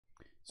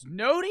Is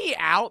Noti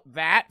out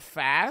that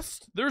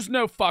fast? There's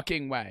no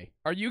fucking way.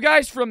 Are you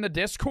guys from the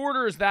Discord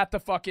or is that the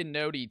fucking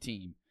Noti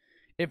team?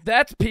 If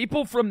that's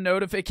people from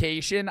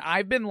notification,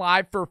 I've been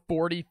live for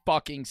 40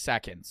 fucking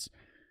seconds.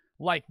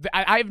 Like,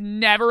 I've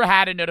never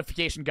had a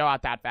notification go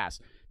out that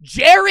fast.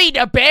 Jerry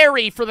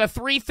DeBerry for the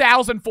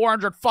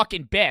 3,400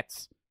 fucking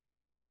bits.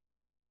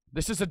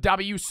 This is a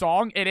W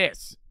song? It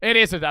is. It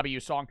is a W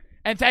song.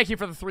 And thank you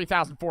for the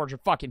 3,400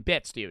 fucking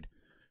bits, dude.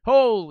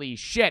 Holy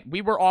shit.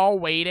 We were all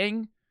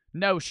waiting.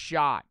 No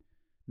shot.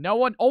 No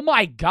one. Oh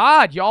my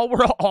god. Y'all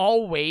were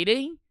all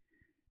waiting?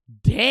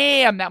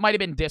 Damn. That might have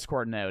been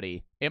Discord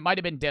Noti. It might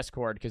have been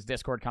Discord because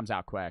Discord comes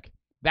out quick.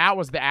 That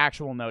was the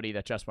actual Noti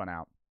that just went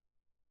out.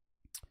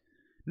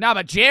 Nah,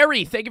 but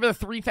Jerry, thank you for the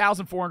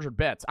 3,400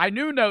 bits. I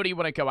knew Noti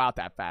wouldn't go out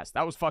that fast.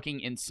 That was fucking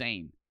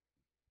insane.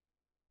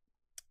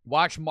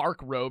 Watch Mark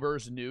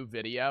Rober's new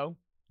video.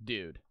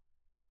 Dude.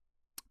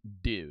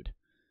 Dude.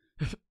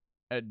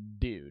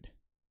 Dude.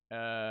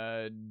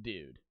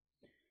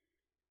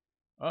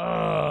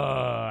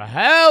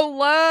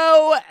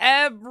 Hello,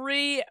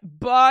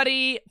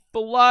 everybody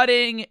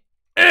flooding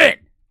in.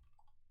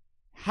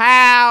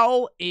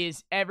 How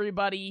is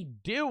everybody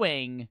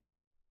doing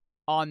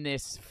on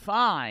this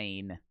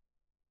fine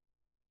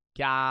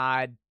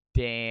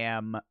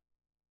goddamn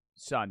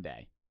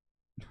Sunday?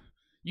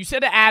 You said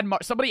to add,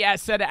 somebody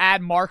said to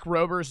add Mark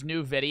Rober's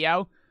new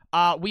video.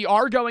 We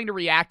are going to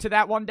react to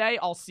that one day.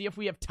 I'll see if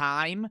we have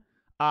time.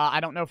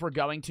 I don't know if we're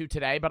going to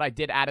today, but I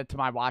did add it to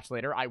my watch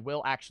later. I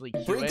will actually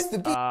queue it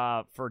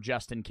for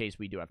just in case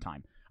we do have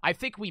time. I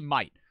think we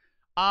might.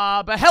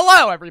 But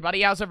hello,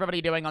 everybody. How's everybody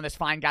doing on this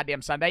fine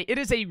goddamn Sunday? It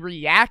is a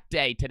react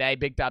day today.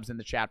 Big dubs in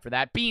the chat for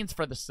that. Beans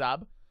for the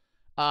sub.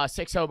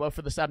 6 Hobo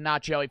for the sub.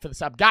 Not Joey for the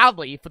sub.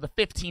 Godly for the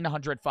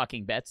 1,500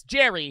 fucking bits.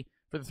 Jerry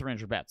for the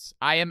 300 bits.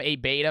 I am a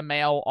beta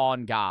male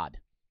on God.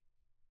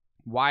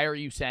 Why are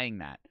you saying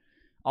that?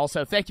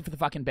 Also, thank you for the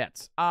fucking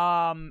bits.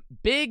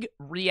 Big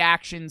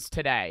reactions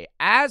today.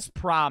 As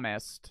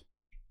promised,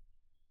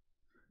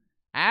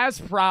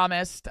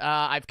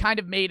 I've kind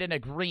of made an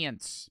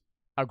agreement?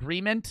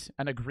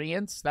 An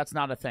agreement? That's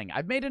not a thing.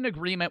 I've made an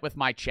agreement with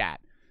my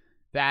chat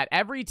that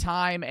every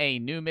time a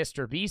new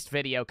Mr. Beast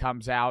video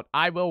comes out,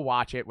 I will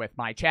watch it with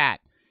my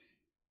chat.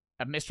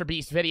 A Mr.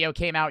 Beast video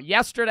came out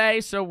yesterday,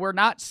 so we're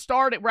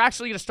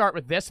actually going to start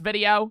with this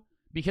video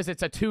because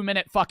it's a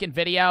 2-minute fucking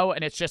video,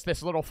 and it's just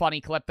this little funny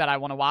clip that I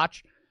want to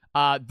watch.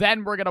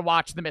 Then we're going to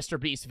watch the Mr.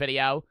 Beast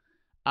video.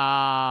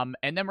 And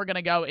then we're going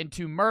to go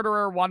into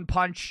Murderer, One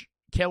Punch,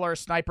 Killer,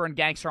 Sniper, and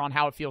Gangster on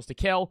how it feels to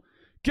kill.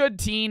 Good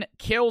Teen,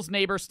 kills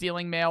neighbor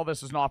stealing mail.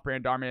 This is an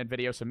off-brand Darman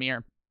video,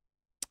 Samir.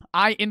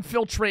 I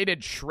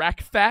infiltrated Shrek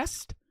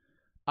Fest.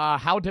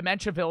 How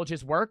dementia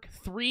villages work.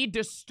 3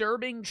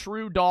 disturbing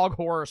true dog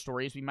horror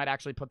stories. We might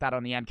actually put that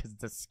on the end because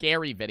it's a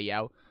scary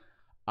video.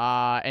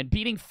 And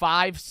beating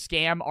 5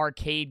 scam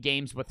arcade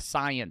games with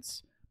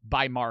science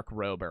by Mark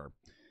Rober.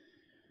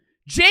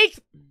 Jake.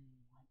 Oh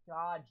my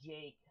god,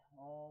 Jake.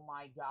 Oh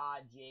my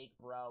god, Jake,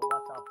 bro.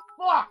 What the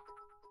fuck?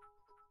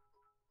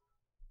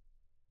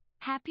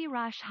 Happy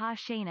Rosh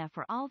Hashanah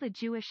for all the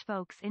Jewish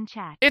folks in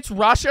chat. It's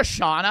Rosh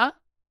Hashanah?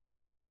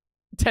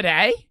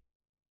 Today?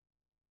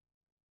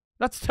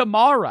 That's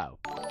tomorrow.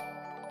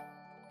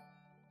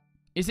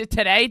 Is it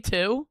today,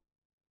 too?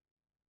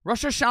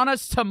 Rosh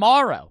Hashanah's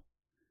tomorrow.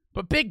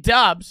 But big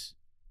dubs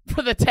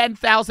for the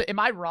 10,000. Am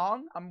I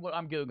wrong? I'm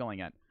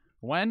Googling it.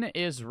 When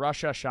is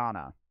Rosh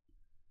Hashanah?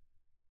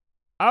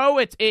 Oh,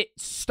 it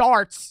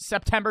starts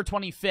September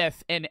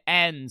 25th and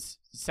ends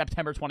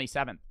September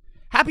 27th.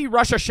 Happy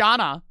Rosh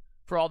Hashanah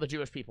for all the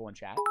Jewish people in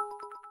chat.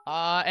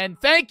 And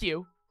thank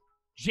you,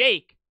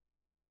 Jake,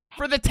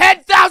 for the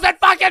 10,000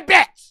 fucking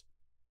bits.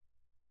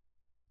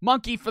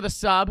 Monkey for the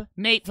sub.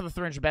 Nate for the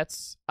 300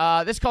 bits.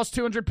 This costs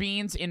 200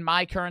 beans in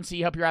my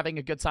currency. Hope you're having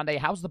a good Sunday.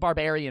 How's the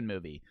Barbarian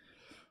movie?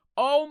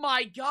 Oh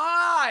my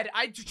god.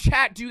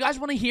 Chat, do you guys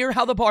want to hear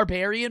how the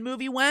Barbarian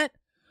movie went?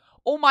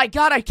 Oh my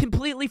god, I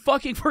completely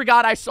fucking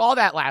forgot I saw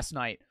that last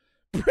night.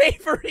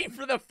 Bravery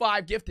for the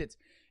 5 gifteds.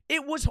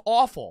 It was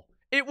awful.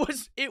 It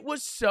was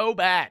so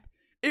bad.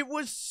 It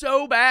was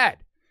so bad.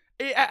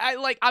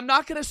 I'm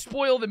not going to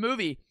spoil the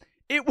movie.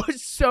 It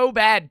was so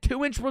bad.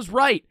 2-Inch was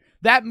right.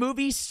 That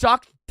movie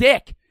sucked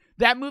dick.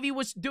 That movie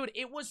was, dude,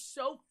 it was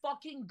so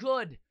fucking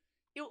good.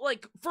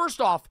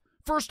 First off,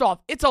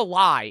 it's a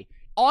lie.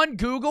 On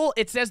Google,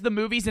 it says the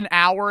movie's an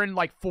hour and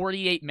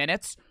 48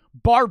 minutes.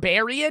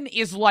 Barbarian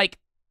is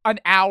an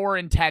hour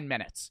and 10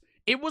 minutes.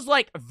 It was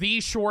the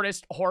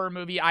shortest horror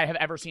movie I have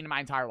ever seen in my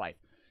entire life.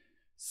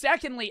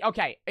 Secondly,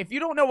 okay, if you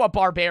don't know what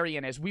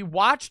Barbarian is, we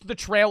watched the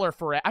trailer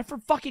for it. I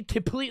fucking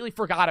completely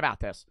forgot about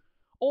this.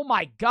 Oh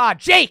my god.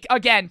 Jake,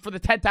 again, for the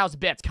 10,000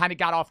 bits. Kind of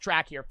got off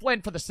track here.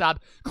 Flynn for the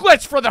sub.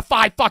 Glitch for the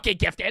 5 fucking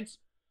gifteds.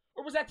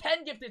 Or was that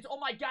 10 gifteds? Oh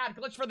my god.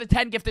 Glitch for the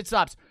 10 gifted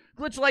subs.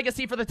 Glitch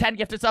Legacy for the 10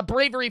 gifted subs.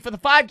 Bravery for the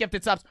 5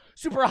 gifted subs.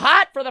 Super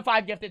Hot for the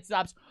 5 gifted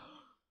subs.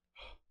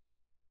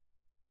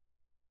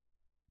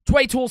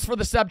 Tway Tools for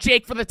the sub.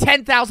 Jake for the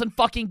 10,000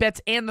 fucking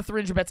bits and the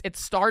 300 bits. It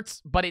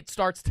starts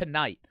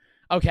tonight.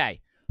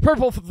 Okay.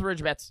 Purple for the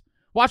 300 bits.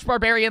 Watched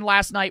Barbarian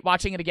last night.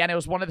 Watching it again. It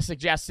was one of the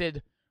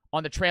suggested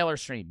on the trailer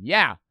stream.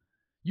 Yeah.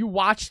 You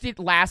watched it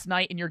last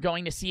night and you're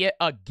going to see it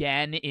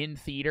again in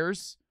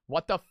theaters?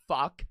 What the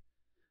fuck?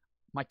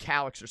 My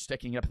calyx are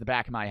sticking up at the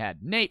back of my head.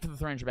 Nate for the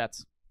 300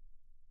 bets.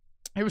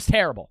 It was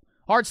terrible.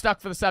 Hard Stuck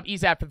for the sub.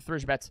 Ezap for the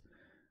 300 bets.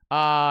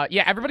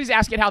 Yeah, everybody's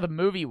asking how the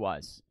movie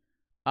was.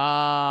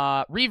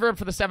 Reverb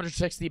for the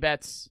 760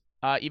 bets.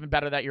 Even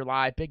better that you're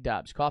live. Big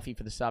dubs. Coffee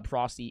for the sub.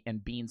 Frosty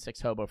and Bean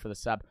 6 Hobo for the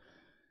sub.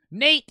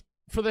 Nate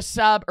for the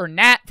sub, or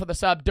Nat for the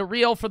sub.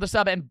 Dareal for the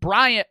sub, and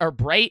Bryant,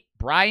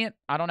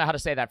 I don't know how to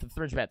say that, for the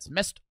 300 bets.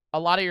 Missed a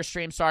lot of your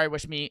streams. Sorry.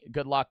 Wish me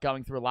good luck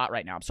going through a lot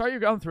right now. I'm sorry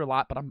you're going through a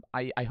lot, but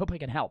I hope I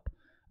can help.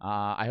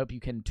 I hope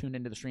you can tune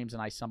into the streams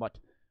and I somewhat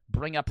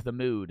bring up the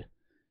mood,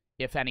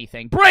 if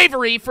anything.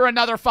 Bravery for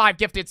another 5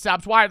 gifted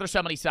subs. Why are there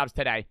so many subs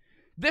today?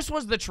 This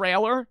was the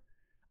trailer.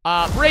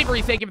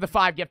 Bravery, thank you for the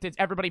 5 gifteds.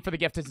 Everybody for the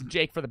gifteds, and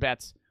Jake for the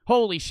bets.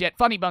 Holy shit.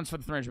 Funny Buns for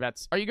the 300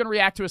 bets. Are you going to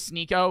react to a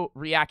Sneeko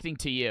reacting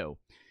to you?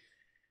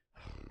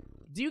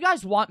 Do you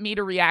guys want me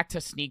to react to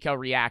Sneeko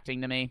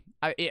reacting to me?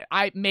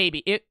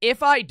 Maybe.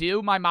 If I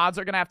do, my mods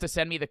are going to have to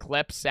send me the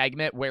clip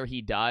segment where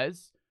he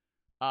does.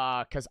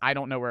 Because I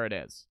don't know where it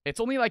is. It's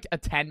only like a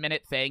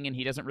 10-minute thing, and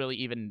he doesn't really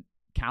even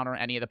counter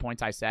any of the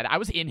points I said. I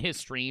was in his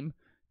stream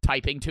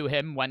typing to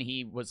him when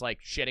he was, like,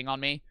 shitting on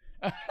me.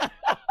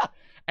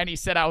 And he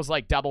said I was,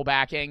 like, double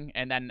backing.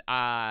 And then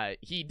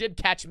he did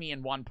catch me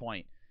in one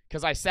point.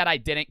 Because I said I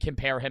didn't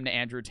compare him to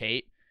Andrew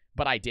Tate.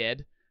 But I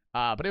did.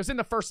 But it was in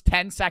the first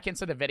 10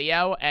 seconds of the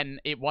video. And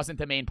it wasn't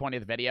the main point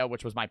of the video,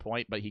 which was my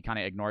point. But he kind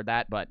of ignored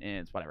that. But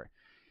it's whatever.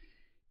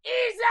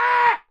 Easy!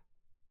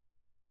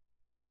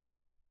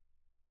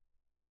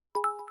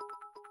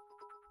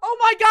 Oh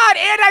my god,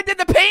 and I did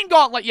the pain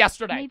gauntlet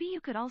yesterday. Maybe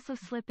you could also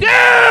slip in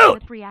a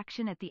clip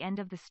reaction at the end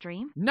of the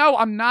stream? No,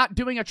 I'm not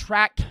doing a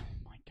track. Oh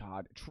my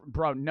god.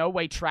 Bro, no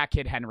way Track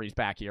Kid Henry's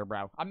back here,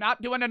 bro. I'm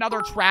not doing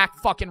another track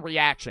fucking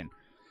reaction.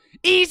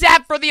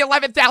 EZAP for the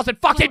 11,000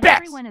 fucking bets.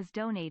 Everyone is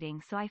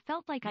donating, so I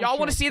felt like y'all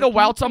want to see the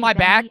welts on my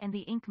back? And the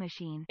ink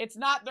machine. It's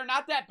not, they're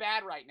not that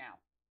bad right now.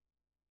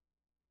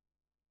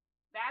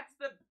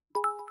 They're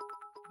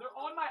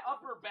on my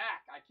upper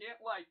back. I can't,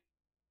 like.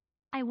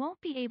 I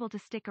won't be able to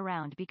stick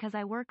around because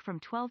I work from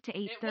 12 to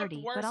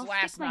 8:30, but I'll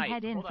stick my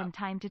head in from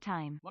time to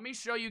time. Let me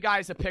show you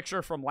guys a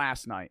picture from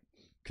last night.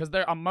 Because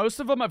most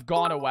of them have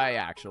gone away,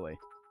 actually.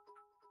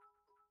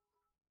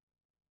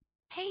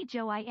 Hey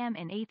Joe, I am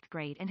in 8th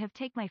grade and have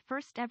take my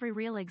first ever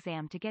real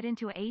exam to get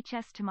into a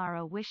HS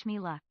tomorrow. Wish me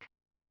luck.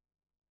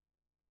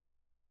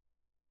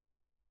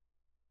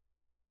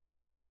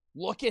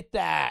 Look at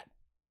that.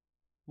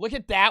 Look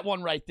at that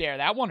one right there.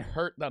 That one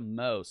hurt the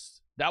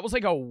most. That was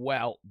like a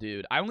welt,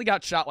 dude. I only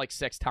got shot like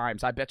 6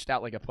 times. I bitched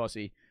out like a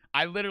pussy.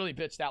 I literally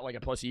bitched out like a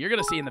pussy. You're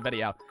going to see in the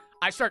video.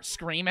 I start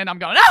screaming. I'm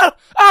going, oh!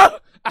 Oh!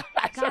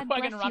 I start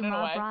fucking running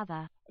away.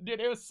 Brother. Dude,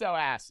 it was so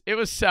ass. It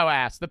was so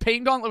ass. The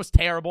pain gauntlet was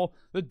terrible.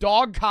 The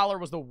dog collar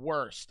was the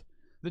worst.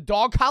 The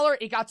dog collar,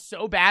 it got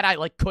so bad I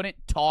like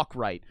couldn't talk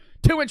right.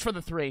 2-inch for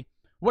the 3.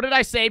 What did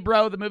I say,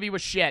 bro? The movie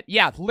was shit.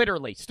 Yeah,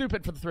 literally.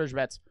 Stupid for the 300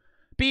 bets.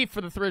 Beef for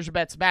the 300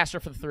 bets.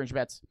 Master for the 300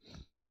 bets.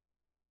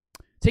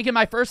 Taking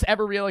my first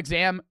ever real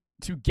exam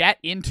to get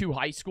into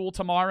high school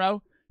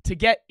tomorrow. To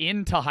get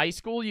into high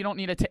school, you don't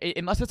need to,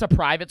 unless it's a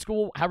private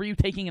school, how are you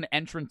taking an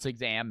entrance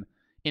exam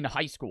in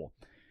high school?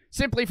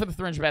 Simply for the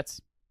 300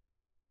 bets.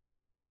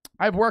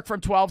 I've worked from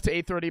 12 to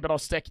 8:30, but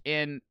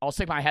I'll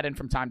stick my head in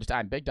from time to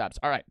time. Big dubs.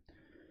 All right.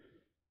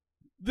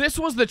 This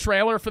was the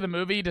trailer for the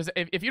movie.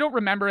 If you don't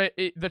remember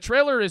it, the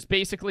trailer is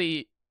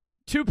basically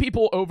 2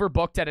 people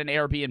overbooked at an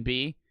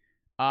Airbnb.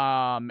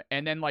 And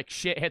then, like,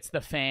 shit hits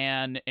the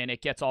fan, and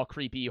it gets all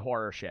creepy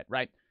horror shit,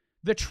 right?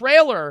 The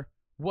trailer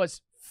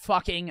was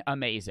fucking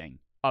amazing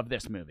of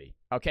this movie.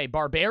 Okay,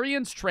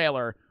 Barbarian's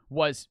trailer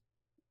was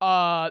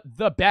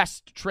the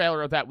best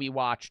trailer that we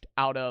watched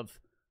out of,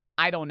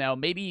 I don't know,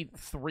 maybe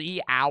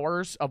 3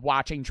 hours of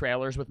watching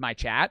trailers with my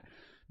chat.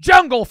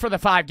 Jungle for the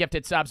 5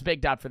 gifted subs. Big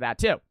dub for that,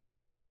 too.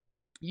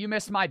 You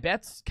missed my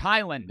bets?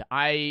 Kyland,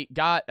 I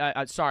got,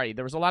 sorry,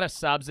 there was a lot of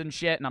subs and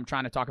shit, and I'm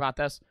trying to talk about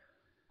this.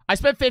 I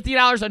spent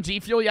 $50 on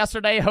G Fuel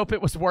yesterday. Hope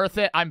it was worth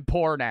it. I'm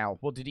poor now.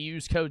 Well, did you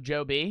use code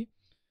JoeB?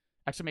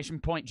 Exclamation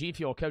point G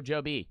Fuel, code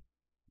JoeB.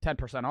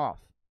 10%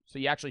 off. So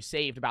you actually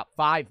saved about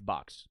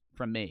 $5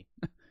 from me.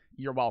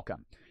 You're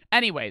welcome.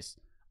 Anyways,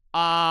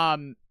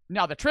 no,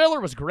 the trailer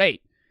was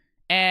great.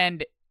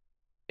 And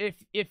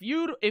if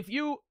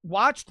you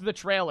watched the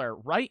trailer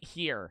right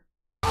here,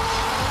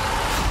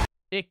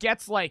 it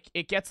gets like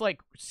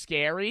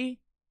scary,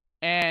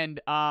 and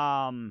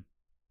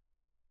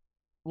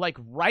like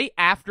right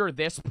after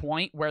this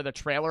point where the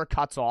trailer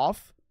cuts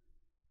off,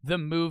 the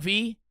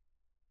movie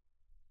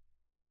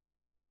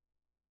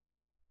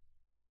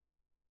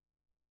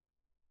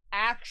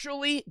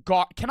actually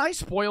got. Can I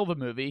spoil the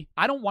movie?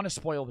 I don't want to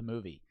spoil the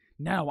movie.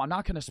 No, I'm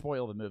not going to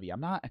spoil the movie.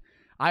 I'm not.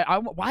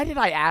 Why did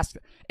I ask?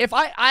 If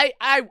I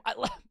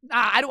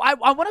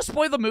want to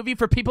spoil the movie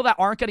for people that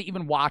aren't going to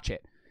even watch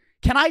it.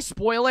 Can I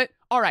spoil it?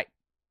 All right.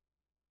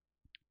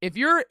 If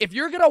you're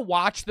going to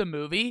watch the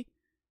movie,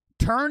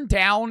 turn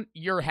down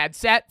your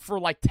headset for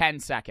like 10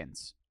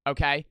 seconds,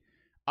 okay?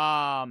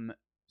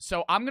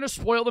 So I'm going to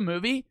spoil the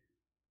movie,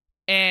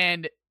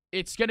 and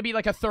it's going to be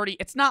like a 30...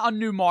 It's not a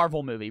new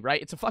Marvel movie,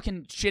 right? It's a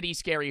fucking shitty,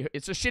 scary...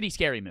 It's a shitty,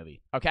 scary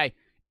movie, okay?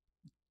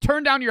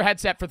 Turn down your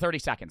headset for 30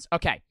 seconds.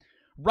 Okay.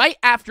 Right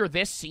after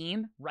this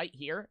scene, right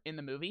here in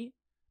the movie,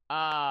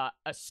 a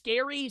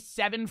scary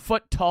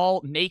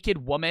 7-foot-tall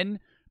naked woman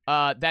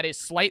that is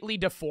slightly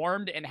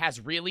deformed and has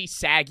really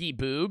saggy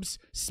boobs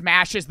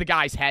smashes the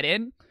guy's head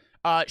in.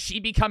 She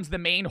becomes the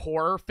main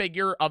horror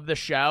figure of the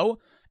show.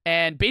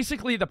 And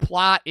basically the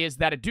plot is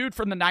that a dude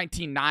from the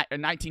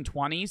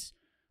 1920s,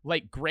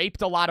 like,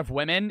 raped a lot of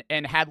women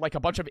and had, like, a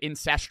bunch of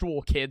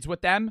incestual kids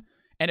with them.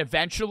 And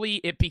eventually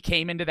it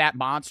became into that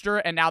monster.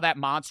 And now that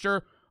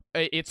monster,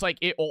 it's like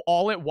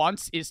all it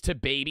wants is to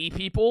baby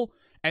people.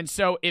 And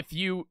so if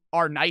you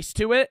are nice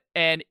to it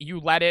and you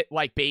let it,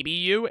 like, baby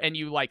you and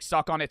you, like,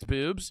 suck on its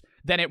boobs,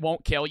 then it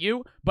won't kill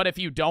you. But if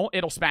you don't,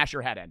 it'll smash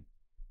your head in.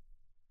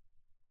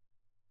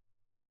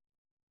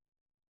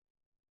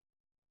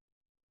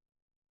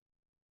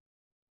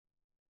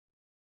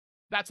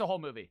 That's the whole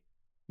movie.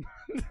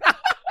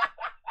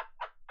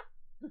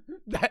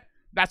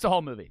 That's the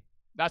whole movie.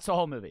 That's the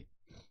whole movie.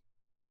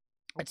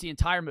 It's the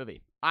entire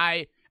movie.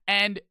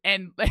 And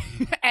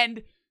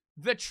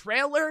the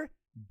trailer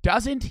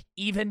doesn't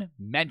even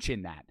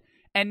mention that.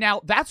 And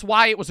now that's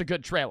why it was a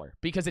good trailer,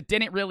 because it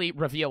didn't really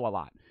reveal a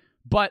lot.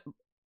 But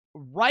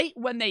right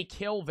when they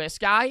kill this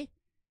guy,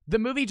 the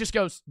movie just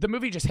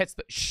hits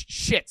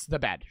shits the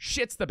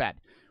bed.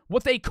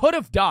 What they could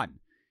have done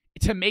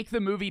to make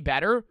the movie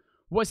better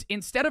was,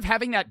 instead of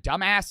having that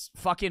dumbass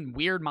fucking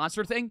weird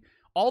monster thing,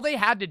 all they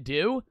had to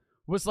do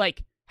was,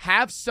 like,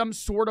 have some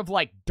sort of,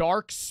 like,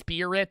 dark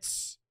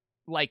spirits,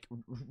 like,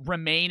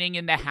 remaining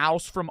in the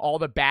house from all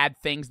the bad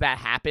things that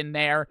happen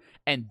there,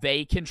 and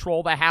they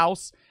control the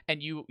house,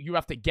 and you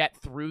have to get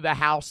through the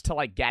house to,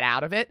 like, get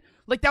out of it.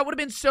 Like, that would have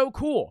been so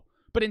cool.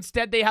 But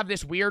instead they have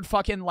this weird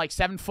fucking, like,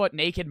 7-foot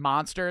naked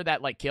monster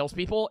that, like, kills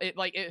people.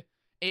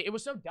 It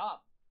was so dumb.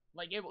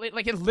 Like,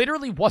 it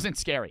literally wasn't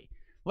scary.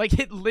 Like,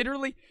 it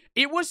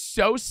was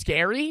so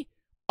scary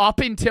up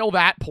until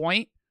that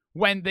point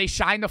when they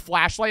shine the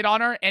flashlight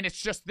on her, and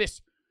it's just this,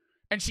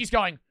 and she's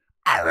going,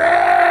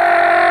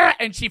 Arrgh!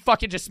 And she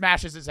fucking just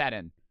smashes his head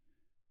in.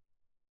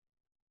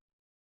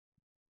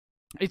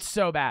 It's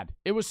so bad.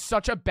 It was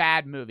such a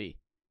bad movie.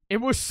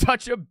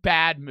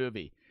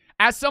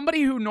 As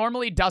somebody who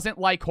normally doesn't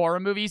like horror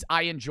movies,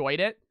 I enjoyed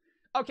it.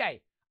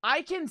 Okay,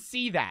 I can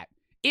see that.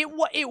 It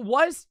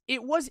was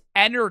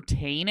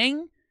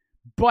entertaining,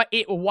 but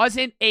it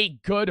wasn't a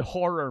good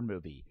horror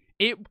movie.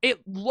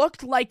 It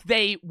looked like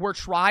they were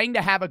trying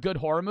to have a good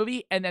horror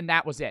movie, and then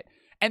that was it.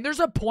 And there's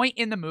a point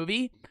in the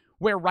movie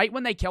where right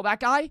when they kill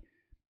that guy,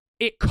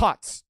 it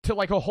cuts to,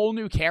 like, a whole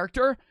new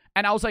character,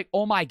 and I was like,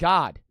 oh my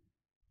god,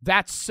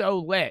 that's so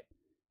lit.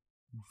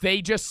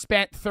 They just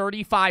spent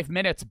 35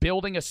 minutes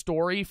building a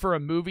story for a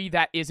movie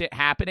that isn't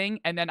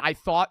happening, and then I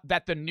thought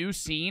that the new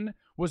scene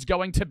was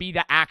going to be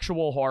the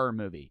actual horror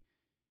movie.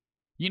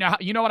 You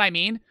know what I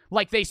mean?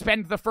 Like, they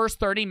spend the first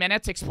 30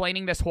 minutes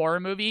explaining this horror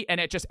movie,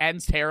 and it just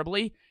ends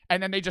terribly,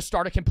 and then they just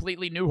start a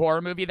completely new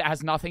horror movie that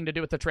has nothing to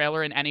do with the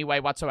trailer in any way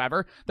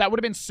whatsoever. That would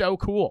have been so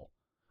cool.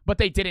 But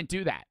they didn't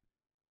do that.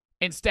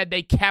 Instead,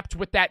 they kept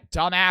with that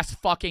dumbass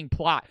fucking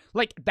plot.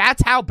 Like,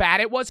 that's how bad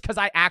it was, because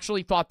I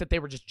actually thought that they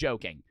were just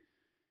joking.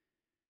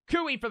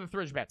 Cooey for the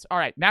Thridge bits. All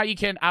right, now you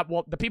can...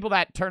 well, the people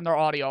that turn their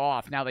audio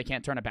off, now they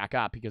can't turn it back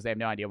up because they have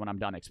no idea when I'm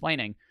done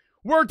explaining.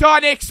 We're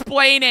done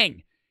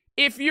explaining!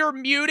 If you're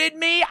muted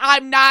me,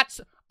 I'm not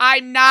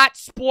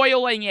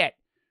spoiling it.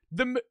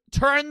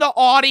 Turn the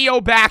audio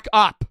back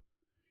up.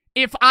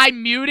 If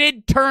I'm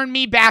muted, turn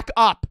me back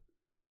up.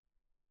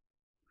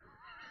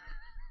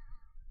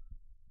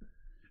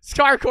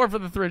 Scarcore for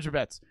the Thridge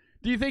bits.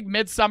 Do you think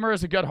Midsummer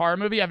is a good horror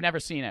movie? I've never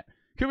seen it.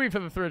 Cooey for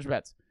the Thridge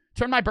bits.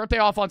 Turned my birthday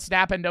off on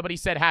Snap and nobody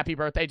said happy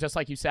birthday, just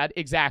like you said.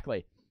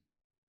 Exactly.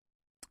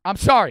 I'm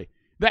sorry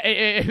that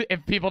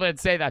if people didn't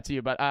say that to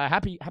you, but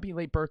happy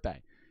late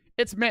birthday.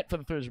 It's Mitt for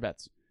the Thridge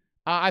bits.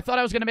 I thought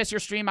I was going to miss your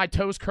stream. My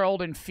toes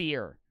curled in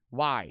fear.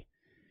 Why?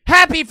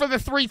 Happy for the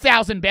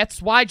 3,000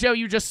 bits. Why, Joe?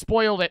 You just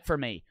spoiled it for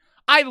me.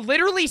 I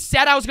literally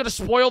said I was going to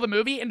spoil the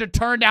movie and to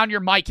turn down your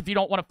mic if you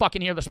don't want to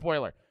fucking hear the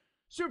spoiler.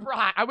 Super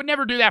hot. I would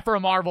never do that for a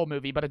Marvel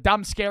movie, but a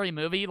dumb, scary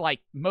movie,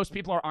 like, most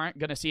people aren't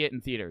going to see it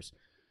in theaters.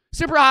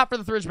 Super hot for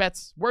the Thridge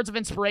bets. Words of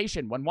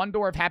inspiration. When one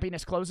door of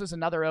happiness closes,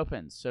 another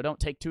opens. So don't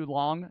take too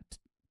long.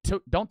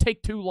 Don't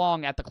take too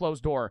long at the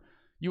closed door.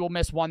 You will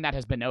miss one that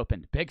has been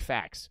opened. Big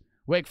facts.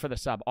 Wig for the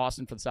sub.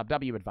 Austin for the sub.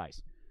 W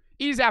advice.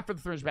 Ease after the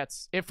Thridge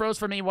bets. It froze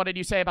for me. What did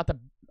you say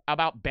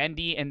about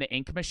Bendy and the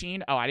ink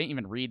machine? Oh, I didn't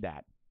even read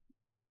that.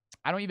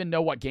 I don't even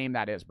know what game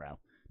that is, bro.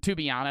 To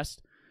be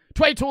honest.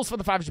 20 tools for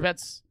the 5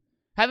 bets.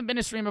 Haven't been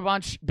to stream a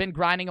bunch. Been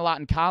grinding a lot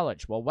in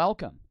college. Well,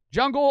 welcome.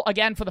 Jungle,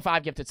 again, for the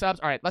 5 gifted subs.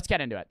 All right, let's get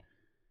into it.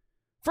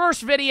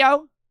 First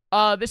video.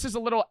 This is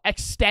a little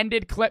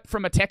extended clip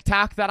from a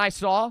TikTok that I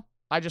saw.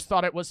 I just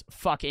thought it was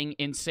fucking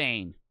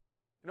insane.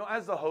 You know,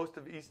 as the host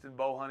of Easton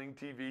Bow Hunting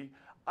TV,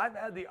 I've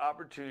had the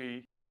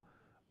opportunity,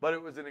 but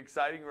it was an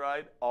exciting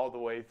ride all the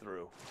way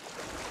through.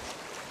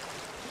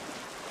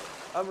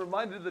 I'm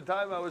reminded of the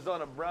time I was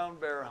on a brown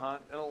bear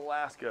hunt in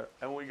Alaska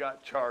and we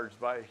got charged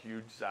by a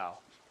huge sow.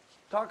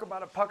 Talk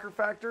about a pucker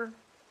factor?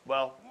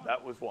 Well,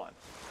 that was one.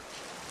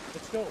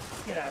 Let's go.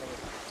 Get out of here.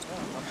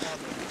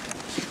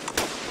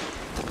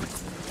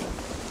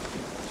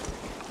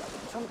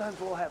 Sometimes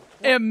we'll have...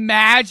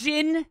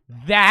 Imagine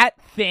that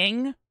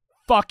thing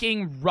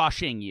fucking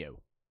rushing you.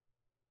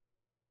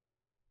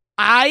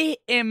 I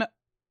don't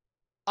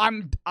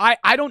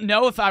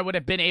know if I would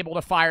have been able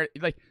to fire.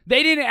 Like,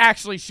 they didn't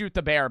actually shoot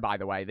the bear, by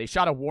the way. They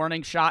shot a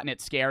warning shot and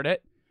it scared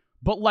it.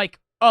 But, like,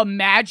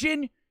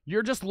 imagine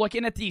you're just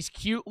looking at these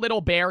cute little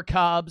bear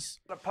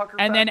cubs,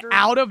 and then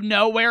out of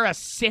nowhere, a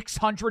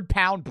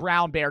 600-pound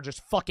brown bear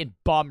just fucking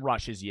bum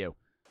rushes you.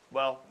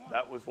 Well,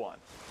 that was one.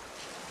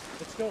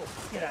 Let's go.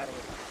 Get out of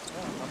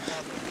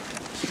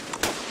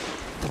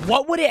here.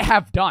 What would it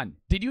have done?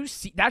 Did you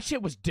see? That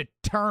shit was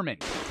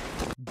determined.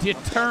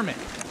 Determined.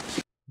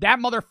 That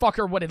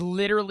motherfucker would have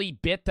literally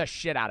bit the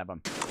shit out of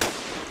him.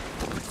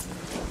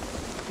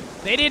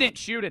 They didn't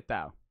shoot it,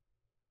 though.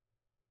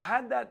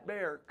 Had that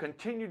bear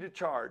continued to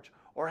charge,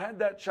 or had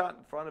that shot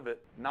in front of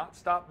it not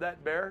stop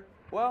that bear,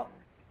 well,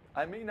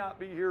 I may not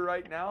be here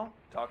right now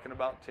talking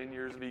about 10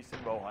 years of eastern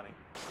bow hunting.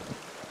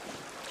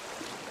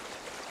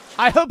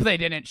 I hope they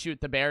didn't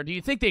shoot the bear. Do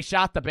you think they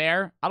shot the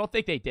bear? I don't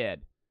think they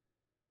did.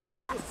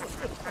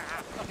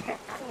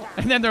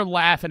 And then they're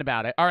laughing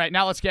about it. All right,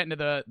 now let's get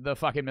into the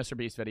fucking Mr.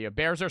 Beast video.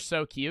 Bears are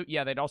so cute.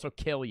 Yeah, they'd also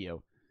kill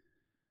you.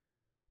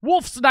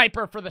 Wolf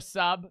Sniper for the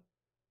sub.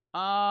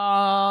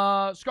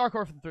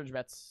 Scarcore for the 300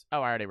 bets.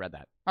 Oh, I already read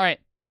that. All right,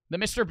 the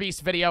Mr.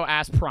 Beast video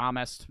as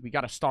promised. We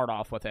got to start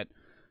off with it.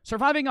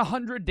 Surviving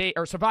 100 days,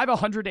 or survive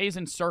 100 days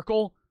in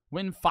circle,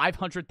 win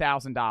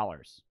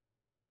 $500,000.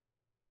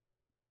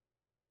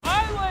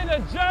 I laid a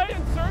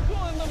giant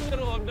circle in the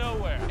middle of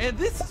nowhere. And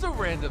this is a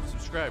random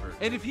subscriber.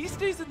 And if he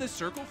stays in this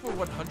circle for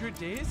 100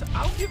 days,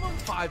 I'll give him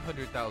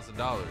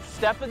 $500,000.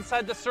 Step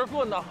inside the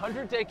circle and the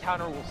 100-day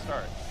counter will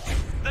start.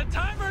 The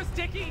timer is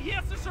ticking. He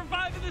has to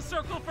survive in this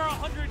circle for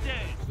 100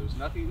 days. There's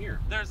nothing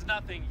here. There's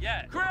nothing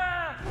yet.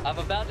 Crash! I'm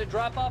about to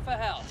drop off a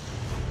house.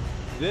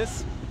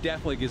 This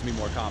definitely gives me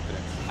more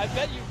confidence. I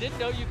bet you didn't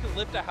know you could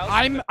lift a house.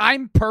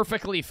 I'm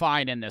perfectly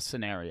fine in this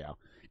scenario.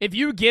 If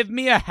you give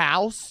me a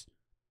house,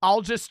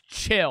 I'll just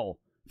chill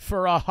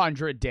for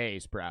 100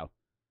 days, bro.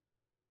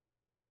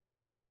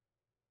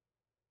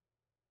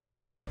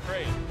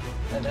 Great.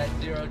 And that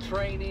zero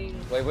training.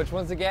 Wait, which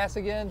one's the gas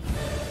again?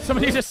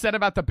 Somebody just said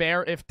about the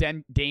bear, if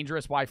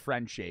dangerous, why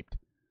friend-shaped?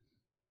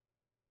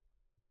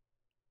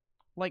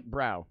 Like,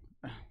 bro.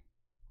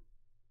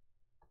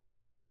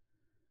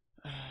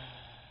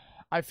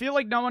 I feel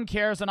like no one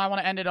cares and I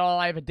want to end it all.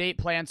 I have a date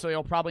planned, so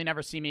you'll probably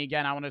never see me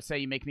again. I want to say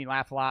you make me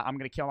laugh a lot. I'm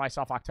going to kill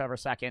myself October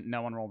 2nd.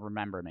 No one will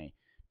remember me.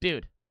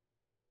 Dude,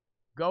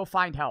 go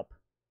find help.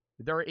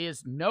 There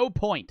is no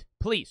point.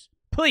 Please,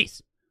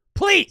 please,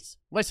 please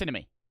listen to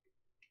me.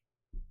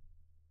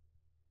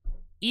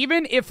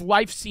 Even if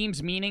life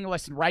seems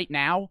meaningless right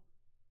now,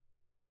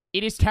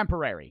 it is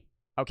temporary,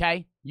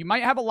 okay? You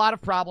might have a lot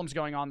of problems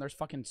going on. There's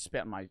fucking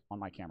spit on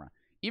my camera.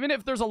 Even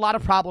if there's a lot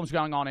of problems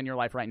going on in your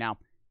life right now,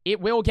 it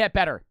will get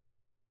better.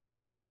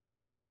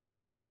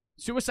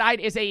 Suicide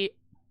is a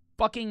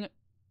fucking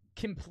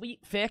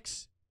complete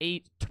fix,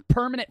 a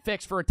permanent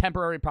fix for a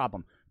temporary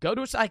problem. Go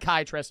to a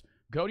psychiatrist,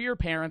 go to your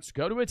parents,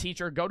 go to a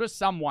teacher, go to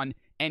someone,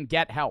 and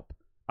get help,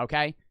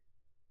 okay?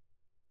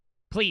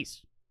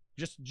 Please.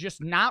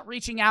 Just not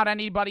reaching out to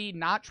anybody,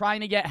 not trying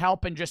to get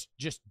help, and just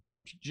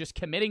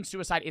committing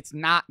suicide. It's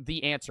not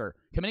the answer.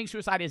 Committing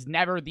suicide is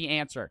never the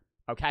answer,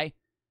 okay?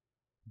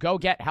 Go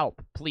get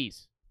help,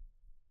 please.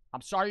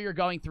 I'm sorry you're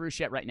going through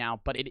shit right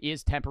now, but it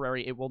is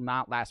temporary. It will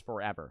not last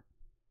forever.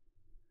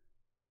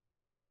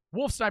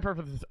 Wolf Sniper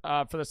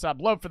for the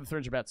sub. Load for the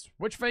 300 bets.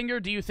 Which finger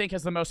do you think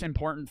is the most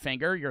important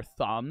finger? Your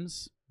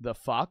thumbs? The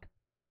fuck?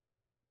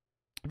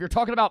 If you're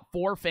talking about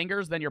 4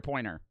 fingers, then your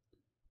pointer.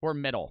 Or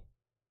middle.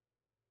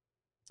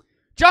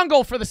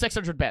 Jungle for the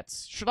 600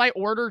 bits. Should I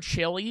order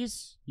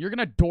Chili's? You're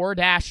gonna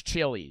DoorDash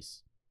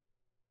Chili's.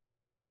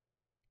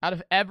 Out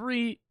of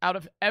every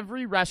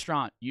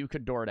restaurant you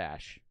could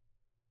DoorDash,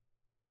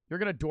 you're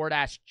gonna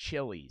DoorDash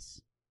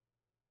Chili's.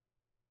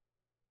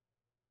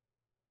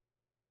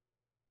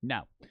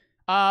 No.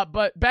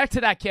 But back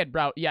to that kid,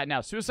 bro. Yeah,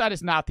 no, suicide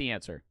is not the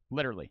answer.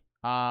 Literally.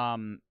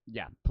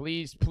 Yeah,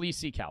 please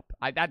seek help.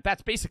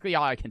 That's basically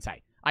all I can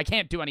say. I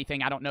can't do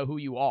anything. I don't know who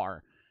you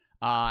are.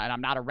 And I'm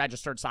not a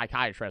registered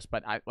psychiatrist,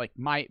 but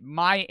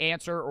my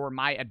answer or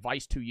my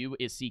advice to you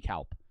is seek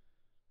help.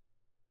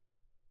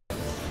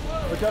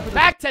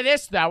 Back to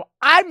this though.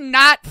 I'm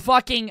not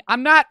fucking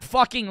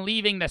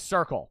leaving the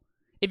circle.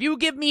 If you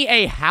give me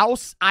a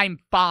house, I'm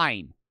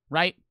fine,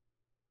 right?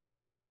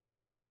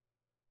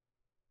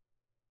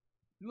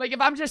 Like,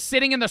 if I'm just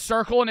sitting in the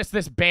circle and it's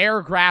this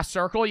bare grass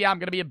circle, yeah, I'm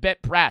gonna be a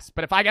bit pressed.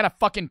 But if I got a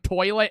fucking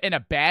toilet and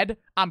a bed,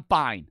 I'm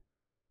fine.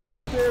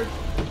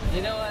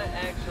 You know what,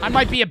 actually... I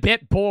might be a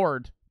bit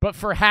bored, but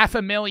for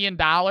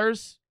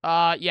 $500,000,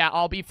 Yeah,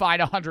 I'll be fine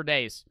 100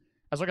 days.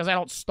 As long as I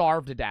don't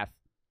starve to death.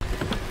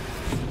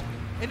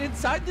 And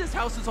inside this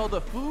house is all the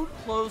food,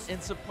 clothes,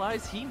 and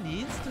supplies he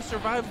needs to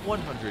survive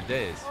 100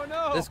 days. Oh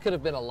no! This could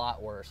have been a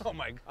lot worse. Oh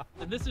my god.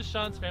 And this is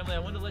Sean's family. I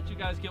wanted to let you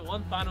guys get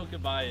one final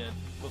goodbye in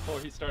before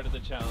he started the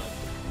challenge.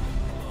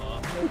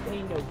 No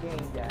pain, no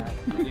gain, Dad.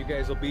 You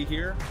guys will be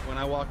here when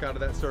I walk out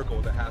of that circle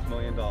with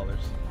 $500,000.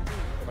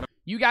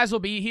 You guys will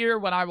be here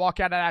when I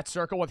walk out of that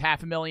circle with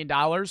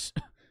 $500,000.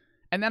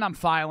 And then I'm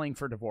filing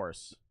for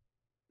divorce.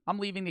 I'm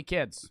leaving the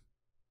kids.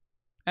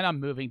 And I'm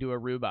moving to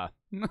Aruba.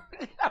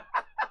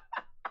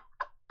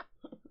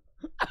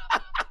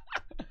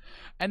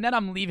 And then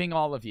I'm leaving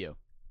all of you.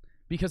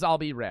 Because I'll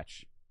be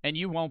rich. And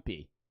you won't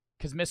be.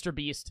 Because Mr.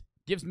 Beast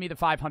gives me the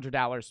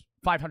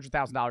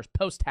 $500,000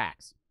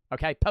 post-tax.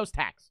 Okay?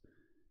 Post-tax.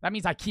 That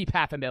means I keep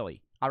 $500,000.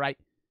 All right?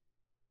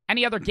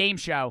 Any other game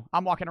show,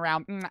 I'm walking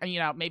around, you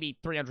know, maybe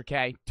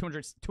 300K,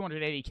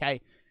 280K.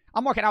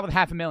 I'm walking out with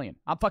 $500,000.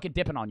 I'm fucking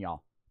dipping on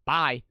y'all.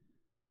 Bye.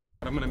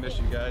 I'm gonna miss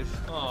you guys.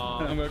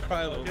 Aww. I'm gonna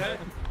cry a little bit.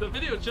 The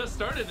video just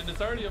started and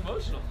it's already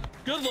emotional.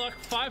 Good luck.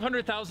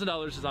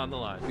 $500,000 is on the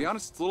line. To be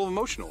honest, it's a little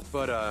emotional,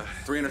 but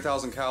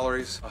 300,000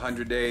 calories,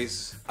 100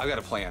 days. I've got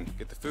a plan.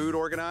 Get the food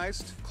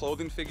organized,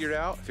 clothing figured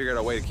out, figure out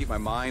a way to keep my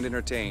mind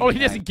entertained. Oh, he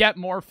doesn't get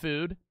more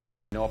food?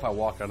 You know, if I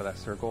walk out of that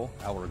circle,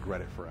 I will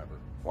regret it forever.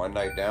 One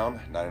night down,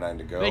 99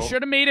 to go. They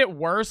should have made it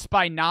worse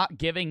by not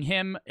giving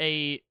him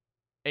a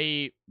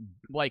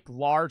like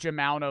large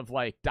amount of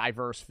like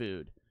diverse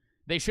food.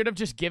 They should have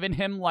just given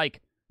him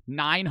like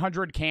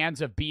 900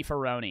 cans of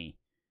beefaroni.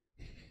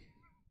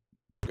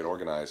 Get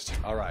organized.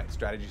 All right,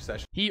 strategy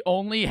session. He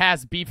only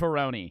has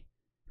beefaroni.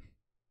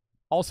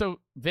 Also,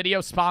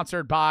 video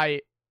sponsored by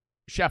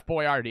Chef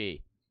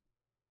Boyardee.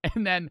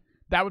 And then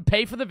that would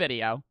pay for the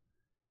video.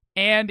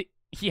 And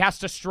he has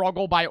to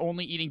struggle by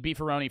only eating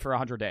beefaroni for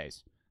 100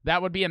 days.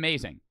 That would be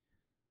amazing.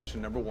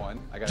 Number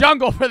one, I got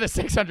Jungle for the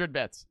 600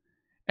 bits.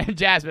 And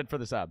Jasmine for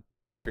the sub.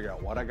 Figure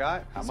out what I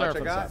got, how much I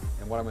got,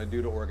 and what I'm going to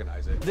do to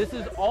organize it. This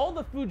is all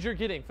the food you're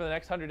getting for the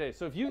next 100 days.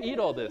 So if you eat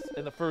all this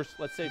in the first,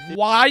 let's say...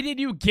 Why did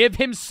you give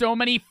him so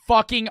many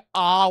fucking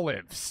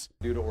olives?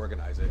 Do to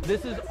organize it.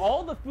 This is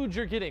all the food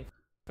you're getting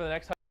for the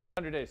next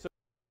 100 days. So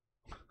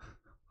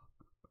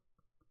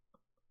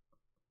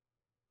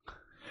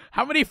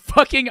how many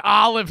fucking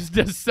olives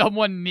does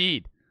someone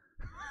need?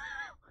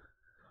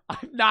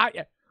 I'm not...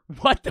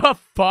 What the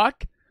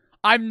fuck?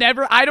 I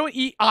don't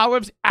eat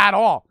olives at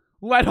all.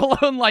 Let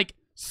alone, like,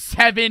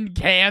 7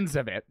 cans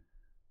of it.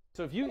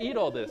 So if you eat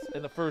all this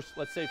in the first,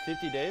 let's say,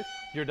 50 days,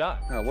 you're done.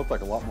 It looked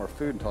like a lot more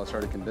food until I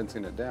started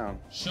condensing it down.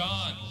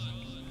 Sean.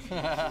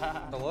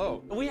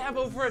 Hello. We have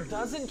over a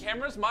dozen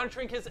cameras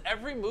monitoring his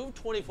every move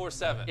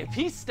 24/7. If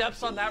he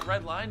steps on that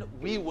red line,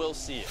 we will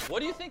see it. What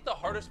do you think the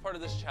hardest part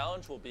of this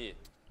challenge will be?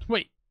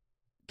 Wait.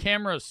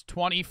 Cameras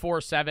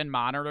 24/7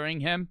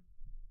 monitoring him?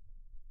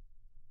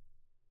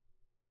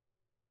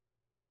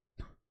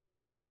 Is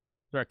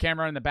there a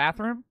camera in the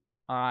bathroom?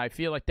 I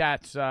feel like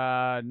that's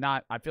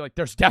not... I feel like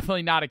there's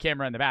definitely not a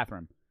camera in the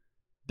bathroom.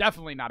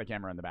 Definitely not a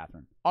camera in the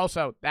bathroom.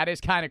 Also, that is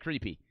kind of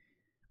creepy.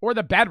 Or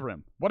the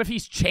bedroom. What if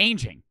he's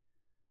changing?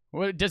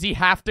 Does he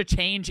have to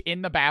change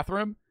in the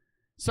bathroom?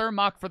 Sir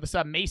Muck for the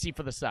sub. Macy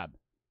for the sub.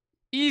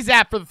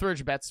 EZAP for the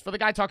 300 bets. For the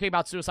guy talking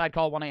about suicide,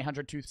 call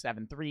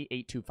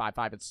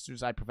 1-800-273-8255. It's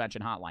suicide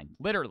prevention hotline.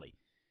 Literally.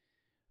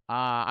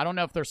 I don't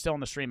know if they're still in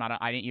the stream.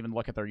 I didn't even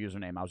look at their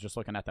username. I was just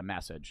looking at the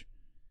message.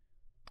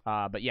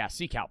 But yeah,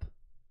 seek help.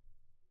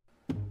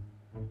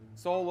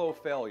 Solo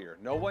failure.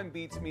 No one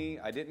beats me.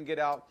 I didn't get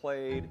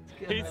outplayed.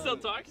 He's still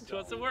talking to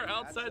us, and we're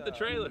outside the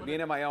trailer.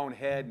 Being in my own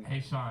head.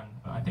 Hey, Sean,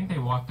 I think they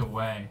walked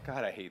away.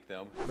 God, I hate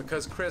them.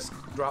 Because Chris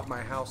dropped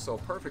my house so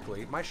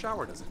perfectly, my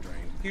shower doesn't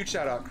drain. Huge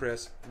shout out,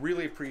 Chris.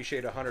 Really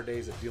appreciate 100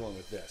 days of dealing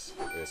with this.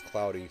 It was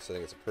cloudy, so I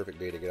think it's a perfect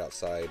day to get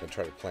outside and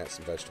try to plant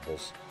some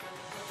vegetables.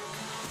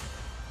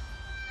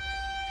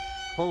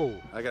 Oh,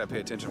 I gotta pay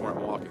attention where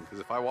I'm walking, because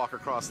if I walk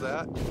across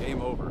that, game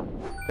over.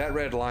 That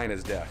red line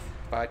is death.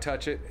 If I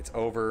touch it, it's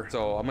over.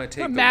 So I'm gonna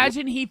take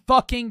Imagine he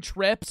fucking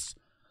trips.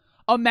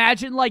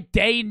 Imagine like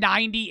day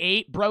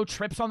 98, bro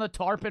trips on the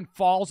tarp and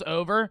falls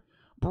over.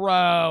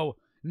 Bro,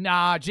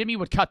 nah, Jimmy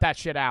would cut that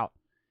shit out.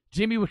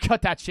 Jimmy would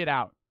cut that shit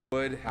out.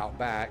 Wood out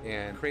back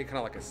and create kind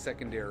of like a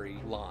secondary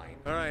line.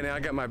 All right, now I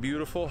got my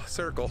beautiful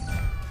circle.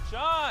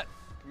 Sean!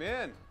 Come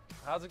in.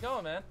 How's it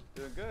going, man?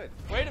 Doing good.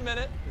 Wait a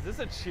minute. Is this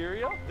a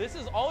Cheerio? This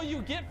is all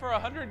you get for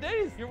 100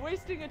 days. You're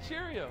wasting a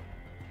Cheerio.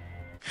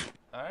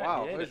 All right,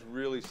 wow, it's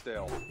really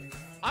stale.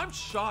 I'm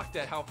shocked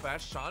at how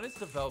fast Sean is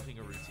developing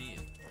a routine.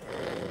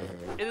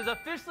 It is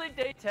officially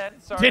day 10.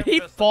 Sorry. Did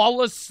he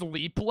fall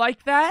asleep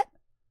like that?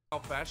 How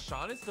fast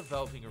Sean is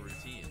developing a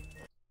routine.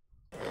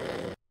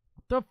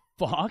 The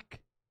fuck?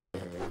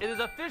 It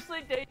is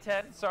officially day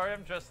 10. Sorry,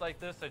 I'm dressed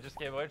like this. I just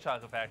gave away a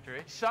chocolate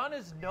factory. Sean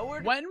is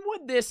nowhere. When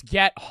would this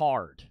get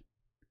hard?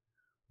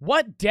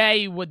 What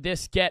day would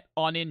this get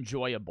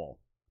unenjoyable?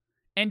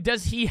 And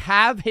does he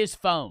have his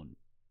phone?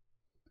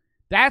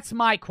 That's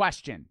my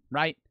question,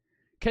 right?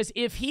 Because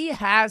if he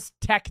has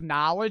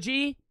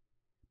technology,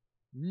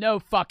 No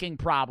fucking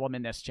problem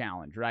in this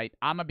challenge, right?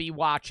 I'm gonna be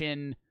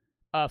watching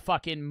a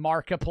fucking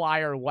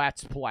Markiplier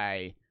Let's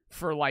Play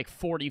for like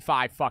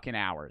 45 fucking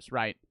hours,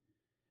 right?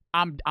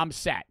 I'm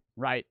set,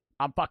 right?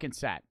 I'm fucking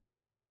set.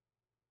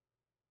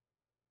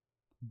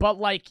 But,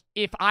 like,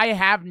 if I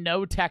have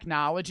no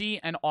technology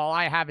and all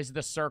I have is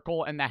the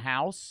circle and the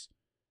house,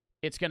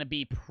 it's gonna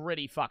be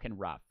pretty fucking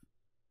rough.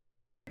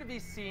 To be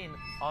seen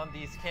on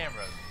these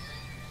cameras.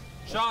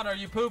 Sean, are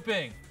you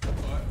pooping?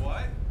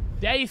 What?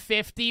 Day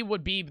 50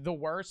 would be the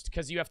worst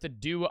because you have to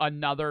do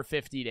another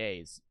 50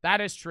 days. That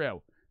is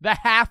true. The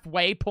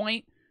halfway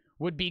point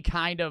would be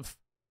kind of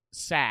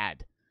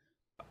sad.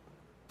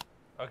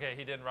 Okay,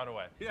 he didn't run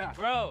away. Yeah.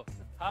 Bro,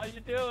 how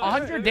you doing?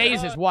 100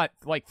 days is what?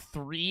 Like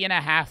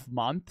 3.5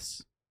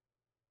 months?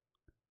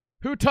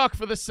 Who took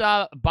for the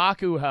sub?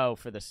 Bakuho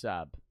for the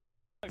sub.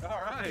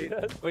 All right.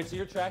 Wait, so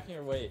you're tracking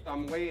your weight?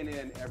 I'm weighing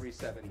in every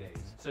 7 days.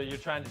 So you're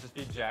trying to just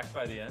be jacked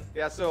by the end?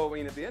 Yeah, so I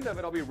mean, at the end of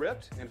it, I'll be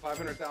ripped and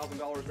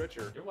 $500,000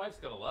 richer. Your wife's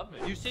gonna love me.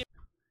 You see?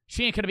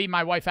 She ain't gonna be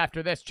my wife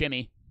after this,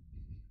 Jimmy.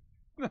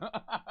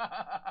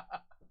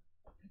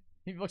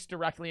 He looks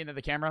directly into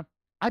the camera.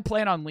 I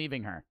plan on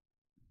leaving her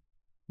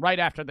right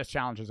after this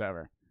challenge is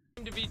over.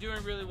 You seem to be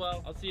doing really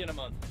well. I'll see you in a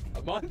month.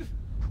 A month?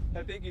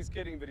 I think he's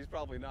kidding, but he's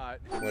probably not.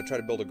 I'm gonna try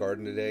to build a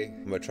garden today.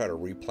 I'm gonna try to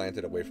replant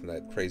it away from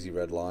that crazy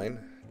red line.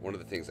 One of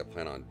the things I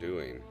plan on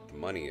doing, the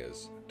money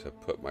is to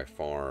put my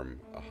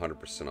farm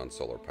 100% on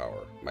solar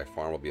power. My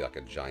farm will be like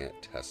a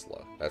giant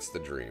Tesla. That's the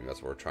dream.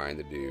 That's what we're trying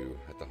to do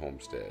at the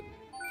homestead.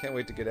 Can't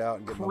wait to get out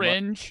and get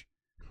cringe.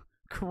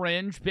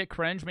 Cringe, bit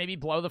cringe. Maybe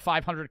blow the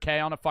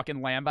 500K on a fucking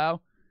Lambo.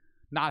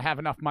 Not have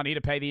enough money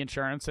to pay the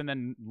insurance and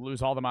then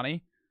lose all the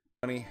money.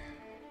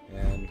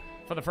 And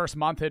for the first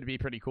month, it'd be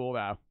pretty cool,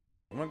 though.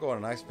 I'm gonna go on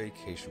a nice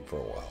vacation for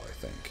a while, I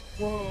think.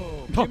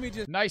 Whoa. Jimmy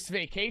just nice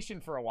vacation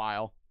for a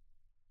while.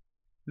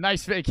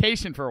 Nice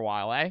vacation for a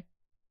while, eh?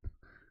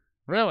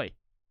 Really?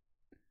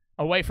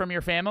 Away from your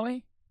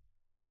family?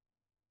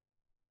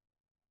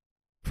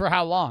 For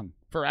how long?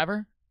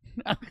 Forever?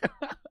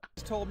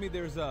 Just told me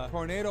there's a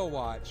tornado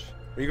watch.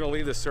 Are you gonna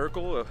leave the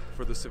circle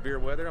for the severe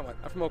weather?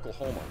 I'm from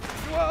Oklahoma.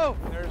 Whoa!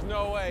 There's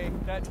no way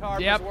that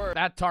tarp is worth.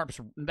 That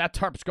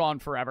tarp's gone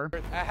forever.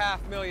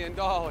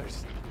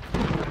 $500,000.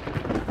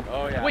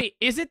 Oh yeah. Wait,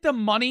 is it the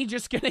money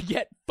just gonna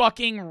get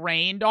fucking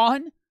rained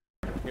on?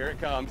 Here it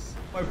comes.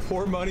 My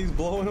poor money's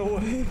blowing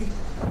away.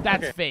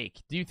 That's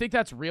fake. Do you think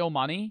that's real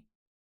money?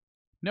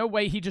 No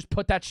way he just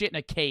put that shit in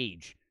a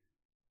cage.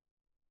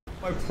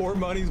 My poor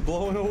money's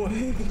blowing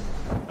away.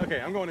 Okay,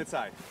 I'm going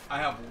inside. I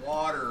have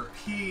water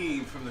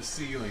peeing from the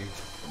ceiling.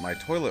 My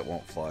toilet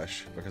won't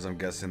flush because I'm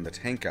guessing the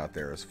tank out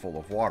there is full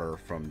of water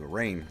from the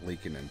rain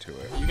leaking into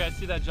it. You guys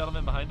see that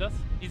gentleman behind us?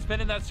 He's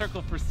been in that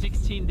circle for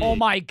 16 days. Oh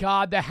my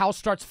god, the house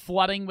starts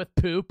flooding with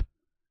poop.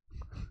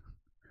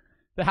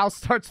 The house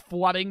starts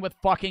flooding with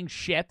fucking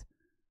shit.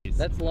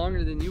 That's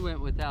longer than you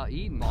went without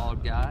eating,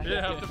 bald guy. You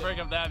didn't have to bring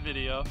up that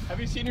video. Have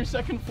you seen your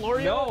second floor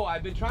yet? No,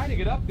 I've been trying to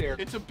get up there.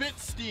 It's a bit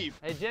steep.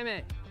 Hey,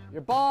 Jimmy,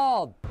 you're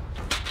bald.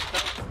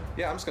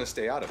 Yeah, I'm just gonna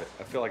stay out of it.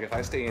 I feel like if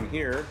I stay in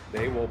here,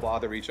 they will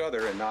bother each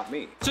other and not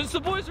me. Since the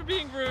boys are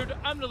being rude,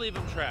 I'm gonna leave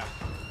them trapped.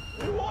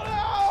 We want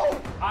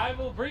out! I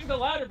will bring the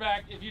ladder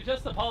back if you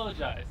just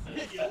apologize.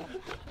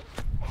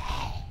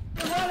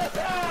 Let us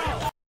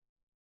out!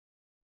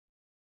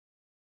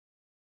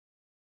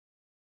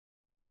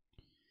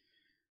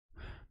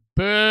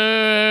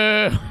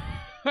 Boo!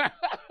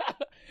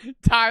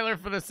 Tyler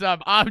for the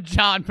sub. I'm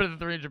John for the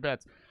 300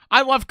 bits.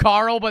 I love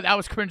Carl, but that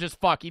was cringe as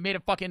fuck. He made a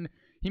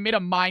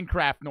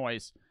Minecraft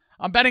noise.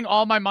 I'm betting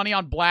all my money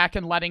on black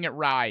and letting it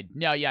ride.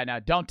 No,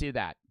 don't do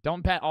that.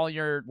 Don't bet all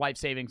your life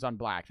savings on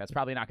black. That's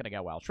probably not going to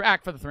go well.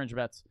 Track for the 300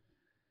 bits.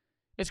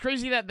 It's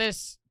crazy that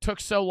this took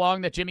so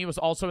long that Jimmy was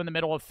also in the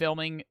middle of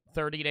filming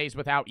 30 Days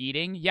Without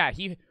Eating. Yeah,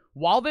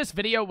 while this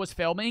video was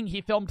filming,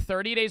 he filmed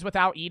 30 Days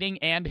Without Eating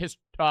and his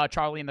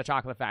Charlie and the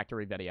Chocolate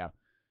Factory video.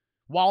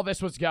 While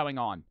this was going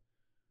on.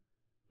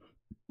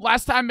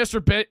 Last time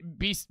Mr.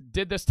 Beast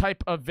did this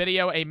type of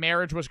video, a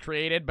marriage was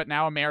created, but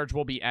now a marriage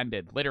will be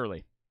ended.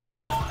 Literally.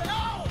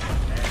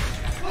 I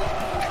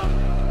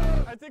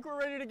think we're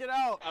ready to get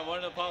out. I want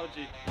an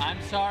apology.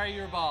 I'm sorry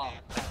you're bald.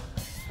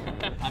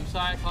 I'm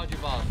sorry I called you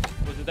bald.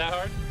 Was it that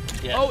hard?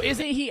 Yeah. Oh,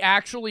 isn't he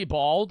actually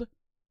bald?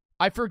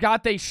 I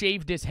forgot they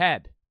shaved his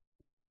head.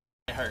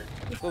 It hurt.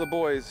 So the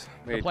boys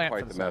made plant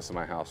quite for the the mess of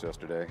my house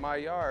yesterday. My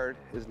yard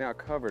is now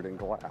covered in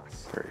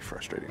glass. Very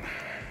frustrating.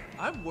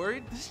 I'm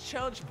worried this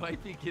challenge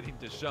might be getting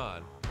to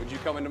Sean. Would you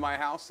come into my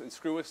house and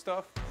screw with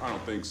stuff? I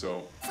don't think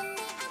so.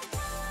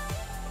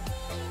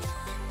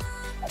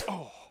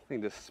 Oh, he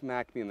just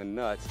smacked me in the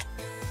nuts.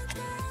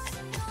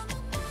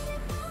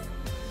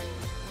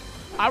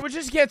 I would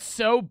just get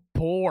so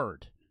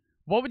bored.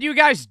 What would you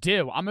guys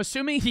do? I'm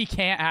assuming he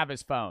can't have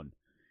his phone.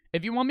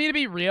 If you want me to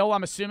be real,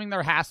 I'm assuming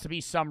there has to be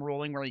some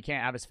ruling where he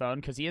can't have his phone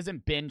because he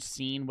hasn't been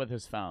seen with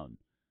his phone.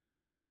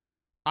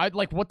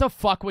 What the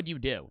fuck would you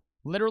do?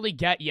 Literally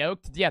get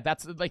yoked? Yeah,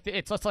 that's like,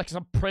 it's just like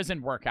some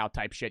prison workout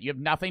type shit. You have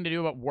nothing to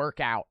do but work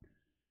out.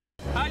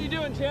 How you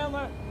doing,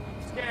 Chandler?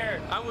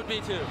 scared. I would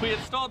be too. We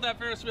installed that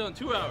Ferris wheel in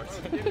 2 hours.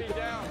 Get me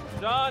down.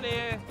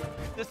 Johnny,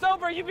 to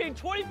celebrate you being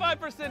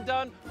 25%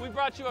 done, we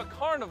brought you a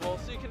carnival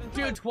so you can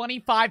enjoy. Dude,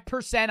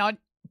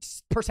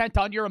 25%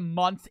 done. You're a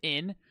month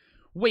in.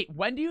 Wait,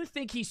 when do you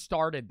think he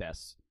started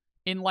this?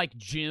 In like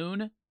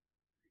June?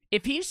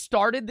 If he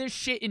started this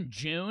shit in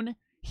June,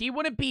 he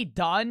wouldn't be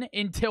done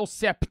until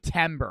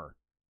September.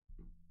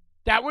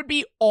 That would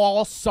be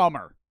all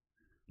summer.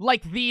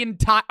 Like the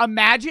entire...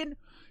 Imagine...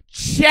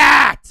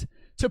 Chat!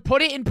 To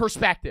put it in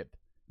perspective,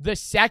 the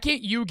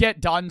second you get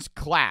done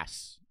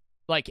class,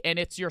 like, and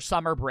it's your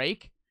summer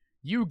break,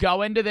 you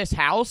go into this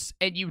house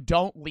and you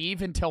don't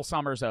leave until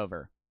summer's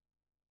over.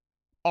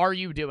 Are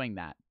you doing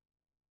that?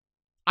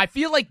 I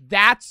feel like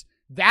that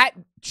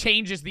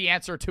changes the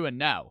answer to a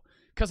no.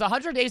 Because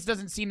 100 days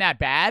doesn't seem that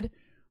bad,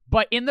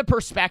 but in the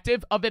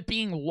perspective of it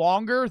being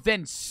longer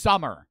than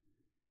summer,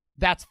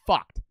 that's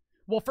fucked.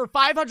 Well, for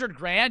 500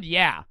 grand,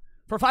 yeah.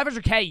 For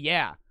 500K,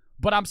 yeah.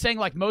 But I'm saying,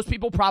 like, most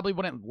people probably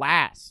wouldn't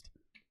last.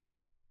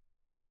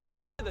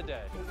 The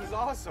day. This is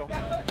awesome.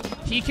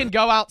 He can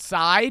go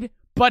outside,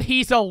 but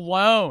he's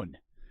alone.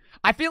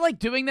 I feel like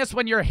doing this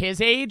when you're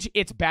his age,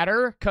 it's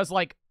better because,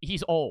 like,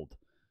 he's old.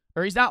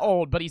 Or he's not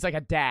old, but he's like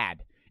a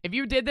dad. If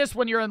you did this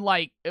when you're in,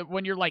 like,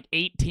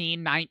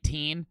 18,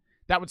 19,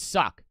 that would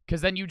suck. Because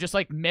then you just,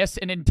 like, miss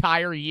an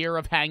entire year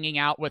of hanging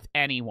out with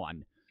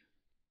anyone.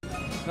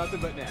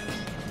 Nothing but net.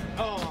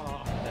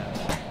 Oh.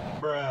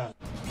 Bruh.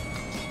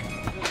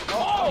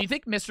 Do you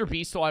think Mr.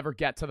 Beast will ever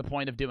get to the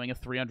point of doing a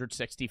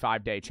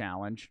 365-day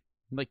challenge?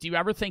 Like, do you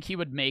ever think he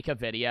would make a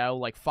video,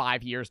 like,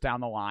 5 years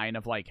down the line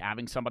of, like,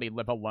 having somebody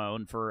live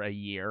alone for a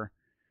year?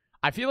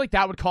 I feel like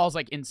that would cause,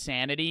 like,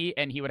 insanity,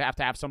 and he would have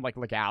to have some, like,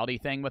 legality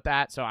thing with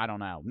that, so I don't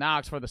know.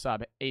 Nox for the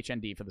sub,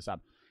 HND for the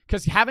sub.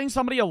 Because having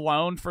somebody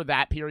alone for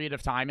that period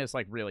of time is,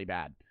 like, really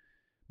bad.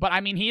 But, I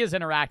mean, he is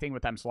interacting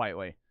with them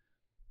slightly.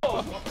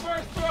 Oh,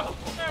 first throw!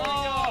 There we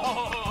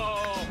go!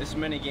 This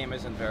minigame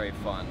isn't very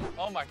fun.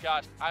 Oh my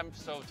gosh, I'm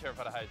so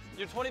terrified of heights.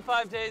 You're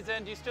 25 days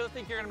in, do you still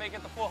think you're gonna make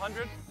it the full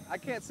 100? I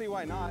can't see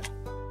why not.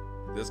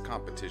 This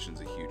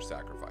competition's a huge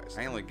sacrifice.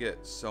 I only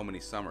get so many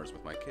summers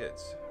with my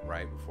kids,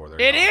 right before they're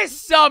It gone.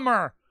 is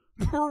summer!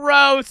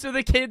 Bro, so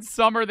the kids'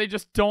 summer, they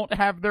just don't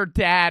have their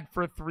dad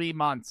for 3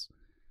 months.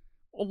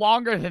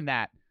 Longer than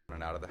that.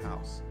 And out of the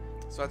house.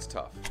 So that's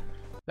tough.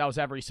 That was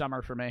every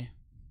summer for me.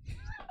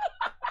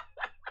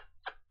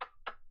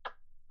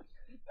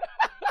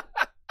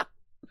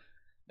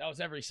 That was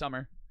every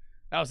summer.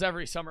 That was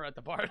every summer at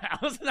the Bart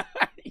house.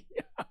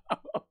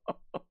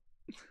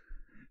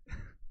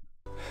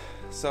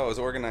 So I was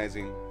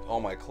organizing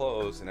all my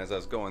clothes, and as I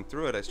was going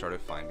through it, I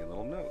started finding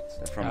little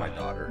notes from my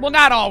daughter. Well,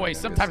 not always.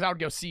 Sometimes I would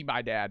go see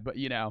my dad, but,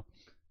 you know,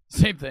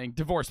 same thing.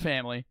 Divorced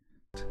family.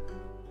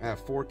 I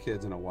have 4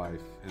 kids and a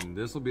wife, and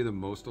this will be the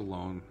most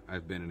alone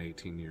I've been in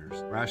 18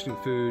 years. Rationing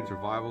food,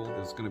 survival,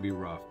 is going to be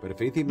rough. But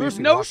if anything There's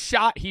no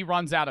shot he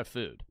runs out of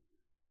food.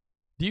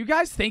 Do you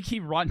guys think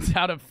he runs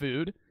out of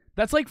food?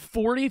 That's like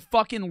 40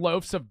 fucking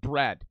loaves of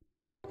bread.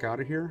 Out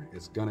of here,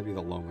 it's going to be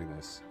the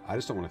loneliness. I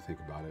just don't want to think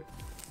about it.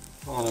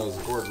 All I know is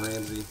Gordon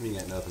Ramsay, he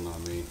ain't nothing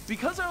on me.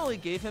 Because I only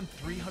gave him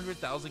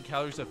 300,000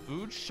 calories of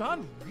food,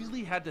 Sean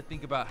really had to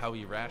think about how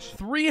he rationed.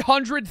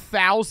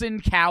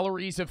 300,000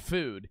 calories of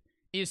food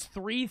is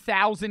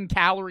 3,000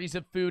 calories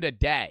of food a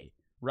day,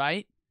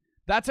 right?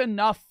 That's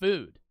enough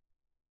food.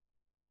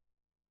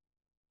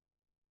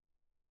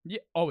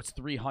 Yeah. Oh, it's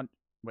 300.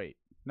 Wait.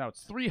 No,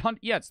 it's 300.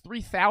 Yeah, it's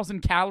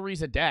 3,000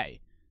 calories a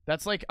day.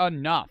 That's like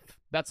enough.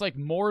 That's like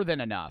more than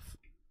enough.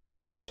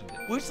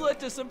 Which led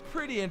to some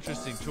pretty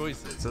interesting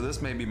choices. So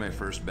this may be my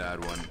first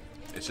bad one.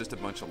 It's just a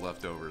bunch of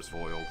leftovers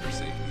foiled for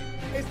safety.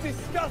 It's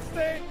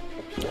disgusting!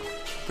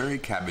 Very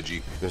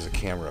cabbagey. There's a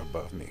camera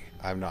above me.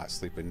 I'm not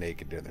sleeping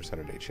naked during this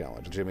 100-day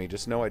challenge. Jimmy,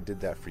 just know I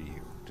did that for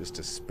you, just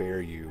to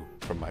spare you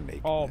from my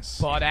nakedness.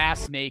 Oh,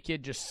 butt-ass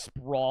naked just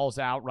sprawls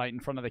out right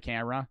in front of the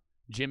camera.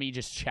 Jimmy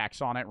just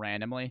checks on it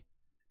randomly.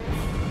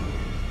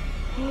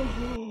 This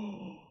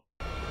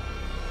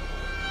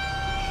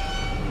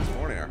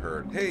morning I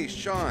heard, hey,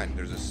 Sean,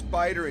 there's a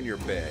spider in your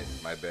bed.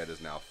 My bed is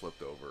now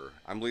flipped over.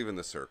 I'm leaving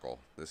the circle.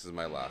 This is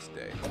my last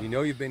day. You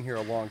know you've been here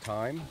a long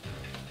time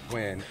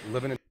when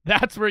living in...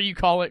 That's where you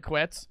call it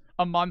quits.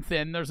 A month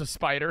in, there's a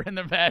spider in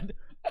the bed.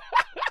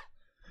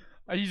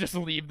 You just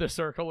leave the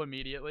circle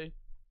immediately.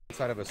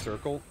 Inside of a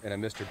circle in a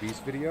Mr.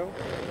 Beast video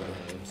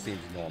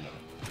seems normal.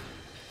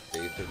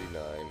 Day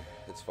 39.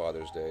 It's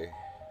Father's Day.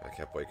 I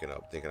kept waking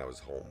up thinking I was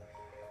home.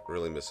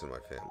 Really missing my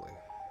family.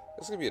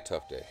 It's gonna be a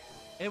tough day.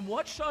 And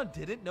what Sean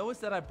didn't know is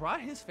that I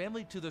brought his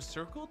family to the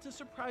circle to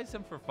surprise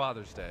him for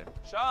Father's Day.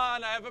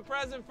 Sean, I have a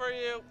present for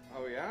you.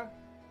 Oh, yeah?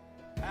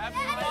 Happy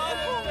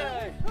Father's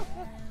Day!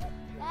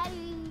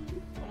 Daddy.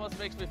 Almost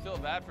makes me feel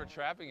bad for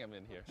trapping him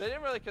in here. They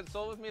didn't really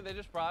console with me. They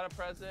just brought a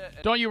present.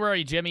 Don't you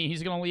worry, Jimmy.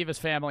 He's going to leave his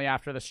family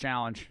after this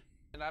challenge.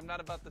 And I'm not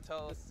about to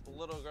tell this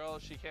little girl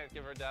she can't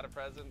give her dad a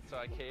present, so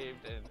I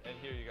caved, and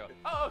here you go.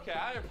 Oh, okay,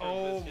 I approve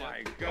Oh this my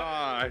gift.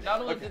 gosh.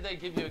 Not only did they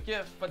give you a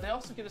gift, but they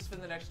also get to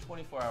spend the next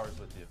 24 hours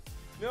with you.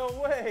 No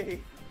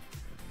way.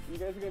 You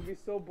guys are gonna be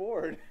so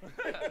bored.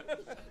 Are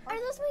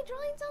those my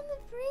drawings on the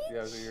fridge?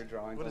 Yeah, those are your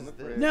drawings on the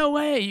fridge. No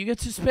way. You get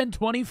to spend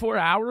 24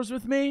 hours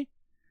with me?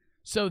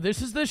 So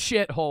this is the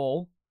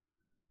shithole.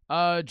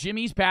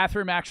 Jimmy's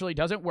bathroom actually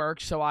doesn't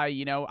work, so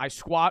I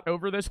squat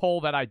over this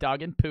hole that I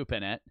dug and poop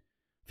in it.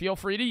 Feel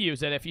free to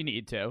use it if you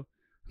need to.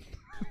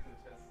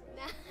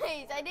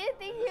 Nice. I didn't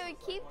think he would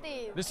keep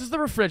these. This is the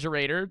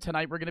refrigerator.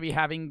 Tonight we're going to be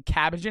having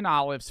cabbage and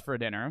olives for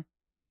dinner.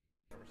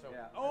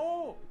 Yeah.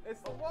 Oh,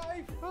 it's the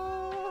wife.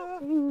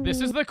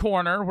 This is the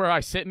corner where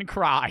I sit and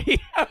cry.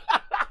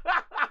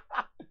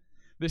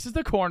 This is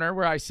the corner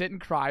where I sit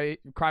and cry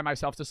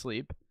myself to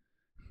sleep.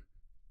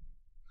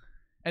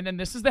 And then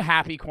this is the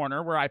happy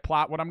corner where I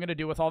plot what I'm going to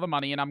do with all the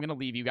money, and I'm going to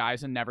leave you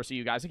guys and never see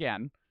you guys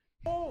again.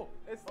 Oh,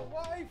 it's the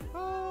wife.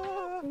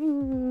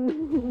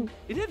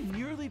 It had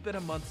nearly been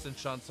a month since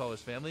Sean saw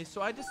his family,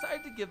 so I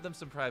decided to give them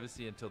some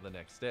privacy until the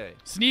next day.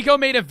 Sneeko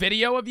made a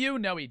video of you?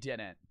 No, he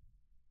didn't.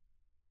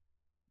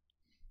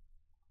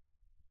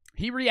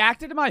 He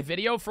reacted to my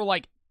video for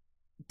like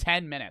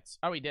 10 minutes.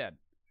 Oh, he did.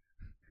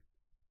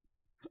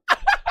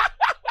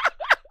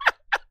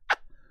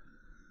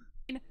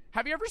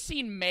 Have you ever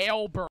seen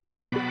male bird?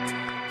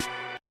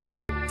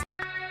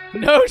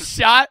 No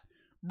shot.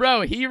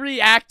 Bro, he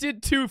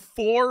reacted to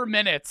 4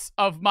 minutes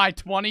of my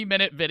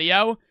 20-minute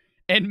video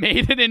and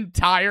made an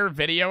entire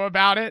video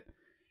about it.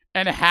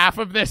 And half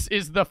of this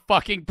is the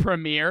fucking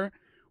premiere.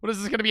 What is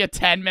this going to be, a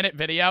 10-minute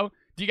video?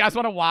 Do you guys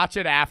want to watch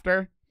it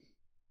after?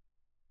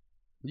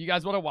 You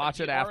guys want to watch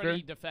it after? He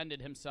already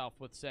defended himself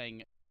with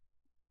saying,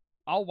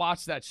 I'll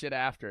watch that shit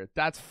after.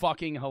 That's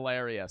fucking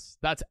hilarious.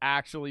 That's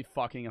actually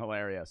fucking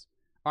hilarious.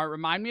 All right,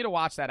 remind me to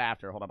watch that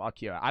after. Hold up, I'll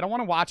cue it. I don't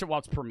want to watch it while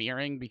it's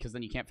premiering because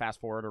then you can't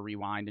fast forward or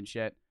rewind and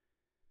shit.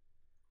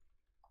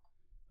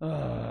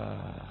 Women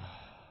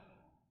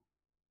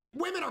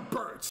are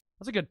birds.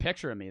 That's a good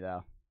picture of me,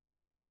 though.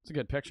 It's a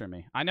good picture of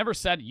me. I never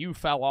said you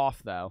fell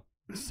off, though.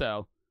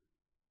 So,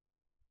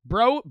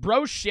 bro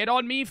shit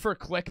on me for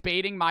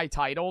clickbaiting my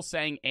title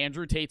saying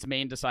Andrew Tate's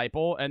main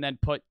disciple and then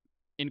put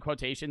in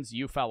quotations,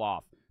 you fell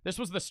off. This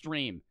was the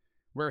stream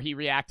where he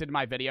reacted to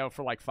my video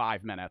for like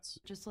 5 minutes.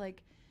 Just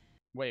like...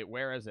 Wait,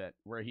 where is it?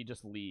 Where he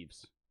just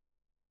leaves.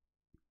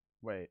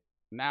 Wait.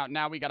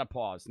 Now we gotta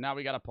pause. Now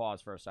we gotta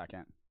pause for a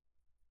second.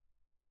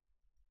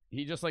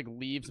 He just, like,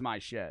 leaves my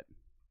shit.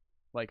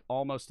 Like,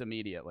 almost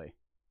immediately.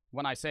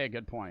 When I say a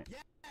good point.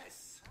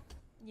 Yes!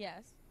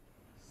 Yes.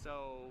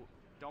 So,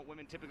 don't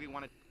women typically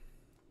want to...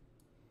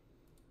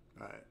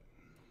 Alright.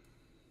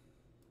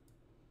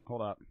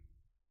 Hold up.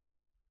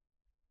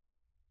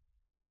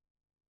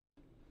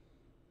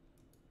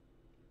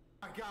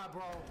 My God,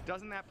 bro.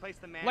 Doesn't that place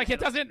the man... Like, it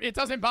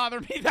doesn't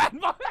bother me that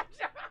much.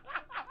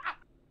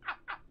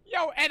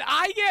 Yo, and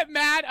I get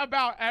mad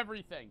about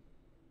everything.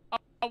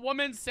 A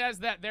woman says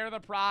that they're the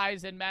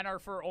prize and men are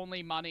for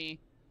only money.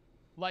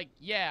 Like,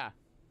 yeah,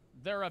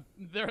 they're a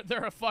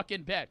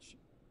fucking bitch.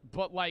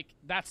 But, like,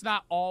 that's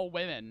not all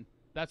women.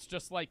 That's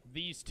just, like,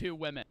 these two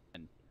women.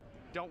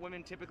 Don't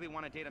women typically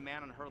want to date a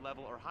man on her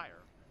level or higher?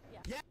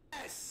 Yeah.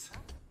 Yes!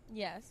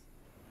 Yes.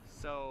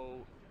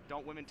 So,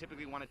 don't women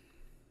typically want to...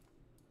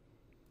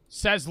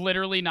 Says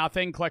literally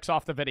nothing, clicks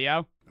off the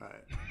video.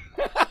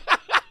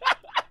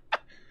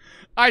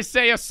 I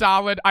say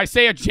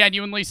a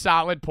genuinely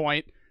solid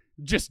point.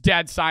 Just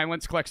dead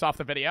silence, clicks off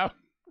the video.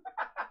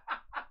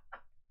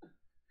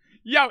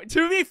 Yo,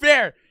 to be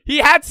fair, he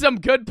had some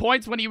good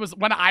points when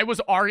I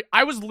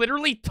was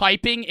literally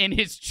typing in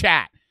his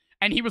chat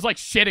and he was like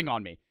shitting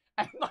on me.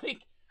 And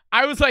like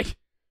I was like,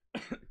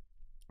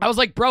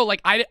 bro,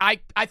 like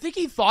I think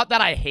he thought that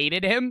I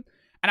hated him,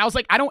 and I was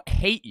like, I don't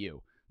hate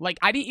you. Like,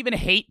 I didn't even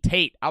hate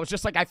Tate. I was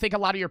just like, I think a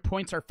lot of your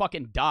points are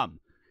fucking dumb.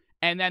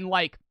 And then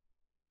like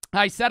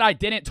I said I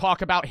didn't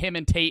talk about him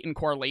and Tate in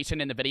correlation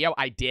in the video.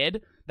 I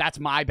did. That's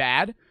my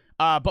bad.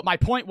 But my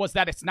point was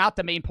that it's not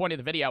the main point of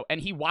the video.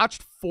 And he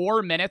watched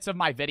 4 minutes of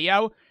my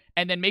video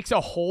and then makes a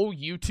whole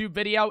YouTube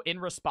video in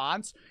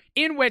response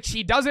in which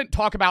he doesn't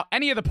talk about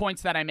any of the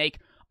points that I make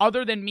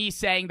other than me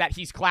saying that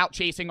he's clout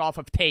chasing off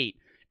of Tate.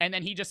 And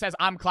then he just says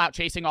I'm clout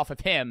chasing off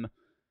of him,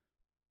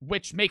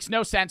 which makes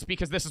no sense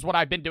because this is what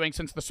I've been doing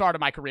since the start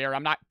of my career.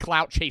 I'm not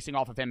clout chasing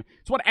off of him.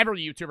 It's what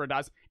every YouTuber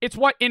does. It's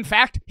what, in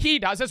fact, he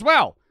does as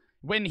well.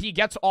 When he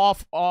gets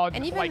off on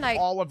like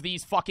all of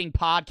these fucking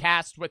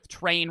podcasts with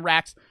train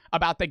wrecks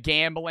about the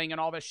gambling and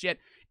all this shit,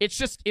 it's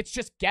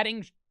just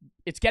getting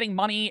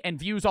money and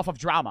views off of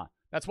drama.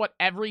 That's what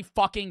every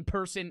fucking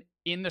person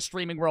in the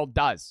streaming world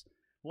does.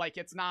 Like,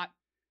 it's not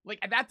like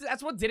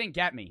that's what didn't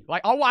get me.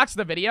 Like, I'll watch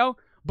the video,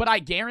 but I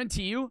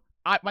guarantee you,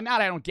 I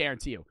don't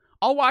guarantee you.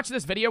 I'll watch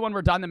this video when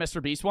we're done the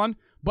Mr. Beast one,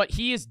 but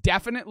he is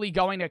definitely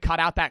going to cut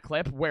out that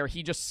clip where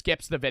he just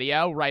skips the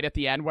video right at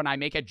the end when I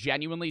make a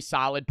genuinely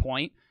solid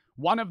point.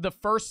 One of the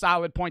first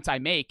solid points I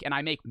make, and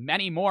I make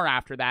many more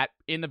after that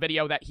in the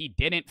video that he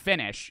didn't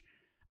finish,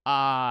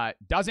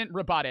 doesn't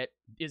rebut it,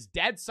 is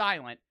dead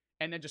silent,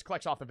 and then just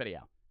clicks off the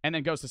video, and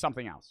then goes to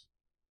something else.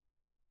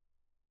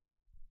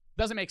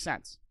 Doesn't make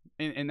sense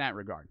in that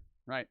regard,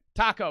 right?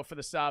 Taco for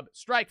the sub,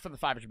 Strike for the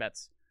 500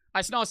 bits.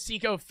 I saw a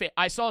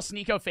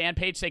Sneeko fan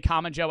page say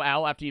comment Joe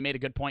L after you made a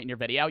good point in your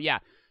video. Yeah.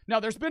 No,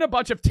 there's been a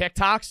bunch of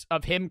TikToks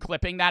of him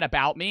clipping that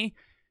about me,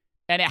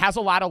 and it has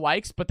a lot of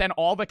likes, but then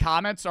all the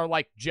comments are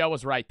like, Joe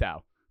was right,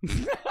 though.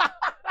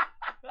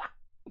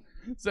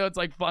 So it's,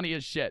 like, funny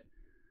as shit.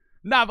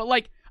 Nah, but,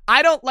 like,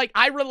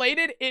 I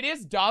related, it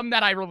is dumb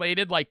that I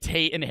related, like,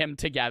 Tate and him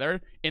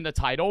together in the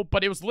title,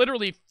 but it was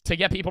literally to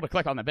get people to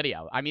click on the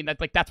video. I mean,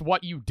 that's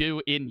what you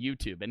do in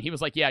YouTube. And he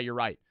was like, yeah, you're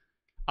right.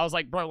 I was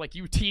like, bro, like,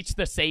 you teach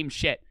the same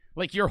shit.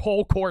 Like, your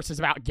whole course is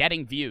about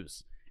getting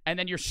views. And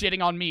then you're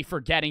shitting on me for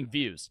getting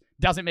views.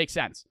 Doesn't make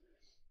sense.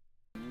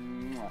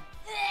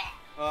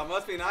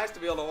 Must be nice to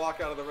be able to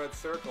walk out of the red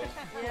circle.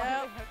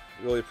 Yeah.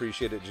 Really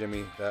appreciate it,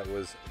 Jimmy. That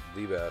was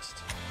the best.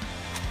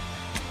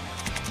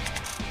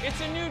 It's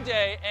a new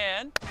day,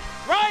 and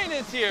Ryan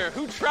is here,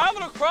 who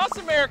traveled across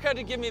America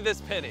to give me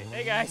this penny.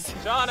 Hey, guys.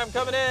 Sean, I'm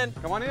coming in.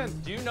 Come on in.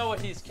 Do you know what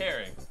he's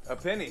carrying? A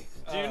penny.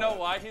 Do you know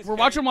why he's We're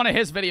watching one of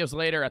his videos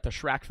later at the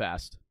Shrek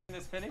Fest.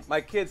 this penny?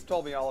 My kids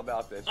told me all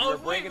about this. Oh,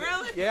 wait,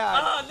 really? Yeah.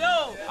 Oh,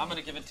 no. I'm going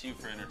to give it to you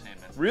for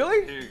entertainment.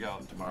 Really? Here you go.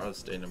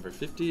 Tomorrow's day number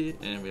 50,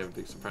 and we have a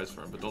big surprise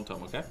for him, but don't tell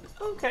him, okay?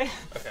 Okay.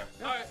 Okay.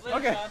 All right,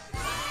 later,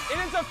 Sean.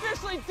 It is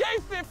officially day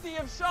 50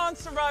 of Sean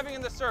surviving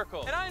in the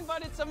circle, and I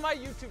invited some of my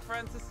YouTube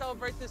friends to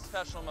celebrate this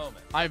special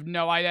moment. I have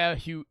no idea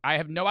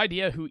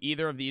who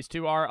either of these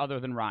two are other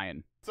than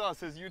Ryan. It's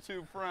us, his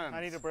YouTube friends.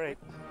 I need a break.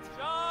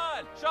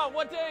 Sean,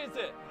 what day is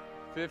it?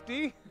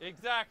 50?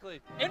 Exactly.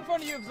 In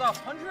front of you is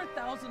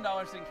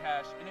 $100,000 in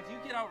cash, and if you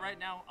get out right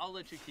now, I'll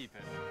let you keep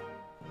it.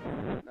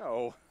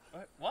 No.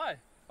 What? Why?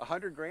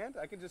 100 grand?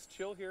 I could just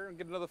chill here and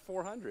get another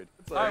 400.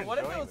 All right, what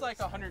if it was like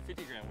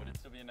 150 grand? Would it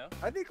still be a no?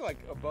 I think like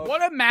above.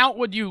 What amount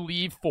would you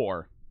leave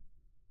for?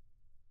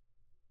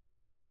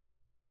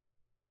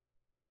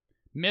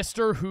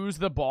 Mr. Who's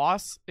the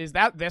Boss? Is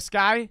that this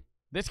guy?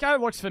 This guy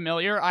looks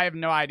familiar. I have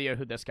no idea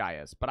who this guy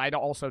is, but I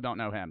also don't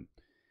know him.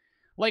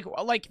 Like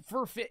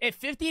for at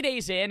 50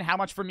 days in, how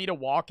much for me to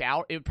walk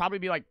out? It would probably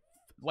be like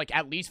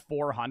at least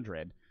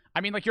 400.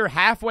 I mean, like you're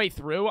halfway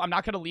through. I'm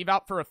not going to leave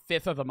out for a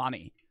fifth of the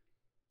money.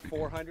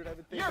 400, I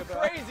would think. You're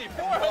crazy.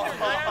 400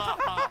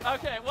 grand?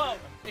 Okay, well,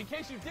 in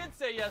case you did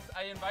say yes,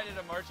 I invited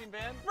a marching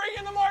band. Bring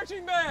in the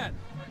marching band!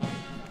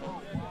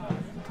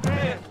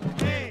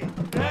 50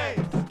 days.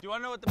 Do you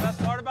want to know what the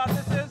best part about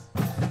this is?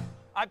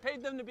 I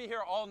paid them to be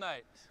here all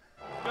night.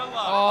 Good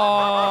luck.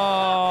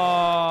 Oh.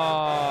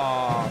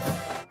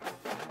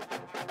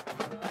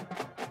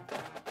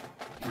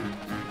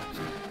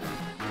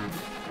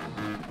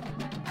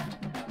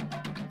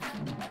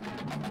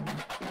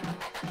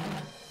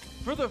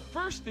 For the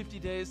first 50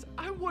 days,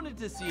 I wanted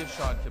to see if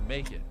Sean could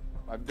make it.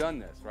 I've done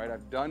this, right?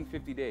 I've done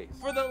 50 days.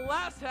 For the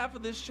last half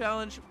of this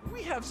challenge,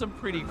 we have some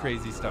pretty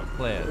crazy stuff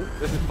planned.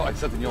 This is probably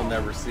something you'll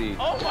never see.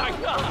 Oh my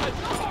God!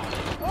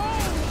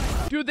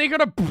 Oh. Dude, they're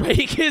gonna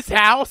break his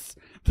house?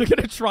 They're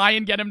gonna try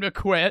and get him to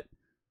quit?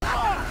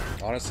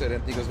 Honestly, I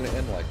didn't think it was gonna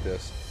end like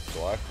this.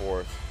 July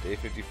 4th, day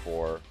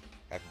 54.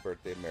 Happy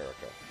birthday,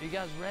 America. Are you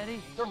guys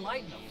ready? They're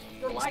lighting them.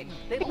 They're lighting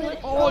them.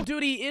 Oh,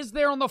 dude, he is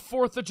there on the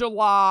 4th of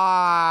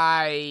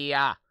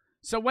July.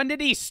 So when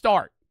did he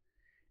start?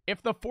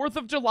 If the 4th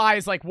of July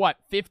is like, what,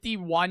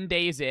 51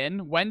 days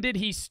in? When did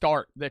he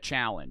start the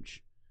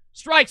challenge?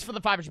 Strikes for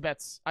the 500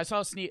 bets. I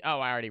saw Sneeko. Oh,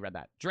 I already read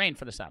that. Drain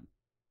for the 7.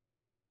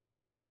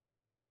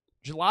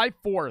 July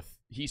 4th,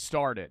 he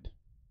started.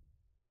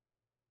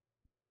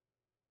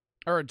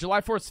 Or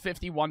July 4th is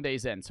 51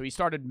 days in. So he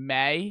started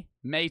May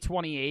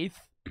 28th.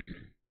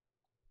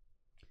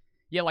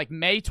 Yeah, like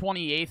May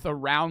 28th,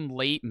 around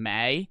late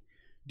May.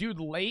 Dude,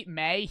 late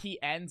May,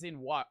 he ends in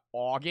what,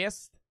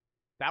 August?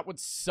 That would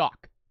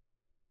suck.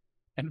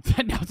 And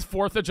then now it's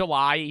 4th of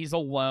July, he's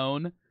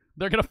alone.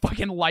 They're gonna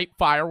fucking light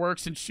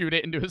fireworks and shoot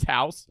it into his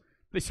house.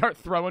 They start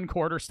throwing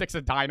quarter sticks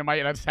of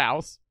dynamite at his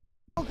house.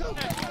 The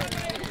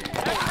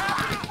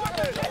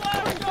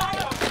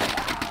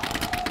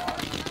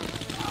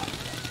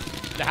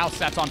house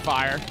sets on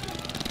fire.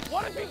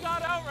 What if he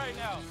got out right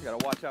now? You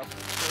gotta watch out for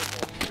the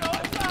circle. No,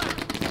 it's not!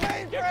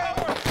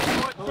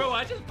 Bro,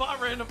 I just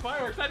bought random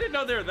fireworks. I didn't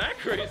know they were that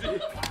crazy.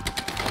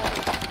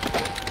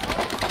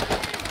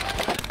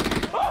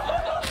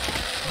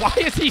 Why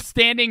is he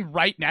standing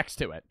right next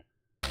to it?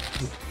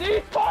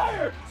 Cease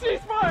fire!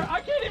 Cease fire!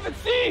 I can't even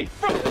see!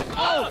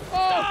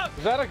 Stop!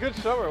 Is that a good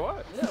show or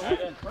what?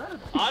 Yeah,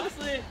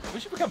 honestly, we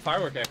should become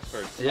firework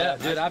experts. Yeah,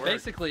 dude, I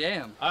basically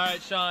am. All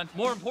right, Sean.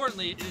 More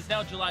importantly, it is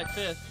now July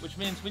 5th, which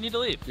means we need to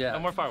leave. Yeah. No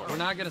more fireworks. We're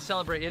not going to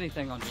celebrate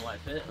anything on July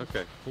 5th.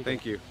 Okay,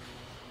 thank you.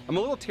 I'm a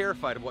little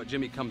terrified of what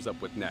Jimmy comes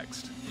up with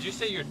next. Did you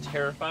say you're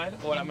terrified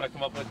of what I'm going to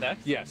come up with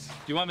next? Yes. Do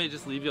you want me to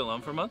just leave you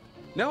alone for a month?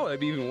 No, that'd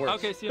be even worse.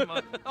 Okay, see you in a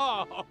month.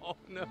 Oh,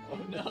 no.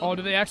 Oh,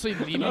 do they actually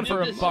leave him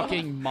for a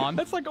fucking month?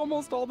 That's like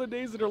almost all the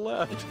days that are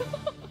left.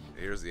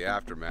 Here's the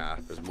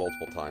aftermath. There's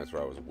multiple times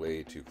where I was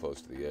way too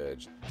close to the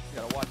edge.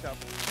 You gotta watch out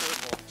for the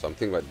circle. So I'm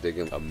thinking about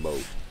digging a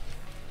moat.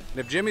 And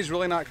if Jimmy's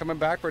really not coming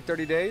back for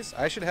 30 days,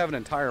 I should have an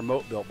entire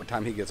moat built by the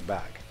time he gets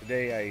back.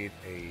 Today I ate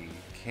a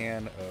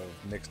can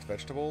of mixed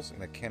vegetables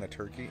and a can of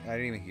turkey, and I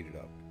didn't even heat it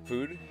up.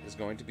 Food is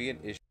going to be an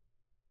issue.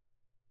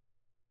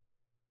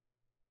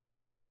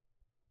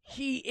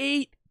 He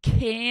ate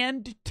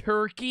canned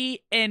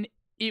turkey and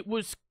it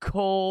was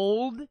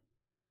cold?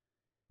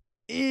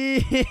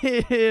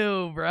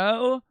 Ew,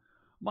 bro.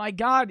 My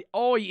God.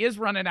 Oh, he is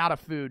running out of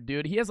food,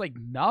 dude. He has, like,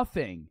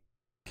 nothing.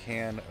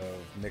 Can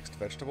of mixed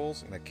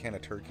vegetables and a can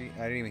of turkey.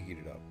 I didn't even heat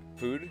it up.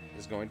 Food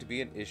is going to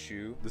be an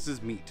issue. This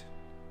is meat.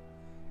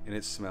 And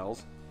it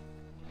smells.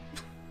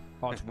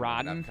 Oh, it's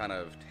rotten. I've kind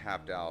of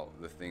tapped out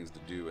the things to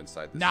do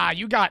inside this. Nah,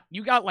 you got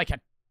like a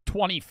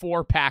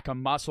 24-pack of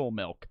muscle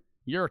milk.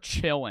 You're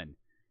chilling.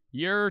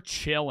 You're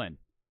chilling.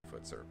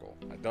 Foot circle.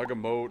 I dug a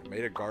moat,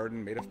 made a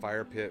garden, made a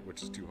fire pit,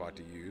 which is too hot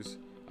to use.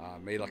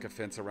 Made like a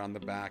fence around the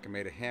back and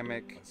made a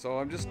hammock. So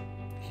I'm just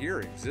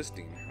here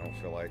existing. I don't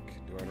feel like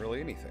doing really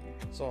anything.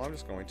 So I'm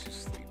just going to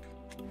sleep.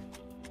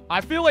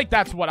 I feel like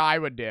that's what I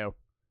would do.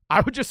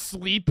 I would just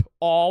sleep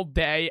all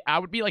day. I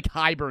would be like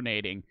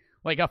hibernating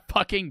like a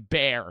fucking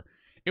bear.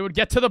 It would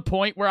get to the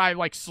point where I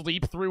like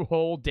sleep through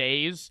whole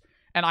days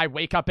and I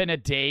wake up in a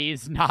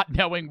daze not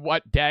knowing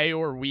what day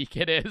or week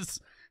it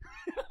is.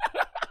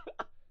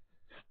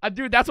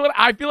 Dude, that's what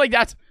I feel like.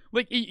 That's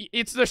like,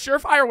 it's the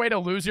surefire way to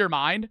lose your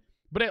mind,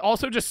 but it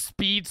also just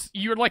speeds.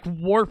 You're like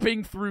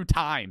warping through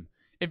time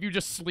if you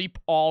just sleep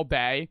all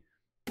day.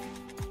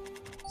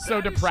 So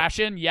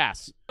depression,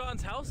 yes.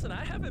 Sean's house, and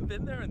I haven't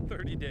been there in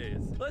 30 days.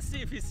 Let's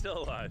see if he's still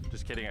alive.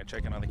 Just kidding, I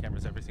check in on the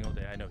cameras every single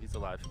day. I know he's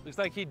alive. Looks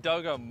like he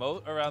dug a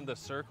moat around the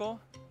circle.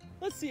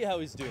 Let's see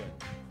how he's doing.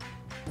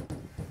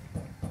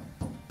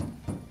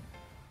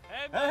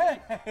 Hey, buddy.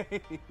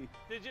 Hey!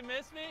 Did you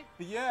miss me?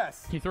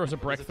 Yes. He throws a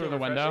brick through the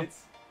window.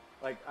 It's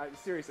like, I'm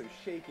seriously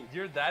shaking.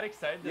 You're that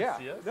excited to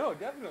see us? No,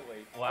 definitely.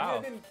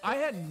 Wow. I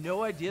had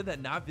no idea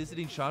that not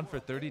visiting Sean for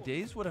 30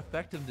 days would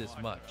affect him this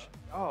much.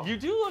 Oh. You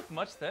do look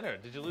much thinner.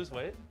 Did you lose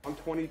weight? I'm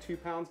 22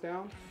 pounds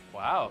down.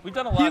 Wow. We've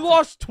done a lot. He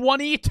lost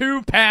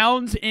 22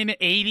 pounds in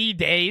 80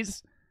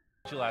 days.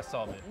 You last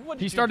saw me.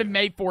 He started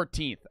May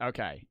 14th.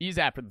 Okay. He's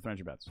after the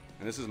 300 bets.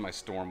 And this is my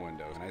storm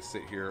window. And I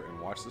sit here and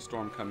watch the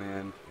storm come in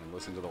and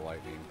listen to the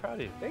lightning. Proud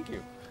of you. Thank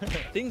you.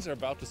 Things are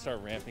about to start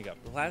ramping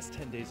up. The last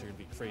 10 days are going to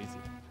be crazy.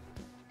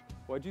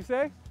 What'd you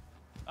say?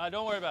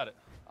 Don't worry about it.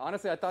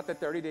 Honestly, I thought the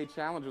 30-day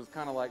challenge was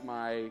kind of like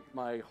my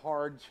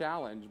hard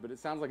challenge, but it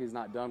sounds like he's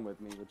not done with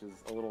me, which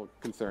is a little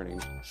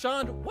concerning.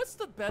 Sean, what's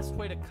the best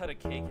way to cut a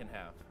cake in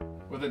half?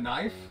 With a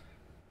knife?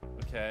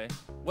 Okay.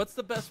 What's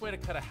the best way to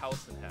cut a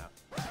house in half?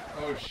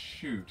 Oh,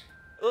 shoot.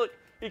 Look,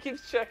 he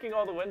keeps checking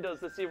all the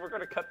windows to see if we're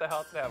going to cut the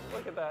house in half.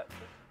 Look at that.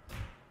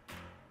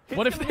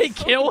 What if they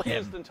kill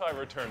him? Until I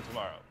return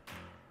tomorrow.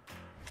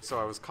 So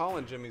I was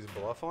calling Jimmy's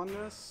bluff on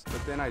this,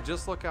 but then I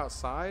just look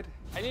outside.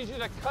 I need you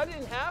to cut it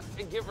in half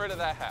and get rid of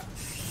that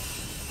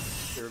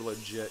half. They're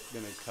legit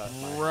gonna cut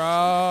my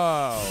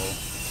Bro.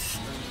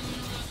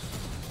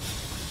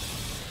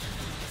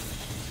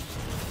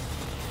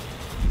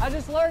 I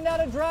just learned how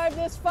to drive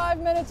this 5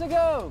 minutes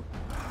ago.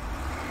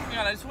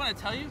 God, I just want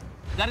to tell you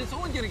that it's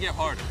only going to get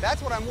harder.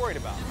 That's what I'm worried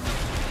about.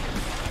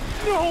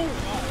 No.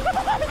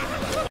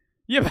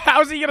 Yeah, but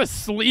how's he gonna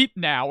sleep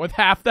now with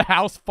half the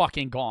house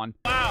fucking gone?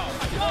 Wow.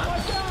 Oh my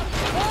God.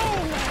 Oh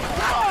my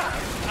God.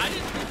 I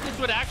didn't think this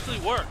would actually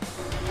work.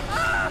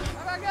 Oh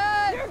my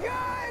God. You're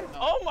good.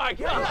 Oh my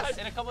God. Yes.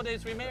 In a couple of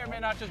days, we may or may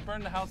not just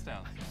burn the house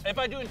down. If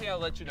I do anything, I'll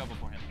let you know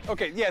beforehand.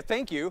 Okay, yeah,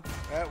 thank you.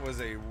 That was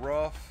a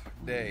rough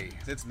day.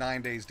 It's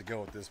 9 days to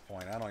go at this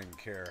point. I don't even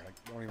care.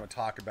 I don't even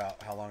talk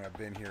about how long I've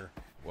been here.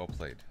 Well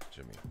played,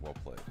 Jimmy. Well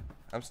played.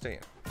 I'm staying.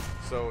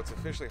 So it's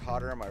officially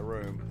hotter in my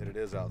room than it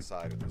is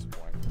outside at this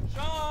point.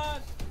 Sean,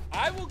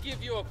 I will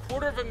give you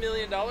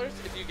 $250,000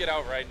 if you get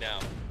out right now.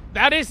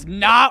 That is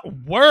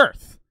not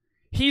worth.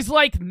 He's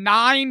like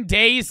 9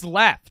 days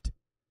left.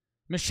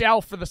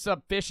 Michelle for the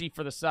sub, Fishy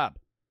for the sub.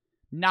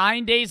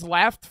 9 days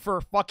left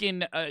for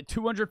fucking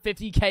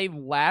 $250K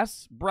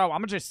less? Bro, I'm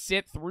gonna just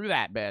sit through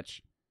that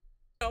bitch.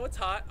 No, it's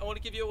hot. I want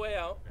to give you a way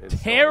out.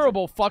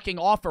 Terrible fucking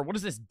offer. What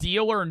is this,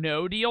 deal or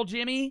no deal,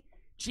 Jimmy?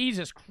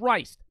 Jesus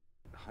Christ.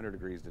 100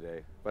 degrees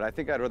today, but I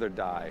think I'd rather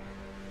die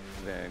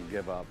than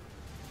give up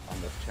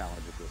on this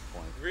challenge at this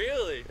point.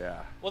 Really?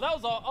 Yeah. Well, that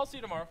was all. I'll see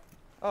you tomorrow.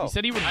 Oh. He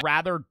said he would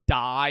rather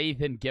die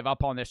than give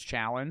up on this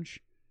challenge.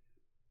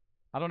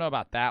 I don't know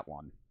about that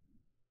one.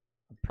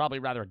 I'd probably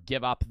rather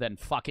give up than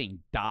fucking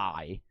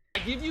die. I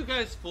give you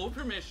guys full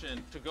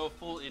permission to go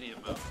full idiot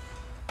mode.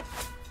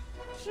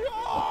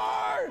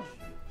 Charge!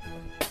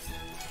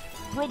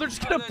 Bro, they're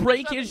just gonna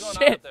break his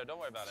shit. Don't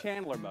worry about it.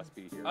 Chandler must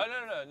be here. Oh,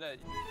 no.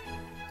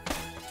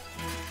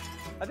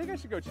 I think I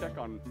should go check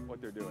on what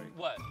they're doing.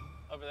 What?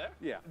 Over there?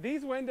 Yeah.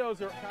 These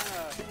windows are kind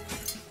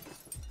of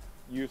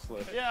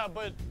useless. Yeah,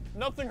 but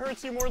nothing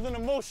hurts you more than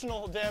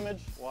emotional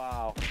damage.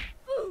 Wow.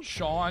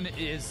 Sean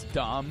is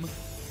dumb.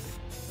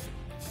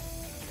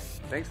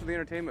 Thanks for the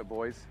entertainment,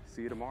 boys.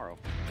 See you tomorrow.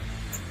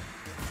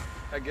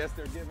 I guess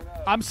they're giving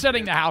up. I'm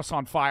setting the house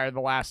on fire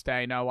the last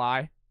day, no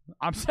lie.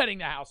 I'm setting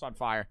the house on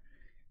fire.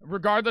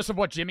 Regardless of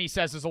what Jimmy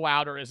says is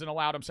allowed or isn't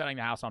allowed, I'm setting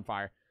the house on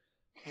fire.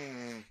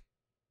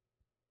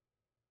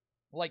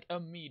 Like,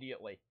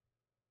 immediately.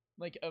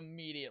 Like,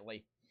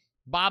 immediately.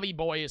 Bobby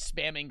Boy is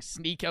spamming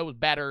Sneeko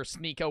better,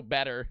 Sneeko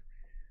better.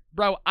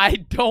 Bro, I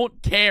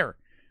don't care.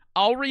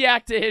 I'll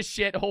react to his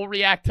shit. He'll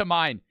react to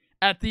mine.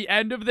 At the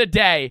end of the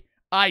day,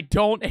 I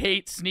don't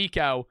hate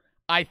Sneeko.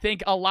 I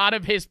think a lot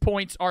of his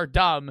points are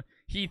dumb.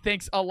 He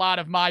thinks a lot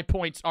of my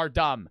points are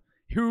dumb.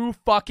 Who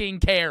fucking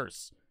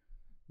cares?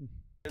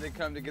 Here they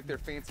come to get their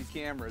fancy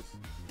cameras.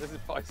 This is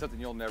probably something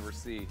you'll never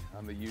see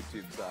on the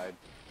YouTube side.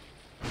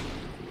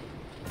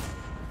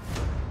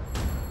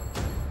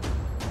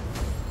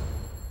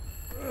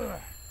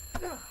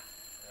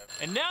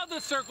 And now the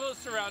circle is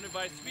surrounded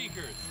by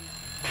speakers.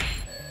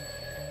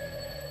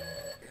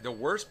 The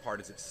worst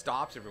part is it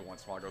stops every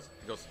once in a while.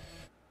 It goes,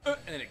 and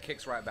then it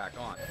kicks right back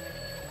on.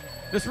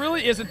 This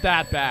really isn't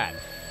that bad.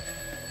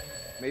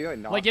 Maybe I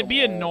knock like, it'd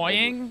be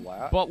annoying,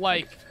 but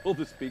like... Fill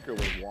the speaker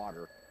with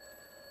water.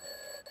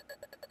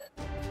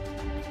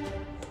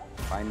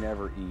 If I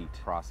never eat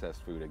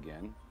processed food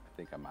again, I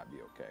think I might be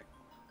okay.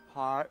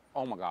 Hot.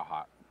 Oh my God,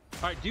 hot.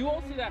 All right, do you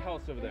all see that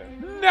house over there?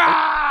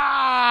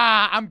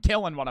 Nah! I'm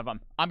killing one of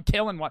them. I'm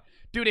killing one.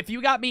 Dude, if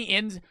you got me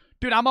in...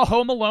 Dude, I'm a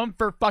Home Alone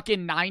for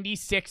fucking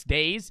 96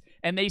 days,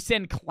 and they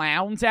send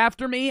clowns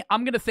after me.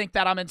 I'm gonna think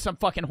that I'm in some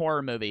fucking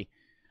horror movie.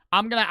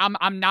 I'm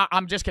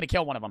just gonna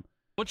kill one of them.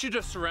 I want you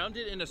to surround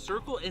it in a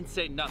circle and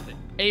say nothing.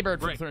 A-Bird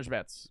from 300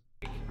 bits.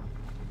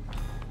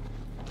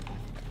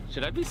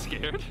 Should I be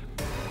scared?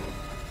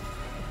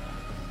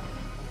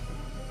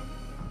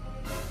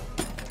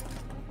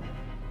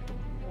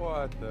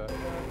 What the?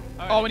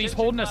 Right, oh, and he's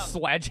holding a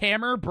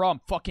sledgehammer? Bro,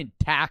 I'm fucking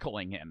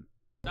tackling him.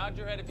 Nod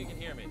your head if you can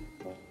hear me.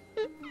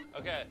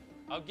 Okay,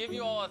 I'll give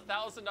you all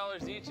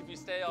 $1,000 each if you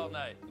stay all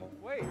night.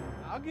 Wait,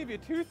 I'll give you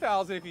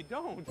 $2,000 if you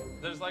don't.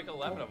 There's like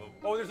 11 of them.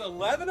 Oh, there's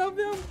 11 of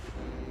them?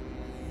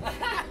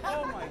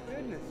 Oh my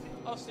goodness.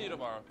 I'll see you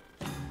tomorrow.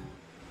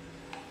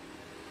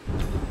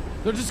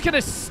 They're just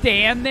gonna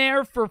stand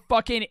there for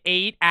fucking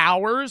 8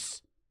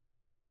 hours?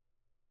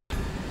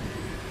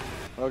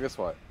 Well, guess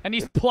what? And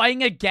he's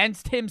playing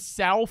against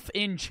himself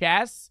in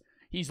chess?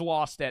 He's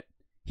lost it.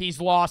 He's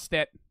lost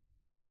it.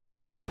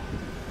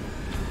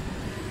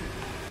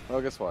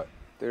 Well, guess what?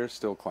 There's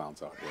still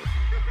clowns out here.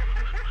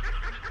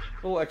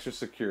 A little extra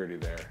security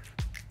there.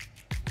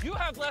 You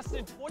have less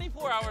than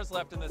 24 hours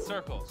left in this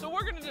circle, so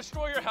we're gonna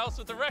destroy your house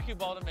with a wrecking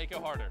ball to make it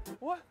harder.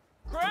 What?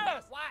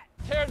 Chris! What?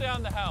 Tear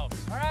down the house.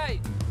 All right.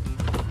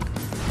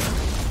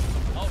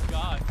 Oh,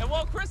 God. And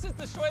while Chris is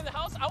destroying the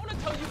house, I want to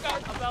tell you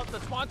guys about the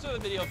sponsor of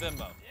the video,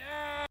 Venmo.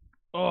 Yeah.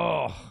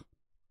 Ugh.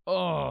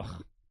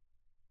 Ugh.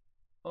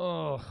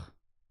 Ugh.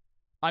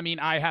 I mean,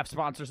 I have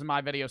sponsors in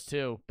my videos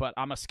too, but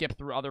I'm gonna skip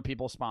through other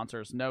people's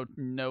sponsors.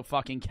 No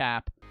fucking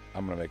cap.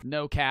 I'm gonna make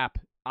no cap.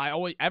 I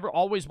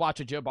always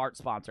watch a Joe Bart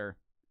sponsor.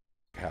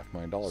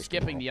 $500,000.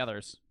 Skipping the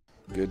others.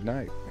 Good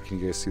night. Can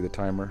you guys see the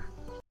timer?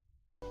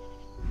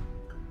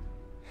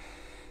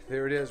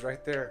 There it is,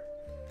 right there.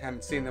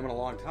 Haven't seen them in a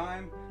long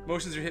time.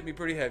 Emotions are hitting me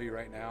pretty heavy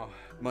right now.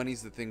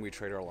 Money's the thing we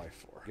trade our life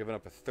for. Giving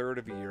up a third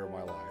of a year of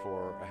my life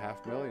for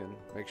 $500,000.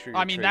 Make sure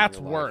you're trading that's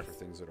your life worth for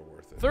things that are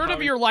worth it. Third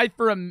of your life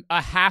for a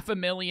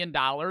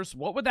 $500,000.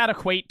 What would that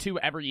equate to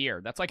every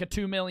year? That's like a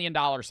 $2 million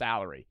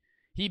salary.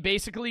 He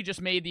basically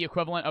just made the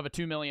equivalent of a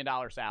 $2 million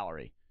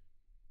salary.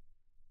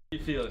 How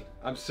you feeling?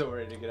 I'm so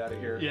ready to get out of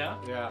here. Yeah?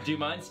 Yeah. Do you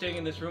mind staying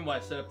in this room while I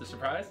set up the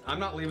surprise? I'm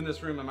not leaving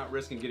this room. I'm not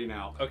risking getting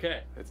out.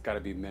 Okay. It's got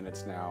to be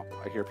minutes now.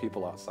 I hear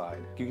people outside.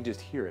 You can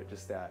just hear it,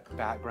 just that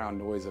background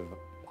noise of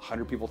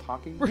 100 people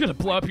talking. We're gonna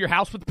blow up your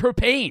house with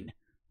propane.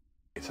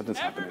 Something's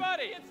happening.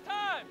 Everybody, it's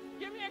time.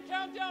 Give me a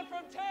countdown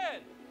from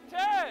 10.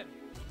 10,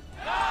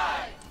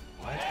 9,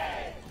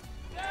 8,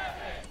 7,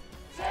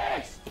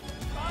 6,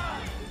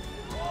 5,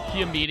 4.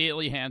 He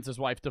immediately hands his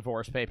wife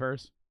divorce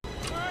papers. 3,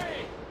 2,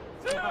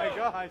 oh my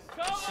gosh.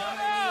 Come on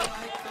out.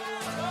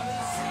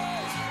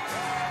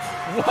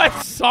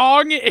 What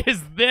song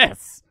is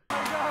this? It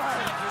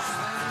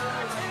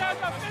has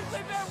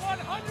officially been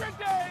 100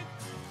 days.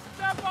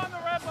 Step on the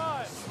red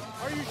line.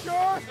 Are you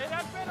sure? It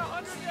has been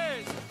 100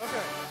 days.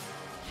 Okay.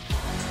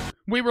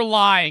 We were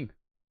lying.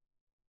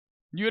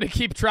 You gotta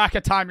keep track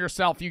of time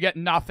yourself. You get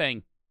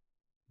nothing.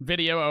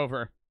 Video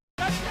over.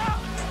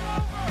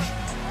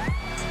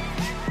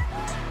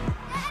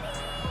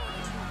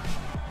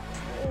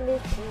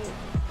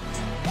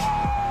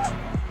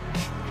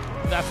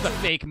 That's the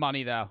fake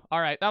money, though. All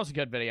right, that was a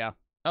good video.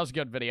 That was a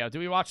good video. Do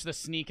we watch the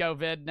Sneeko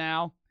vid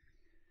now?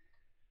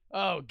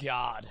 Oh,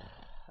 God.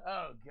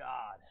 Oh,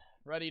 God.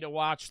 Ready to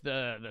watch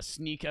the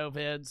Sneeko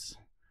vids?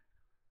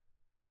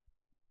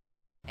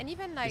 And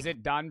even like... Is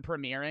it done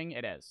premiering?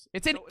 It is.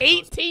 It's an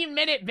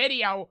 18-minute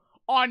video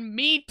on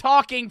me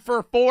talking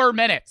for 4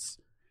 minutes.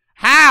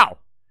 How?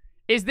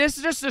 Is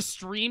this just a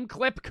stream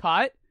clip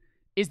cut?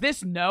 Is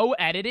this no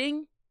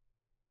editing?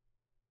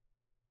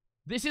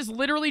 This is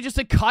literally just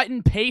a cut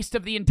and paste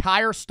of the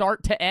entire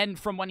start to end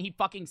from when he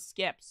fucking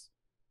skips.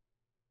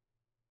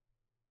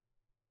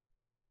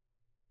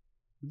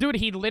 Dude,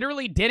 he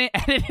literally didn't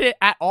edit it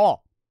at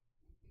all.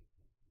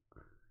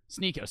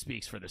 Sneeko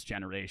speaks for this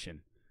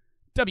generation.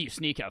 W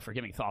Sneeko for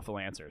giving thoughtful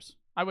answers.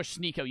 I wish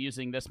Sneeko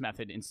using this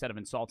method instead of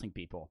insulting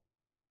people.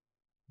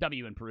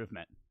 W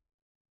improvement.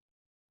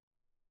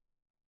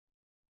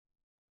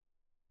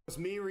 It's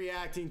me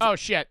reacting. Oh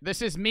shit!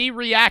 This is me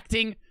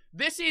reacting.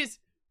 This is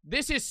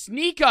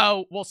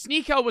Sneeko. Well,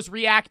 Sneeko was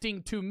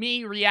reacting to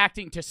me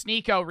reacting to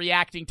Sneeko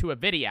reacting to a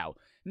video.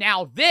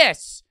 Now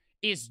this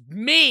is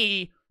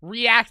me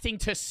reacting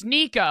to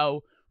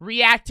Sneeko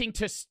reacting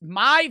to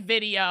my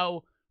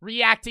video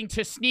reacting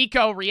to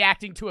Sneeko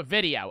reacting to a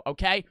video.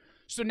 Okay,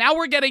 so now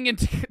we're getting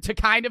into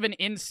kind of an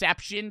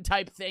Inception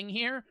type thing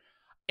here.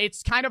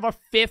 It's kind of a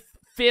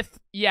fifth.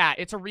 Yeah,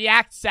 it's a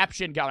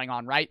reactception going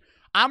on, right?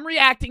 I'm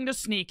reacting to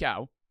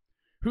Sneeko,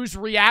 who's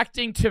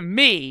reacting to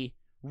me,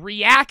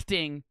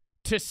 reacting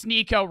to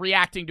Sneeko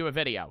reacting to a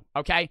video,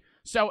 okay?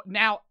 So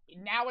now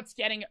it's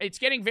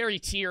getting very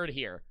tiered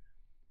here.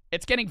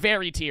 It's getting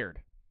very tiered.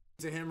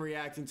 To him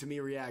reacting to me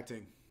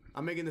reacting.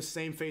 I'm making the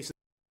same face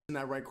in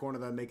that right corner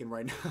that I'm making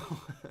right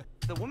now.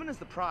 The woman is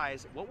the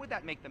prize. What would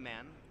that make the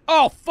man?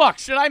 Oh, fuck.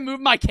 Should I move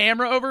my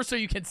camera over so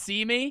you can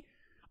see me?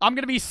 I'm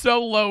going to be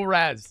so low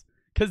res,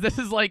 because this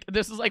is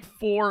like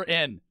 4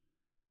 in.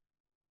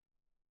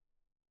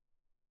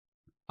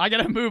 I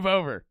gotta move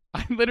over.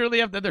 I literally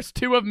have to, there's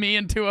 2 of me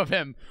and 2 of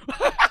him.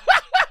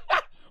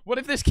 What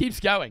if this keeps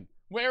going?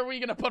 Where are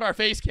we gonna put our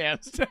face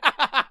cams?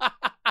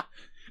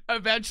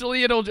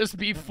 Eventually it'll just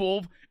be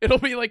full. It'll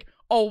be like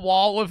a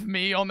wall of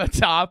me on the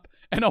top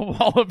and a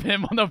wall of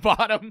him on the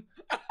bottom.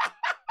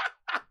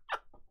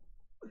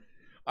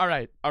 All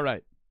right. A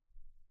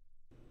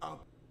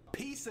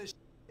piece of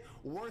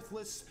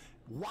worthless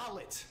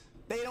wallet.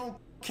 They don't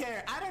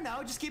care. I don't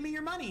know. Just give me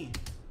your money.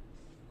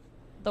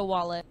 The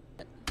wallet.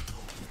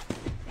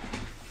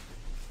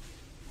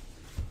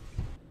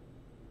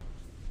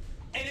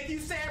 And if you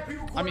say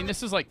I mean,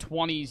 this is like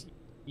 20s.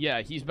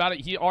 Yeah, he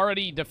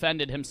already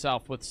defended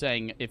himself with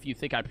saying, if you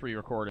think I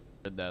pre-recorded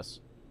this.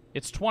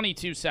 It's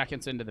 22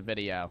 seconds into the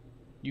video.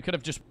 You could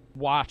have just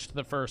watched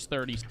the first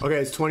 30. Okay,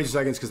 it's 20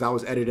 seconds because that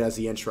was edited as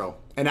the intro.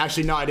 And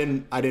actually, no, I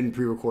didn't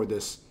pre-record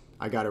this.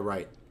 I got it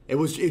right.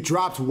 It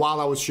dropped while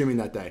I was streaming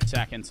that day.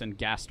 Seconds and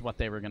guessed what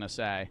they were gonna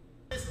say.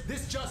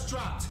 This just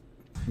dropped.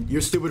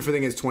 You're stupid for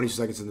thinking it's 20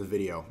 seconds in the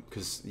video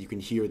because you can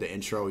hear the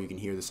intro, you can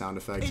hear the sound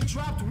effects. It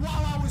dropped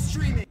while I was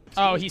streaming.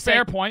 Oh,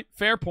 fair point.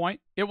 Fair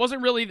point. It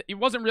wasn't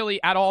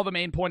really at all the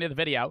main point of the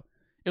video.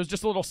 It was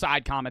just a little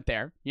side comment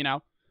there, you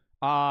know.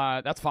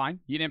 That's fine.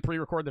 You didn't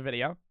pre-record the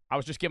video. I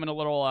was just giving a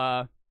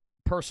little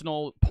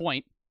personal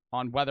point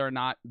on whether or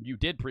not you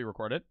did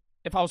pre-record it.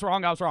 If I was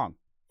wrong, I was wrong.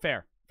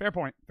 Fair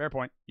point.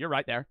 You're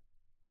right there.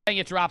 I think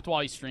it dropped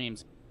while he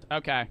streams.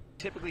 Okay.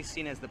 Typically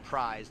seen as the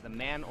prize, the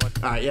man or...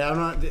 Alright, yeah, I'm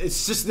not...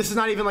 It's just... This is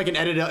not even like an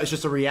edit. It's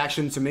just a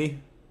reaction to me.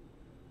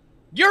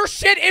 Your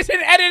shit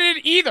isn't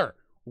edited either.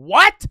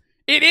 What?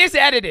 It is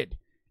edited.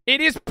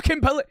 It is...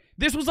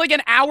 This was like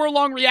an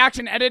hour-long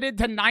reaction edited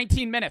to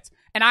 19 minutes.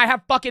 And I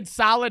have fucking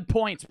solid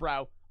points,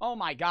 bro. Oh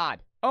my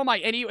god. Oh my...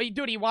 And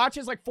dude, he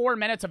watches like 4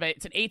 minutes of it.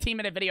 It's an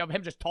 18-minute video of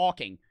him just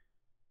talking.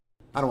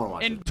 I don't want to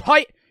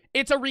watch it.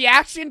 It's a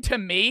reaction to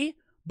me,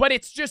 but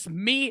it's just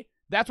me...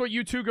 That's what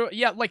you two go...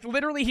 Yeah, like,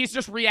 literally, he's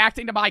just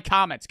reacting to my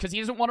comments because he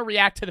doesn't want to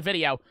react to the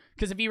video.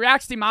 Because if he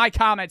reacts to my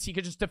comments, he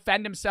could just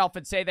defend himself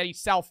and say that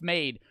he's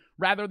self-made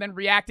rather than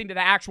reacting to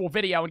the actual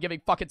video and giving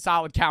fucking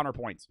solid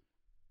counterpoints.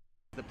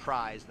 The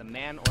prize, the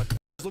man or...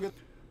 Look at...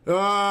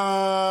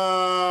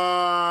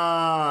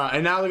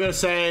 and now they're going to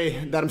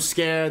say that I'm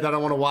scared, that I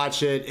don't want to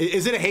watch it.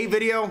 Is it a hate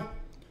video?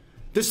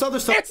 This other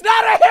stuff... It's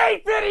not a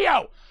hate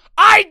video!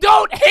 I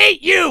don't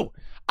hate you!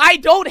 I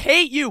don't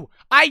hate you!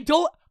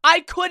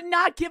 I could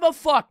not give a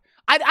fuck.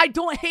 I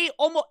don't hate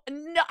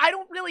I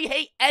don't really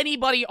hate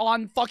anybody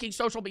on fucking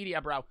social media,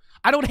 bro.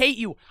 I don't hate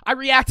you. I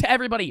react to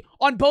everybody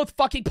on both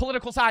fucking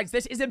political sides.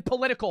 This isn't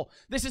political.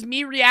 This is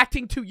me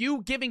reacting to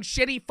you giving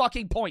shitty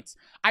fucking points.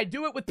 I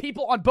do it with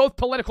people on both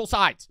political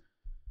sides.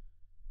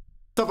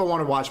 Stuff I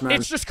want to watch, man.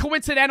 It's just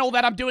coincidental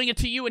that I'm doing it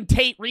to you and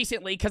Tate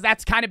recently because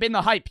that's kind of been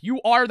the hype.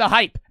 You are the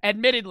hype,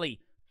 admittedly.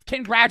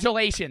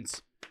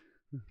 Congratulations.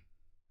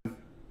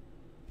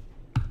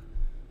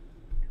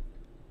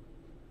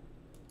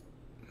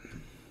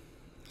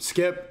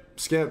 Skip.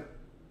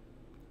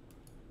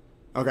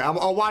 Okay,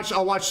 I'll watch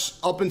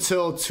up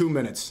until 2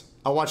 minutes.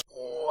 I'll watch.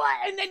 What?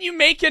 And then you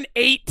make an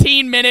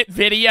 18-minute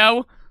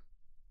video?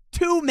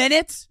 2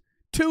 minutes?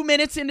 2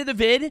 minutes into the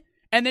vid?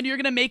 And then you're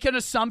going to make an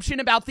assumption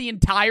about the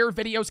entire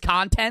video's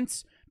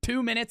contents?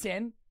 2 minutes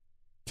in?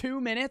 2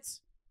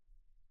 minutes?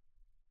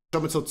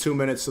 Up until 2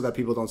 minutes so that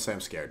people don't say I'm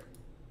scared.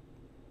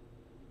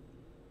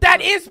 That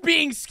is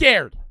being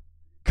scared.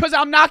 Because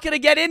I'm not going to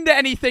get into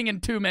anything in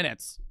 2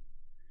 minutes.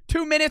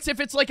 2 minutes if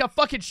it's like a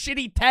fucking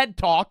shitty TED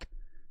Talk,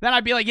 then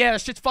I'd be like, yeah,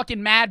 that shit's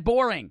fucking mad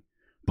boring.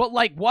 But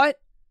like, what?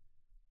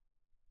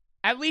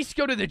 At least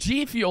go to the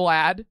G Fuel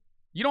ad.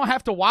 You don't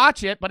have to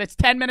watch it, but it's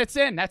 10 minutes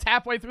in. That's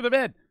halfway through the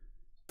vid.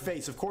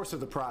 Face, of course, of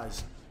the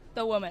prize.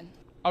 The woman.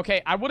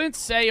 Okay, I wouldn't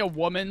say a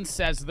woman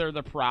says they're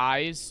the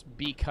prize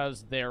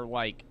because they're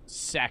like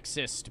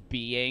sexist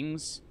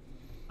beings.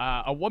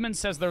 A woman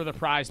says they're the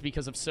prize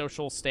because of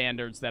social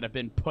standards that have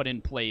been put in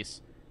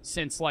place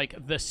since, like,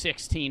 the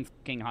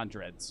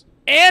 1600s.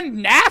 And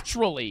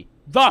naturally,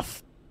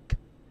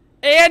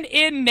 And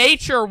in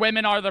nature,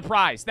 women are the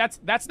prize.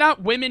 That's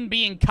not women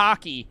being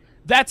cocky.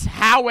 That's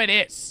how it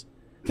is.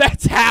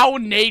 That's how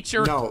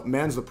nature... No,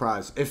 man's the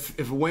prize.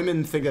 If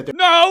women think that they're...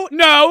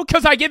 No,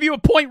 because I give you a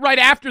point right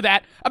after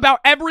that about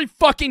every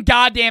fucking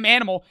goddamn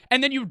animal,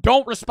 and then you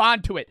don't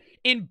respond to it.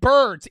 In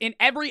birds, in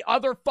every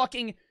other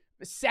fucking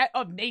set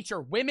of nature,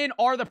 women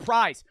are the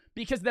prize.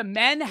 Because the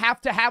men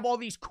have to have all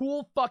these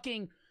cool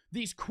fucking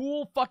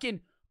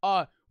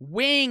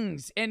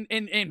wings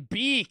and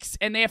beaks,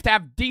 and they have to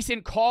have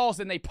decent calls,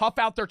 and they puff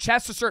out their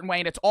chests a certain way,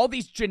 and it's all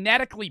these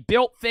genetically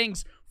built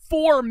things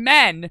for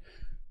men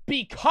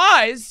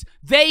because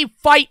they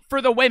fight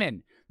for the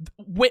women.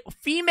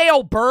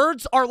 Female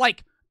birds are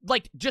like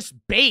just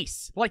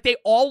base. Like, they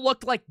all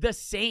look like the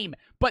same,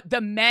 but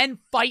the men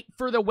fight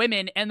for the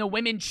women, and the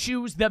women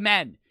choose the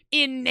men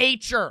in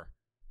nature.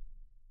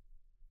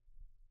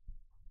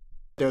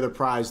 They're the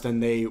prize, then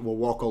they will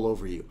walk all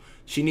over you.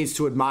 She needs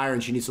to admire,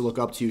 and she needs to look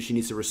up to you. She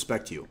needs to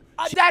respect you.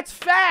 That's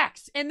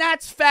facts, and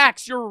that's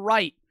facts. You're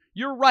right.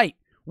 You're right.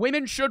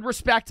 Women should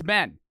respect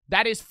men.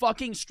 That is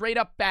fucking straight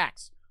up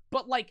facts.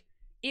 But, like,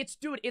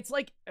 dude,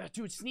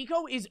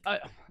 Sneeko is,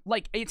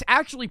 it's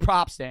actually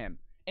props to him.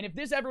 And if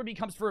this ever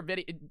becomes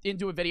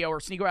into a video, or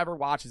Sneeko ever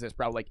watches this,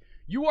 bro, like,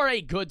 you are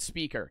a good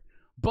speaker.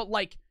 But,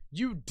 like,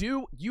 you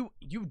do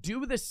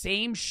the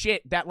same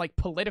shit that, like,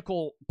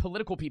 political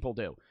people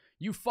do.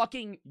 You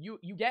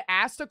get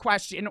asked a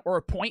question or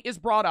a point is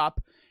brought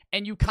up,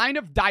 and you kind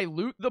of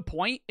dilute the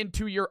point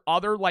into your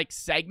other, like,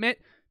 segment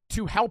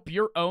to help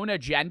your own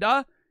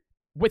agenda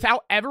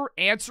without ever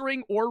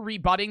answering or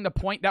rebutting the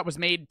point that was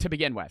made to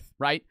begin with,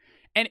 right?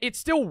 And it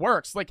still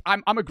works. Like,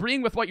 I'm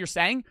agreeing with what you're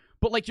saying,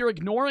 but, like, you're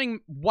ignoring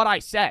what I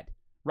said,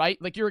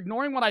 right? Like, you're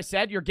ignoring what I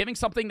said. You're giving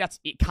something that's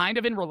kind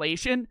of in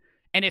relation,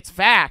 and it's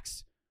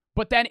facts,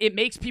 but then it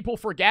makes people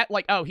forget,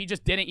 like, oh, he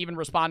just didn't even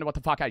respond to what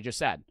the fuck I just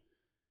said.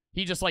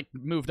 He just, like,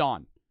 moved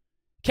on.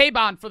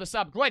 K-Bond for the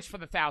sub. Glitch for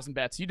the 1,000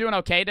 bits. You doing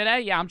okay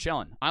today? Yeah, I'm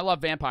chilling. I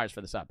love vampires for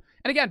the sub.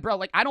 And again, bro,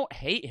 like, I don't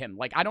hate him.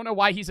 Like, I don't know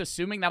why he's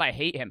assuming that I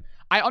hate him.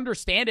 I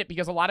understand it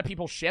because a lot of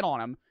people shit on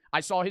him.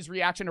 I saw his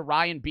reaction to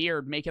Ryan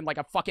Beard making, like,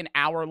 a fucking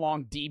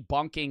hour-long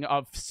debunking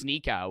of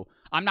Sneeko.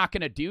 I'm not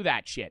gonna do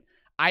that shit.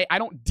 I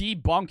don't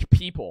debunk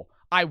people.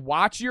 I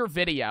watch your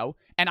video,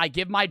 and I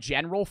give my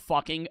general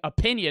fucking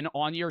opinion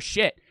on your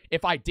shit.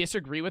 If I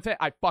disagree with it,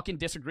 I fucking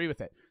disagree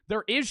with it.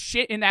 There is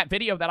shit in that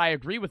video that I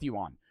agree with you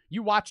on.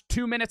 You watch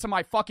 2 minutes of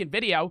my fucking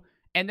video,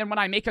 and then when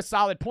I make a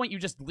solid point, you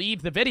just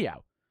leave the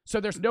video. So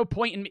there's no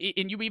point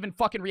in you even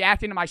fucking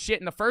reacting to my shit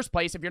in the first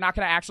place if you're not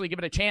going to actually give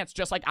it a chance,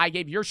 just like I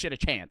gave your shit a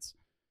chance.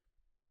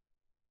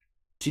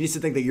 She needs to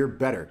think that you're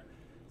better.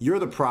 You're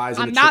the prize.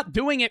 I'm not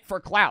doing it for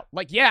clout.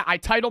 Like, yeah, I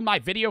titled my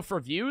video for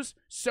views.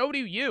 So do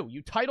you.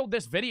 You titled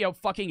this video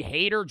fucking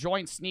hater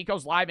joins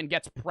Sneeko's live and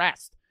gets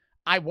pressed.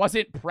 I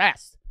wasn't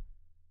pressed.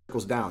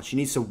 Goes down. She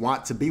needs to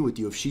want to be with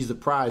you if she's the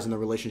prize and the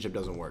relationship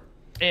doesn't work.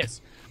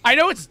 I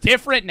know it's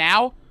different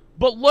now,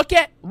 but look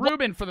at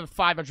Ruben for the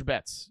 500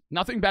 bits.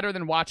 Nothing better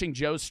than watching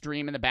Joe's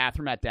stream in the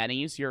bathroom at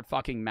Denny's. You're a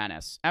fucking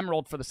menace.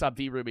 Emerald for the sub.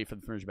 V Ruby for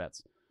the 300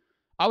 bits.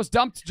 I was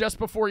dumped just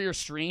before your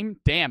stream.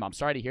 Damn, I'm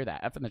sorry to hear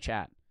that. F in the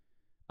chat.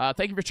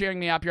 Thank you for cheering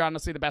me up. You're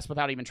honestly the best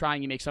without even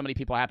trying. You make so many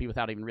people happy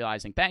without even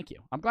realizing. Thank you.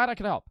 I'm glad I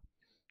could help.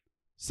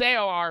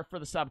 Sayor for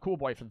the sub. Cool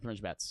boy for the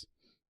 300 bits.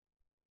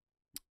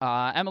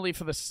 Emily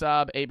for the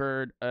sub.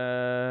 A-Bird.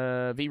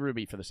 V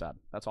Ruby for the sub.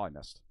 That's all I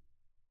missed.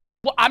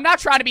 Well, I'm not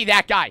trying to be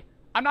that guy.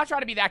 I'm not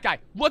trying to be that guy.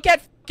 Look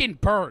at fucking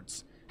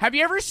birds. Have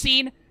you ever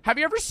seen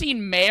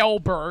male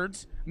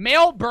birds?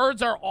 Male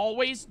birds are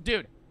always,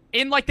 dude,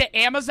 in like the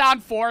Amazon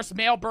forest,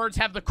 male birds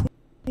have the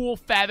cool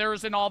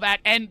feathers and all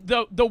that, and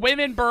the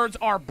women birds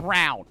are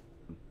brown.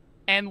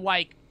 And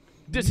like,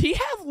 does he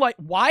have like,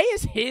 why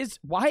is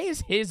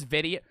his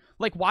video,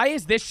 like, why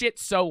is this shit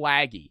so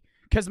laggy?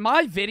 Because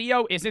my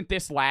video isn't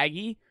this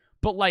laggy,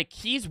 but like,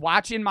 he's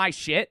watching my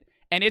shit,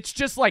 and it's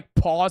just, like,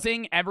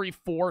 pausing every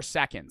 4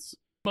 seconds.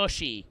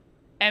 Mushy.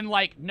 And,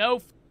 like,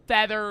 no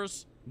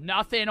feathers,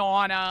 nothing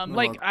on him.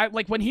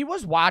 Like, when he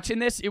was watching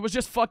this, it was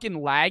just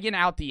fucking lagging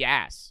out the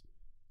ass.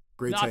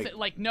 Great take.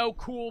 Like, no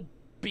cool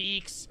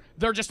beaks.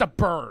 They're just a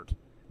bird.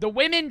 The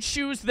women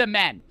choose the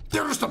men.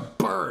 They're just a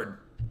bird.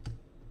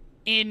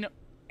 In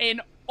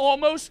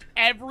almost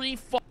every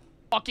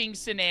fucking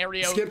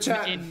scenario Skip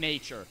chat. In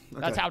nature. Okay.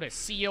 That's how the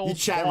seal. You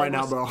chatting right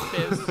now, bro.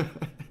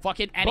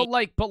 Fucking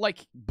any, but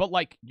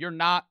like, you're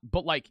not,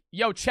 but like,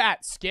 yo,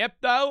 chat, Skip,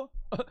 though?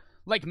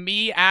 Like,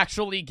 me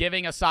actually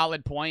giving a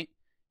solid point.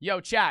 Yo,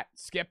 chat,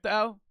 Skip,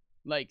 though?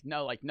 Like,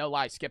 no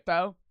lie, Skip,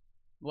 though?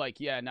 Like,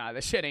 yeah, nah,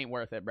 this shit ain't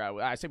worth it, bro.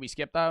 I said we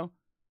skip, though?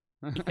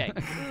 Okay.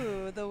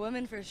 Ooh, the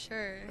women for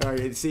sure. All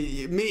right,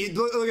 see,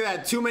 look at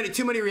that. Too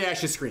many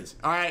reaction screens,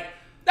 all right?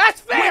 That's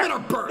fair! Women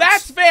are birds.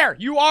 That's fair!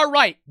 You are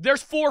right.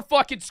 There's 4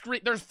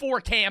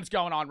 cams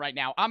going on right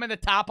now. I'm in the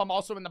top, I'm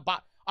also in the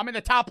bottom. I'm in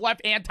the top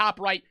left and top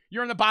right.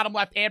 You're in the bottom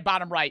left and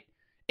bottom right.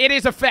 It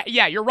is a fact.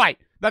 Yeah, you're right.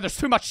 That there's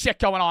too much shit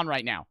going on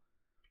right now.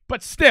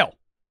 But still.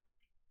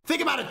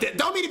 Think about it.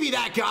 Don't mean to be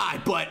that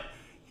guy, but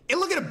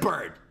look at a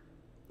bird.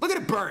 Look at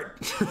a bird.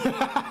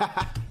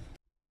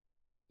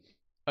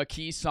 a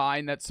key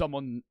sign that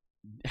someone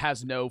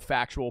has no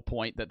factual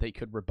point that they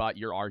could rebut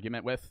your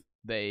argument with.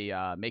 They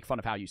make fun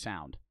of how you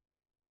sound.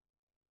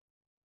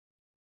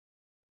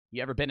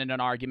 You ever been in an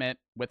argument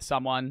with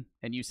someone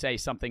and you say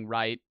something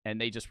right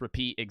and they just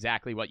repeat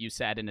exactly what you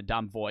said in a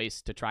dumb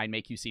voice to try and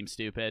make you seem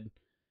stupid,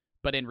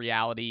 but in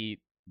reality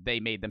they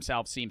made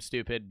themselves seem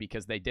stupid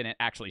because they didn't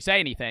actually say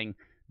anything.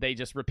 They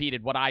just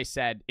repeated what I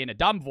said in a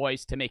dumb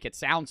voice to make it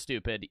sound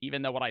stupid,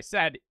 even though what I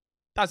said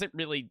doesn't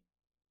really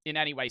in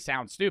any way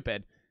sound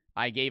stupid.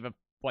 I gave a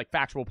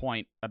factual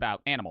point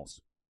about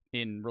animals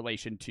in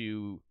relation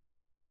to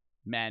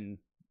men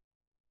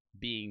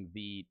being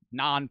the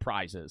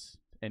non-prizes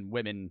and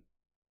women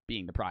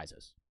being the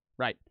prizes,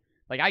 right?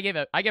 Like I gave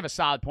a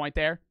solid point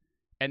there,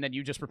 and then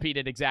you just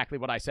repeated exactly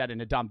what I said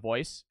in a dumb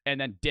voice, and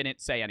then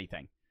didn't say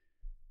anything.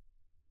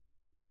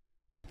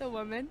 The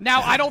woman.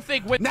 Now I don't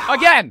think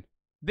again,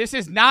 this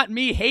is not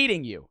me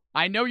hating you.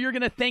 I know you're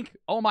gonna think,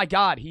 oh my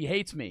god, he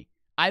hates me.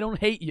 I don't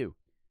hate you,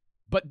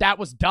 but that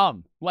was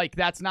dumb. Like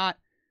that's not.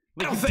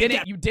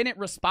 Like you didn't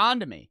respond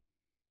to me.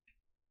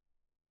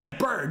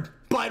 Bird,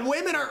 but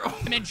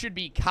women should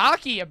be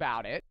cocky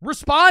about it.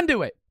 Respond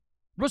to it.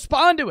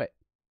 Respond to it.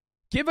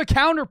 Give a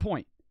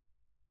counterpoint.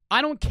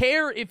 I don't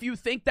care if you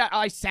think that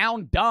I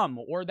sound dumb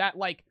or that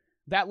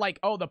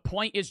oh, the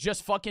point is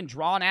just fucking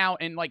drawn out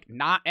and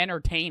not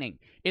entertaining.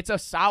 It's a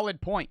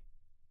solid point.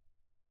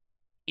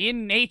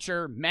 In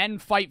nature, men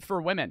fight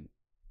for women.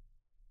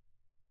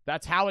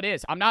 That's how it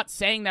is. I'm not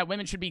saying that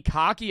women should be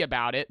cocky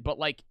about it, but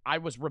I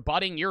was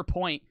rebutting your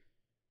point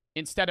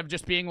instead of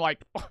just being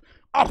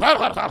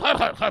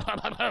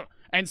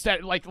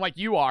instead like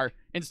you are,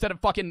 instead of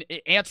fucking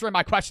answering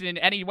my question in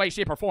any way,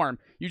 shape, or form,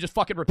 you just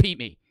fucking repeat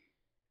me.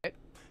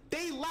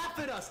 They laugh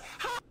at us.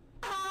 Ha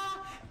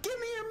ha! Give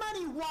me your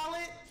money,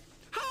 wallet.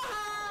 Ha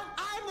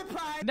ha! I'm the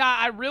prize. Nah,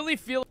 I really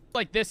feel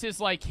like this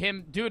is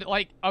him, dude.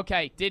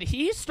 Okay, did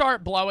he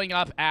start blowing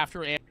up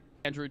after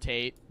Andrew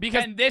Tate?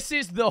 Because this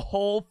is the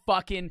whole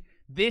fucking.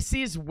 This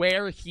is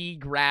where he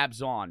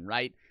grabs on,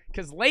 right?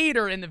 Because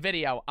later in the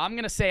video, I'm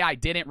going to say I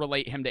didn't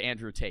relate him to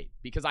Andrew Tate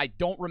because I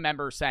don't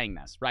remember saying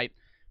this, right?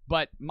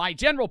 But my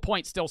general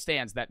point still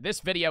stands that this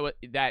video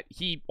that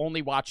he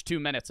only watched 2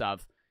 minutes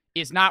of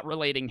is not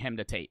relating him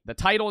to Tate. The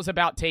title is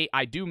about Tate.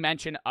 I do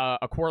mention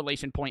a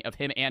correlation point of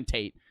him and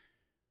Tate,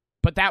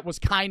 but that was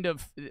kind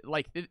of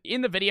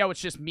in the video, it's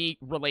just me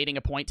relating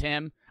a point to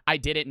him. I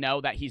didn't know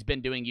that he's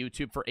been doing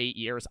YouTube for 8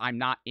 years. I'm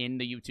not in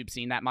the YouTube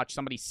scene that much.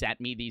 Somebody sent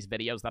me these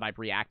videos that I've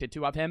reacted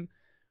to of him.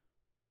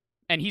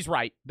 And he's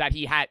right that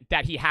he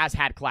has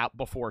had clout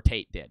before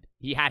Tate did.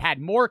 He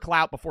had more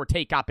clout before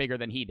Tate got bigger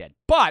than he did.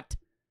 But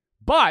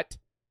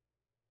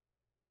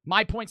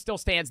my point still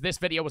stands. This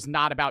video was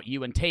not about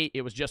you and Tate.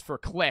 It was just for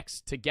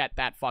clicks to get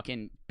that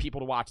fucking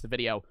people to watch the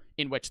video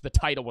in which the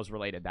title was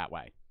related that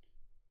way.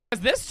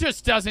 Because this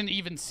just doesn't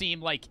even seem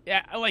like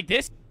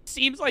this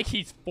seems like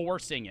he's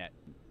forcing it.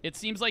 It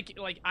seems like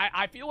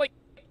I feel like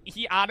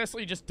he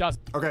honestly just does.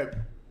 Okay.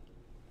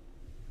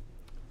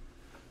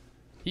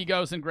 He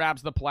goes and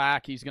grabs the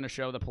plaque. He's going to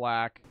show the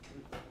plaque.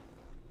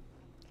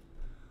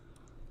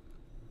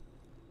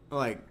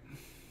 Like,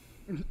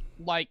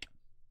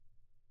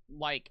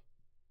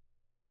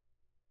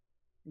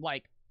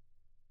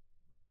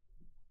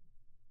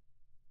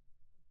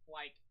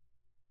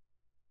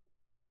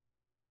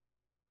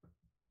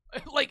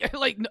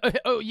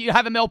 oh, you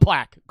have a mill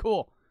plaque.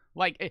 Cool.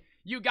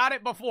 You got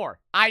it before.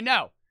 I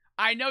know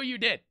you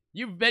did.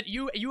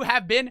 You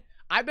have been.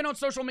 I've been on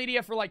social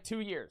media for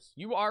 2 years.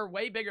 You are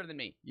way bigger than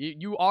me.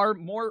 You are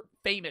more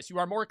famous. You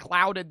are more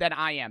clouded than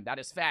I am. That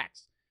is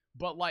facts.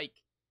 But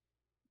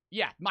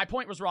yeah, my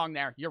point was wrong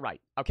there. You're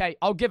right. Okay,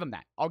 I'll give him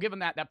that.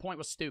 That point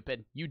was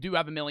stupid. You do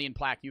have a million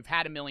plaque. You've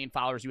had 1 million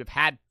followers. You have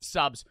had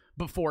subs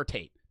before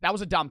Tate. That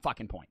was a dumb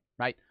fucking point,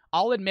 right?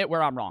 I'll admit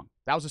where I'm wrong.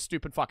 That was a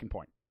stupid fucking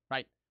point,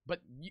 right?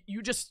 But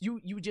you just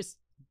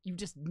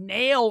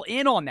nail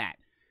in on that.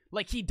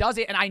 He does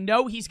it, and I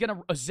know he's going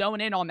to zone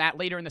in on that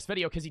later in this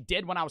video because he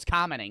did when I was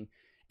commenting.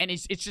 And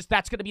it's just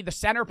that's going to be the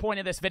center point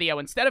of this video.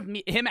 Instead of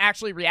him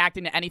actually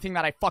reacting to anything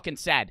that I fucking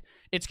said,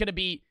 it's going to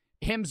be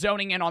him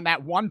zoning in on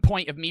that one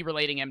point of me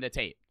relating him to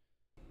Tate.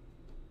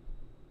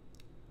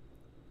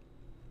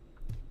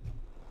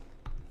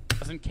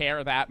 Doesn't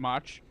care that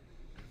much.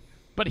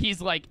 But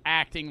he's,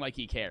 acting like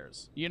he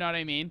cares. You know what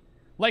I mean?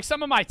 Like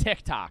some of my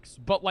TikToks,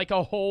 but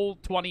a whole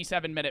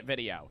 27-minute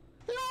video.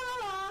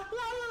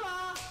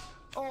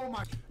 Oh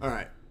my. All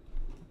right.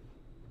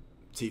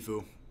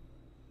 Tfue.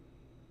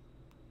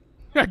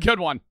 Good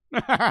one.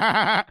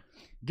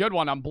 Good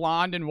one. I'm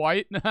blonde and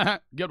white.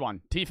 Good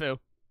one. Tfue.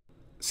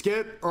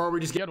 Skip, or are we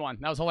just good one?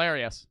 That was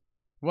hilarious.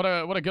 What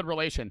a good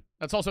relation.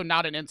 That's also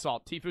not an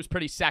insult. Tfue's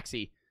pretty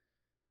sexy.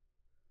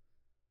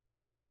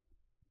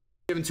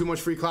 Giving too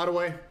much free clout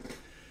away.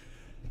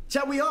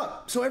 Chat, we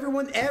up. So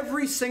everyone,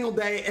 every single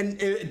day,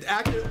 and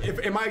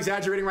am I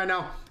exaggerating right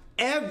now?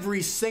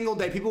 Every single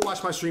day, people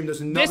watch my stream.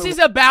 There's another. This is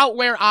about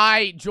where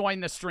I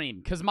joined the stream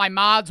because my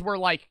mods were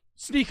like,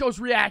 "Sneeko's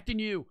reacting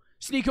to you.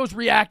 Sneeko's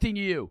reacting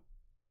to you."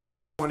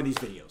 One of these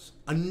videos,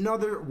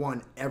 another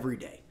one every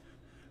day.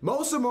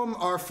 Most of them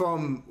are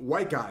from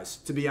white guys,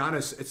 to be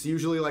honest. It's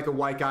usually like a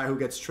white guy who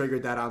gets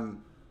triggered that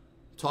I'm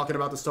talking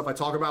about the stuff I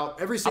talk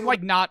about. I'm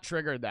like not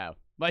triggered though.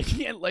 Like,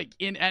 like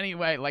in any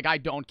way. Like, I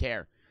don't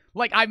care.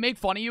 Like, I make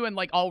fun of you and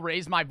like I'll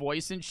raise my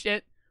voice and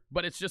shit,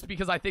 but it's just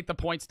because I think the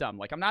point's dumb.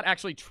 Like, I'm not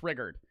actually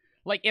triggered.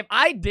 Like, if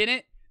I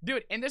didn't,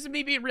 dude, and this is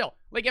me being real.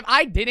 Like, if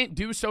I didn't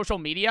do social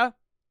media,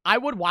 I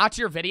would watch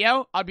your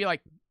video. I'd be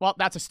like, well,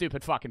 that's a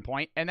stupid fucking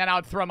point. And then I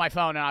would throw my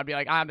phone and I'd be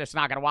like, I'm just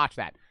not going to watch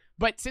that.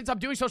 But since I'm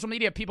doing social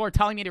media, people are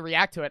telling me to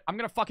react to it. I'm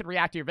going to fucking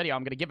react to your video.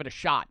 I'm going to give it a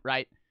shot,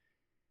 right?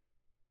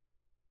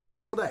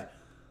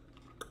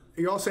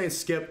 You're all saying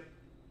skip.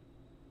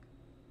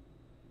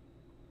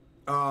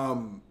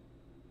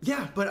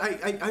 Yeah, but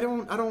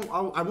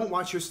I won't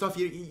watch your stuff.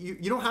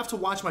 You don't have to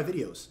watch my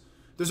videos.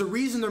 There's a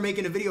reason they're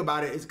making a video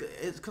about it.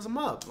 It's because I'm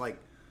up. Like,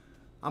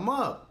 I'm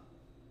up.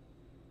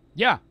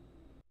 Yeah.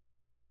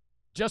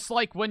 Just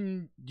like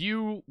when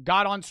you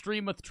got on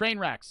stream with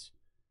Trainwrecks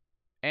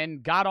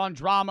and got on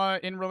drama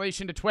in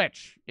relation to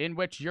Twitch, in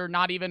which you're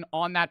not even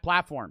on that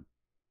platform.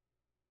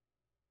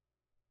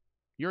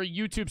 You're a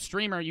YouTube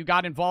streamer. You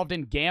got involved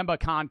in Gamba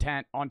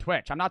content on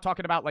Twitch. I'm not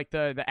talking about like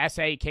the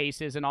essay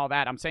cases and all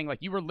that. I'm saying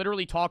like you were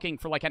literally talking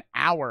for like an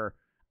hour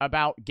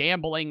about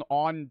gambling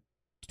on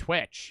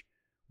Twitch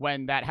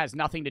when that has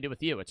nothing to do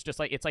with you. It's just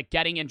like, it's like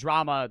getting in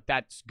drama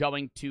that's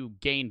going to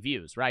gain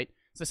views, right?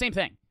 It's the same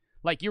thing.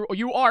 Like,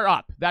 you are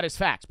up. That is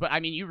facts. But, I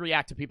mean, you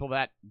react to people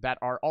that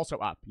are also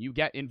up. You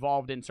get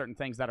involved in certain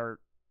things that are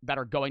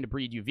going to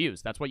breed you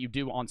views. That's what you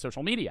do on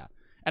social media.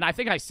 And I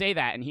think I say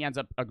that, and he ends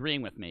up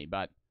agreeing with me,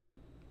 but...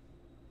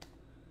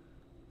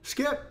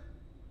 Skip.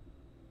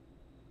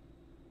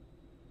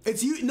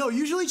 It's you. No,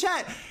 usually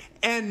chat.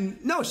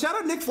 And, no, shout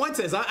out Nick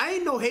Fuentes. I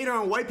ain't no hater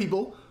on white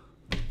people.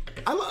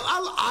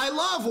 I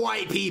love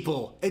white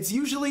people. It's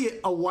usually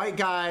a white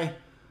guy...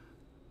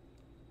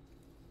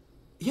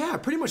 Yeah,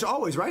 pretty much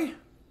always, right?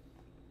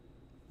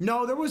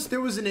 No, there was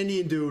an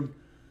Indian dude.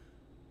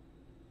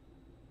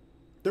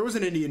 There was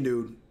an Indian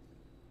dude.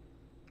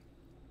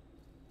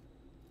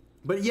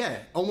 But yeah,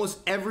 almost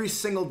every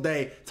single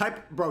day.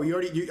 Bro, you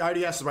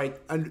already asked right.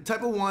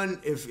 Type of one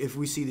if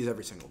we see these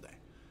every single day.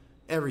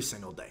 Every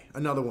single day.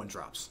 Another one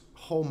drops.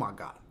 Oh my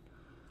God.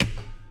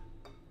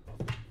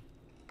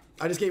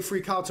 I just gave free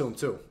clout to him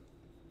too.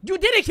 You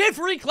didn't give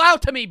free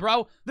clout to me,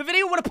 bro. The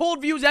video would have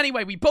pulled views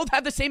anyway. We both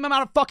had the same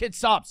amount of fucking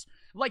subs.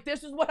 Like,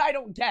 this is what I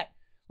don't get.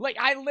 Like,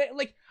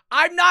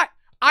 I'm not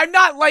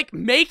like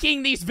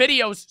making these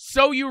videos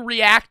so you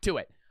react to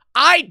it.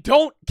 I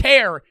don't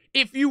care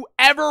if you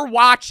ever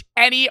watch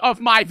any of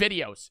my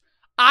videos.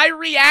 I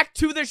react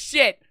to the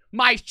shit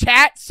my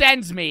chat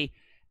sends me,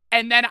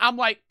 and then I'm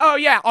like, oh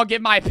yeah, I'll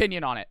give my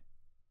opinion on it.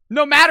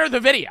 No matter the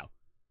video.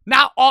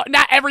 Not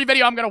every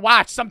video I'm gonna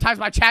watch. Sometimes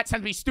my chat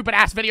sends me stupid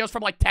ass videos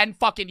from like 10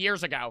 fucking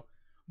years ago.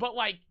 But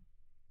like,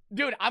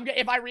 dude,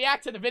 if I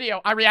react to the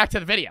video, I react to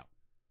the video.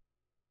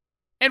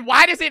 And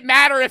why does it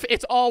matter if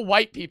it's all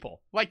white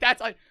people? Like,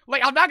 that's like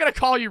I'm not gonna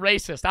call you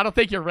racist. I don't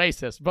think you're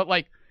racist, but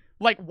like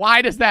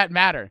why does that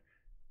matter?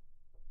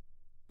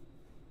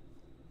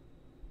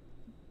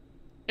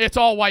 It's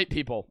all white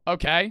people,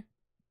 okay?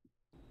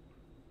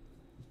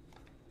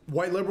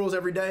 White liberals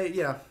every day,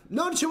 yeah.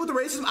 No, chill with the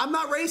racism. I'm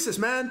not racist,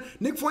 man.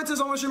 Nick Fuentes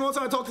on my stream all the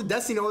time. I talk to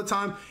Destiny all the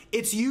time.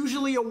 It's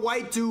usually a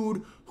white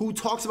dude who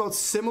talks about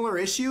similar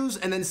issues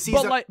and then sees.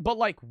 But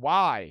like,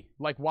 why?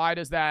 Like, why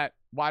does that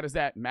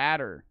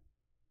matter?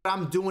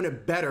 I'm doing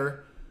it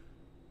better,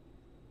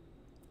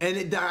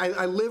 and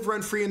I live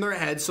rent free in their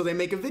head, so they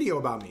make a video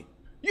about me.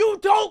 You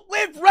don't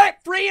live rent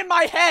free in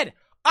my head.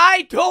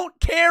 I don't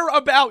care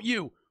about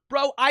you,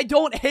 bro. I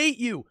don't hate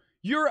you.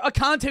 You're a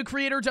content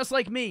creator just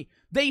like me.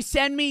 They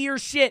send me your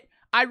shit.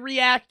 I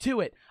react to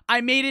it. I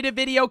made it a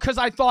video because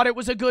I thought it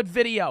was a good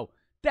video.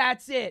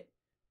 That's it.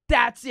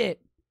 That's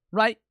it.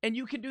 Right? And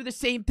you can do the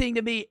same thing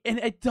to me, and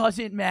it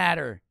doesn't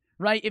matter.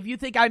 Right? If you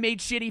think I made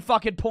shitty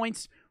fucking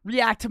points,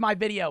 react to my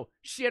video.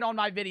 Shit on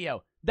my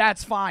video.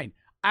 That's fine.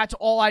 That's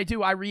all I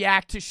do. I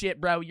react to shit,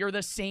 bro. You're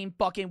the same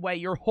fucking way.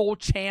 Your whole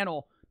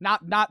channel,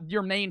 not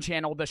your main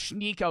channel, the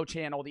Sneeko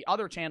channel, the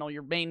other channel,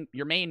 your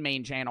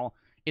main channel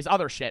is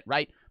other shit,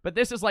 right? But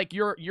this is like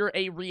you're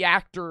a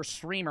reactor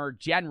streamer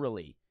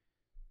generally.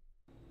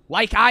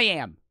 Like I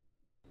am.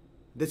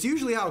 That's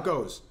usually how it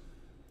goes.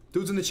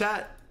 Dudes in the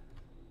chat.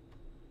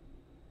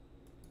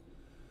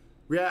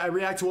 I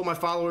react to what my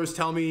followers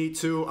tell me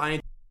to.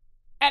 And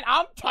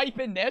I'm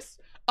typing this.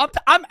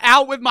 I'm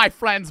out with my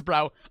friends,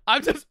 bro.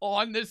 I'm just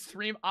on this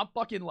stream. I'm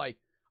fucking like,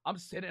 I'm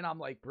sitting. I'm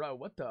like, bro,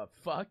 what the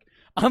fuck?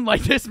 I'm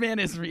like, this man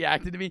is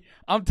reacting to me.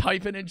 I'm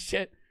typing and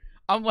shit.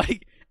 I'm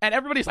like, and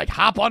everybody's like,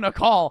 hop on a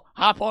call.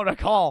 Hop on a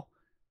call.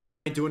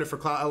 Ain't doing it for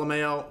clout,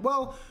 LMAO.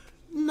 Well,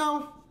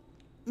 no.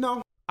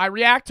 I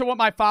react to what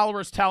my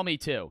followers tell me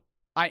to.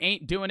 I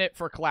ain't doing it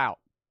for clout.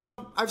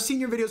 I've seen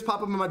your videos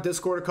pop up in my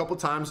Discord a couple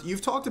times.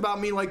 You've talked about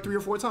me like 3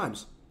 or 4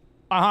 times.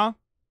 Uh-huh.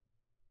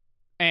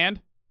 And?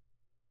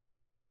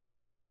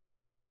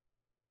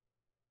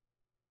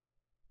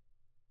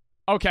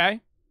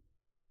 Okay.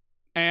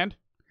 And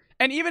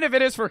even if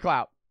it is for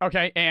clout.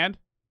 Okay, and?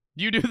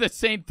 You do the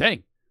same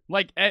thing.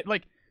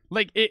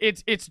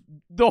 It's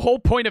the whole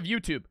point of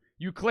YouTube.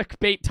 You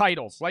clickbait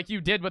titles like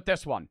you did with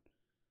this one.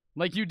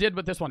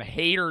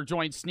 Hater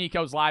joins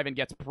Sneeko's live and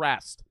gets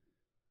pressed.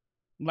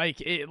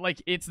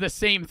 It's the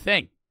same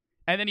thing.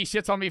 And then he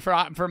shits on me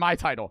for my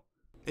title.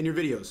 In your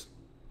videos.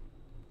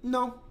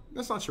 No,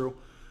 that's not true.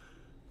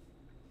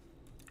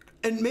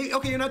 And maybe,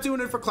 okay, you're not doing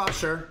it for clout,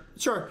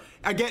 sure.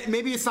 I get,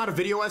 maybe it's not a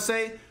video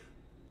essay.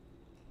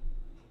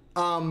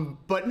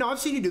 But no, I've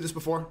seen you do this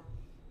before.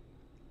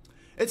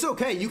 It's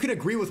okay. You can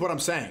agree with what I'm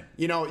saying.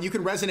 You know, you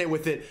can resonate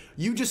with it.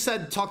 You just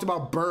talked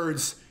about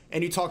birds,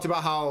 and you talked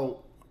about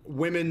how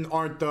women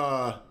aren't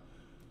the...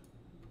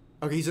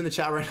 Okay, he's in the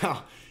chat right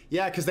now.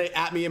 Yeah, because they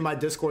at me in my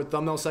Discord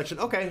thumbnail section.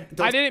 Okay.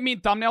 I didn't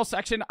mean thumbnail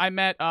section. I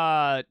meant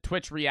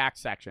Twitch React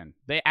section.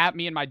 They at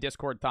me in my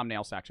Discord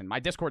thumbnail section. My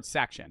Discord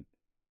section.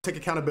 Take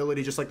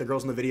accountability just like the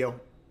girls in the video.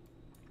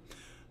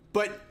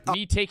 But...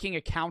 me taking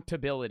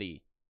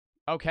accountability.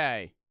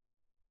 Okay.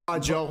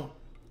 Joe.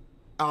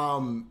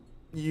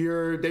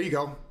 There you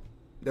go.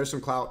 There's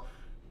some clout.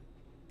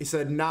 He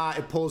said, nah,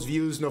 it pulls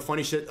views, no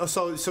funny shit. Oh,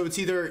 so it's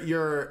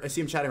either I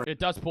see him chatting right now. It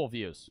does pull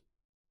views.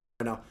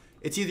 Right now.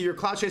 It's either you're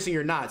clout chasing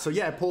or not. So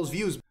yeah, it pulls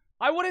views.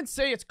 I wouldn't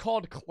say it's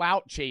called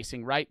clout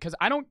chasing, right? Because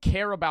I don't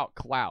care about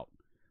clout.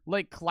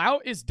 Like,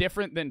 clout is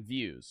different than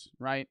views,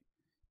 right?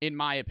 In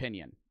my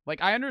opinion.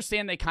 Like, I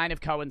understand they kind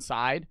of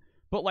coincide,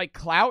 but like,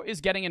 clout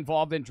is getting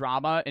involved in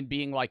drama and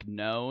being like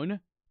known.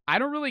 I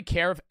don't really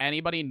care if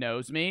anybody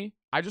knows me.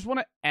 I just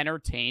want to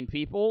entertain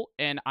people,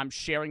 and I'm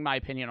sharing my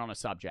opinion on a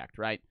subject,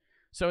 right?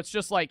 So it's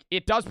just like,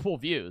 it does pull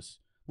views.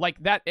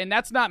 Like that, and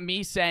that's not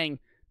me saying,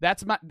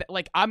 that's my,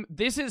 like,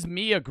 this is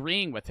me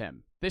agreeing with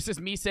him. This is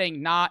me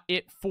saying,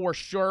 it for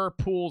sure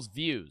pulls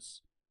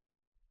views.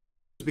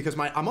 Because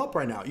I'm up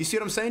right now. You see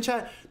what I'm saying,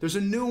 chat? There's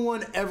a new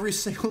one every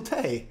single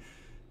day.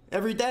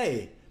 Every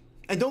day.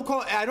 And don't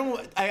call,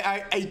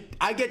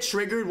 I get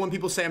triggered when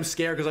people say I'm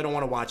scared because I don't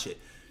want to watch it.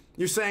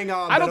 You're saying,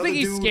 I don't think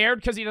he's scared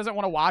because he doesn't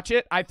want to watch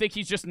it. I think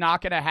he's just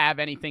not going to have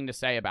anything to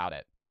say about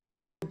it.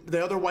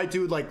 The other white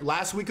dude, like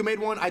last week I made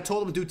one, I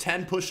told him to do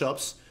 10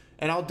 push-ups,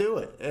 and I'll do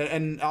it.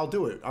 And I'll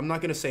do it. I'm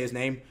not going to say his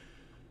name.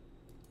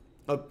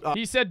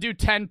 He said do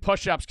 10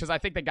 push-ups because I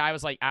think the guy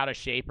was like out of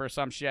shape or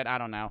some shit. I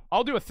don't know.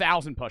 I'll do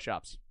 1,000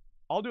 push-ups.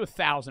 I'll do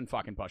 1,000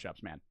 fucking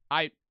push-ups, man.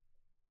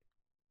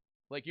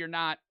 You're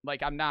not,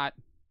 like, I'm not,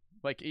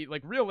 like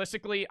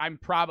realistically, I'm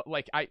probably,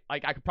 like, I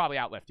could probably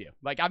outlift you.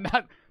 I'm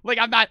not,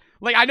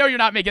 I know you're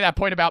not making that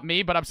point about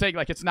me, but I'm saying,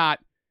 like,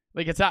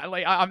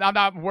 I'm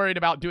not worried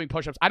about doing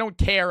push-ups. I don't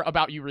care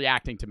about you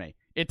reacting to me.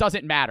 It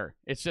doesn't matter.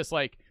 It's just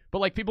like, but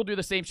like, people do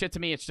the same shit to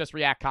me. It's just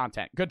react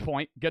content. Good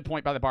point. Good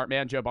point by the Bart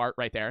man, Joe Bart,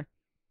 right there.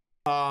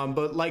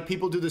 But like,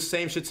 people do the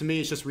same shit to me.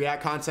 It's just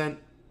react content.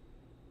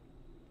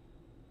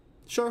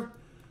 Sure.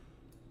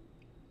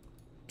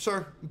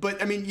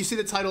 But I mean, you see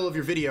the title of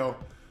your video,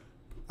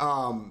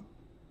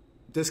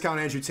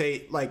 discount Andrew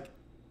Tate,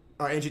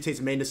 Andrew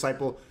Tate's main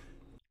disciple.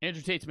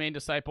 Andrew Tate's main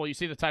disciple. You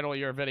see the title of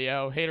your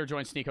video. Hater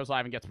joins Sneeko's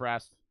live and gets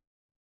pressed.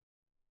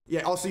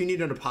 Yeah. Also, you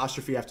need an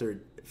apostrophe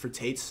for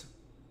Tate's.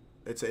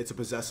 It's a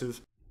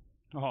possessive.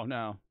 Oh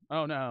no.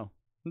 Oh no.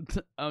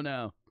 Oh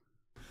no.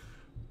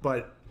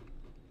 But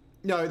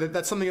no,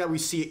 that's something that we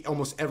see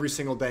almost every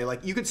single day.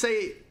 Like, you could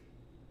say,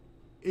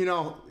 you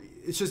know,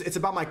 it's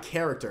about my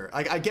character.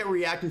 I get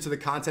reacting to the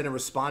content and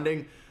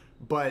responding,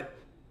 but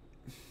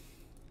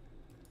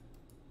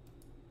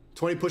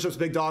 20 push-ups,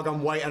 big dog,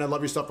 I'm white and I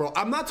love your stuff, bro.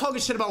 I'm not talking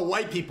shit about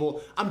white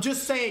people. I'm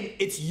just saying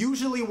it's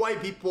usually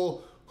white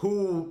people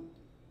who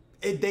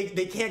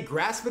they can't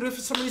grasp it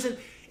for some reason.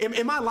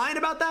 Am I lying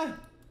about that?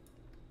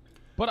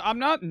 But I'm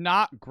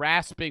not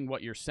grasping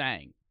what you're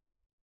saying.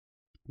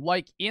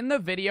 Like, in the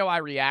video I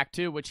react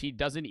to, which he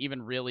doesn't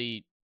even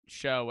really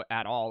show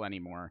at all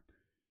anymore,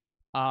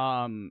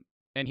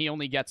 and he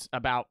only gets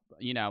about,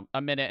 you know,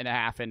 a minute and a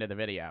half into the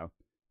video.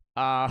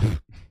 Out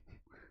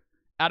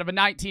of a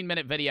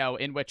 19-minute video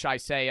in which I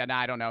say, and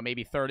I don't know,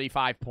 maybe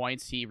 35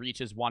 points, he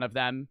reaches one of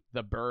them,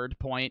 the bird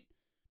point,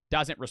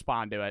 doesn't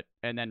respond to it,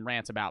 and then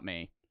rants about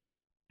me.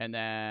 And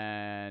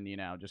then, you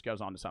know, just goes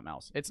on to something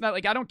else. It's not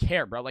like, I don't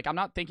care, bro. Like, I'm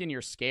not thinking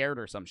you're scared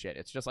or some shit.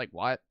 It's just like,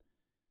 what?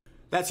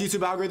 That's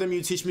YouTube algorithm.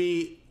 You teach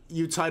me,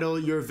 you title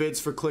your vids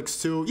for clicks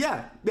too.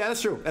 Yeah,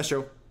 that's true. That's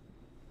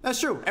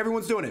true.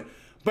 Everyone's doing it.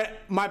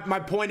 But my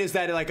point is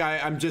that, like,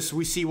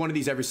 we see one of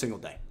these every single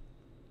day.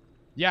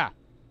 Yeah.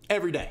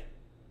 Every day.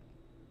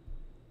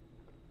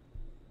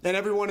 And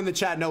everyone in the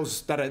chat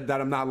knows that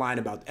I'm not lying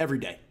about every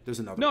day. There's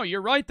another. No,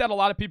 you're right that a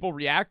lot of people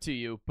react to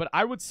you, but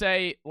I would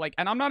say, like,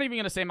 and I'm not even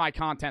going to say my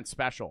content's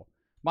special.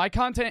 My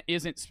content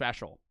isn't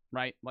special,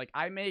 right? Like,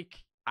 I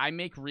make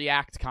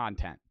react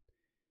content.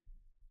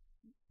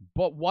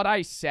 But what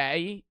I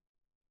say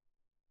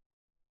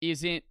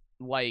isn't,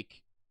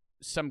 like,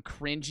 some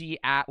cringy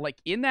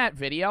like, in that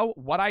video,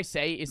 what I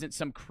say isn't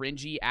some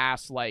cringy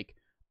ass, like,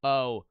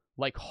 oh,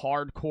 like,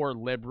 hardcore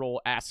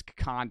liberal-esque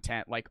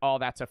content, like, oh,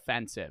 that's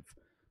offensive.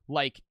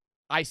 Like,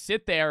 I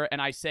sit there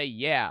and I say,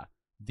 yeah,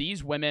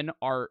 these women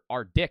are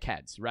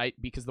dickheads, right?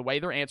 Because the way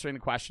they're answering the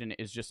question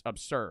is just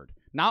absurd.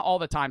 Not all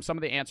the time. Some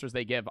of the answers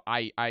they give,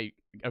 I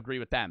agree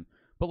with them.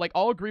 But, like,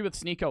 I'll agree with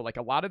Sneeko. Like,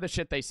 a lot of the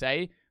shit they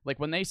say, like,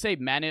 when they say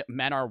men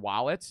are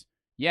wallets,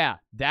 yeah,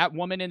 that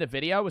woman in the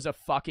video is a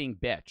fucking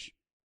bitch.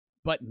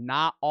 But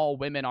not all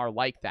women are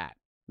like that,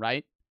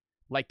 right?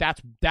 Like,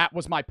 that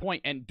was my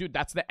point. And, dude,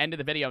 that's the end of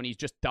the video, and he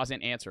just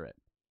doesn't answer it.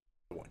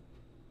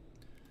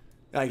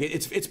 Like,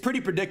 it's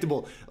pretty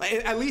predictable.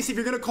 Like, at least if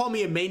you're going to call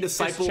me a main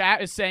disciple. This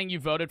chat is saying you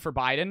voted for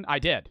Biden. I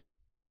did.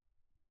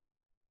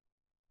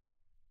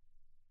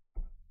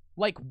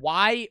 Like,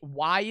 why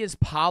is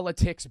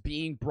politics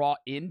being brought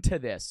into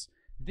this?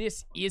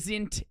 This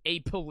isn't a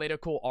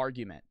political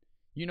argument.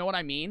 You know what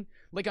I mean?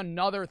 Like,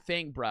 another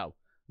thing, bro.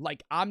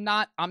 Like, I'm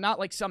not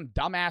like some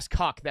dumbass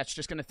cuck that's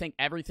just going to think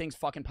everything's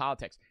fucking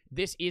politics.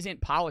 This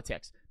isn't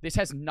politics. This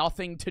has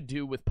nothing to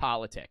do with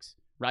politics,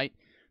 right?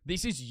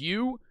 This is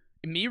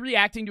me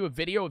reacting to a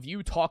video of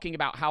you talking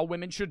about how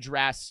women should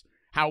dress,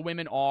 how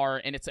women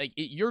are, and it's like,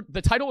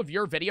 the title of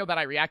your video that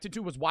I reacted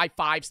to was why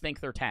 5s think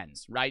they're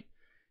 10s, right?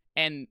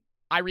 And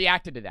I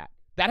reacted to that.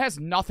 That has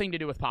nothing to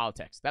do with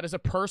politics. That is a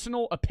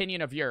personal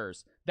opinion of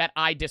yours that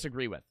I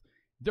disagree with.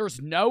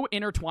 There's no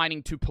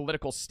intertwining to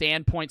political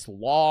standpoints,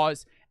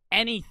 laws,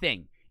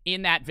 anything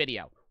in that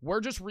video.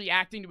 We're just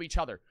reacting to each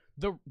other.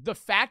 The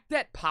fact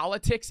that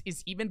politics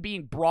is even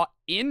being brought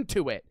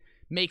into it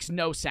makes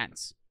no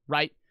sense,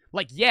 right?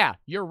 Like, yeah,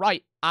 you're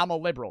right. I'm a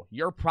liberal.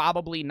 You're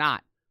probably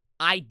not.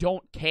 I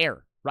don't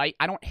care, right?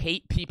 I don't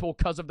hate people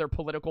because of their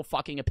political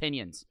fucking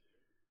opinions,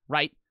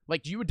 right?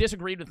 Like, you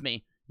disagreed with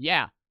me.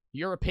 Yeah,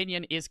 your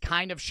opinion is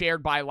kind of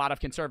shared by a lot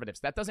of conservatives.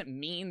 That doesn't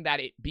mean that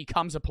it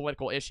becomes a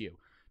political issue.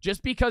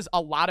 Just because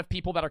a lot of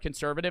people that are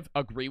conservative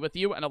agree with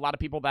you and a lot of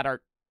people that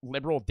are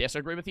liberal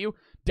disagree with you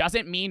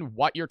doesn't mean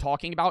what you're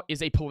talking about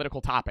is a political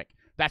topic.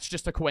 That's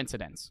just a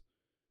coincidence.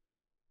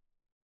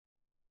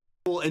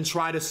 And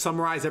try to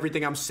summarize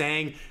everything I'm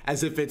saying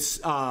as if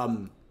it's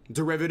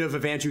derivative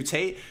of Andrew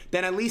Tate,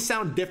 then at least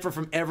sound different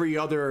from every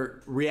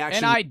other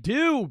reaction. And I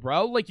do,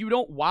 bro. Like, you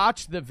don't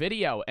watch the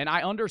video. And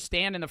I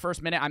understand in the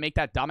first minute I make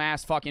that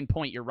dumbass fucking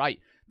point. You're right.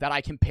 That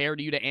I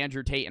compared you to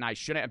Andrew Tate, and I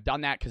shouldn't have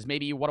done that because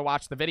maybe you would have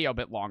watched the video a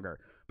bit longer.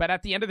 But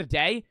at the end of the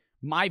day,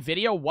 my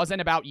video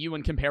wasn't about you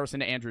in comparison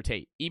to Andrew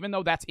Tate. Even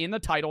though that's in the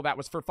title, that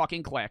was for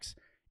fucking clicks.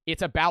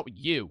 It's about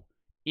you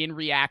in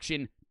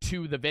reaction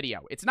to the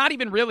video. It's not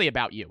even really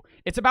about you.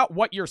 It's about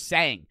what you're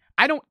saying.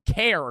 I don't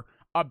care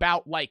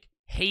about, like,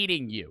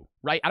 hating you,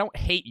 right? I don't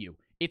hate you.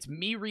 It's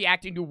me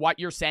reacting to what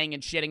you're saying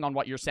and shitting on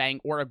what you're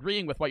saying or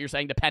agreeing with what you're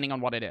saying depending on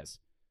what it is.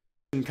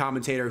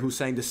 Commentator who's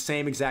saying the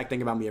same exact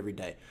thing about me every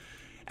day.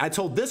 I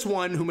told this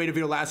one who made a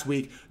video last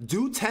week,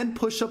 do 10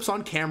 push-ups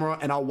on camera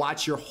and I'll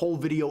watch your whole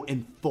video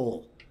in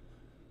full.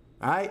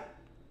 All right?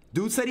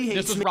 Dude said he hates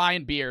me. This was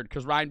Ryan Beard,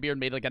 because Ryan Beard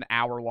made like an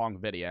hour-long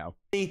video.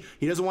 He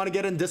doesn't want to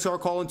get in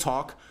Discord call and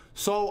talk.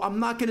 So I'm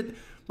not going to...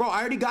 Bro, I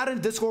already got in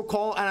a Discord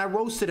call and I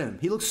roasted him.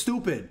 He looks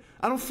stupid.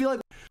 I don't feel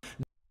like...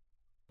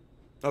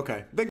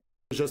 Okay.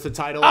 Just the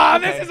title. Ah,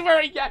 okay. This is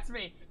where he gets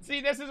me. See,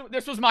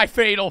 this was my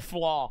fatal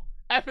flaw.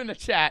 F in the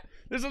chat.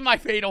 This is my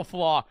fatal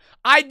flaw.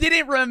 I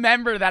didn't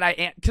remember that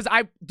because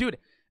dude,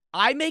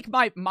 I make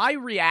my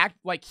react,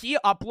 like, he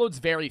uploads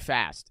very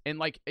fast. And,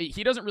 like,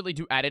 he doesn't really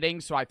do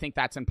editing, so I think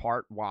that's in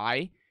part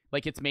why.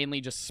 Like, it's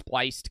mainly just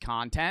spliced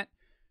content.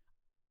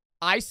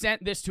 I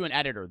sent this to an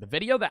editor. The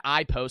video that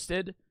I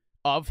posted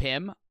of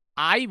him,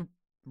 I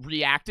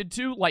reacted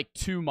to, like,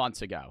 2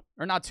 months ago.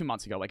 Or not 2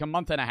 months ago, like a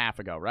month and a half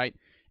ago, right?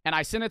 And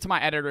I sent it to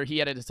my editor.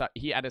 He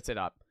edits it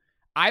up.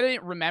 I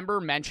didn't remember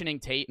mentioning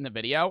Tate in the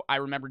video. I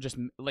remember just,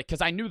 like, because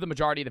I knew the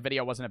majority of the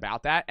video wasn't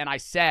about that. And I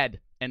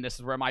said, and this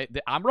is where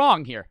I'm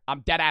wrong here.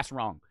 I'm dead ass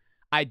wrong.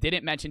 I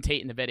didn't mention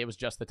Tate in the video. It was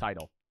just the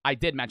title. I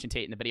did mention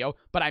Tate in the video,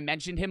 but I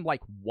mentioned him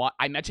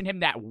I mentioned him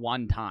that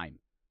one time.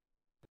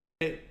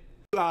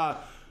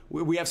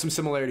 We have some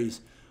similarities.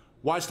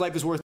 Watch Life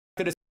is Worth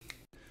It.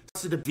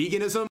 The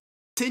veganism.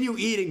 Continue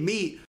eating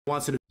meat.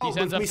 Wants to. He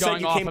ends up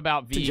going off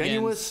about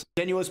vegans.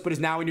 Genuous, but is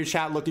now in your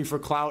chat looking for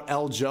clout.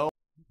 L. Joe.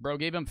 Bro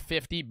gave him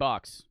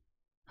 $50.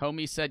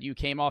 Homie said you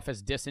came off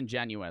as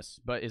disingenuous,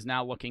 but is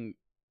now looking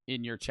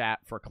in your chat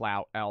for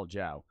clout. L.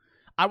 Joe.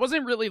 I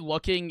wasn't really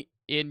looking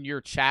in your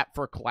chat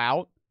for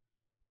clout.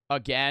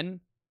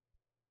 Again,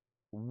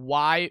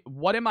 why?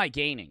 What am I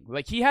gaining?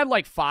 Like, he had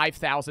like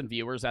 5,000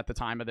 viewers at the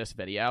time of this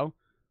video.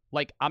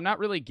 Like, I'm not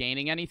really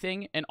gaining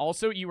anything. And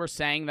also, you were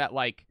saying that,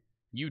 like,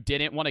 you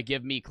didn't want to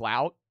give me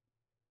clout,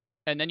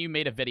 and then you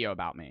made a video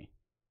about me.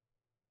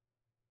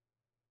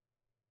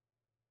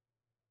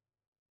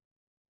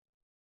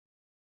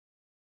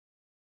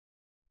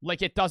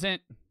 Like, it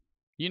doesn't,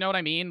 you know what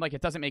I mean? Like,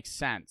 it doesn't make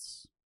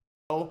sense.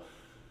 Oh,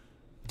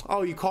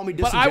 you call me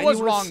But disingenuous? I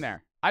was wrong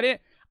there.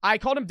 I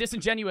called him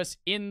disingenuous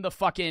in the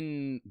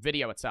fucking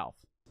video itself.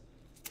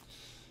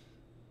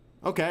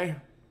 Okay.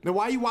 Then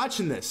why are you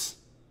watching this,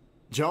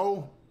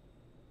 Joe?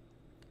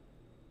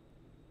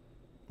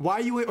 Why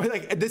are you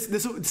like this?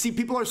 See,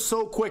 people are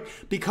so quick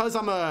because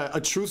I'm a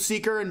truth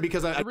seeker, and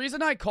because the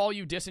reason I call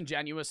you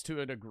disingenuous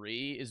to a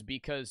degree is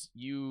because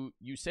you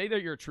say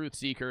that you're a truth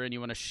seeker and you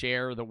want to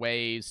share the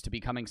ways to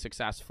becoming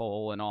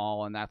successful and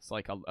all, and that's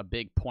like a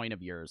big point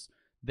of yours.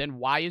 Then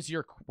why does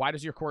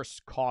your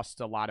course cost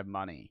a lot of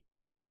money?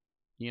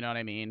 You know what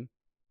I mean?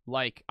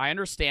 Like, I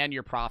understand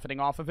you're profiting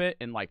off of it,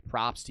 and like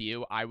props to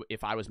you.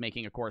 If I was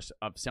making a course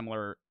of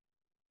similar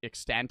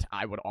extent,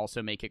 I would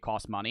also make it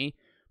cost money.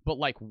 But,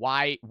 like,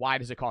 why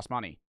does it cost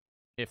money?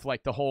 If,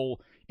 like, the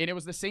whole... And it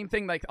was the same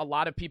thing, like, a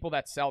lot of people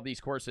that sell these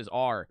courses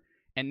are.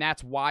 And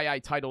that's why I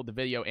titled the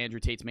video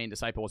Andrew Tate's Main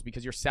Disciple, is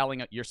because you're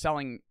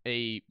selling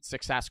a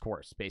success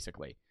course,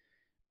 basically.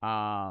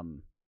 I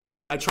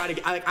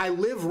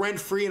live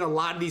rent-free in a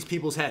lot of these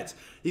people's heads.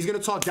 He's going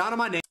to talk down on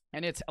my name.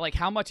 And it's, like,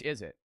 how much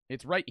is it?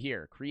 It's right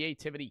here.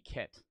 Creativity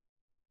Kit.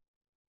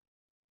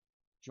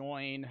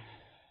 Join.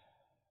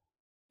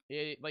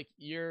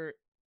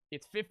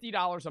 It's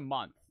 $50 a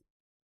month.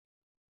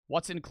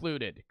 What's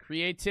included?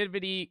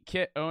 Creativity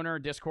Kit owner,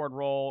 Discord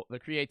role, the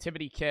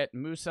Creativity Kit,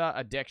 Musa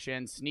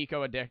Addictions,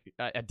 Sneeko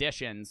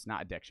Additions,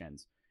 not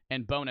addictions,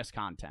 and bonus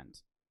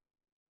content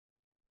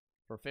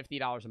for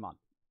 $50 a month.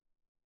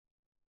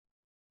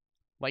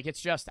 Like, it's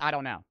just, I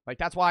don't know. Like,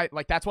 that's why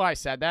I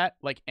said that.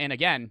 Like, and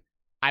again,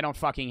 I don't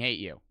fucking hate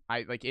you.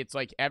 It's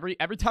like every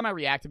time I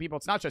react to people,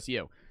 it's not just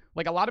you.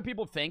 Like, a lot of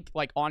people think,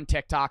 like, on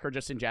TikTok or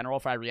just in general,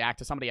 if I react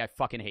to somebody, I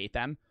fucking hate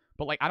them.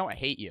 But, like, I don't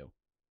hate you.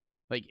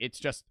 Like, it's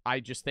just, I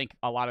just think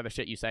a lot of the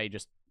shit you say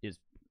just is,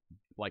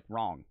 like,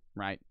 wrong,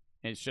 right?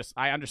 And it's just,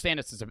 I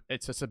understand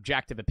it's a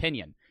subjective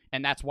opinion,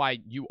 and that's why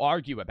you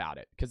argue about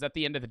it. Because at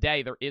the end of the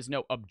day, there is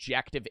no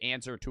objective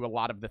answer to a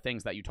lot of the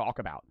things that you talk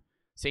about.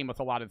 Same with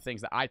a lot of the things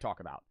that I talk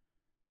about.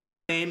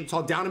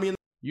 Talk down to me.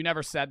 You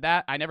never said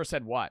that? I never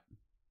said what?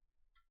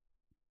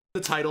 The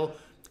title.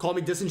 Call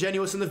me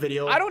disingenuous in the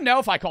video. I don't know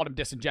if I called him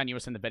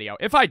disingenuous in the video.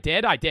 If I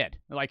did, I did.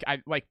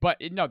 But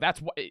no, that's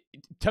what,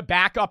 to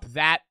back up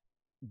that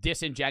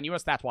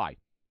disingenuous, that's why.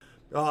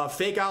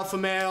 Fake alpha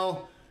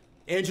male,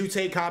 Andrew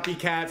Tate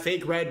copycat,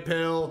 fake red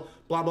pill,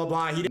 blah blah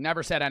blah. He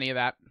never said any of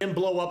that. Didn't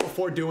blow up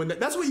before doing that.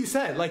 That's what you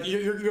said. Like,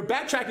 you're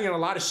backtracking on a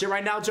lot of shit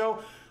right now,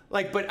 Joe.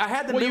 Like, but I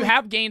had the. Well, you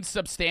have gained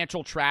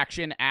substantial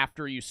traction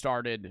after you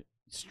started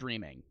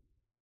streaming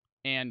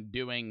and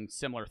doing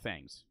similar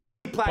things.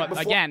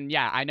 But again,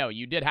 yeah, I know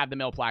you did have the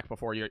mill plaque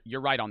before.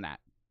 You're right on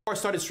that. I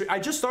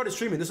just started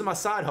streaming. This is my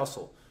side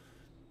hustle.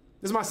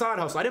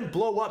 I didn't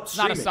blow up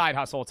streaming. It's not a side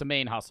hustle. It's a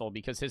main hustle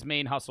because his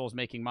main hustle is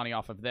making money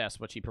off of this,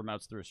 which he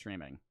promotes through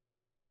streaming.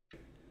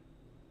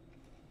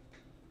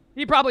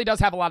 He probably does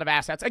have a lot of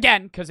assets.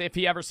 Again, because if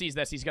he ever sees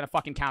this, he's going to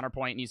fucking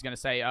counterpoint and he's going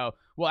to say, oh,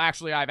 well,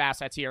 actually, I have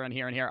assets here and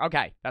here and here.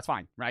 Okay, that's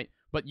fine, right?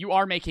 But you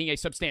are making a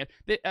substantial...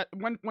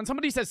 when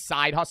somebody says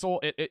side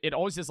hustle, it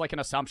always is like an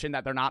assumption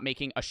that they're not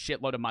making a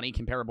shitload of money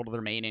comparable to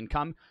their main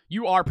income.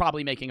 You are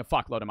probably making a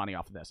fuckload of money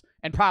off of this.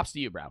 And props to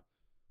you, bro.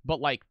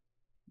 But, like,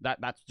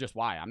 that's just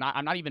why. I'm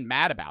not even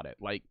mad about it.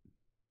 Like...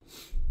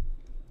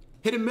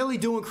 Hidden Millie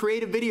doing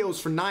creative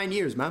videos for 9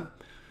 years, man.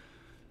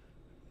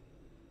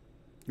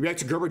 You react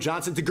to Gerber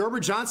Johnson. To Gerber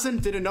Johnson,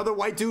 did another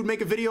white dude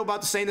make a video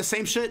about saying the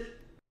same shit?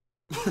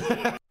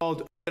 I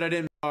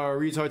didn't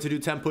retard to do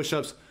 10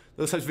 push-ups.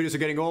 Those types of videos are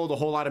getting old. A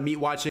whole lot of meat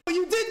watching. Oh,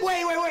 you did?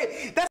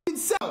 Wait. That's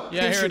insane.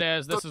 Yeah, here it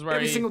is. This is where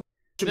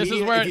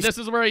this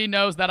is where he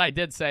knows that I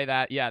did say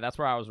that. Yeah, that's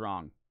where I was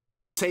wrong.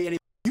 Say anything.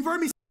 You've heard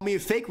me say a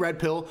fake red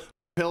pill,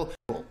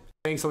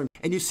 saying something,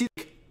 and you see,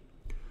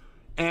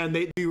 and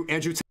they do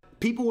Andrew.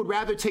 People would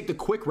rather take the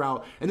quick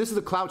route, and this is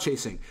the clout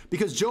chasing,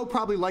 because Joe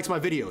probably likes my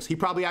videos. He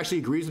probably actually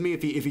agrees with me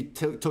if he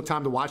took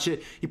time to watch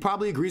it. He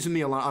probably agrees with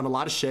me on a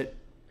lot of shit.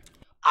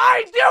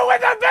 I do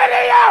with the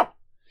video,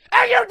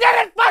 and you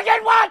didn't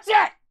fucking watch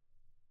it!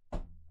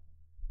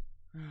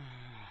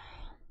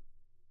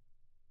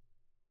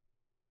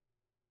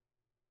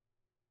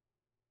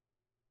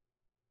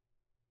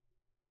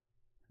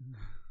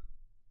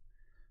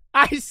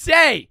 I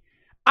say,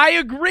 I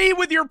agree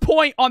with your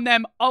point on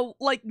them.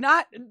 Like,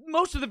 not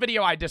most of the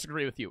video, I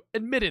disagree with you,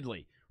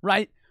 admittedly,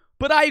 right?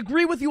 But I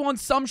agree with you on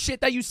some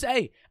shit that you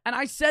say. And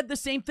I said the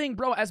same thing,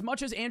 bro. As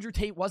much as Andrew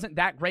Tate wasn't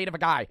that great of a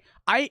guy,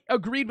 I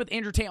agreed with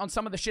Andrew Tate on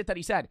some of the shit that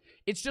he said.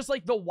 It's just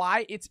like the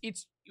why.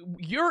 It's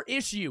your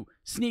issue,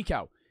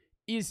 Sneeko,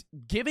 is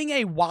giving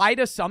a wide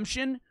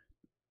assumption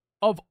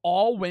of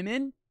all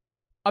women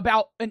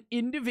about an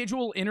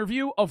individual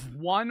interview of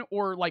one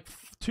or like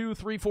 2,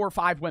 3, 4,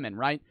 5 women,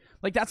 right?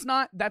 Like, that's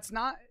not,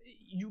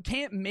 you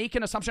can't make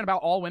an assumption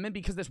about all women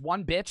because this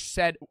one bitch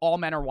said all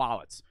men are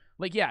wallets.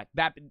 Like, yeah,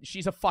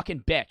 she's a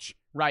fucking bitch,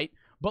 right?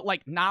 But,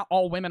 like, not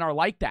all women are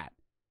like that.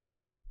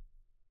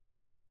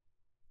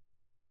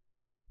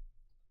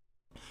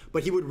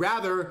 But he would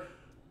rather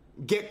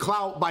get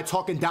clout by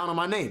talking down on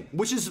my name,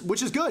 which is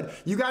good.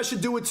 You guys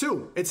should do it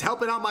too. It's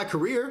helping out my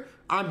career.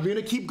 I'm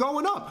gonna keep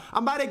going up.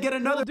 I'm about to get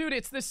another. Well, dude,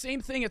 it's the same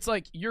thing. It's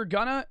like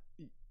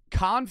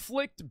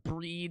conflict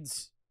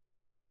breeds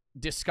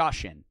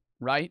discussion,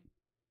 right?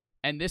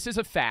 And this is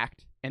a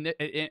fact. And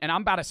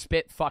I'm about to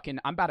spit fucking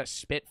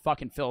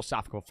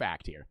philosophical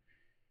fact here.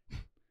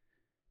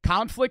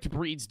 Conflict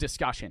breeds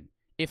discussion.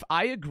 If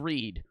I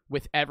agreed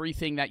with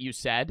everything that you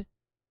said,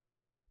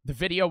 the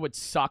video would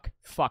suck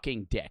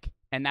fucking dick.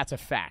 And that's a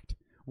fact.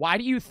 Why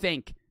do you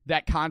think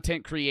that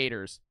content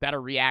creators that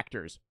are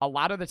reactors a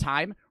lot of the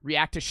time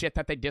react to shit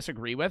that they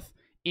disagree with?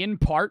 In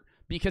part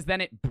because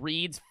then it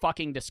breeds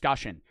fucking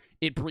discussion.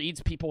 It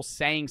breeds people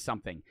saying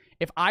something.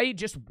 If I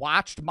just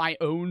watched my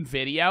own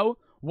video,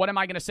 what am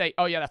I going to say?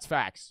 Oh, yeah, that's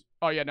facts.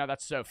 Oh, yeah, no,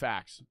 that's so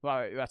facts.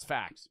 Well, that's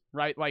facts,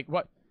 right? Like,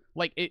 what?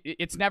 Like,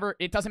 it's never,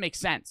 it doesn't make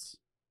sense.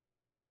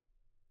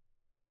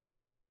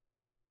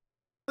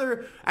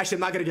 Actually, I'm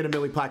not going to get a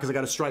milli plaque because I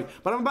got a strike,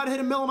 but I'm about to hit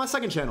a mill on my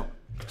second channel.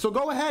 So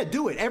go ahead,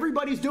 do it.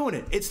 Everybody's doing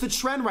it. It's the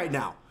trend right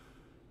now.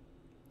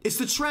 It's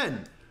the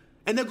trend.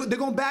 And they're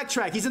going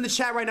backtrack. He's in the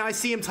chat right now. I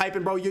see him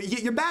typing, bro.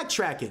 You're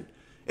backtracking.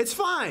 It's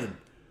fine.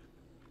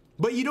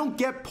 But you don't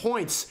get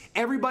points.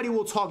 Everybody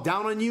will talk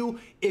down on you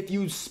if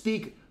you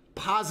speak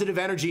positive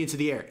energy into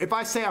the air. If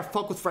I say I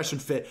fuck with Fresh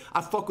and Fit,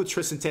 I fuck with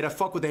Tristan Tate, I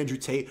fuck with Andrew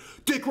Tate,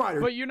 Dick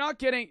Rider. But you're not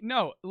getting,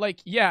 no,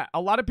 like, yeah,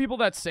 a lot of people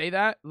that say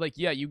that, like,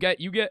 yeah, you get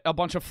a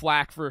bunch of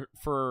flack for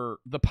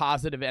the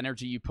positive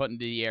energy you put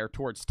into the air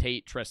towards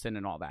Tate, Tristan,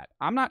 and all that.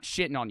 I'm not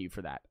shitting on you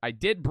for that. I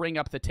did bring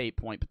up the Tate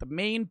point, but the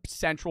main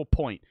central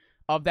point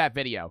of that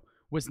video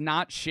was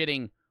not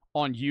shitting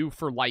on you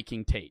for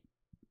liking Tate.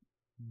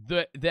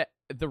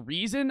 The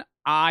reason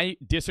I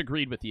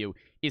disagreed with you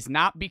is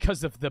not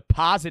because of the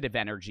positive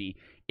energy.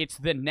 It's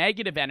the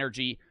negative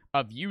energy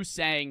of you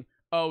saying,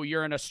 oh,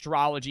 you're an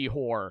astrology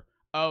whore.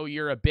 Oh,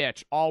 you're a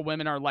bitch. All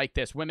women are like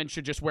this. Women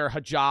should just wear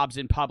hijabs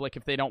in public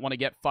if they don't want to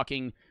get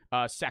fucking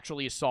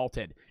sexually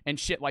assaulted and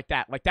shit like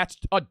that. Like, that's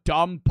a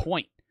dumb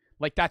point.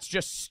 Like, that's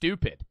just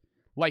stupid.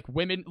 Like,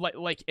 women,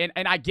 and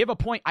I give a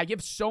point. I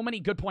give so many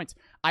good points.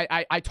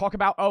 I talk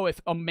about, oh,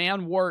 if a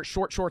man wore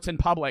short shorts in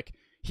public,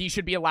 he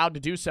should be allowed to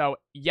do so.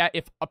 Yet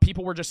if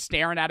people were just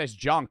staring at his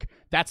junk,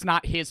 that's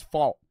not his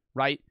fault,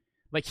 right?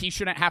 Like, he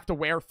shouldn't have to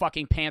wear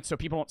fucking pants so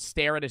people don't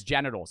stare at his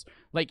genitals.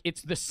 Like,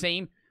 it's the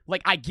same.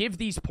 Like, I give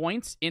these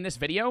points in this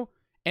video,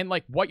 and,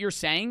 like, what you're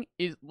saying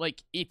is,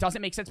 like, it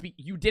doesn't make sense.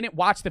 You didn't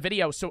watch the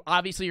video, so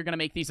obviously you're going to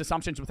make these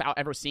assumptions without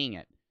ever seeing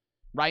it,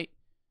 right?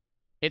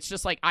 It's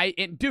just like,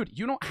 dude,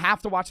 you don't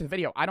have to watch the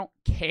video. I don't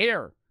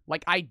care.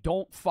 Like, I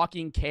don't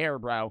fucking care,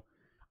 bro.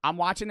 I'm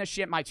watching this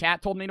shit. My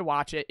chat told me to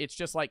watch it. It's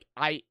just like,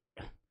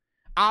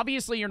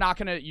 obviously you're not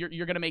gonna,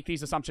 you're gonna make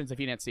these assumptions if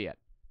you didn't see it.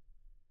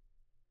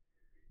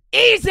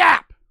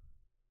 EZAP!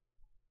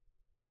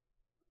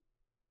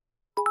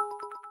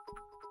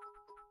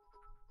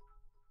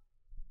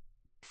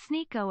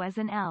 Sneeko as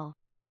an L.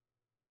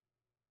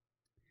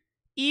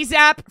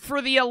 EZAP for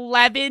the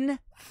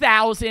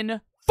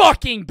 11,000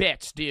 fucking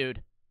bits,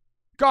 dude.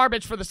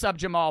 Garbage for the sub,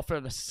 Jamal for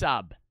the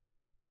sub.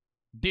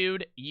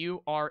 Dude,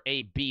 you are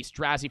a beast.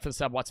 Drazzy for the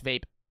sub. What's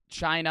Vape?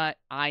 China,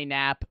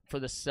 INAP for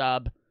the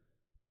sub.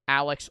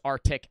 Alex,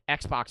 Arctic,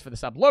 Xbox for the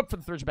sub. Lope for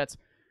the 300 bets.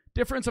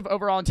 Difference of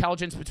overall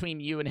intelligence between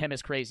you and him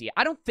is crazy.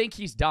 I don't think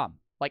he's dumb.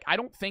 Like, I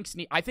think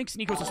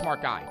Sneeko's a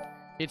smart guy.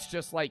 It's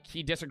just, like,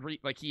 he disagrees.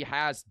 Like, he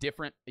has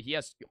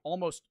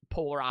almost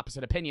polar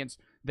opposite opinions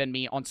than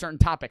me on certain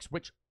topics,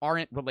 which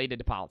aren't related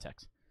to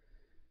politics.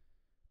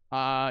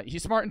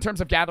 He's smart in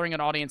terms of gathering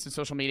an audience in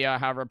social media.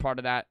 However, part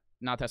of that,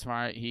 not that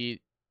smart.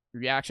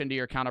 Reaction to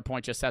your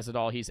counterpoint just says it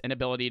all. His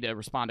inability to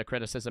respond to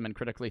criticism and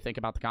critically think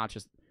about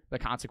the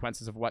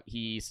consequences of what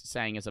he's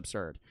saying is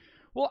absurd.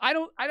 Well, I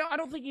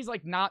don't think he's,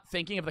 like, not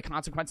thinking of the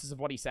consequences of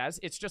what he says.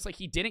 It's just like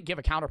he didn't give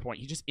a counterpoint.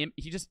 He just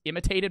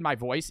imitated my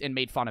voice and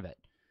made fun of it,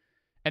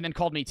 and then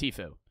called me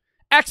Tifu.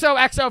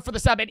 XOXO for the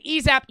sub, and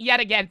EZAP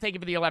yet again. Thank you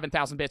for the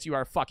 11,000 bits. You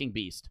are a fucking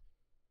beast.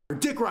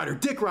 Dick Rider,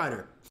 Dick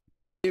Rider.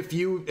 If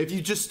you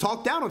just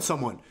talk down on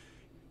someone.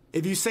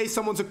 If you say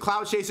someone's a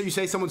cloud chaser, you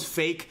say someone's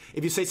fake,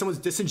 if you say someone's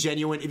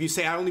disingenuous, if you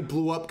say I only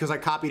blew up because I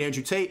copied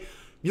Andrew Tate,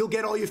 you'll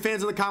get all your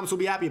fans in the comments will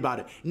be happy about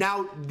it.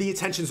 Now, the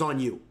attention's on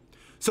you.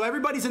 So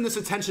everybody's in this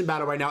attention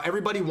battle right now.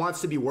 Everybody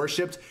wants to be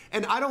worshipped,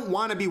 and I don't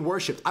want to be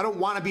worshipped. I don't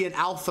want to be an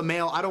alpha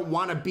male. I don't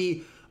want to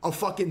be I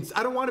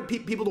don't want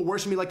people to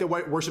worship me like they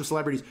worship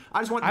celebrities.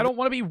 I don't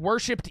want to be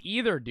worshipped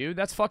either, dude.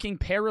 That's fucking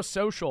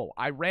parasocial.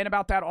 I rant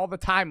about that all the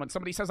time. When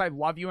somebody says I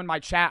love you in my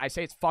chat, I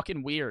say it's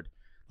fucking weird.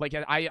 Like,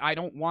 I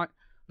don't want...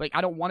 Like,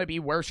 I don't want to be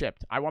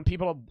worshipped. I want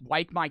people to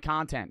like my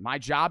content. My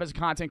job as a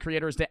content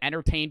creator is to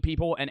entertain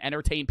people and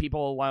entertain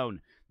people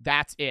alone.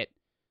 That's it.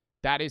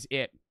 That is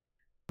it.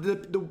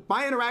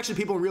 My interaction with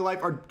people in real life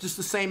are just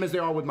the same as they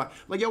are with my...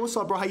 Like, yo, what's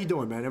up, bro? How you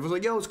doing, man? Everyone's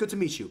like, yo, it's good to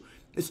meet you.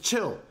 It's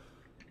chill.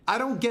 I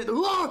don't get...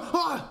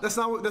 That's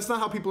not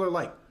how people are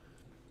like.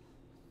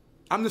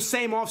 I'm the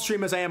same off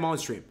stream as I am on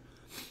stream.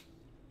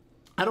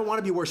 I don't want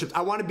to be worshipped.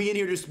 I want to be in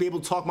here just to be able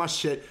to talk my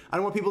shit. I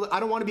don't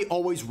want to be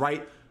always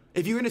right.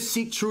 If you're going to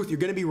seek truth, you're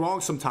going to be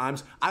wrong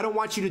sometimes. I don't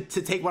want you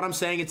to take what I'm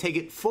saying and take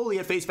it fully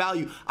at face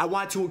value. I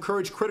want to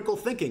encourage critical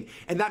thinking.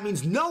 And that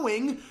means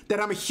knowing that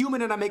I'm a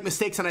human and I make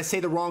mistakes and I say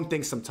the wrong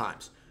things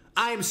sometimes.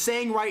 I am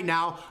saying right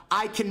now,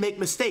 I can make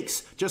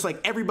mistakes, just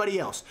like everybody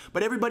else.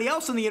 But everybody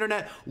else on the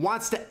internet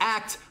wants to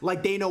act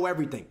like they know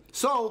everything.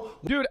 So,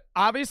 dude,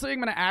 obviously I'm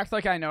going to act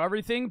like I know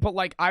everything, but,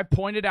 like, I've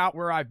pointed out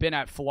where I've been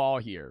at flaw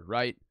here,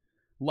 right?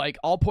 Like,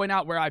 I'll point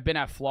out where I've been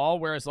at flaw,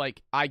 whereas,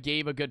 like, I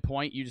gave a good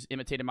point. You just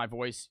imitated my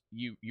voice.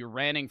 You're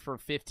ranting for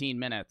 15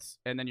 minutes,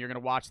 and then you're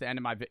going to watch the end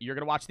of you're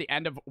going to watch the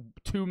end of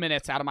 2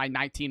 minutes out of my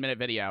 19-minute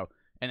video,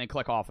 and then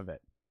click off of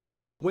it.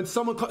 When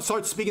someone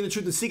starts speaking the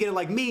truth and seeking it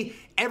like me,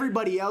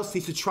 everybody else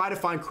needs to try to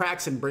find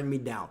cracks and bring me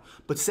down.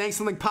 But saying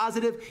something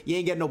positive, you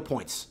ain't getting no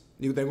points.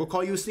 Then we'll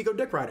call you a Sneeko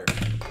dick rider.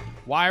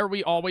 Why are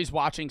we always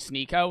watching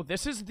Sneeko?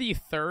 This is the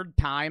 3rd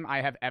time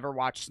I have ever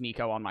watched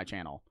Sneeko on my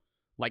channel.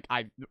 Like,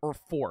 or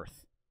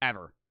 4th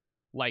ever.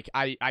 Like,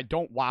 I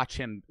don't watch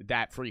him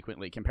that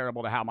frequently,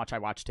 comparable to how much I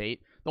watch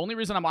Tate. The only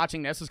reason I'm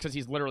watching this is because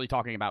he's literally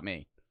talking about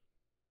me.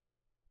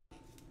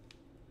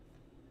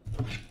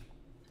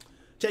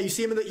 Chat, you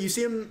see him in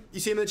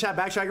the chat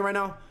backtracking right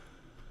now?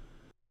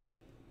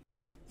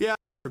 Yeah,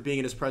 for being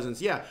in his presence.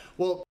 Yeah.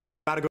 Well,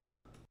 gotta go.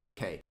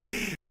 Okay.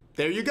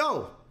 There you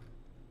go.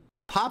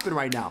 Popping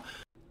right now.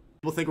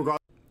 People think we're going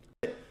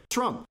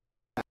Trump.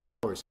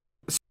 It's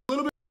a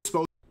little bit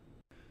exposed.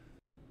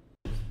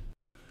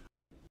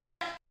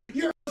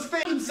 You're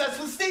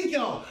obsessed with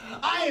Sneeko.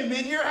 I am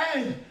in your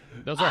head.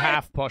 Those are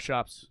half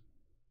push-ups.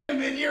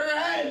 I'm in your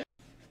head.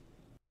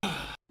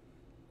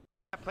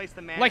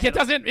 Like, it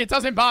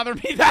doesn't bother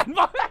me that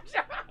much.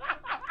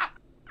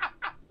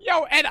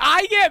 Yo, and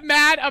I get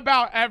mad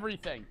about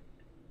everything.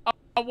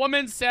 A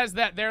woman says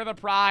that they're the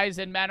prize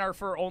and men are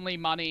for only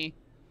money.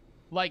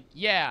 Like,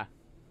 yeah,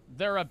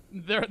 they're a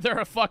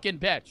fucking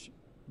bitch.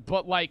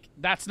 But, like,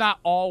 that's not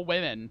all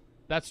women.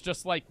 That's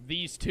just, like,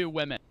 these 2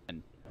 women.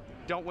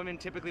 Don't women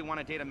typically want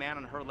to date a man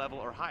on her level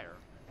or higher?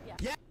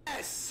 Yeah.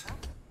 Yes.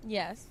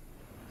 Yes.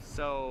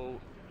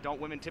 So,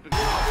 don't women typically...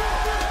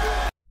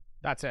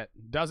 That's it.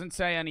 Doesn't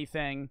say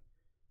anything.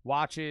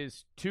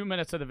 Watches 2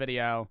 minutes of the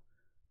video.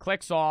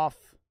 Clicks off.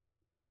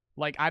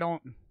 Like, I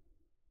don't...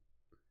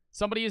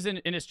 Somebody is in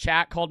his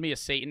chat called me a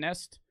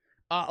Satanist.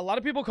 A lot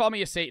of people call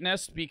me a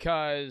Satanist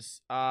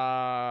because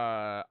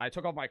I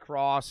took off my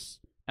cross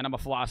and I'm a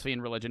philosophy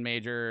and religion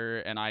major,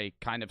 and I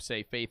kind of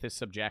say faith is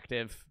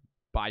subjective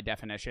by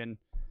definition.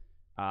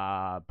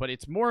 But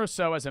it's more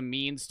so as a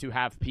means to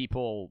have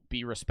people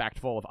be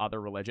respectful of other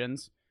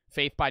religions.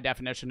 Faith, by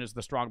definition, is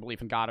the strong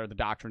belief in God or the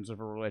doctrines of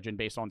a religion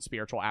based on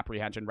spiritual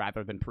apprehension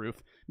rather than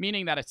proof,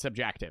 meaning that it's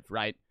subjective,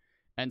 right?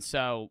 And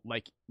so,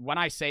 like, when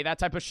I say that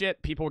type of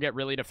shit, people get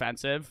really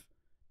defensive,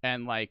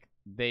 and, like,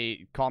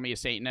 they call me a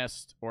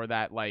Satanist, or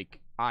that,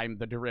 I'm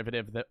the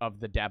derivative of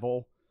the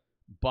devil,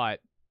 but,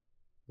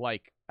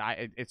 like,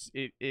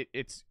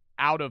 it's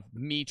out of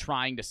me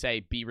trying to say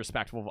be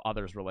respectful of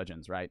others'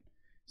 religions, right?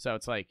 So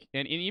it's like,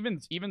 and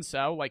even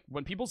so, like,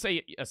 when people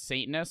say a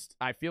Satanist,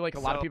 I feel like a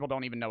lot of people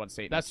don't even know what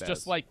Satanist is. That's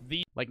just like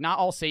not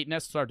all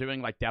Satanists are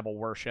doing like devil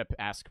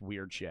worship-esque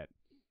weird shit.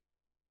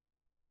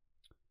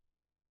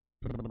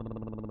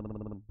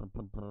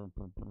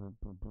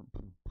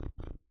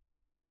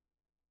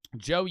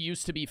 Joe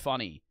used to be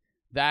funny.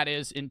 That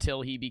is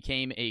until he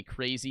became a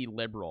crazy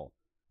liberal.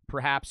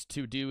 Perhaps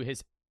due to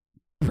his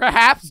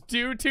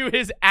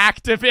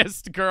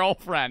activist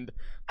girlfriend.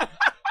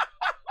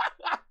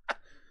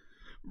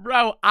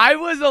 Bro, I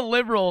was a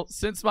liberal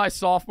since my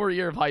sophomore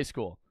year of high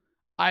school.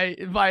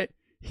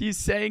 He's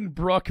saying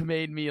Brooke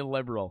made me a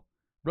liberal.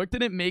 Brooke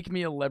didn't make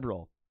me a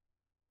liberal.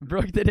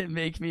 Brooke didn't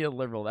make me a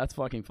liberal. That's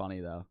fucking funny,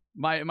 though.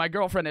 My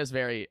girlfriend is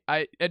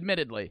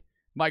admittedly,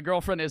 my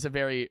girlfriend is a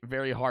very,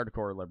 very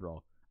hardcore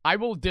liberal. I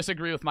will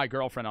disagree with my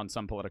girlfriend on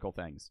some political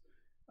things.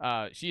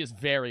 She is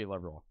very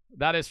liberal.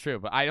 That is true,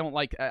 but I don't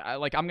like,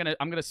 I'm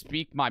gonna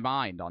speak my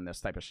mind on this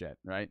type of shit,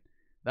 right?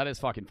 That is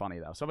fucking funny,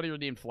 though. Somebody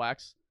redeemed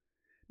Flex.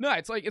 No,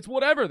 it's like, it's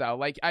whatever,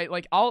 though.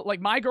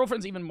 My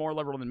girlfriend's even more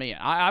liberal than me.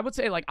 I would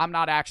say, like, I'm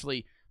not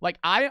actually, like,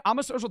 I'm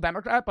a social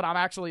democrat, but I'm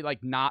actually,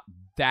 like, not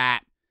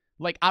that,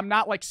 like, I'm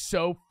not, like,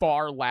 so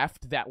far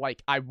left that,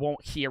 like, I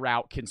won't hear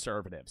out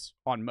conservatives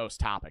on most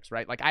topics,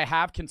 right? Like, I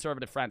have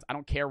conservative friends. I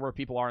don't care where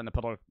people are in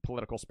the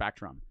political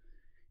spectrum.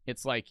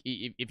 It's like,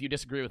 if you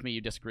disagree with me,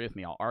 you disagree with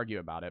me. I'll argue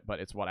about it, but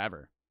it's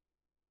whatever.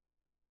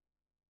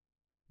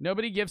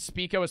 Nobody gives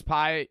Sneeko his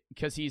pie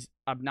because he's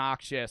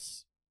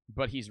obnoxious.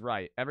 But he's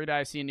right. Every day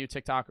I see a new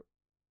TikTok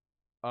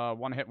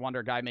one-hit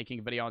wonder guy making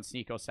a video on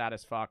Sneeko, sad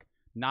as fuck.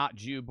 Not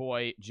Jew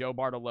boy, Joe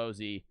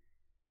Bartolozzi.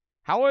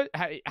 How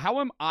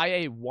am I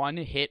a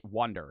one-hit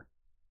wonder?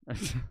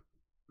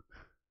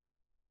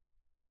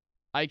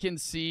 I can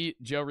see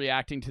Joe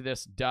reacting to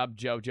this dub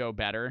JoJo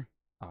better.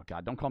 Oh,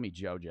 God, don't call me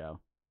JoJo.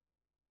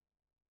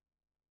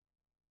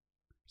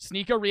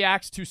 Sneeko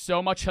reacts to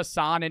so much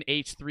Hassan and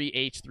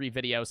H3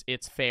 videos.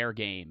 It's fair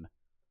game.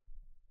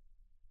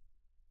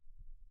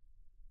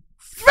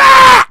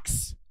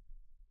 Facts!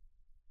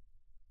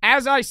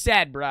 As I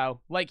said,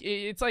 bro. Like,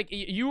 it's like,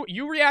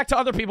 you react to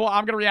other people,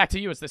 I'm gonna react to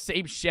you. It's the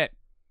same shit.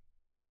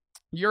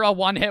 You're a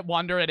one-hit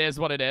wonder, it is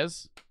what it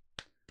is.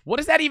 What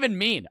does that even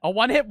mean? A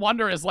one-hit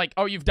wonder is like,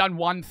 oh, you've done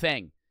one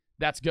thing.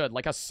 That's good.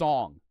 Like a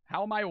song.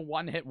 How am I a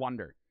one-hit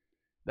wonder?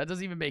 That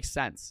doesn't even make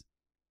sense.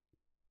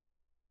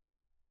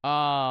 That's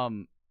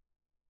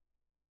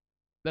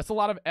a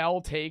lot of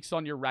L takes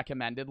on your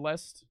recommended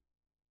list.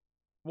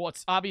 Well,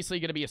 it's obviously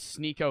going to be a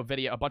Sneeko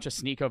video, a bunch of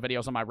Sneeko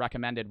videos on my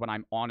recommended when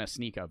I'm on a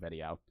Sneeko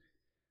video.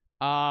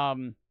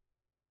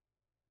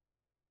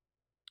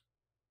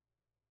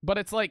 But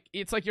it's like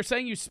you're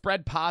saying you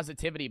spread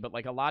positivity, but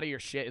like a lot of your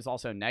shit is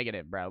also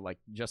negative, bro. Like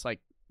just like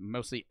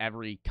mostly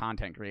every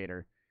content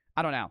creator.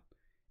 I don't know.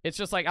 It's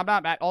just like I'm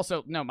not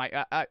also no,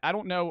 I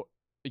don't know.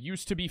 It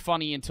used to be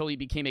funny until he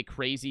became a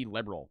crazy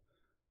liberal.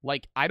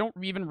 Like I don't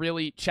even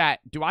really chat.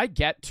 Do I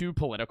get too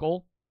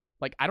political?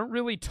 Like I don't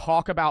really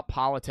talk about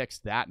politics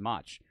that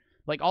much.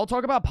 Like I'll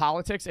talk about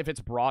politics if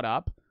it's brought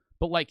up,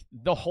 but like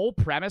the whole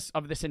premise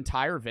of this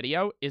entire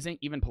video isn't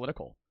even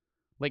political.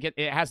 Like,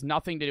 it has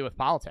nothing to do with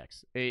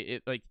politics.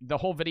 Like, the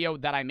whole video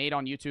that I made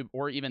on YouTube,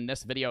 or even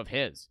this video of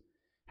his,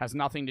 has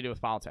nothing to do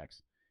with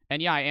politics.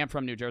 And yeah, I am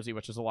from New Jersey,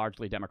 which is a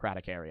largely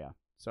Democratic area.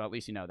 So at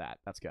least you know that.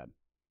 That's good.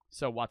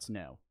 So what's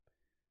new?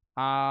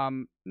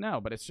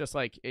 No, but it's just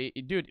like,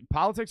 dude,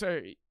 politics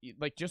are,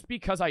 like, just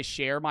because I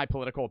share my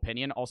political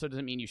opinion also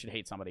doesn't mean you should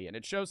hate somebody. And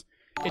it shows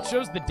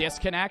the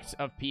disconnect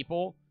of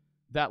people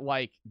that,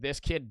 like, this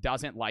kid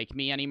doesn't like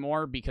me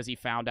anymore because he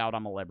found out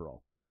I'm a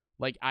liberal.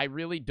 Like, I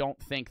really don't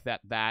think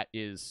that that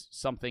is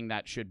something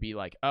that should be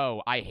like,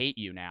 oh, I hate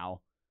you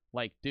now.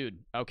 Like, dude,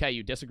 okay,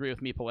 you disagree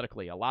with me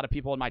politically. A lot of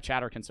people in my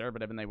chat are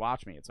conservative and they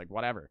watch me. It's like,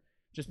 whatever.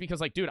 Just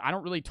because, like, dude, I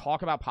don't really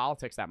talk about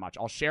politics that much.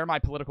 I'll share my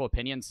political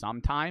opinion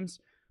sometimes,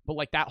 but,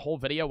 like, that whole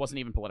video wasn't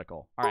even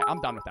political. All right,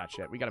 I'm done with that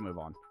shit. We got to move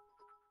on.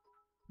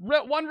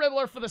 One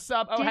Riddler for the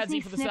sub. Oh,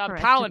 Headsy for the sub.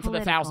 Colin for the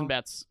 1,000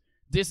 bits.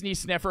 Disney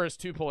Sniffer is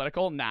too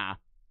political? Nah.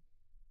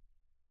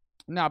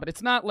 Nah, but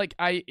it's not like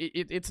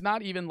it's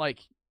not even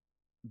like...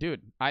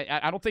 Dude,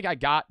 I don't think I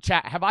got...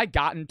 Chat, have I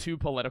gotten too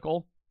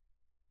political?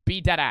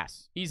 Be dead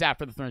ass. He's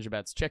after the 300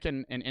 bets.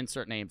 Chicken and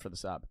insert name for the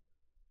sub.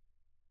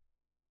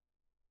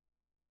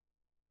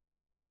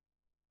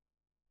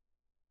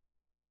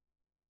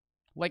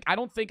 Like, I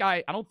don't think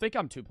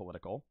I'm too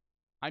political.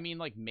 I mean,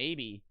 like,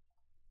 maybe.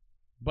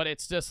 But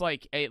it's just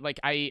like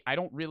I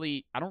don't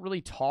really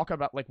talk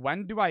about, like,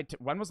 when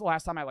was the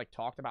last time I, like,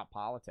 talked about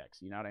politics?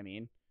 You know what I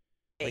mean?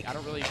 Like, I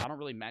don't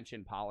really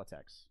mention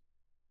politics.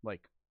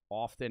 Like,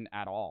 often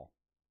at all.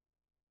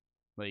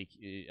 Like,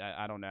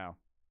 I don't know.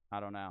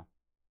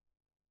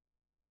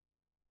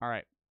 All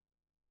right.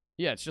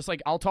 Yeah, it's just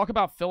like I'll talk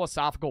about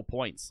philosophical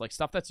points, like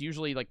stuff that's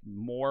usually like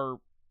more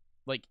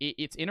like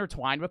it's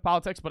intertwined with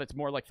politics, but it's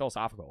more like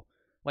philosophical,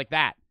 like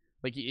that.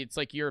 Like it's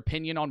like your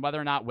opinion on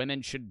whether or not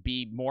women should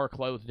be more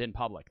clothed in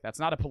public. That's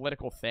not a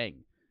political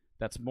thing.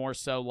 That's more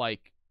so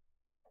like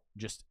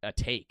just a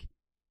take.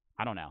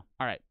 I don't know.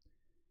 All right.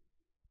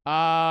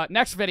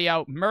 Next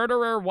video,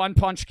 murderer,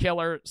 one-punch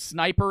killer,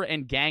 sniper,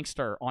 and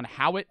gangster on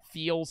how it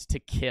feels to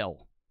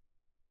kill.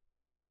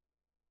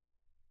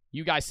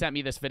 You guys sent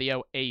me this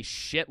video a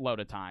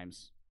shitload of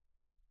times.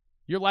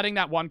 You're letting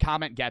that one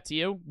comment get to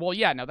you? Well,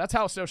 yeah, no, that's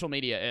how social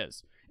media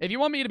is. If you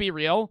want me to be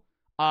real,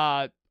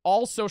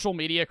 all social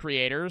media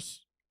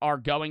creators are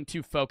going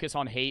to focus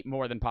on hate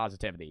more than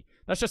positivity.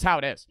 That's just how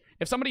it is.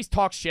 If somebody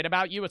talks shit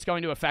about you, it's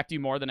going to affect you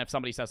more than if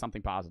somebody says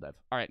something positive.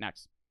 All right,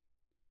 next.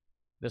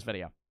 This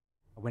video.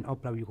 I went, I'll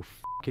blow your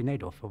fucking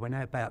head off. I went,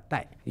 how about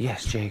that?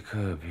 Yes,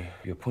 Jacob.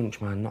 Your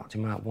punch man knocked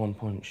him out one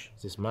punch.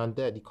 Is this man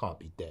dead? He can't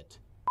be dead.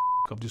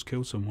 I've just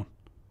killed someone.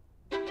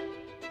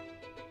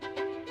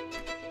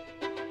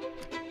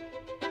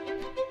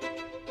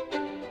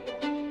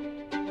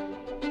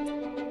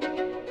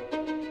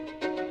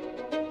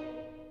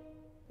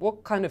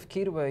 What kind of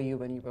kid were you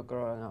when you were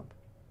growing up?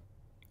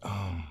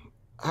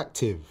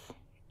 Active.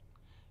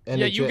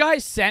 Yeah, you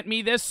guys sent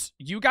me this.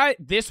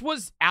 This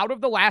was out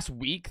of the last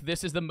week.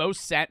 This is the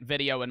most sent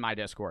video in my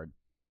Discord.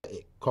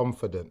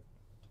 Confident,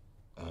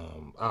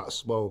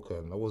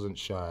 outspoken. I wasn't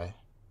shy.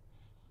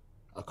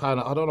 I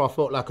don't know, I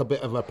felt like a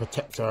bit of a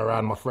protector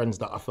around my friends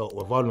that I felt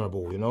were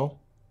vulnerable, you know?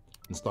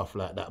 And stuff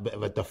like that. A bit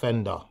of a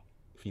defender,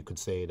 if you could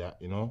say that,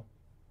 you know?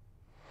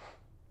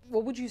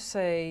 What would you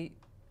say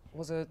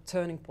was a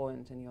turning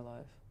point in your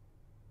life?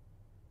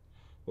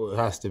 Well, it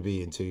has to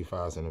be in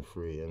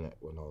 2003, innit?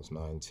 When I was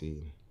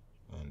 19.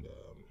 And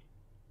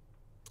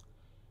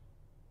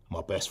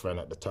my best friend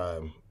at the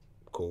time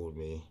called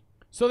me.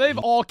 So they've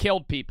all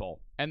killed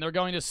people, and they're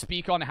going to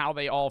speak on how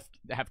they all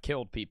have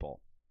killed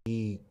people.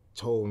 He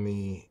told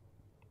me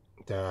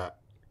that...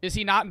 Is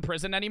he not in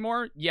prison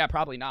anymore? Yeah,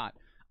 probably not.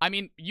 I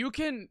mean, you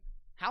can...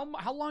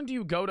 How long do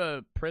you go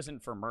to prison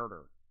for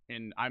murder?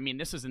 I mean,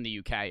 this is in the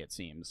UK, it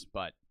seems,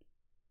 but...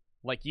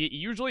 Like,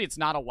 usually it's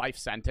not a life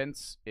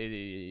sentence.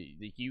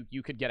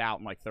 You could get out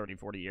in, like, 30,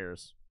 40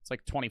 years. It's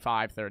like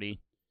 25, 30.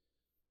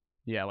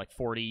 Yeah, like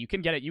 40. You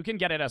can get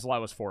it as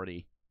low as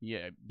 40.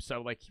 Yeah,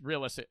 so, like,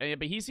 realistic.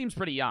 But he seems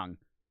pretty young.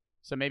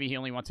 So maybe he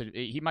only wants to...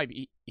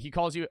 He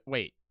calls you...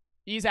 Wait.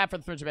 He's after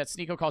the 300 bets.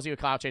 Sneeko calls you a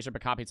cloud chaser,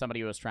 but copied somebody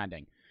who was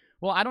trending.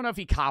 Well, I don't know if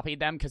he copied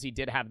them, because he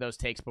did have those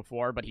takes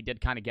before, but he did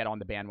kind of get on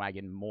the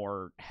bandwagon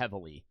more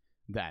heavily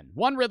then.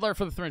 One Riddler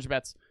for the 300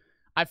 bets.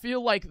 I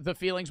feel like the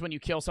feelings when you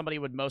kill somebody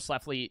would most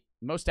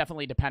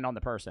definitely depend on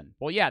the person.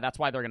 Well, yeah, that's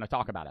why they're going to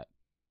talk about it.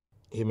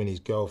 Him and his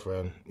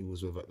girlfriend, he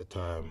was with at the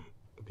time,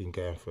 been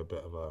going for a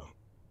bit of a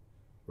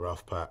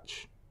rough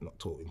patch, not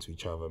talking to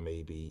each other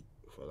maybe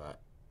for like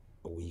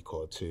a week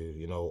or two,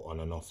 you know, on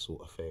and off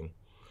sort of thing.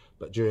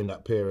 But during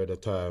that period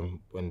of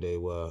time when they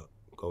were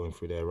going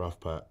through their rough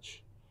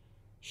patch,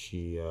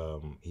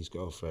 his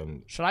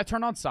girlfriend... Should I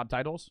turn on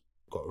subtitles?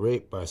 ...got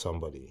raped by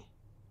somebody.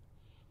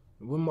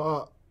 When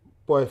my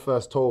boy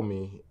first told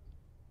me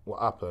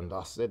what happened,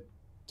 I said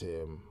to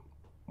him,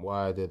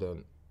 why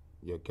didn't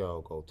your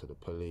girl go to the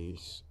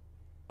police?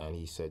 And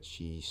he said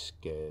she's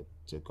scared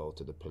to go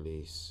to the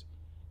police.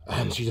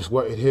 And she just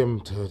wanted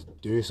him to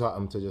do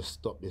something to just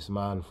stop this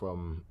man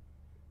from,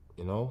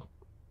 you know,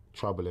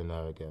 troubling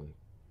her again.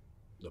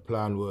 The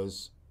plan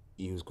was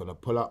he was going to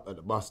pull up at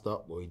the bus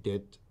stop, what he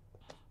did,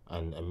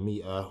 and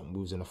meet her. And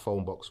we was in a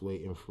phone box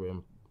waiting for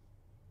him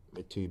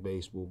with 2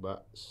 baseball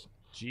bats.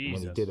 Jesus.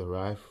 When he did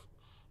arrive,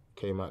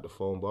 came out the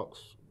phone box,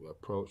 we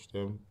approached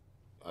him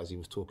as he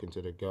was talking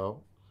to the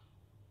girl.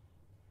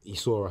 He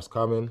saw us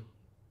coming.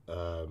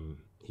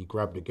 He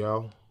grabbed the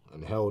girl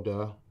and held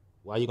her.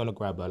 Why are you going to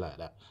grab her like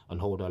that and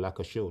hold her like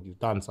a shield? You've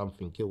done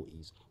something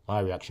guilty.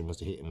 My reaction was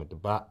to hit him with the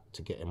bat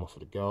to get him off of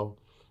the girl.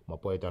 My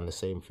boy done the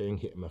same thing,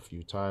 hit him a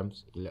few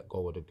times. He let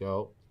go of the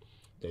girl.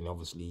 Then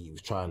obviously he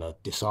was trying to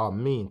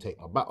disarm me and take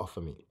my bat off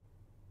of me.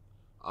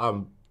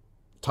 I'm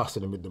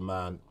tussling him with the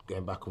man,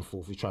 going back and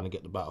forth. He's trying to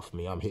get the bat off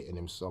me. I'm hitting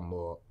him some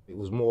more. It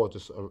was more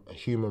just a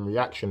human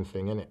reaction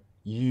thing, innit?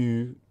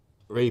 You,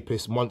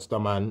 rapist monster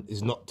man,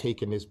 is not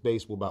taking this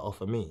baseball bat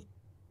off of me.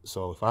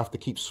 So if I have to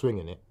keep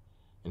swinging it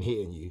and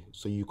hitting you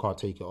so you can't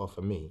take it off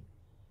of me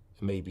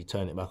and maybe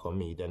turn it back on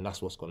me, then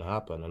that's what's going to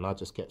happen. And I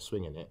just kept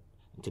swinging it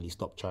until he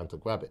stopped trying to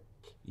grab it.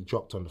 He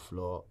dropped on the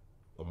floor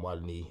on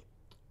one knee,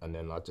 and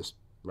then I just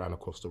ran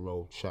across the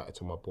road, shouted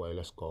to my boy,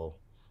 let's go.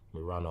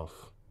 We ran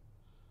off.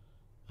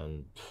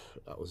 And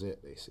that was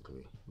it,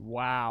 basically.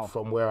 Wow.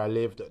 From where I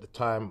lived at the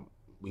time,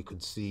 we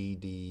could see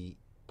the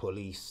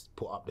police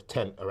put up the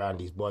tent around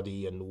his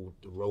body and all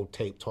the road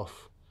taped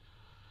off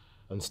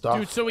and stuff.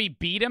 Dude, so he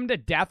beat him to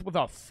death with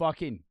a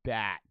fucking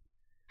bat.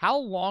 How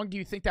long do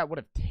you think that would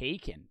have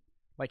taken?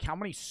 Like, how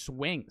many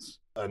swings?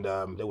 And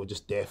they were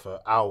just there for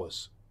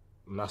hours.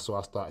 And that's why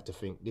I started to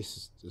think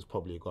this has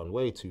probably gone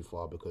way too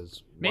far,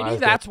 because... Maybe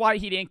that's why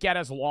he didn't get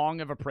as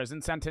long of a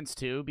prison sentence,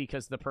 too,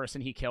 because the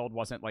person he killed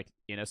wasn't, like,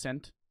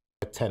 innocent.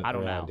 A tent I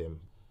don't around know. him.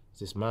 Is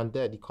this man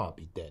dead? He can't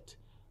be dead.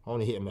 I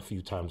only hit him a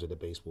few times with a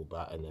baseball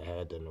bat in the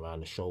head and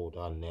around the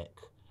shoulder, neck,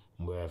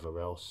 and wherever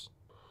else.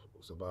 It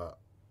was about,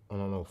 I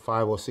don't know,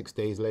 5 or 6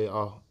 days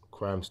later,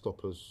 Crime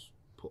Stoppers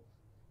put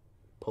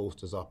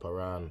posters up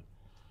around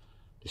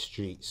the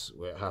streets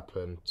where it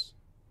happened,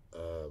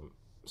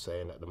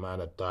 saying that the man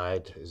had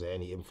died. Is there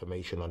any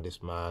information on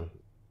this man?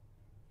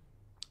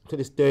 To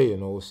this day, you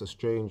know, it's a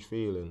strange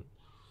feeling.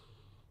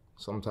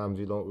 Sometimes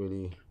you don't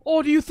really...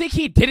 Oh, do you think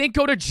he didn't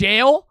go to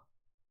jail?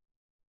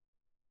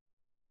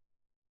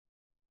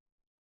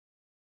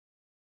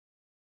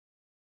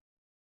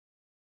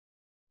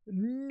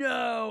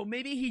 No,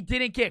 maybe he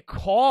didn't get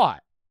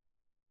caught.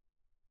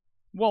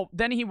 Well,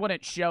 then he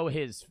wouldn't show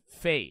his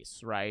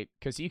face, right?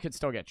 Because he could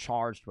still get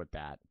charged with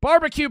that.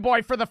 Barbecue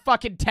boy for the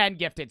fucking 10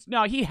 gifteds.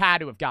 No, he had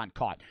to have gotten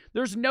caught.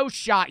 There's no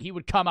shot he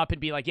would come up and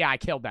be like, yeah, I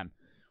killed them.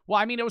 Well,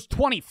 I mean, it was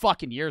 20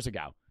 fucking years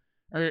ago.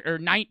 Or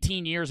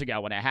 19 years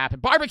ago when it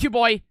happened. Barbecue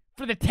boy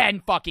for the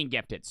 10 fucking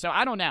gifted. So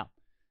I don't know.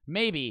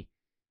 Maybe.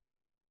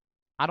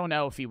 I don't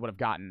know if he would have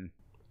gotten...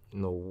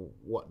 know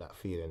what that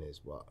feeling is,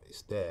 but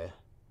it's there.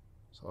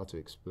 It's hard to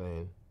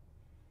explain.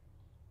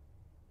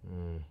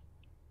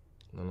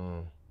 I don't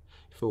know.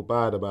 You feel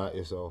bad about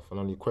yourself, and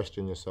then you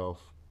question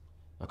yourself.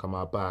 Like, am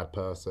I a bad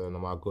person?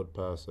 Am I a good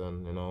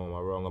person? You know, am I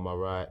wrong? Am I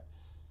right?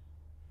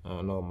 I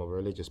don't know. I'm a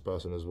religious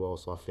person as well,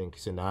 so I think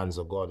it's in the hands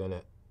of God,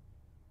 innit?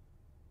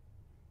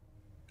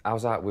 I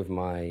was out with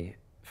my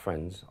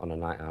friends on a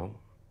night out.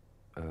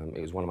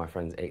 It was one of my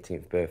friend's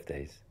 18th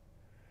birthdays.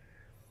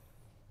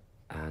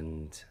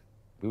 And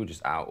we were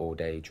just out all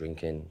day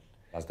drinking.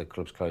 As the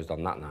clubs closed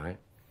on that night,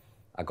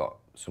 I got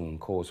some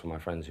calls from my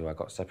friends who I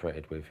got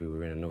separated with, who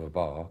were in another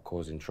bar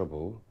causing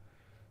trouble.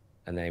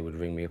 And they would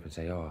ring me up and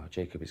say, oh,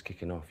 Jacob is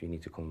kicking off. You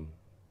need to come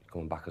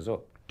and back us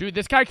up. Dude,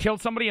 this guy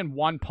killed somebody in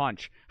one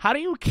punch. How do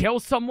you kill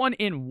someone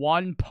in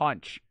one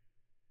punch?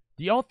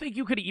 Do y'all think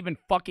you could even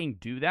fucking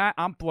do that?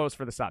 I'm blows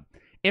for the sub.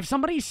 If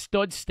somebody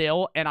stood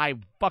still and I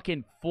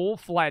fucking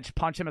full-fledged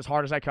punch him as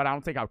hard as I could, I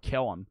don't think I'll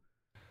kill him.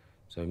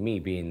 So me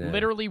being there...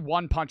 Literally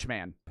one punch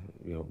man.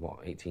 You know, what,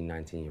 18,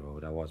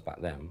 19-year-old I was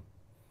back then,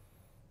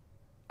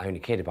 I only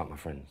cared about my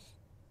friends.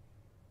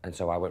 And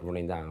so I went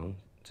running down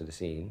to the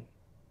scene,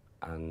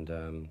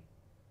 and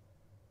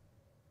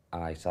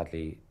I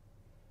sadly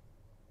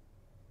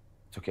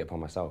took it upon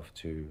myself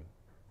to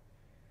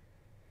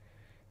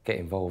get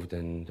involved,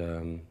 and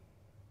I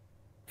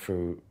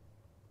threw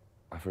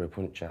a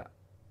punch at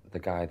the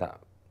guy that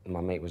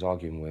my mate was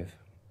arguing with,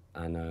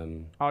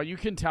 and... Oh, you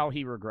can tell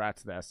he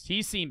regrets this.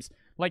 He seems...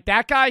 Like,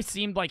 that guy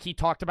seemed like he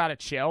talked about it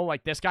chill.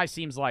 Like, this guy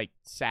seems, like,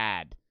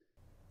 sad.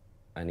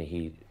 And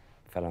he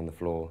fell on the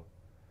floor.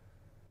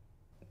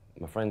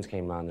 My friends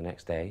came round the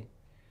next day,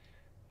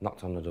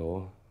 knocked on the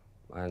door.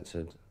 I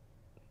answered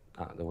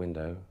at the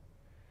window,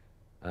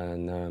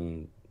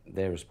 and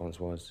their response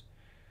was,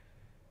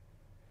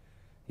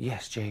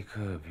 "Yes,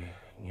 Jacob,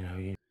 you know,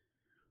 you..."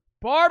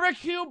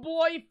 Barbecue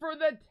Boy for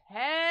the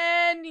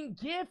 10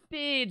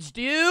 gifteds,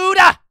 dude.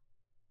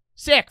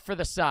 Sick for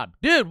the sub.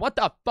 Dude, what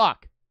the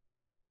fuck?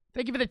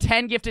 Thank you for the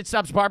 10 gifted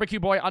subs, Barbecue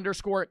Boy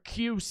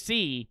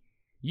 _QC.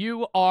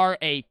 You are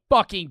a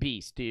fucking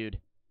beast, dude.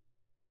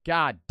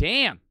 God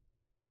damn.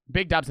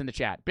 Big dubs in the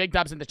chat. Big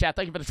dubs in the chat.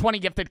 Thank you for the 20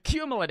 gifted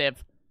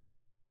cumulative.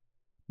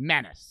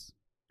 Menace.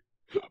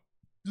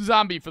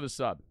 Zombie for the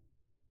sub.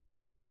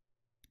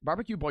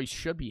 Barbecue Boy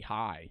should be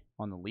high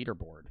on the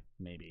leaderboard,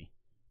 maybe,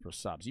 for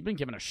subs. You've been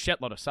given a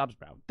shitload of subs,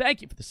 bro.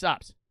 Thank you for the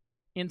subs.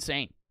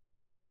 Insane.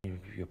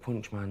 Your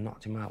punch man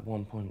knocked him out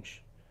one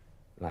punch.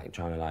 Like,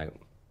 trying to, like,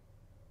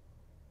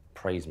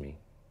 praise me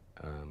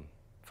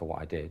for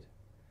what I did.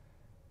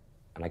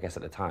 And I guess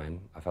at the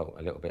time, I felt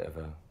a little bit of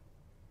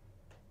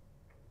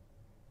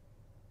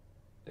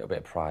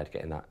pride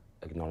getting that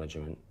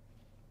acknowledgement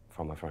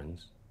from my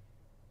friends.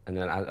 And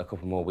then a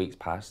couple more weeks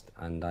passed,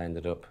 and I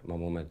ended up, my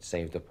mum had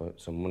saved up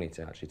some money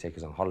to actually take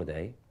us on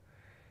holiday.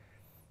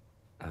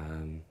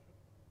 And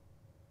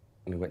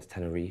we went to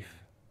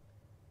Tenerife.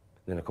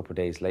 And then a couple of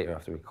days later,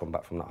 after we come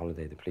back from that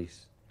holiday, the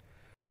police.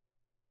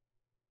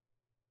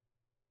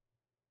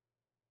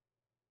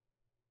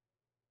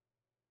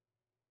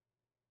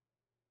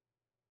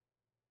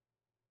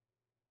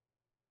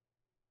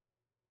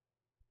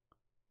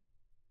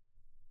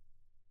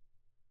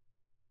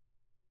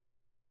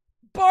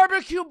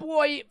 Barbecue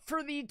Boy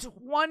for the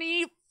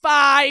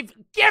 25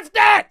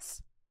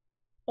 gifteds!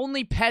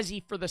 Only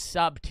Pezzy for the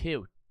sub,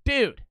 too.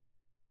 Dude.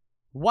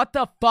 What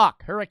the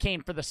fuck?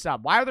 Hurricane for the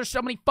sub. Why are there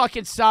so many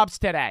fucking subs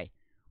today?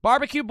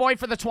 Barbecue Boy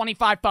for the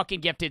 25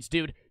 fucking gifteds,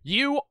 dude.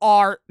 You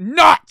are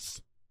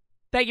nuts!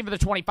 Thank you for the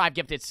 25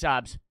 gifted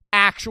subs.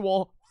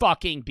 Actual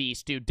fucking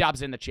beast, dude.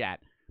 Dubs in the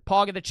chat.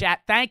 Pog in the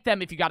chat. Thank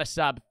them if you got a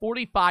sub.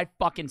 45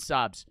 fucking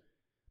subs.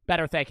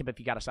 Better thank him if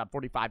you got a sub.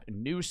 45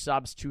 new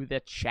subs to the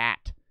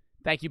chat.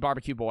 Thank you,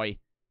 Barbecue Boy,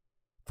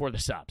 for the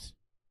subs.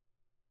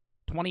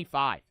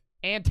 25.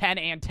 And 10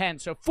 and 10.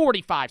 So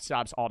 45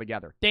 subs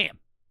altogether. Damn.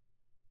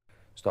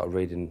 Started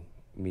raiding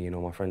me and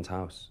all my friends'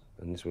 house.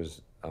 And this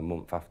was a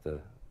month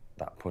after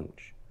that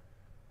punch.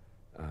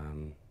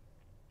 And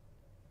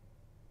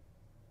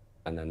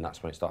then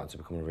that's when it started to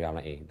become a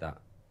reality that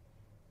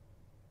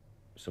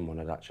someone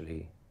had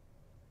actually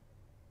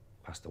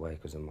passed away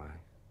because of my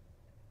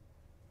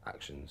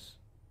actions.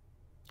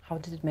 How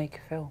did it make you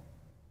feel?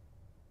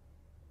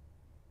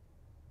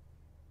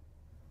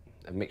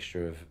 A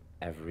mixture of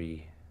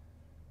every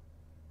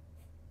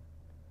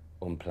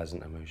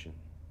unpleasant emotion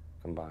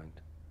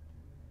combined.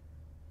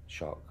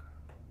 Shock.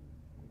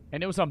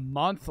 And it was a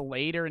month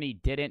later and he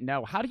didn't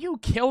know. How do you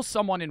kill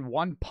someone in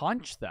one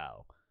punch,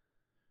 though?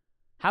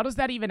 How does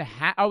that even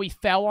happen? Oh, he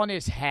fell on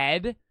his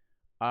head?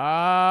 Oh,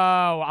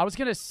 I was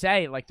going to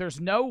say, like,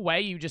 there's no way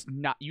you just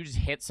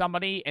hit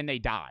somebody and they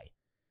die.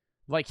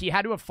 Like, he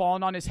had to have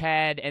fallen on his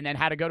head and then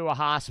had to go to a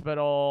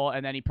hospital,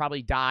 and then he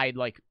probably died,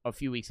 like, a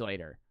few weeks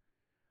later.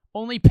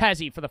 Only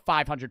Pezzy for the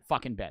 500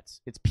 fucking bits.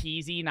 It's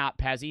Peasy, not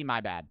Pezzy.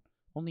 My bad.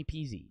 Only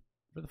Peasy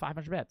for the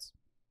 500 bits.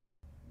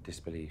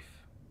 Disbelief.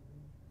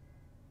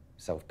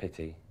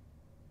 Self-pity.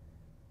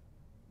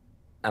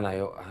 And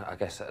I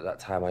guess at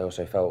that time I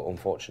also felt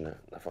unfortunate.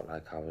 I felt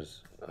like I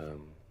was,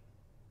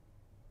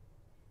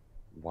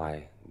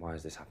 why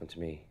has this happened to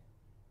me?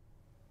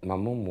 My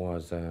mum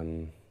was,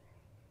 the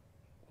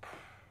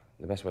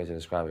best way to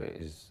describe it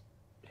is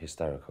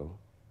hysterical.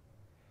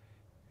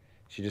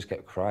 She just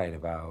kept crying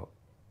about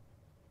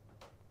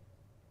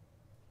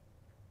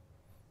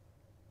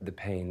the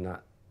pain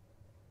that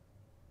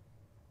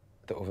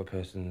the other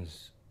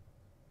person's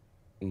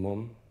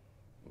mum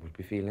would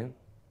be feeling.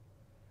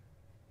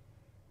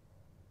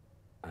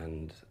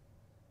 And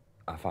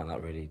I found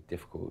that really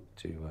difficult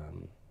to...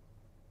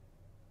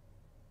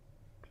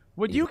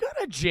 Would you go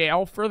to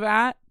jail for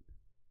that?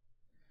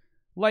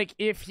 Like,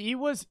 if he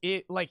was...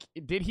 like,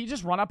 did he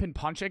just run up and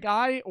punch a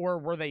guy, or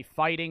were they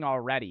fighting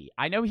already?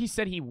 I know he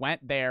said he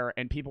went there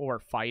and people were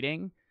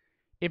fighting.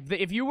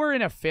 If you were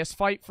in a fist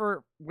fight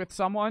with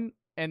someone,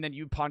 and then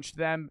you punched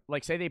them,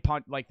 like, say they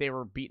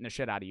were beating the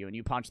shit out of you, and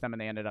you punched them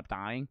and they ended up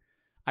dying,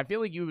 I feel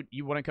like you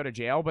wouldn't go to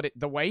jail, but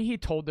the way he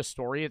told the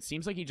story, it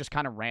seems like he just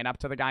kind of ran up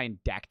to the guy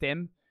and decked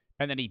him,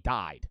 and then he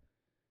died.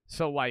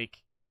 So, like...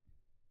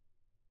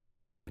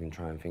 I can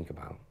try and think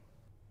about.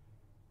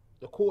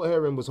 The court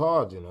hearing was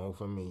hard, you know,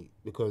 for me,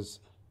 because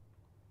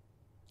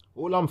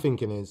all I'm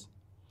thinking is,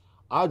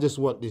 I just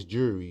want this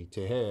jury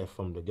to hear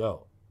from the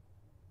girl.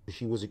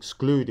 She was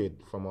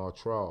excluded from our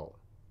trial.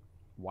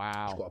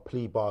 Wow. She got a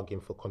plea bargain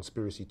for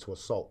conspiracy to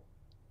assault.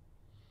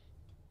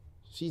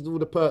 She's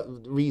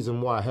the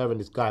reason why her and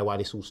this guy, why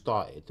this all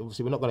started.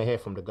 Obviously, we're not going to hear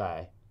from the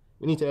guy.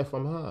 We need to hear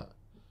from her.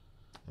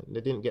 And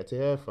they didn't get to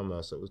hear from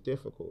her, so it was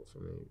difficult for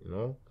me, you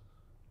know?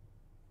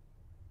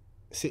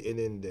 Sitting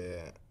in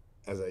there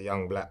as a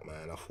young black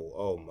man, I thought,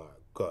 oh my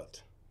God,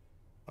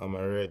 I'm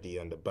already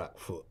on the back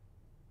foot.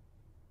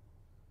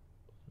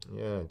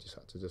 Yeah, just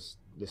had to just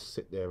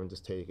sit there and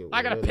just take it.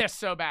 I gotta piss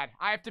so bad.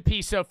 I have to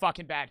pee so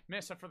fucking bad.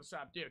 Miss it for the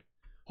sub, dude.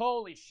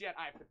 Holy shit,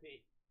 I have to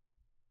pee.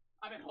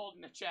 I've been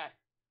holding the chat.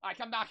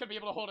 I'm not gonna be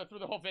able to hold it through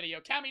the whole video.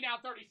 Count me down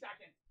 30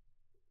 seconds.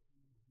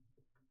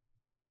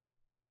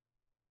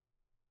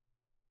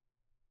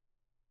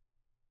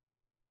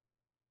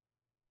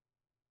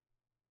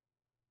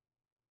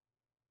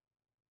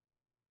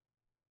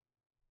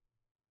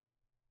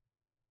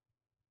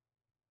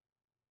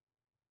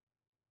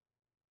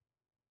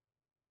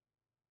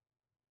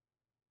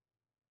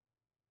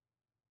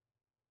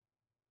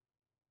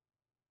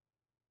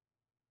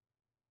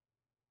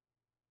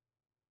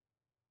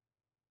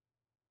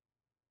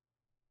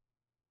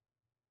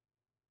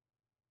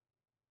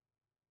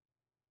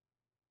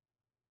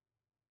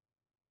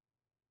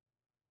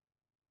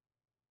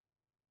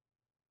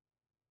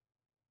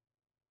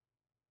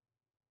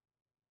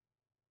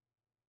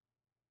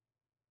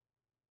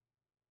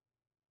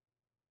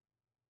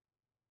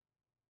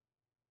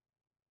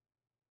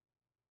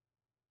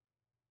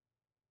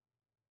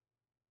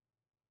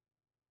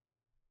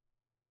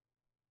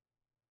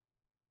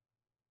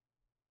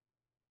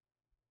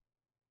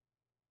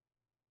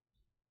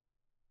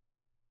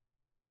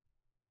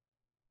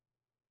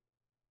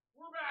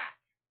 We're back.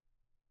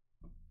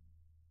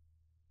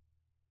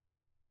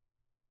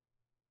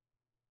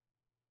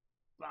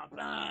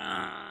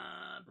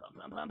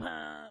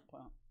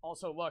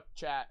 Also, look,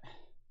 chat.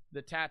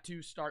 The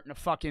tattoo's starting to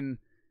fucking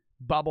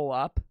bubble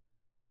up.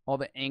 All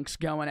the ink's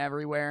going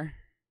everywhere.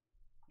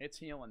 It's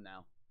healing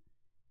now.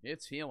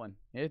 It's healing.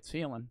 It's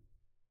healing.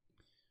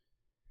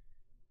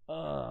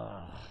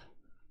 And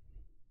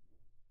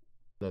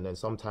then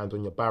sometimes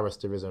when your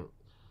barrister isn't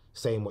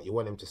saying what you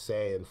want him to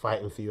say and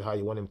fighting for you how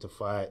you want him to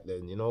fight,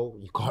 then, you know,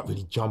 you can't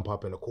really jump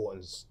up in the court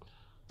and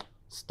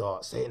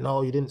start saying,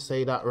 no, you didn't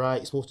say that right,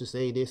 you're supposed to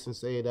say this and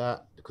say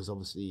that, because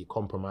obviously it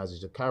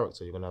compromises your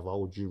character. You're going to have a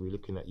whole jury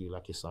looking at you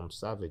like you're some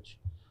savage.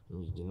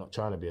 And you're not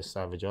trying to be a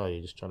savage, are you?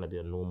 You're just trying to be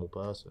a normal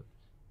person.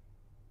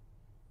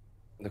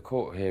 The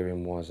court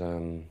hearing was,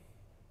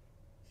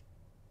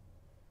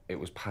 it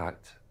was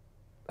packed.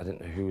 I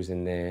didn't know who was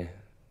in there.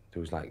 There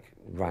was like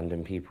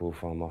random people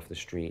from off the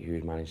street who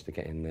had managed to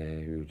get in there,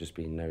 who were just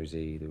being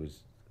nosy. There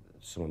was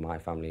some of my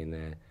family in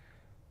there,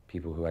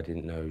 people who I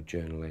didn't know,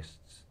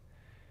 journalists.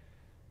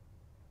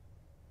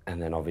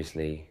 And then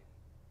obviously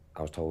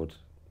I was told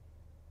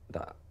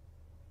that,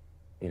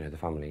 you know, the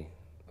family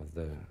of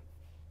the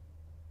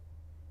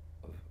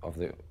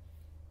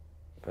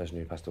person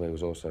who passed away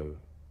was also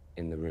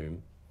in the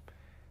room.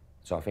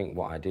 So I think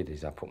what I did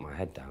is I put my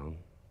head down,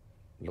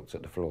 looked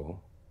at the floor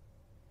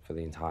for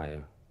the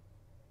entire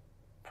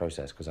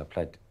process, because I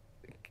pled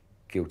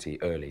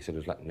guilty early, so there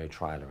was like no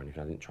trial or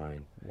anything. I didn't try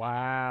and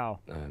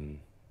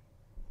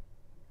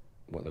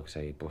what they would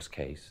say, bust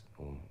case,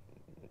 or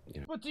you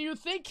know. But do you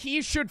think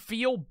he should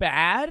feel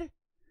bad?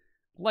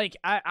 Like,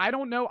 I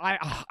don't know.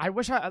 I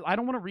wish I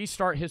don't want to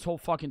restart his whole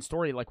fucking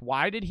story. Like,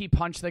 why did he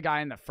punch the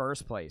guy in the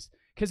first place?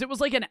 Because it was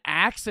like an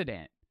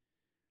accident.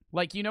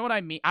 Like, you know what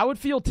I mean? I would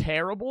feel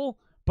terrible,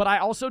 but I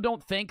also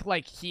don't think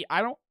like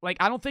I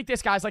don't think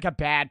this guy's like a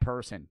bad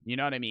person. You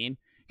know what I mean?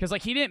 Because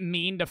like he didn't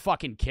mean to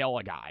fucking kill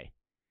a guy.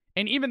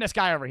 And even this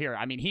guy over here,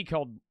 I mean, he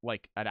killed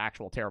like an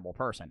actual terrible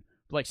person.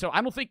 Like, so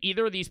I don't think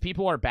either of these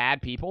people are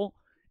bad people.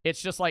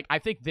 It's just like, I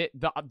think that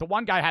the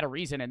one guy had a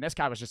reason, and this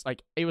guy was just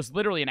like, it was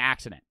literally an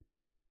accident.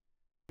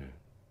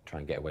 Try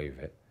and get away with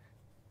it.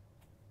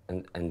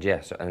 And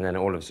yes, and then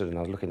all of a sudden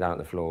I was looking down at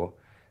the floor,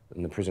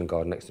 and the prison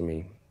guard next to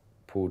me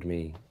pulled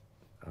me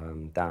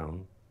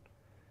down.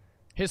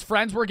 His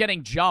friends were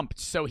getting jumped,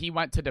 so he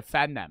went to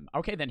defend them.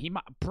 Okay, then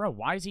bro,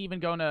 why is he even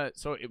going to,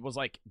 so it was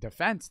like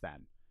defense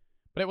then.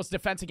 But it was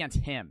defense against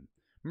him.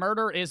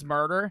 Murder is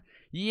murder.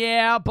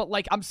 Yeah, but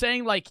like, I'm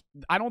saying like,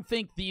 I don't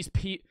think these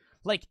people,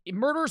 like,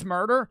 murder's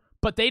murder,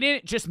 but they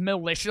didn't just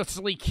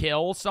maliciously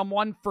kill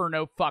someone for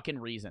no fucking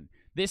reason.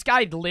 This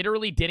guy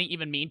literally didn't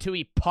even mean to.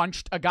 He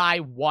punched a guy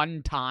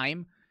one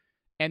time,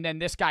 and then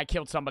this guy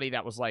killed somebody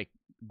that was like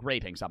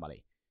raping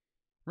somebody.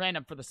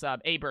 Random for the sub,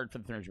 A-Bird for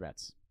the 300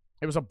 bets.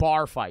 It was a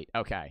bar fight.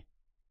 Okay.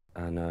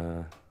 And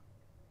I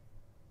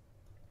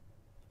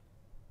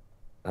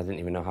didn't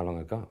even know how long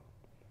I got.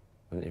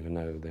 I didn't even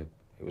know that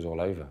it was all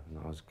over and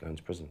I was going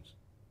to prisons.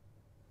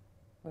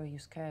 Were you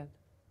scared?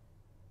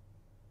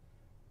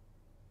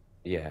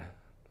 Yeah,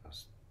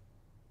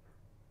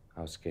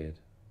 I was scared,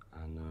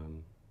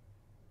 and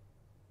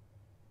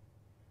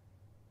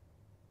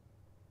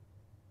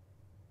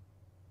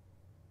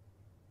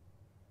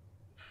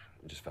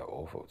it just felt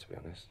awful, to be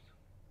honest.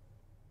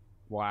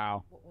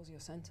 Wow. What was your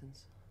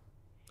sentence?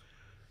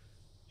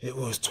 It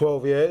was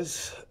 12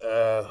 years,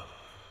 but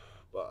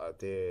I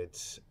did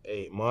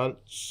 8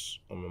 months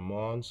on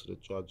remand, so the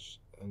judge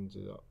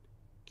ended up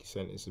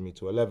sentencing me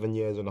to 11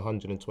 years and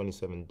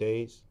 127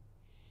 days.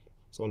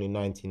 It's only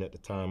 19 at the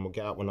time. We'll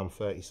get out when I'm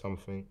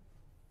 30-something.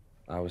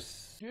 I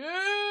was... Dude!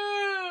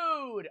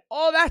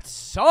 Oh, that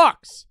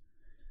sucks.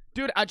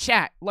 Dude,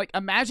 chat, like,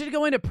 imagine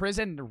going to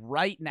prison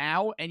right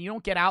now and you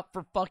don't get out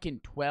for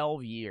fucking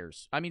 12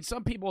 years. I mean,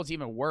 some people it's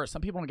even worse.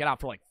 Some people don't get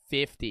out for like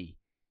 50.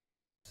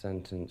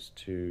 Sentenced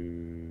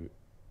to...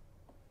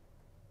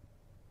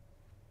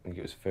 I think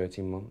it was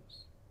 13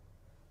 months.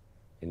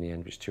 In the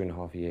end, it was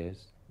 2.5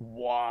 years.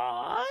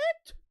 What?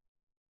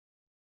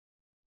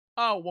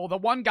 Oh, well, the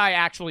one guy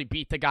actually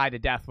beat the guy to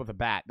death with a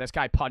bat. This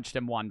guy punched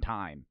him one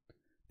time.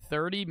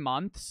 30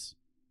 months?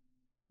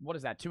 What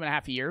is that,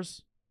 2.5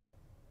 years?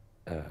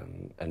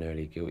 An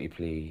early guilty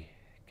plea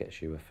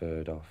gets you a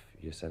third off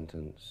your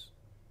sentence.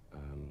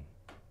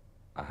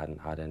 I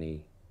hadn't had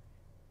any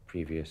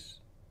previous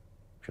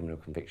criminal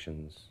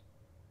convictions.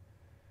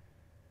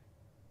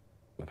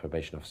 My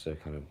probation officer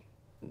kind of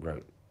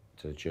wrote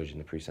to the judge in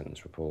the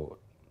pre-sentence report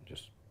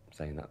just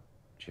saying that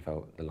she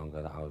felt the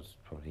longer that I was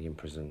probably in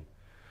prison,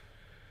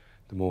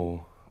 the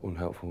more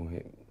unhelpful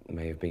it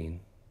may have been.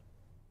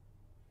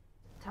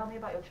 Tell me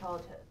about your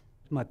childhood.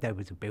 My dad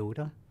was a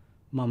builder.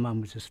 My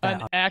mum was a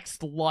startup. An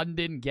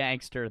ex-London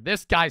gangster.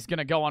 This guy's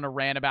gonna go on a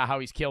rant about how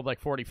he's killed like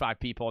 45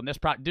 people, and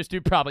this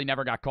dude probably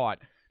never got caught.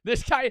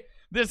 This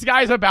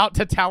guy's about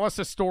to tell us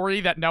a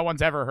story that no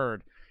one's ever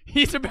heard.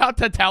 He's about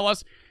to tell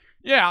us,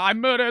 yeah, I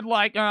murdered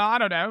like, I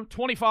don't know,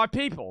 25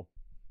 people.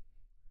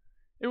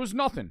 It was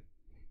nothing.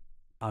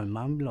 My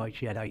mum, like,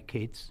 she had 8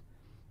 kids.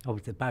 I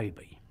was the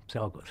baby,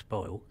 so I got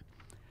spoiled.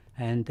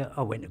 And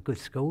I went to good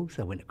schools,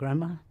 I went to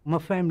grammar. My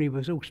family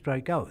was all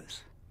straight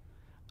goers.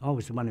 I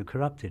was the one who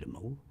corrupted them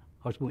all.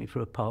 I was walking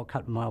through a park, a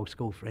couple of my old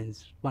school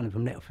friends, one of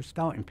them let off a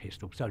starting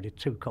pistol, so the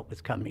 2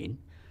 coppers come in.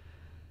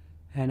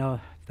 And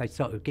they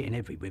started getting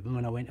heavy with them,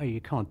 and I went, oh,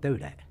 you can't do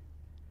that.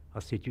 I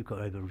said, you've got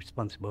to have a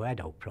responsible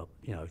adult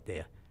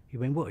there. He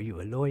went, what, are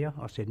you, a lawyer?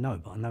 I said, no,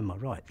 but I know my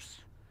rights.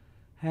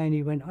 And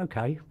he went,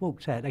 okay,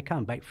 walked out, they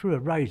come back, threw a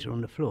razor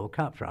on the floor,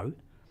 cutthroat,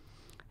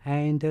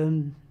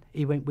 and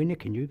he went, we're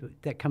nicking you, but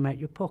that come out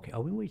your pocket. I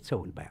went, what are you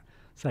talking about?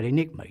 So they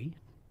nicked me,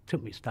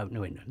 took me to Stoke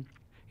Newington.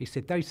 He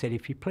said, they said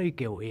if you plead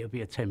guilty, it'll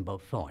be a 10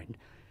 bob fine.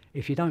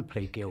 If you don't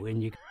plead guilty,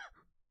 and you...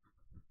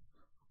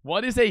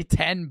 What is a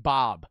 10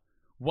 bob?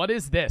 What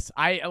is this?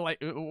 I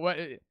like what?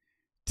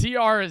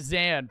 TR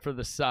Zan for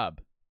the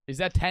sub. Is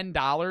that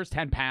 $10?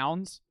 10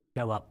 pounds?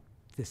 Go up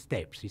the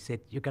steps. He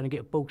said, you're going to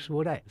get books for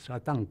all that. So I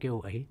done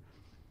guilty.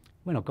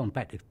 When I've gone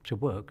back to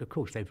work, of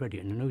course, they've read it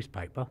in the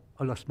newspaper.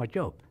 I lost my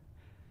job.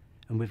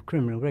 And with a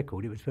criminal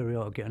record, it was very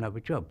hard to get another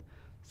job.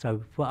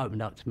 So what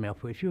opened up to me, I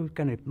thought, if you're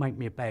going to make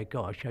me a bad guy,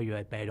 I'll show you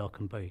how bad I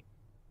can be.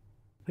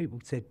 People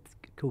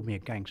called me a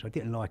gangster. I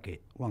didn't like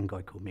it. One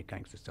guy called me a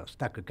gangster, so I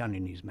stuck a gun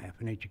in his mouth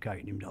and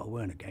educated him that I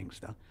weren't a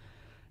gangster.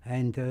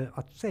 And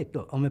I said,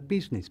 look, I'm a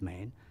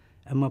businessman,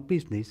 and my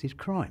business is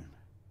crime.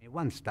 At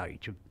one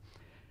stage,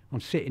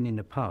 I'm sitting in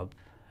the pub,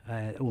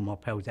 all my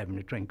pals having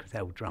a drink because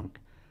they were drunk,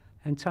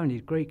 and Tony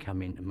the Greek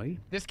come into me.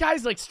 This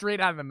guy's like straight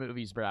out of the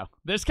movies, bro.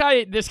 This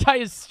guy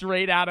is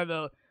straight out of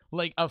the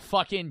like a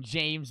fucking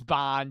James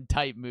Bond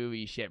type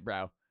movie shit,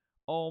 bro.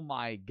 Oh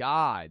my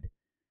god.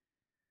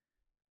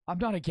 I'm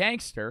not a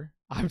gangster.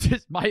 I'm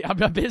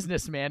a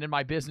businessman, and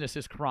my business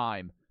is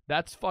crime.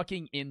 That's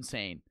fucking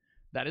insane.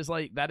 That is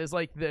like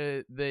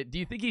the do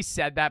you think he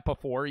said that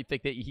before? You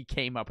think that he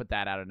came up with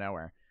that out of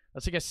nowhere?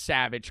 That's like a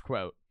savage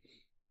quote.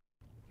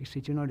 He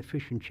said, you know the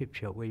fish and chip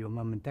shop where your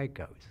mum and dad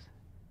goes?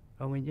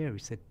 I went, yeah. He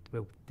said,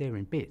 well, they're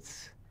in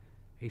bits.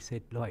 He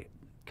said, like,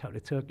 a couple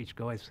of Turkish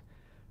guys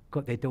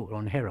got their daughter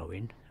on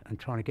heroin and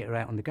trying to get her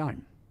out on the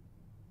game.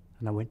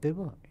 And I went, do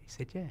what? He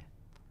said, yeah.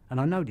 And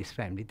I know this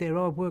family. They're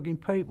hard-working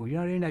people. You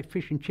know, they're in that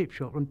fish and chip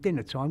shop from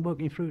dinner time,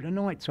 working through the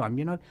night time,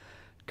 you know,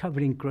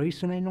 covered in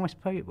grease, and they're nice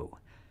people.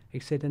 He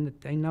said, and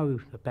they know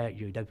about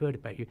you, they've heard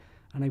about you,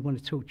 and they want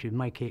to talk to you,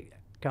 make it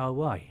go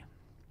away.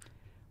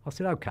 I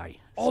said, okay.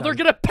 Oh, so, they're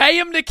going to pay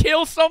him to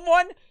kill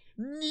someone?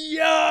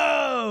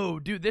 Yo!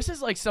 Dude, this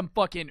is like some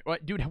fucking...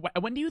 Dude,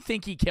 when do you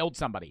think he killed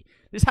somebody?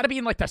 This had to be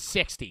in like the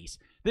 60s.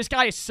 This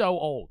guy is so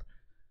old.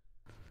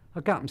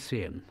 I got him to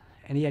see him,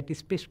 and he had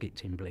this biscuit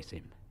tin, bless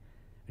him.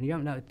 And he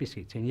opened up the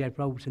biscuit tin, he had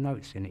rolls of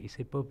notes in it. He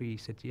said, Bobby, he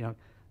said, you know,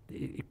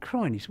 he's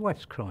crying, his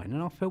wife's crying,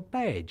 and I felt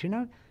bad, you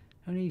know?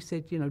 And he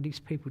said, you know, these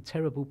people,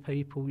 terrible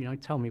people, you know,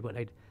 told me what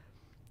they'd...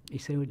 He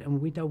said,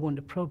 and we don't want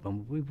the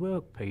problem. We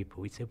work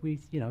people. He said,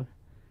 you know...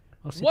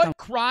 I said, what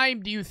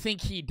crime do you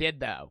think he did,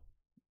 though?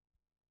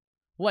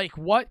 Like,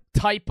 what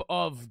type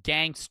of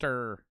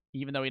gangster,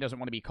 even though he doesn't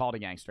want to be called a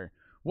gangster,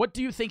 what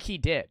do you think he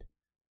did?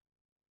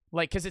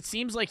 Like, because it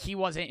seems like he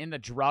wasn't in the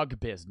drug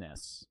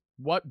business.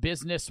 What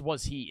business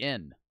was he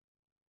in?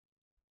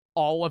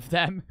 All of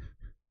them?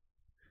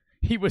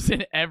 He was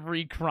in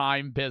every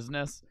crime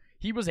business.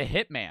 He was a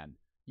hitman.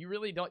 You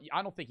really don't...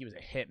 I don't think he was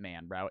a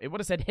hitman, bro. It would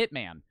have said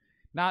hitman,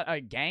 not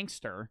a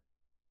gangster.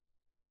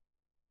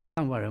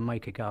 Don't worry, I'll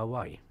make it go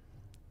away.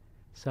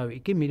 So he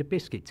gave me the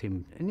biscuit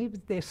tin, and it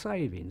was their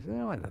savings.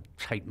 And I don't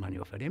take money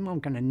off of them. I'm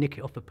going to nick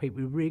it off of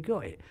people who really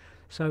got it.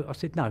 So I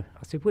said, no.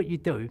 I said, what you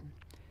do,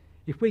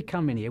 if we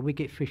come in here, we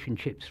get fish and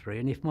chips free,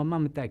 and if my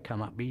mum and dad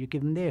come up here, you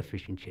give them their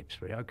fish and chips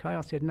free, okay?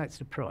 I said, and that's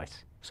the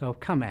price. So I've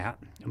come out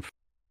and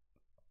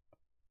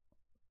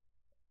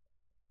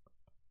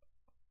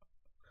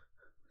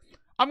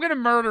I'm going to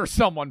murder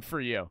someone for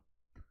you.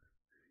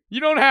 You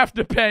don't have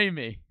to pay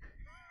me.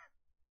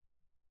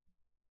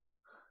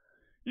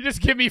 You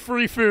just give me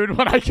free food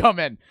when I come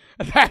in.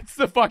 That's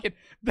the fucking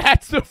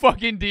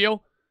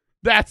deal.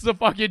 That's the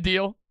fucking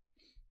deal.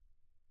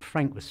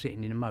 Frank was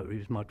sitting in the motor. He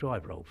was my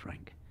driver, old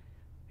Frank.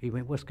 He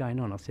went, "What's going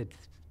on?" I said,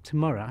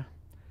 "Tomorrow,"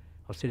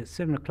 I said, "at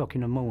 7 o'clock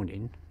in the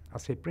morning," I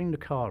said, "bring the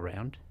car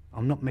round.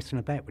 I'm not messing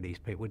about with these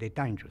people. They're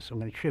dangerous. I'm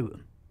going to shoot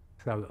them."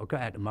 So I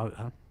got out the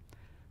motor,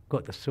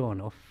 got the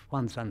sawn off.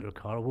 One's under the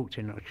car. I walked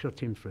in and I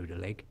shot him through the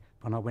leg.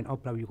 And I went, "I'll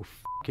blow your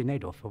fucking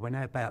head off." I went,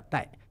 "How about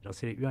that?" I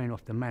said, "If you ain't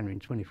off the manor in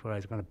 24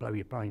 hours, I'm going to blow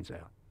your brains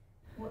out."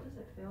 What does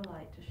it feel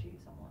like to shoot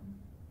someone?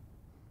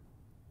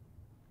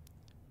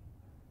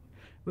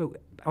 Well,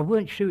 I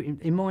weren't shooting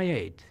in my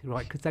head,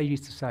 right, because they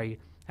used to say,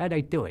 how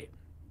they do it,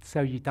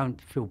 so you don't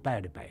feel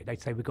bad about it.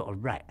 They'd say, "We've got a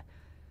rat."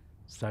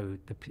 So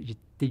you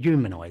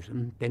dehumanise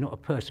them. They're not a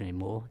person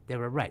anymore.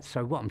 They're a rat.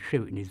 So what I'm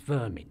shooting is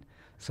vermin.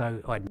 So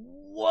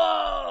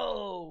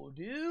Whoa,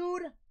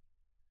 dude.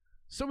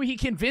 So he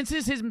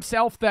convinces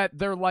himself that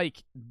they're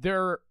like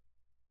a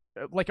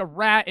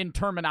rat in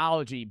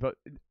terminology, but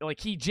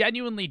like he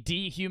genuinely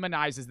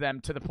dehumanizes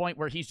them to the point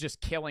where he's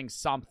just killing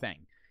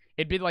something.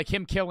 It'd be like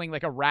him killing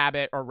like a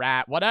rabbit or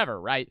rat, whatever,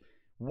 right?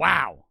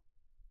 Wow.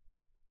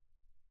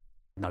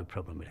 No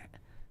problem with that.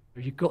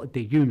 But you've got to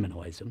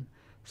dehumanise them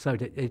so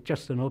that they're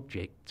just an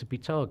object to be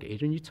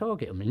targeted, and you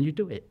target them and you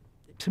do it.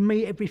 To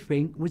me,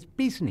 everything was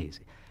business.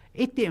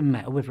 It didn't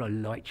matter whether I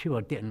liked you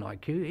or didn't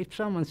like you. If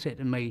someone said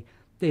to me,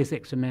 "There's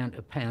X amount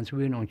of pounds,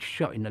 we're in on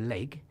shot in the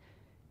leg,"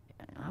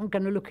 I'm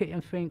going to look at it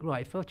and think,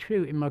 right, if I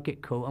shoot him, I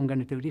get caught, I'm going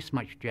to do this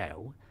much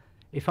jail.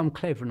 If I'm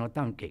clever and I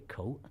don't get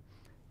caught,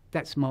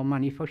 that's my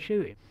money if I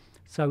shoot him.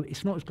 So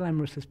it's not as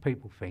glamorous as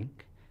people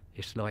think.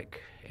 It's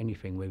like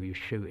anything, whether you're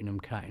shooting them,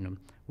 cutting them.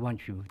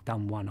 Once you've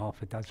done one,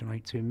 half a dozen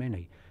ain't too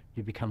many.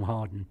 You become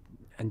hardened.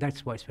 And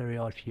that's why it's very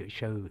hard for you to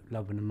show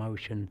love and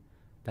emotion,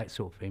 that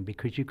sort of thing,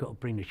 because you've got to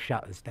bring the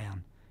shutters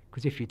down.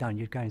 Because if you don't,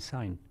 you'd go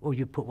insane. Or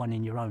you put one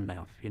in your own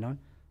mouth, you know?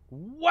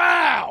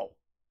 Wow.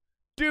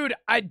 Dude,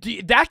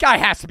 that guy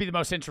has to be the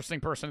most interesting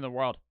person in the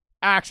world.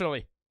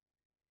 Actually.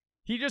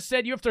 He just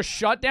said you have to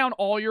shut down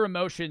all your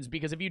emotions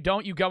because if you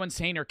don't, you go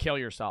insane or kill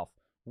yourself.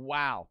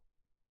 Wow.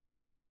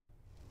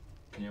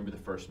 Can you remember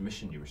the first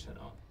mission you were sent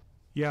on?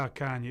 Yeah, I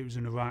can. It was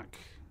in Iraq.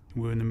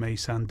 We were in the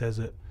Maysan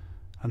Desert.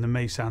 And the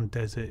Maysan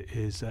Desert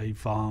is a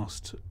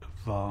vast,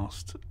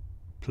 vast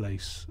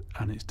place.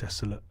 And it's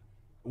desolate.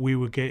 We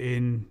were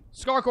getting...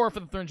 Scarcore for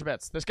the 300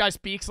 bits. This guy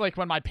speaks like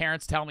when my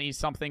parents tell me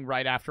something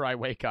right after I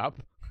wake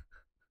up.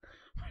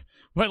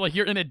 But like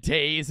you're in a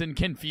daze and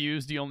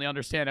confused. You only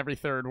understand every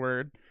third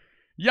word.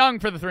 Young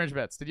for the 300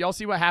 bits. Did y'all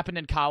see what happened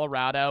in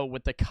Colorado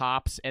with the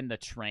cops and the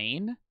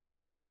train?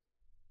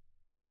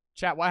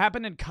 Chat, what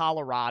happened in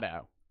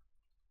Colorado?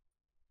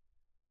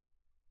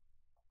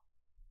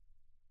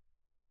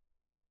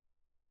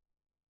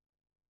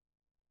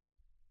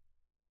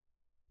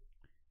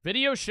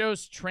 Video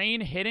shows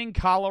train hitting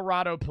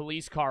Colorado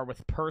police car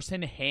with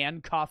person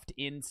handcuffed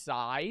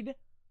inside.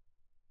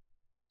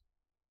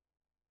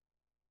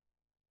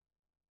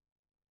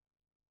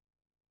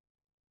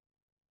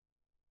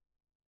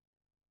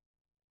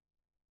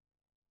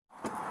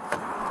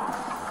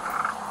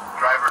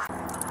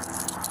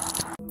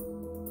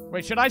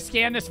 Wait, should I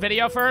scan this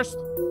video first?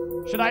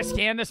 Should I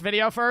scan this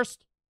video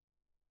first?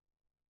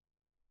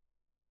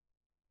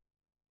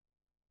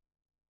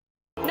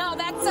 No,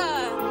 that's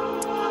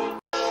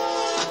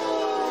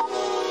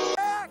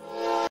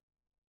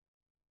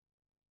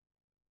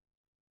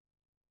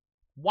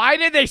Why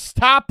did they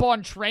stop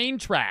on train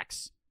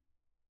tracks?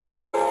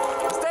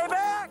 Stay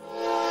back!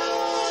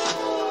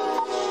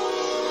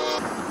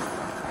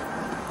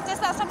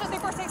 Dispatch, Chapter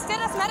 346,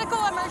 status medical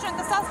emergent.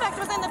 The suspect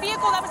was in the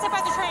vehicle that was hit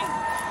by the train.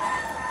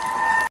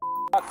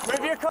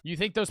 You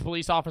think those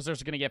police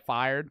officers are going to get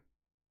fired?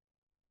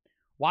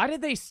 Why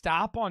did they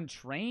stop on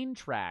train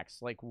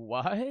tracks? Like,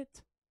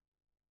 what?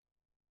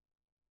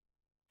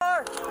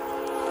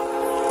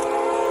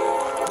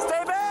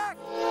 Stay back!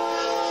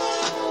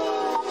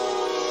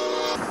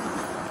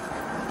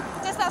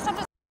 Dispatch,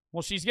 Chapter...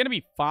 Well, she's going to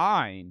be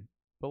fine.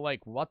 But,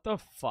 like, what the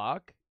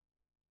fuck?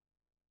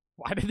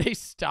 Why did they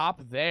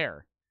stop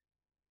there?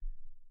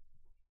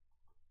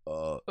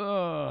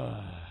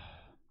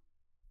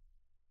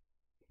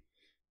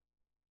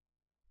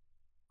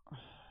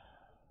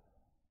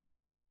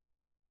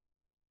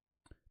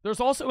 There's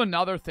also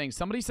another thing.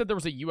 Somebody said there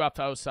was a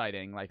UFO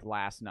sighting, like,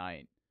 last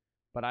night.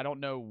 But I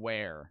don't know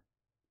where.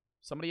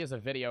 Somebody has a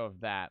video of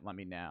that. Let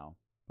me know.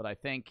 But I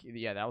think,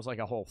 yeah, that was like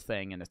a whole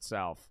thing in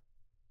itself.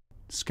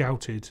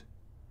 Scouted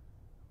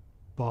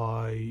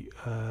by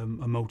a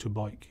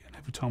motorbike. And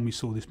every time we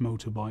saw this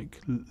motorbike,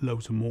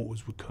 loads of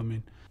mortars would come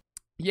in.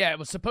 Yeah, it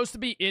was supposed to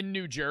be in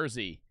New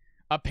Jersey.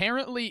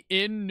 Apparently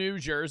in New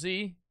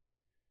Jersey,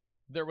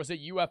 there was a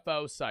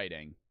UFO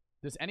sighting.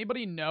 Does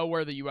anybody know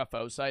where the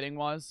UFO sighting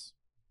was?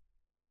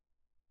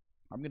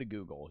 I'm going to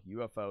Google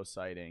UFO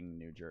sighting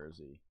New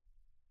Jersey.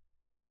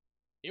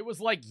 It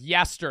was like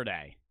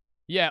yesterday.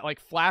 Yeah, like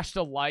flashed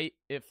a light.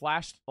 It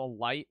flashed a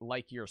light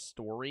like your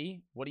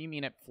story. What do you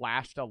mean it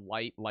flashed a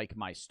light like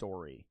my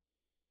story?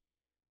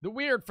 The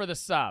weird for the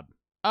sub.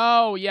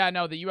 Oh, yeah,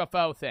 no, the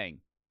UFO thing.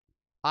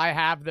 I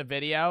have the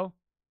video.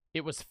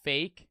 It was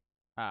fake.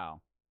 Oh.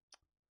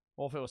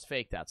 Well, if it was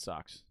fake, that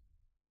sucks.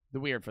 The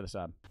weird for the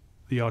sub.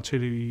 The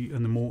artillery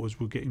and the mortars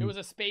were getting... It was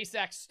a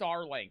SpaceX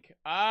Starlink.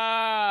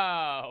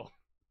 Oh.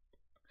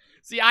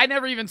 See, I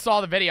never even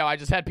saw the video. I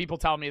just had people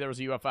tell me there was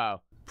a UFO.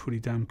 Pretty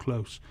damn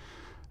close.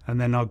 And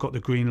then I got the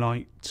green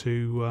light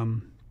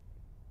to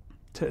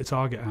take the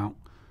target out.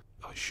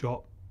 I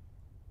shot.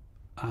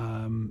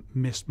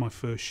 Missed my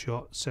first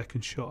shot.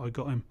 Second shot, I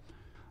got him.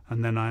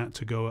 And then I had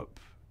to go up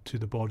to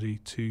the body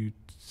to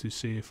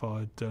see if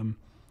I'd...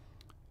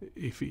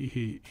 if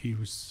he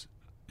was,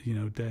 you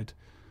know, dead.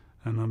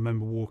 And I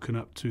remember walking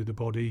up to the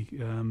body.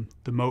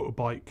 The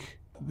motorbike,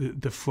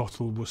 the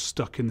throttle was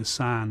stuck in the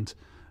sand,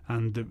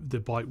 and the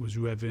bike was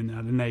revving,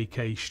 had an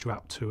AK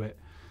strapped to it.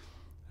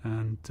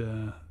 And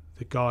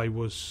the guy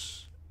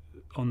was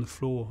on the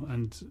floor,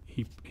 and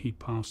he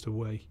passed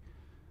away.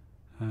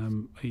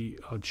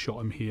 I'd shot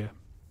him here.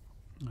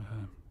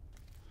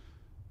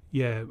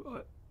 Yeah,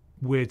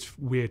 weird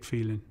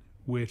feeling.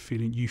 Weird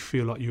feeling. You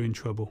feel like you're in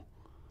trouble.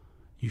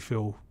 You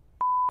feel,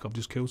 I've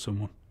just killed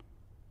someone.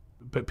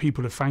 But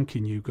people are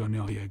thanking you, going,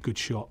 oh yeah, good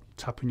shot,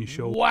 tapping your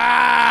shoulder.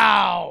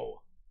 Wow!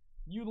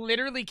 You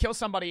literally kill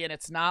somebody, and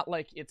it's not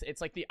like,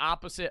 it's like the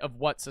opposite of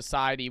what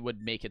society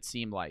would make it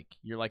seem like.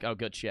 You're like, oh,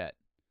 good shit.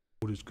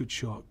 Good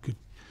shot, good,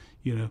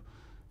 you know,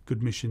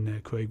 good mission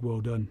there, Craig,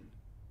 well done.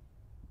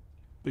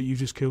 But you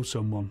just killed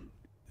someone.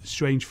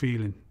 Strange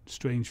feeling,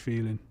 strange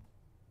feeling.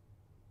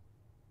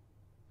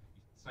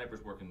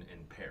 Snipers work in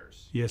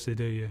pairs. Yes, they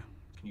do, yeah.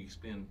 Can you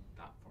explain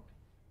that for me?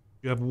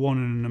 You have one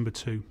and a number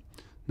two.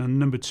 Now,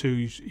 number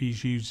two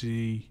is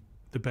usually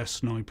the best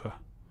sniper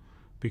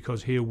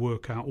because he'll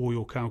work out all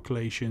your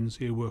calculations,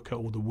 he'll work out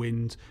all the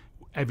wind,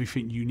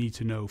 everything you need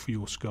to know for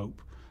your scope.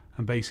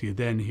 And basically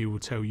then he will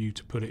tell you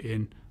to put it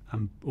in,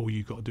 and all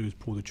you got to do is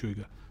pull the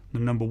trigger. The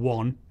number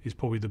one is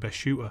probably the best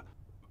shooter.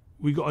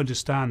 We got to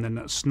understand then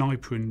that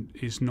sniping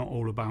is not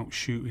all about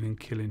shooting and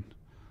killing.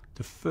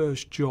 The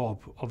first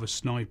job of a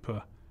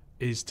sniper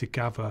is to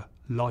gather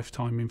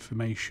lifetime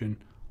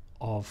information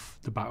of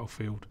the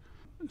battlefield.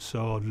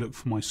 So I'd look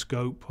for my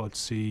scope, I'd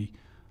see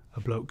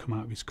a bloke come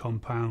out of his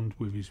compound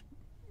with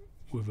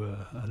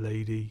a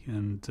lady,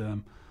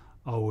 and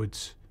I would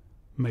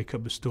make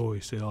up a story,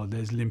 say, oh,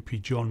 there's Limpy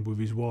John with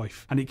his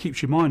wife. And it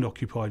keeps your mind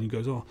occupied, and he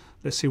goes, oh,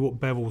 let's see what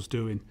Beryl's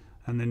doing.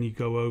 And then you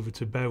go over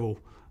to Beryl,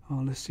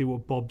 oh, let's see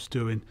what Bob's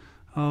doing.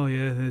 Oh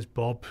yeah, there's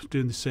Bob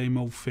doing the same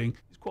old thing.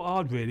 It's quite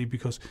hard really,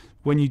 because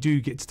when you do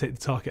get to take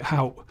the target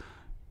out,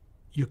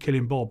 you're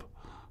killing Bob.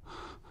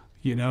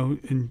 You know,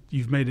 and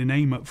you've made a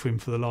name up for him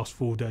for the last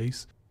 4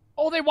 days.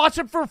 Oh, they watch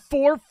him for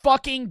 4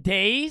 fucking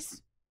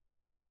days?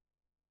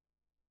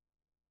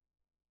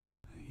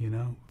 You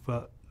know,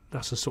 but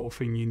that's the sort of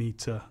thing you need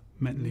to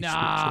mentally switch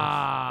off.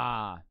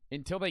 Nah.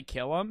 Until they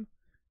kill him?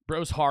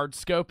 Bro's hard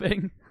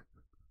scoping.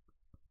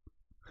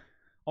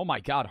 Oh my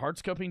god, hard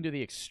scoping to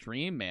the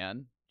extreme,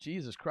 man.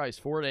 Jesus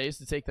Christ, 4 days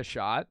to take the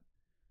shot.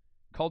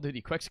 Call of Duty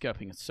quick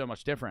scoping is so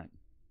much different.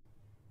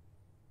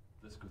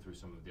 Let's go through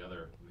some of the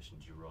other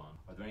missions you were on.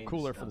 Are there any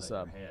cooler for the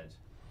sub as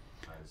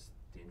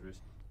dangerous?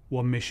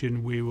 One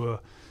mission, we were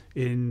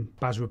in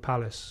Basra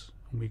Palace,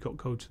 and we got to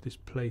go to this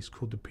place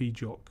called the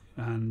P-Jock,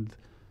 and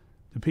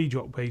the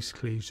P-Jock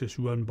basically is just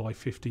run by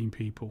 15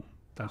 people.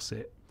 That's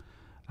it.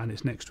 And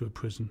it's next to a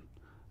prison.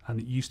 And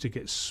it used to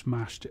get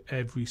smashed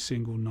every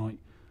single night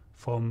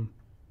from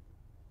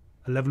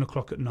 11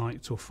 o'clock at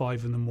night till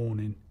 5 in the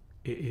morning.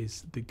 It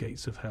is the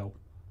gates of hell.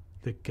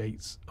 The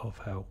gates of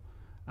hell.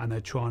 And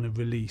they're trying to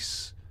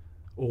release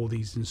all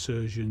these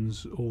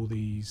insurgents, all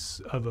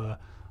these other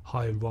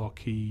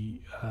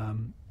hierarchy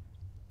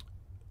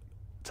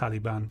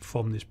Taliban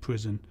from this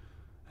prison,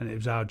 and it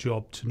was our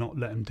job to not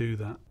let them do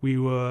that. We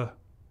were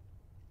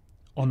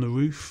on the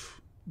roof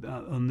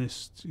on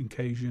this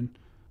occasion,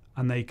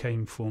 and they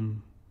came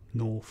from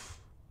north,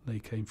 they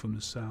came from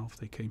the south,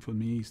 they came from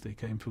the east, they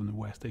came from the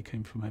west, they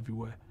came from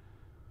everywhere.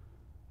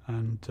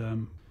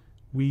 And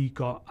we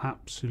got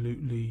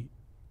absolutely,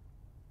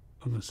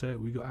 I'm going to say it,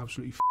 we got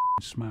absolutely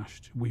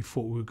smashed. We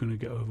thought we were going to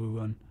get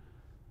overrun.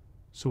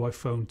 So I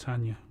phoned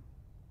Tanya.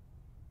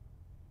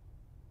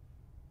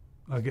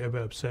 I get a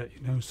bit upset, you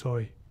know,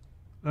 sorry.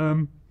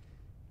 I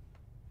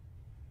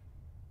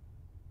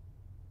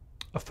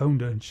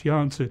phoned her and she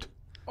answered.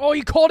 Oh,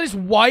 he called his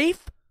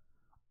wife?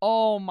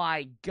 Oh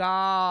my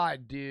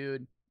god,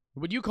 dude.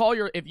 Would you call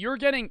if you're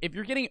getting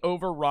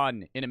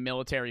overrun in a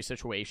military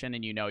situation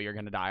and you know you're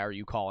gonna die, are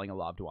you calling a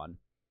loved one?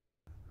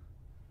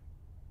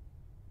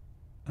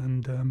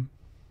 And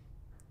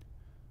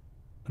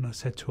I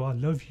said to her, I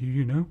love you,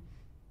 you know.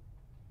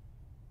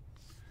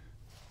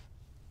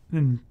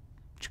 And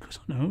she goes,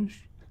 I know.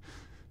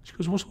 She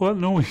goes, what's all that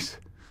noise?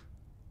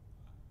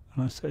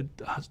 And I said,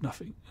 that's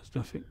nothing. That's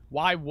nothing.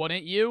 Why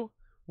wouldn't you?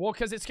 Well,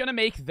 because it's gonna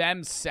make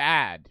them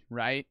sad,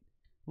 right?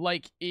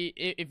 Like,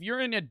 if you're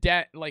in a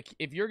debt, like,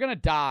 if you're gonna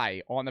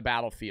die on the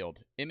battlefield,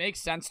 it makes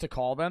sense to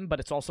call them,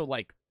 but it's also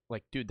like,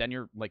 dude, then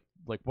you're, like,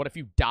 what if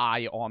you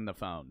die on the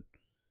phone?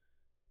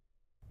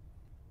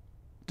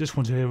 Just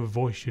want to hear a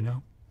voice, you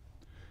know?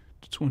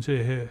 Just want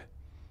to hear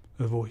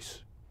a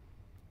voice.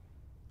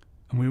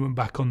 And we went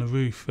back on the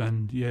roof,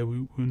 and, yeah,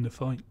 we were in the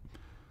fight.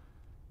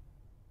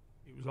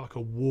 It was like a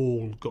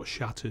wall got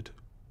shattered.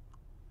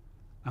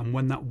 And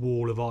when that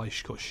wall of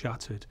ice got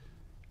shattered,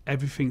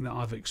 everything that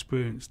I've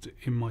experienced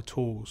in my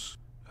tours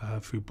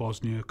through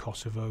Bosnia,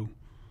 Kosovo,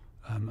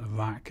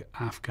 Iraq,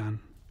 Afghan,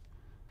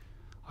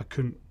 I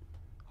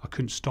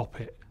couldn't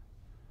stop it.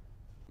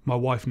 My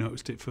wife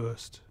noticed it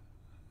first.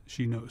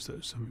 She noticed that there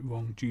was something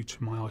wrong due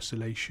to my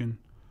isolation,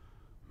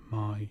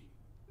 my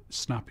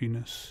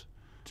snappiness,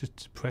 just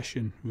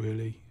depression,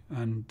 really,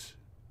 and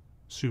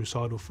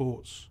suicidal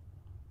thoughts.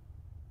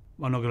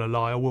 I'm not going to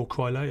lie, I will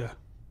cry later,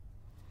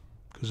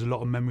 because a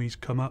lot of memories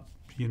come up,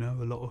 you know,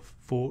 a lot of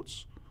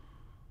thoughts.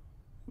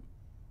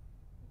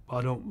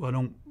 I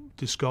don't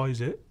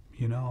disguise it,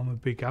 you know. I'm a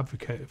big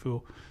advocate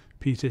for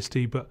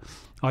PTSD, but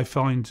I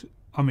find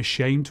I'm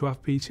ashamed to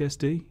have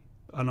PTSD,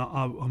 and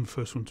I'm the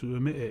first one to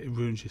admit it. It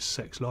ruins your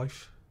sex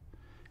life.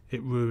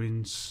 It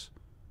ruins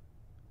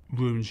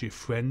your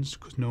friends,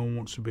 because no one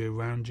wants to be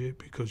around you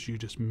because you're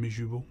just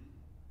miserable.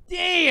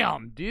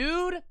 Damn,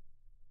 dude!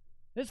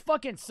 This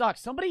fucking sucks.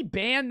 Somebody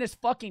ban this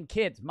fucking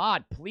kid's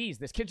mod, please.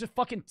 This kid's just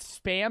fucking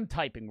spam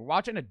typing. We're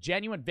watching a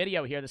genuine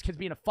video here. This kid's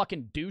being a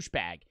fucking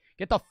douchebag.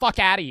 Get the fuck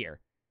out of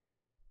here.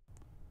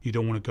 You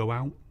don't want to go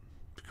out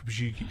because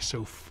you get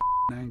so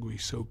angry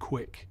so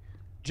quick.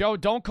 Joe,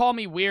 don't call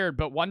me weird,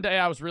 but one day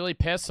I was really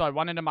pissed, so I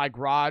went into my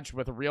garage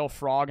with a real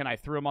frog and I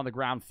threw him on the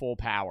ground full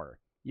power.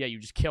 Yeah, you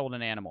just killed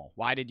an animal.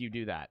 Why did you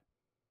do that?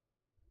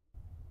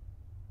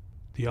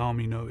 The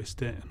army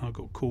noticed it, and I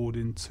got called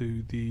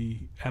into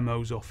the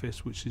MO's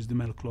office, which is the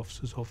medical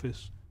officer's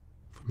office.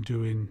 From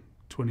doing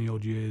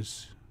 20-odd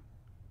years,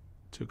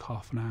 took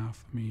half an hour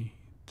for me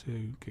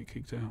to get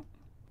kicked out.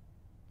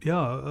 Yeah,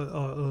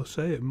 I'll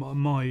say it. My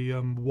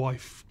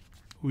wife,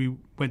 we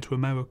went to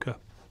America,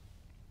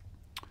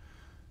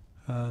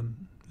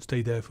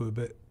 stayed there for a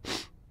bit,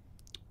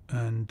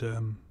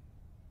 and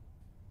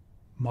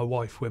my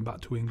wife went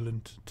back to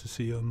England to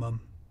see her mum,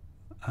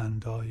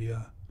 and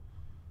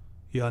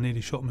I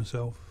nearly shot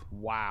myself.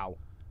 Wow.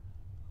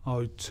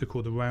 I took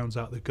all the rounds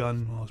out of the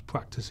gun. I was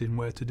practicing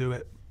where to do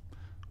it,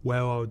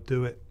 where I would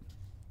do it.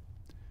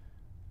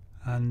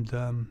 And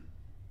I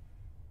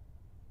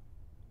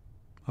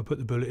put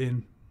the bullet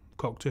in,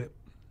 cocked it,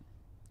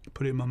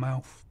 put it in my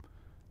mouth,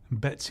 and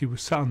Betsy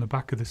was sat on the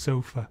back of the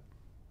sofa.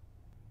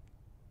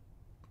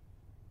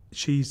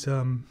 She's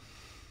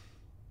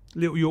little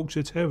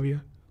Yorkshire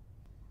Terrier.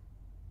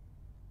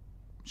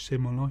 She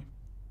saved my life.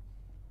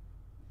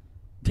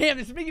 Damn,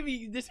 this is gonna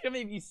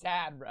make me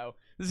sad, bro.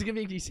 This is gonna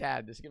make me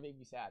sad. This is gonna make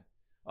me sad.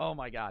 Oh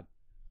my god.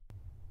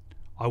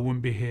 I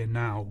wouldn't be here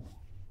now,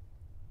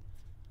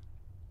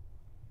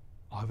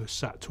 either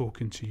sat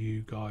talking to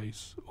you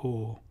guys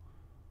or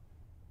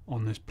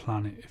on this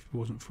planet, if it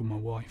wasn't for my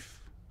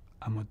wife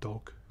and my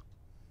dog.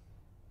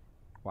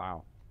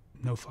 Wow.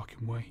 No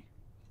fucking way.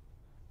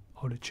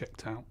 I would have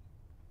checked out.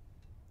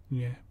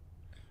 Yeah.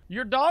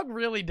 Your dog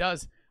really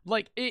does.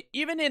 Like,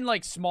 even in,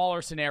 like,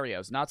 smaller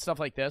scenarios, not stuff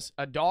like this,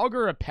 a dog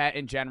or a pet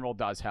in general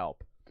does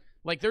help.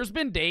 Like, there's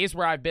been days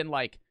where I've been,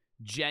 like,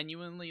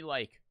 genuinely,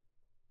 like,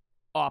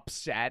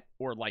 upset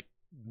or, like,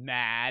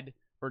 mad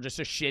or just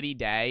a shitty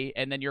day,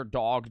 and then your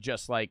dog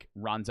just, like,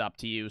 runs up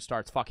to you,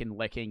 starts fucking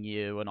licking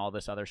you and all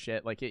this other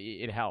shit. Like,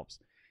 it helps.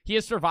 He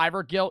has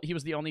survivor guilt. He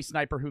was the only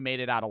sniper who made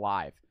it out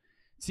alive.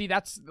 See,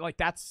 that's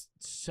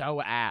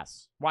so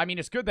ass. Well, I mean,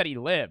 it's good that he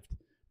lived.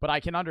 But I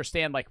can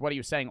understand, like, what he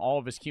was saying. All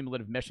of his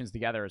cumulative missions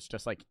together, it's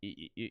just, like,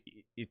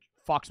 it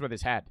fucks with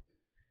his head.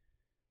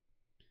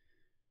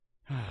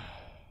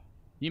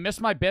 You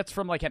missed my bits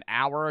from, like, an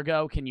hour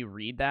ago. Can you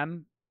read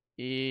them?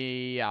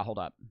 Yeah, hold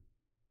up.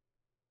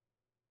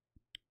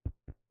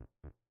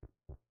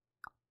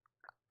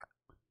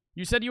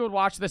 You said you would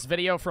watch this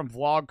video from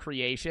Vlog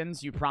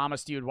Creations. You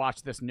promised you would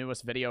watch this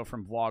newest video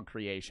from Vlog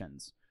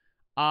Creations.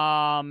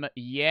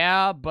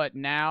 Yeah, but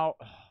now...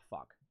 Oh,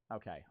 fuck.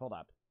 Okay, hold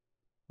up.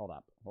 Hold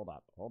up.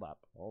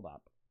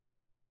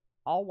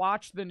 I'll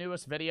watch the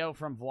newest video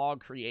from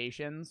Vlog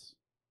Creations,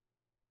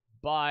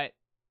 but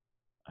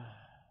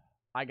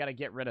I gotta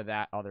get rid of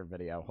that other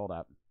video. Hold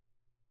up.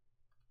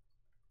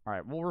 All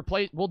right,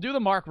 we'll do the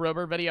Mark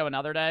Rober video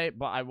another day,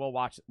 but we'll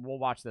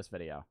watch this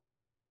video.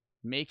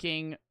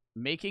 Making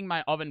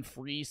my oven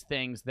freeze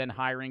things, then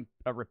hiring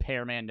a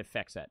repairman to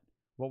fix it.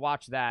 We'll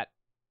watch that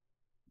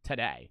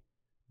today,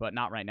 but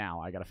not right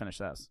now. I gotta finish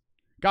this.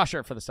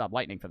 Gosher for the sub,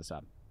 Lightning for the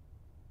sub.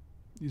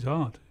 It's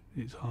hard.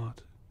 It's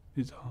hard.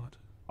 It's hard.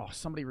 Oh,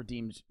 somebody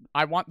redeemed.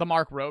 I want the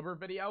Mark Rober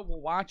video. We'll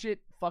watch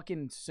it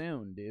fucking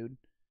soon, dude.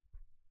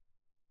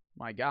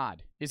 My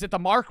God. Is it the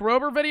Mark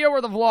Rober video or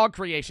the Vlog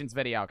Creations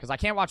video? Because I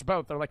can't watch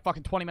both. They're like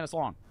fucking 20 minutes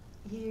long.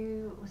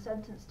 You were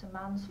sentenced to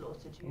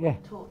manslaughter. Do you Yeah.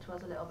 want to talk to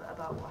us a little bit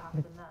about what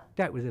happened there?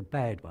 That was a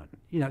bad one.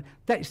 You know,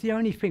 that's the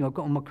only thing I've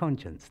got on my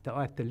conscience that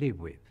I have to live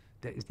with.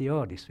 That is the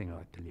hardest thing I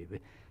have to live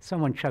with.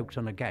 Someone chokes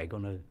on a gag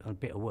on a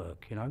bit of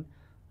work, you know,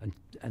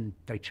 and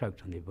they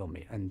choked on their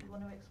vomit. And Do you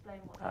want to explain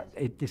what that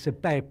is? it's a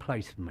bad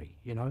place for me,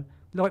 you know.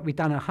 Like we've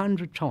done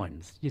 100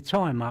 times. You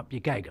tie them up, you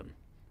gag them,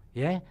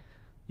 yeah?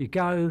 You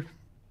go,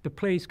 the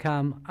police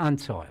come,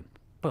 untie them,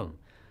 boom.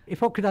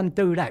 If I could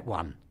undo that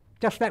one,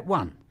 just that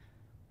one,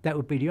 that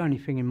would be the only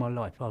thing in my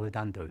life I would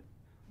undo.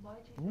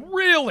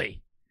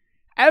 Really?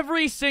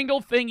 Every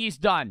single thing he's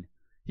done,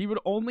 he would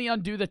only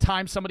undo the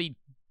time somebody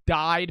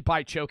died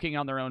by choking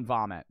on their own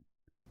vomit.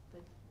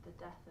 The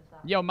death of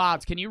that. Yo,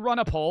 mods, can you run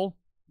a poll,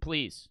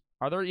 please?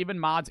 Are there even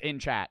mods in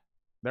chat?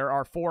 There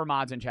are 4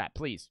 mods in chat,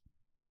 please.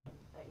 At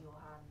your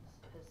hands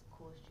has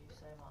caused you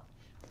so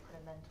much kind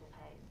of mental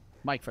pain.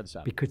 Mike for the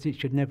sub. Because it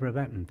should never have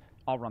happened.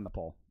 I'll run the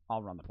poll.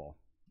 I'll run the poll.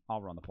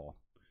 I'll run the poll.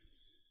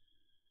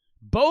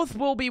 Both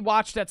will be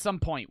watched at some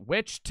point.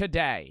 Which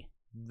today?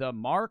 The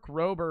Mark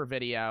Rober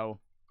video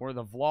or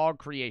the vlog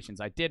creations?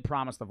 I did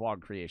promise the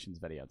vlog creations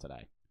video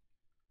today.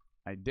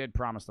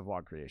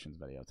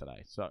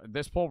 So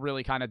this poll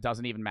really kind of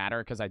doesn't even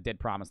matter because I did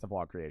promise the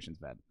vlog creations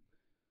vid.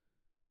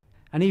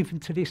 And even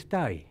to this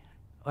day,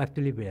 I have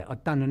to live with it.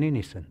 I've done an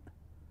innocent.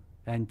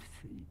 And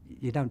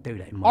you don't do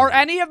that in my Are life.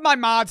 any of my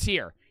mods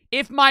here?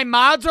 If my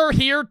mods are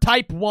here,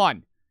 type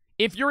 1.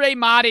 If you're a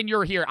mod and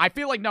you're here, I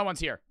feel like no one's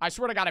here. I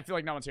swear to God, I feel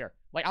like no one's here.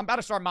 Like, I'm about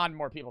to start modding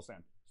more people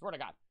soon. Swear to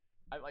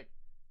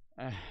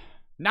God.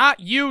 Not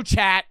you,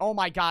 chat. Oh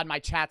my God, my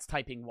chat's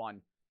typing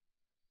 1.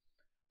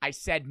 I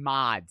said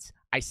mods.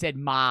 I said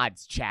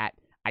mods, chat.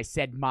 I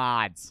said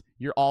mods.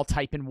 You're all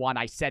typing 1.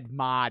 I said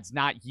mods,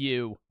 not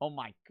you. Oh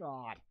my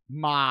God.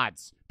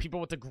 Mods. People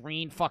with the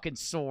green fucking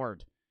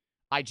sword.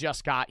 I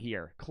just got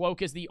here.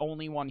 Cloak is the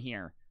only one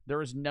here.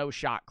 There is no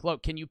shot.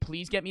 Cloak, can you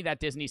please get me that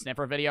Disney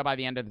Sniffer video by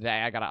the end of the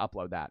day? I gotta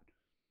upload that.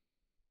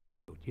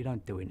 You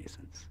don't do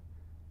innocence.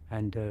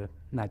 And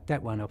no,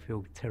 that one I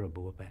feel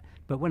terrible about.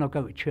 But when I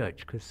go to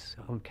church, because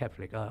I'm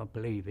Catholic, I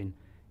believe in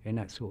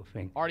that sort of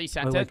thing. Already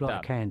sent I always it?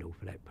 light a candle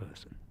for that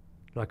person,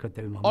 like I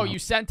do my Oh, mum. you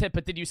sent it,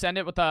 but did you send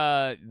it with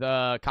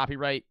the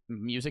copyright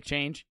music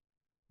change?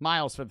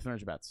 Miles for the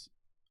Thunder's Bets.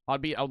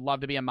 I'd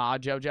love to be a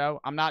mod, Jojo.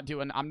 I'm not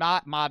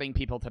modding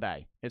people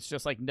today. It's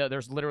just like, no,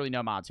 there's literally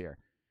no mods here.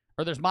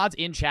 Or there's mods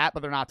in chat,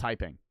 but they're not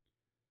typing.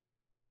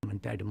 Mum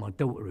and dad and my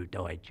daughter who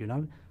died, you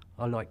know,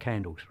 I light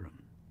candles for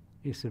them.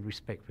 It's a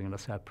respect thing, and I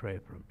say a prayer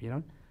for them, you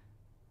know.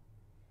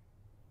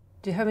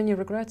 Do you have any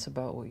regrets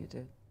about what you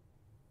did?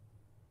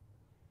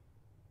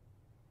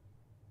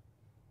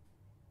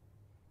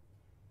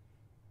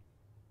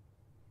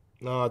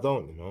 No, I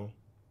don't, you know.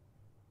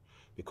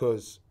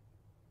 Because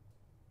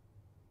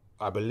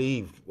I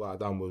believe what I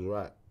done was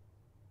right.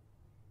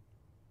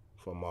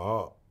 From my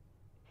heart.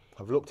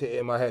 I've looked at it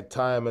in my head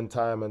time and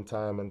time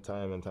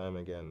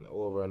again.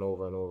 Over and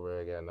over and over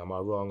again. Am I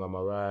wrong? Am I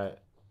right?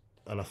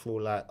 And I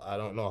feel like, I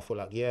don't know, I feel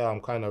like, yeah,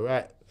 I'm kind of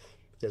right.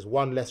 If there's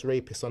one less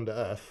rapist on the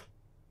earth,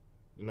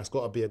 then that's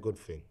got to be a good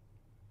thing.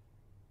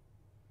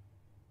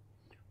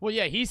 Well,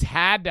 yeah, he's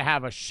had to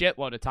have a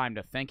shitload of time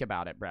to think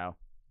about it, bro.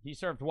 He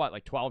served, what,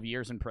 like 12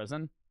 years in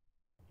prison?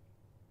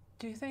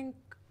 Do you think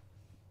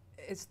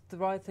it's the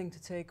right thing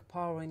to take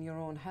power in your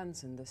own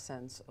hands in this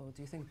sense, or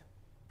do you think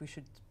we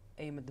should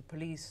aim at the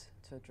police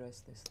to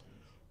address this?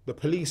 The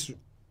police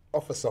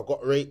officer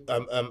got raped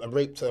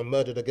and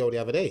murdered a girl the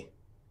other day.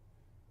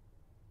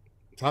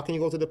 So how can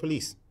you go to the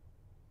police?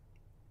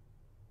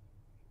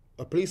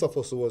 A police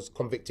officer was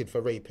convicted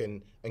for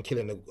raping and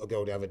killing a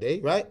girl the other day,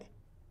 right?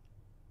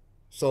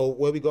 So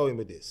where are we going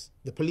with this?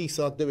 The police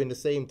are doing the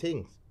same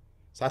things.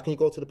 So how can you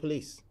go to the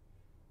police?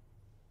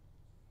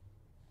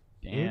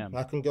 Damn.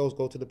 How can girls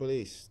go to the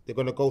police? They're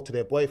going to go to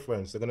their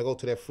boyfriends. They're going to go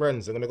to their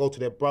friends. They're going to go to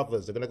their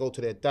brothers. They're going to go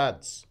to their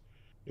dads.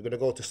 They're going to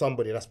go to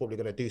somebody that's probably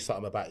going to do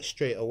something about it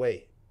straight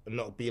away. And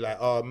not be like,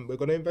 we're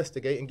going to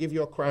investigate and give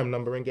you a crime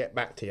number and get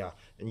back to you.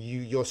 And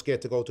you're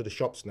scared to go to the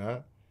shops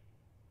now.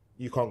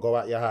 You can't go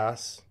out your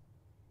house.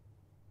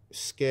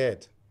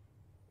 Scared.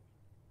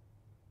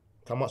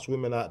 How much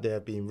women out there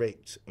are being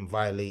raped and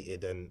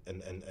violated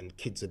and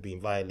kids are being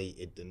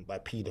violated and by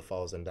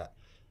paedophiles and that.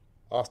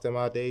 Ask them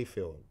how they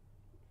feel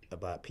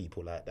about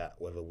people like that,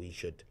 whether we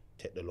should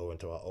take the law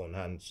into our own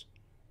hands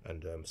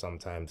and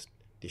sometimes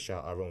dish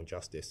out our own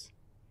justice.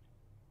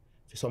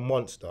 If it's a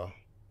monster,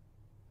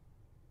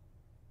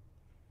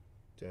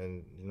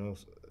 then, you know,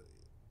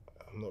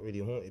 I'm not really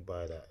haunted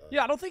by that.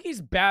 Yeah, I don't think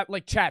he's bad.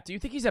 Like, chat, do you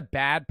think he's a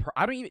bad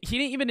he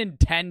didn't even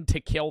intend to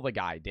kill the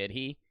guy, did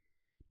he?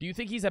 Do you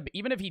think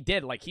even if he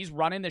did, like, he's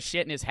running the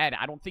shit in his head.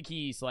 I don't think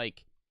he's,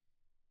 like,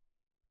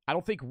 I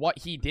don't think what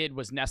he did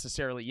was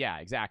necessarily, yeah,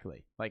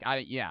 exactly. Like,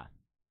 yeah.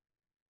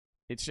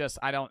 It's just,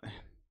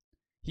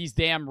 he's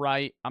damn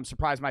right. I'm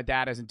surprised my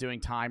dad isn't doing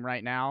time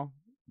right now.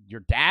 Your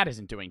dad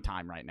isn't doing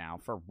time right now.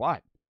 For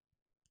what?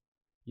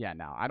 Yeah,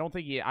 no, I don't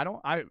think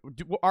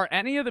are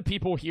any of the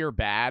people here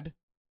bad?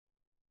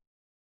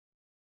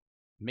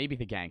 Maybe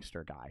the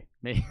gangster guy.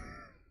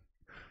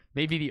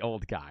 Maybe the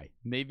old guy.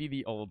 Maybe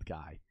the old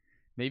guy.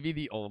 Maybe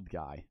the old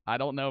guy. I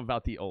don't know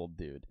about the old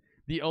dude.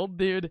 The old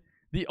dude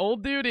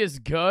is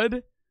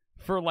good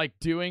for, like,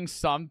 doing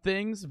some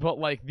things, but,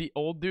 like, the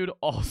old dude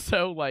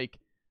also, like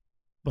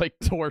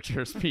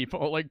tortures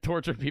people. Like,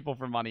 torture people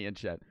for money and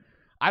shit.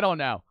 I don't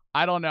know.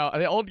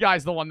 The old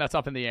guy's the one that's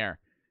up in the air.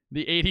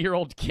 The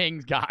 80-year-old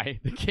king guy.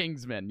 The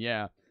Kingsman,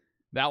 yeah.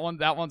 That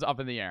one's up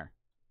in the air.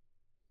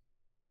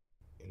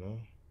 You know?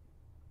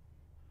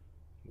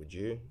 Would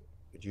you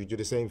do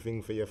the same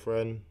thing for your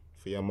friend,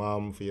 for your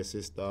mom, for your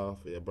sister,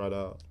 for your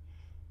brother?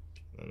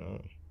 You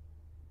know?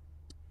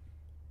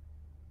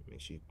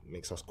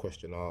 Makes us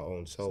question our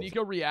own self.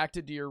 Sneeko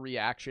reacted to your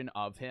reaction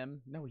of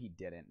him. No, he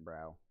didn't,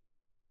 bro.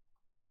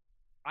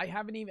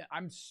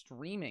 I'm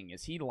streaming.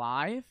 Is he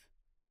live?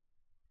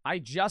 I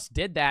just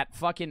did that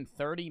fucking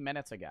 30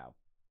 minutes ago.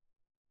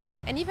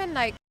 And even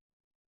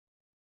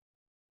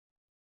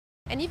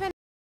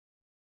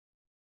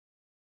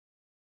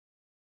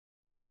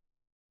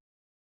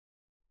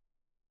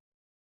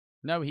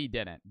No, he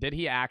didn't. Did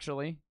he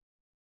actually?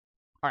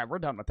 All right, we're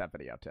done with that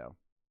video, too.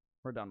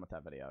 We're done with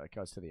that video. It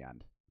goes to the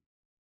end.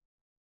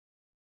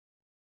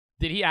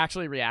 Did he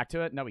actually react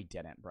to it? No, he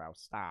didn't, bro.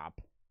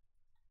 Stop.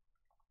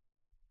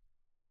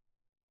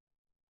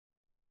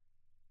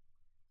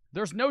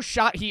 There's no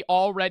shot he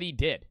already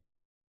did.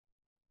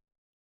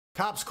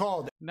 Cops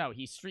called. No,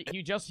 he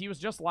was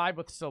just live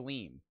with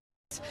Salim.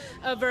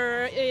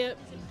 were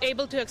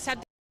able to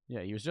accept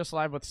Yeah, he was just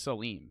live with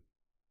Salim.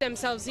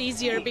 themselves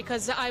easier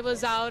because I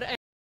was out. And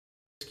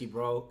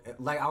bro,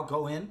 like I'll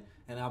go in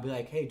and I'll be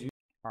like, hey, dude.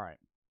 All right.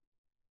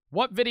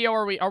 What video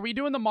are we? Are we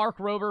doing the Mark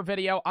Rober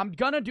video? I'm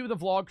gonna do the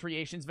vlog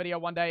creations video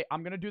one day.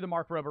 I'm gonna do the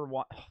Mark Rober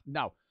one.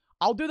 No,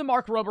 I'll do the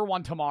Mark Rober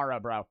one tomorrow,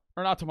 bro.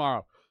 Or not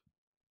tomorrow.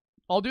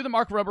 I'll do the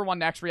Mark Rober one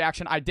next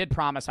reaction. I did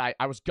promise I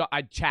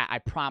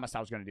promised I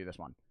was gonna do this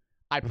one.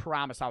 I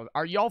promised I was.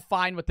 Are y'all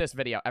fine with this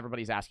video?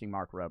 Everybody's asking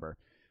Mark Rober.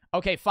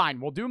 Okay, fine.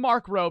 We'll do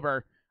Mark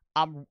Rober.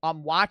 I'm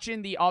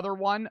watching the other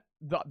one.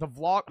 The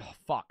vlog. Oh,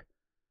 fuck.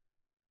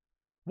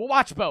 We'll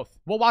watch both.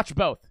 We'll watch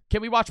both.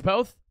 Can we watch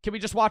both? Can we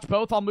just watch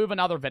both? I'll move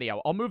another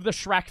video. I'll move the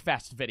Shrek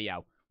Fest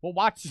video. We'll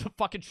watch the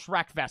fucking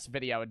Shrek Fest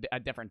video a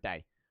different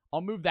day. I'll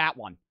move that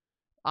one.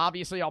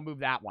 Obviously, I'll move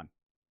that one.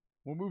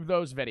 We'll move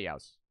those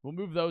videos. We'll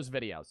move those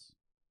videos.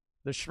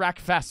 The Shrek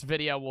Fest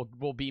video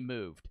will be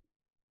moved.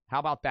 How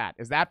about that?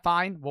 Is that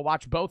fine? We'll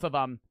watch both of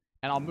them,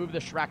 and I'll move the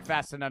Shrek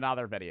Fest in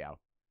another video.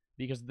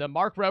 Because the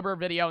Mark Rober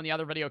video and the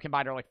other video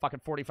combined are like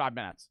fucking 45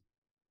 minutes.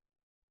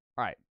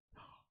 All right.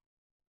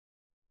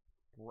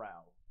 Bro.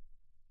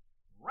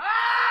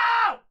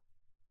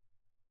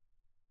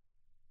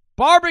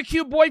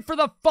 Barbecue boy for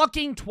the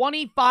fucking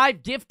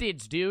 25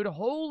 gifteds, dude.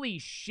 Holy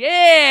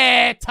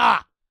shit.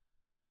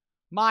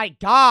 My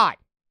God.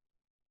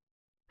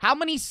 How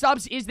many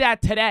subs is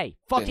that today?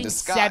 Fucking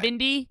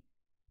 70?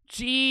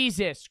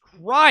 Jesus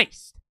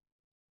Christ.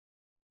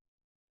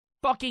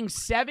 Fucking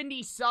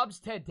 70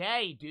 subs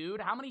today, dude.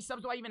 How many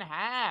subs do I even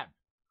have?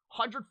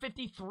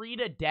 153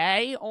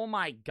 today? Oh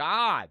my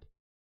God.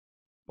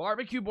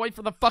 Barbecue boy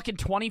for the fucking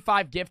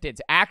 25 gifteds.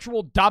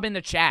 Actual dub in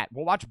the chat.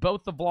 We'll watch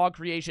both the vlog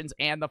creations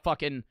and the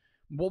fucking...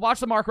 We'll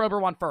watch the Mark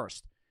Rober one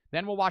first.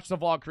 Then we'll watch the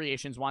vlog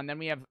creations one. Then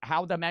we have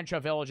how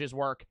dementia villages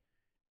work.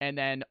 And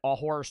then a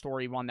horror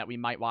story one that we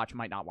might watch,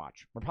 might not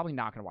watch. We're probably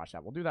not going to watch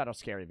that. We'll do that on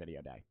scary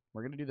video day.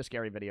 We're going to do the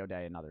scary video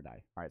day another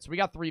day. All right, so we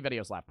got 3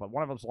 videos left, but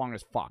one of them's long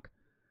as fuck.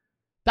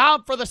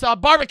 Down for the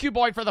sub. Barbecue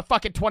boy for the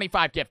fucking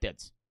 25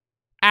 gifteds.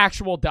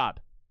 Actual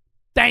dub.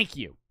 Thank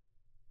you.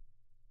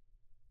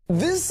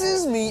 This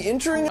is me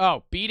entering...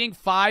 Oh, beating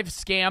 5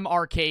 scam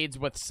arcades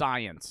with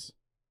science.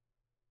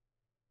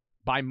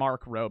 By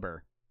Mark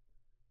Rober.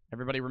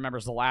 Everybody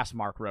remembers the last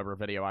Mark Rober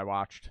video I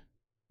watched.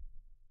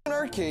 An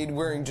arcade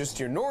wearing just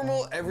your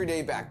normal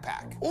everyday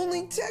backpack.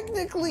 Only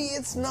technically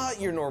it's not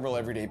your normal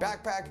everyday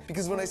backpack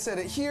because when I set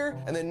it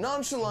here and then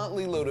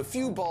nonchalantly load a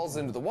few balls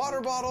into the water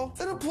bottle,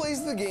 then it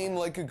plays the game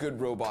like a good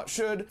robot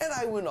should and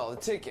I win all the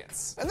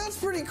tickets. And that's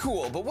pretty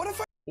cool, but what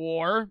if I...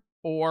 Or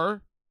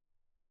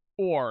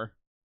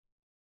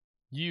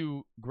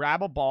you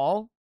grab a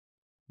ball,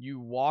 you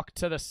walk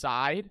to the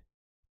side,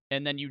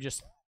 and then you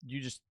just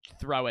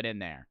throw it in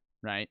there,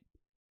 right?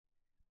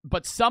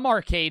 But some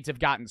arcades have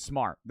gotten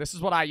smart. This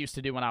is what I used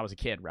to do when I was a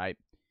kid, right?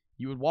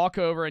 You would walk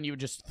over and you would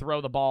just throw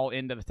the ball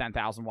into the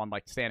 10,000 one,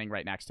 like standing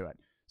right next to it.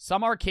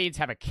 Some arcades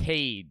have a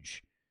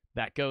cage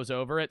that goes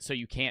over it, so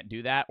you can't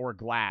do that, or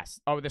glass.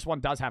 Oh, this one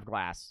does have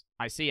glass.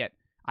 I see it.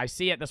 I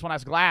see it. This one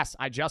has glass.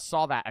 I just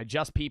saw that. I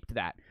just peeped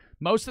that.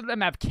 Most of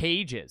them have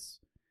cages.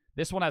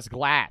 This one has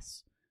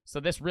glass. So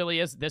this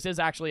is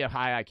actually a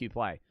high IQ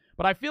play.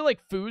 But I feel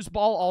like foosball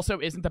also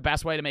isn't the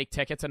best way to make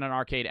tickets in an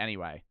arcade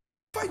anyway.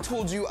 If I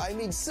told you I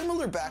made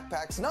similar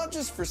backpacks, not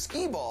just for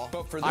skee-ball,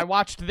 but for... I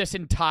watched this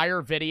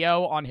entire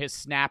video on his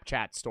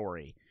Snapchat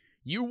story.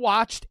 You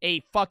watched a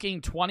fucking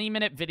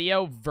 20-minute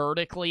video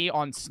vertically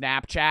on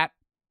Snapchat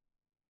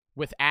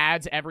with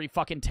ads every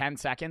fucking 10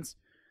 seconds?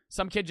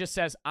 Some kid just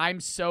says, I'm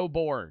so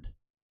bored.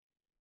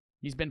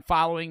 He's been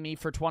following me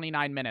for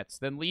 29 minutes.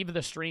 Then leave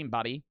the stream,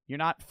 buddy. You're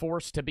not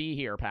forced to be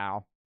here,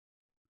 pal.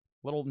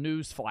 Little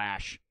news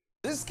flash.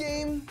 This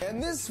game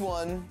and this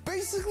one,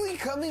 basically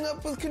coming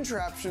up with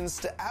contraptions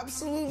to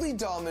absolutely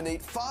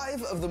dominate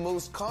 5 of the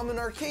most common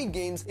arcade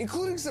games,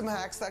 including some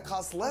hacks that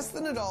cost less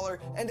than $1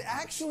 and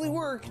actually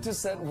work to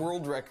set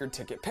world record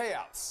ticket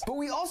payouts. But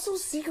we also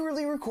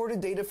secretly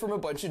recorded data from a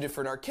bunch of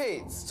different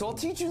arcades. So I'll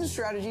teach you the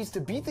strategies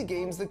to beat the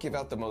games that give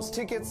out the most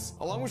tickets,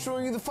 along with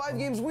showing you the 5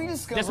 games we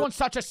discovered. This one's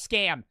such a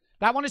scam.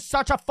 That one is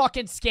such a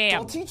fucking scam.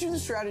 I'll teach you the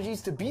strategies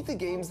to beat the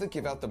games that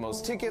give out the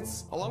most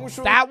tickets, along with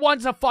showing... That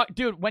one's a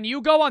dude, when you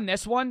go on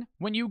this one,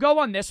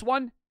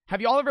 have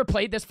y'all ever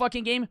played this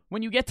fucking game?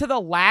 When you get to the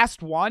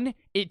last one,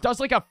 it does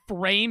like a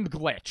frame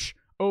glitch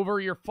over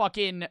your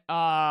fucking,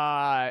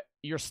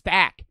 your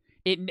stack.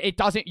 It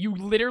doesn't, you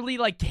literally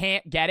like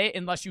can't get it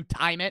unless you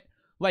time it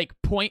like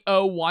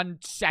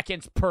 0.01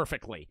 seconds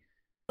perfectly.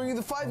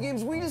 The 5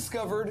 games we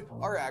discovered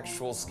are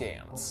actual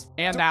scams.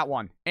 And that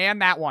one.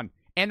 And that one.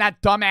 And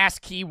that dumbass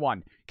key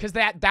one. Because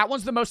that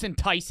one's the most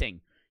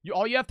enticing.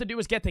 All you have to do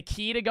is get the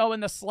key to go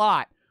in the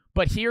slot.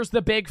 But here's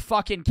the big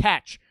fucking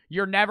catch.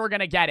 You're never going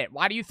to get it.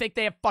 Why do you think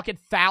they have fucking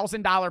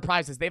 $1,000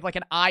 prizes? They have like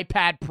an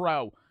iPad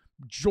Pro,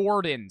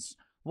 Jordans,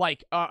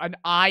 like an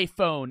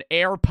iPhone,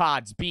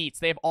 AirPods, Beats.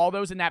 They have all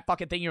those in that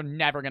fucking thing. You're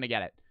never going to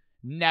get it.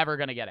 Never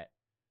going to get it.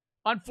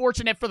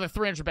 Unfortunate for the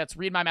 300 bits.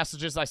 Read my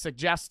messages. I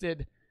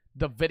suggested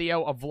the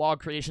video of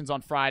vlog creations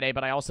on Friday,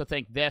 but I also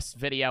think this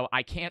video,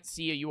 I can't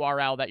see a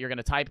URL that you're going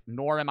to type,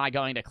 nor am I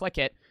going to click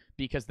it,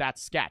 because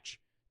that's sketch.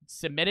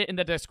 Submit it in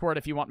the Discord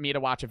if you want me to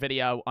watch a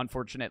video.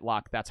 Unfortunate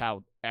luck. That's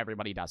how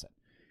everybody does it.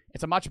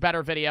 It's a much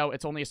better video.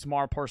 It's only a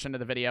small portion of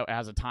the video. It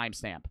has a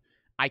timestamp.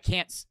 I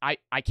can't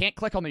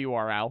click on the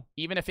URL.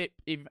 Even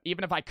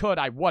if I could,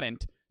 I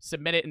wouldn't.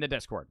 Submit it in the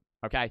Discord,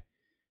 okay?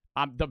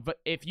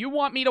 If you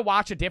want me to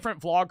watch a different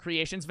vlog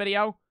creations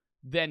video,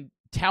 then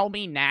tell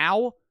me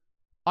now.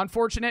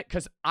 Unfortunate,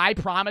 because I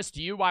promised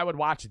you I would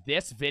watch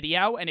this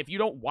video, and if you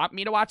don't want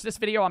me to watch this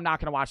video, I'm not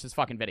going to watch this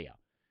fucking video.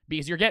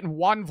 Because you're getting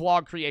one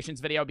vlog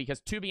creations video, because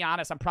to be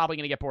honest, I'm probably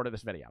going to get bored of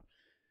this video.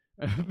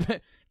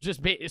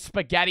 Just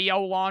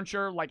Spaghetti-O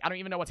launcher, like, I don't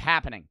even know what's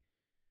happening.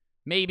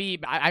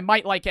 Maybe, I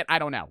might like it, I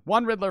don't know.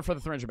 One Riddler for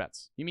the 300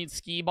 bits. You mean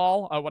skee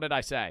ball? Oh, what did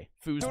I say?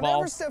 Foosball? Don't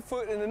ever step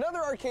foot in another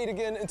arcade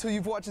again until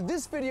you've watched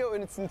this video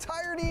in its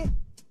entirety.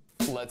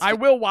 I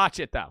will watch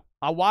it, though.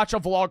 I'll watch a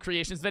vlog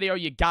creations video.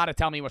 You gotta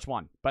tell me which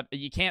one. But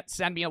you can't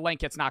send me a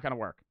link. It's not gonna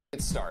work.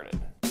 It started.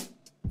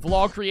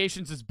 Vlog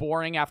creations is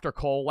boring after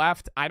Cole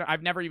left.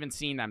 I've never even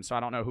seen them, so I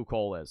don't know who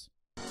Cole is.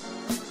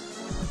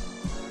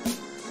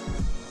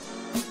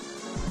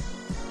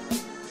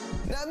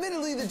 Now,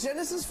 admittedly, the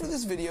genesis for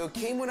this video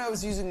came when I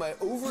was using my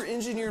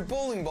over-engineered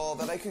bowling ball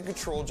that I could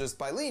control just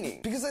by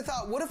leaning. Because I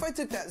thought, what if I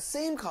took that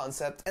same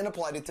concept and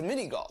applied it to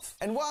mini golf?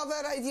 And while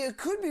that idea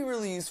could be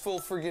really useful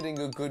for getting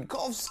a good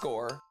golf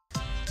score,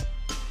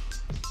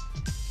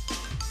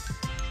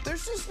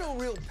 there's just no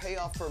real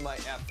payoff for my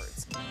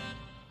efforts,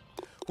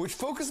 which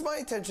focused my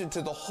attention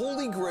to the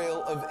holy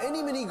grail of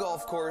any mini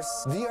golf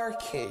course, the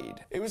arcade.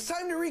 It was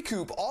time to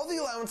recoup all the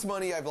allowance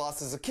money I've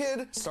lost as a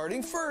kid,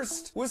 starting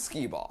first with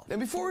skee ball.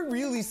 And before we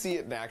really see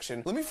it in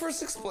action, let me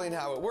first explain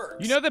how it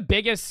works. You know the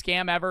biggest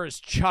scam ever is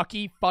Chuck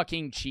E.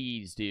 fucking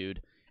Cheese,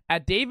 dude.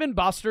 At Dave &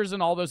 Buster's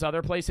and all those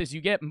other places,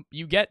 you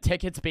get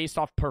tickets based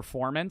off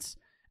performance.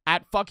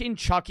 At fucking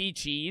Chuck E.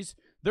 Cheese,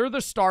 they're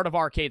the start of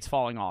arcades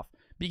falling off.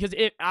 Because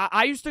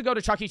I used to go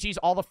to Chuck E. Cheese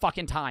all the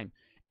fucking time.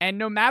 And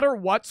no matter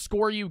what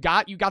score you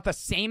got the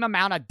same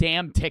amount of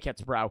damn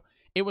tickets, bro.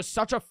 It was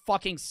such a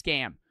fucking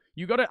scam.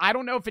 You go to, I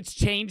don't know if it's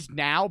changed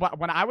now, but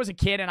when I was a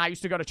kid and I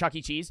used to go to Chuck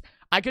E. Cheese,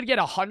 I could get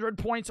 100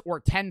 points or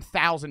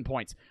 10,000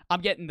 points.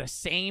 I'm getting the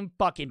same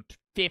fucking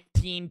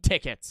 15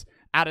 tickets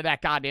out of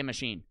that goddamn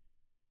machine.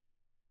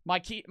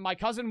 My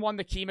cousin won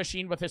the key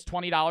machine with his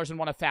 $20 and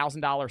won a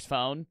 $1,000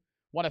 phone.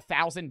 Won a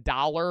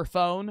 $1,000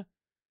 phone.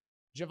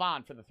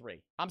 Javon for the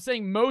 3. I'm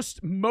saying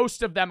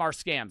most of them are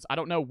scams. I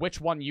don't know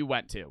which one you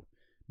went to,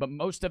 but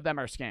most of them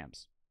are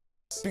scams.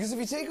 Because if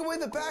you take away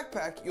the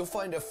backpack, you'll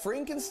find a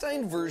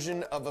Frankenstein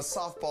version of a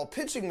softball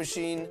pitching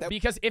machine.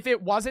 Because if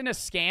it wasn't a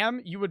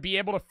scam, you would be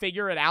able to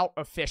figure it out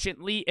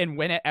efficiently and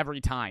win it every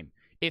time.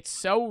 It's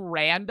so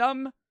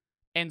random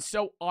and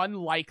so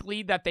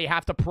unlikely that they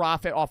have to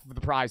profit off of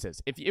the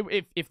prizes.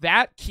 If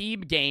that key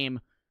game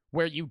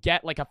where you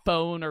get like a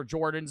phone or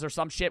Jordans or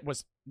some shit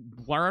was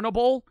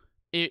learnable,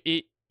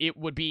 it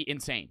would be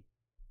insane.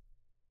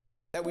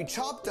 That we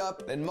chopped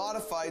up and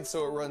modified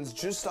so it runs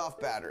just off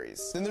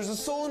batteries. Then there's a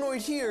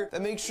solenoid here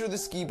that makes sure the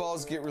skee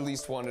balls get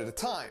released one at a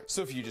time.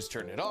 So if you just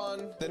turn it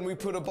on, then we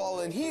put a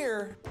ball in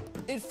here,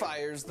 it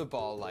fires the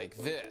ball like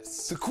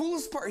this. The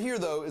coolest part here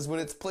though is when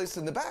it's placed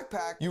in the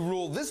backpack, you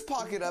roll this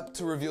pocket up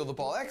to reveal the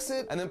ball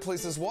exit, and then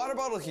place this water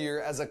bottle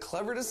here as a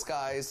clever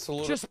disguise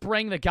to just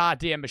bring the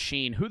goddamn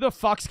machine. Who the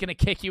fuck's gonna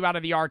kick you out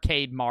of the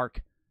arcade,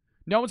 Mark?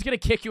 No one's gonna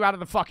kick you out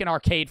of the fucking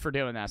arcade for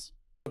doing this.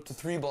 up to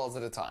 3 balls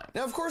at a time.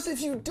 Now, of course,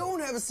 if you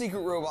don't have a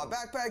secret robot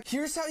backpack,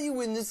 here's how you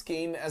win this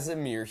game as a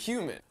mere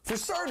human. For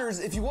starters,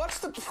 if you watch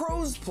the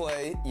pros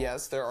play,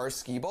 yes, there are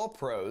skee-ball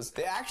pros,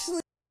 they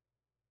actually...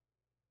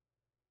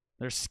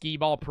 There's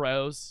skee-ball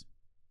pros.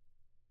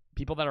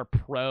 People that are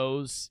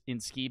pros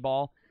in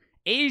skee-ball.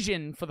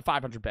 Asian, for the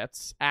 500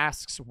 bits,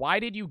 asks, why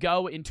did you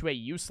go into a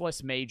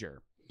useless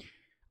major?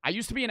 I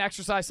used to be an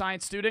exercise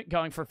science student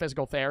going for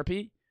physical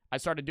therapy. I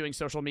started doing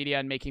social media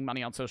and making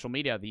money on social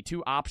media. The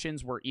two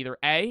options were either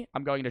A,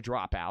 I'm going to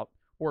drop out,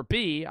 or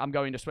B, I'm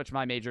going to switch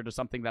my major to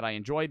something that I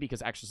enjoy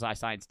because exercise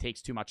science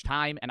takes too much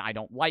time and I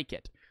don't like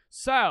it.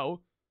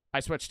 So I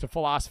switched to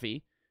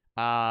philosophy.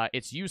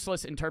 It's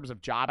useless in terms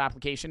of job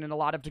application in a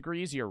lot of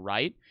degrees, you're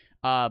right.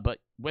 But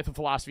with a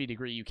philosophy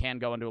degree, you can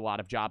go into a lot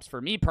of jobs.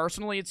 For me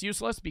personally, it's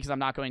useless because I'm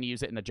not going to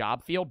use it in the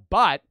job field,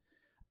 but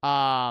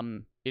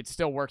it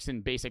still works in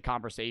basic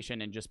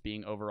conversation and just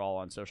being overall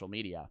on social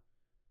media.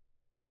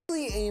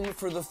 Aim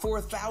for the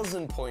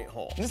 4,000 point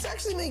hole. And this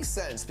actually makes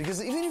sense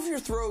because even if your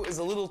throw is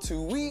a little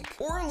too weak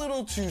or a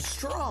little too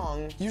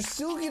strong, you're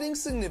still getting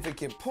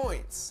significant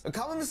points. A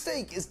common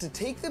mistake is to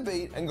take the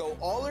bait and go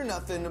all or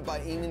nothing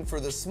by aiming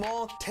for the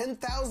small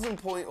 10,000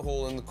 point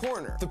hole in the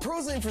corner. The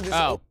pros aim for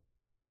this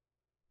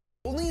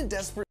only in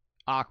desperate...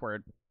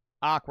 Awkward.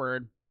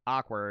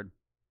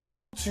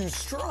 Too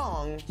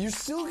strong, you're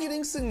still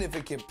getting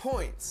significant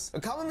points. A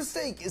common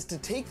mistake is to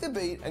take the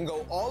bait and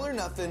go all or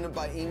nothing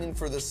by aiming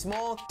for the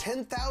small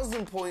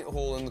 10,000 point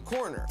hole in the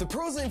corner. The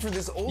pros aim for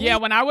this only... Yeah,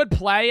 when I would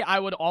play, I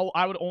would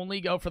only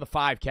go for the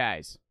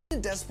 5Ks.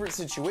 In desperate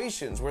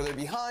situations where they're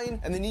behind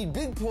and they need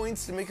big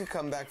points to make a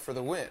comeback for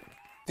the win.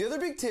 The other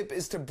big tip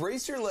is to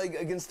brace your leg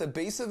against the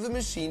base of the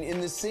machine in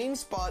the same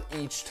spot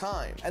each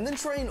time, and then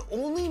try and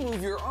only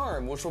move your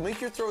arm, which will make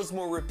your throws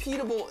more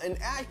repeatable and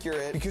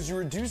accurate because you're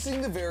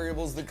reducing the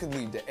variables that could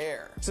lead to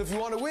error. So if you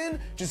want to win,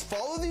 just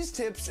follow these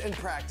tips and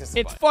practice.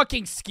 It's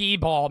fucking skee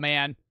ball,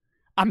 man.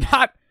 I'm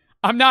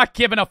not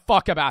giving a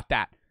fuck about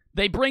that.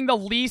 They bring the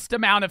least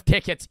amount of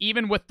tickets,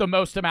 even with the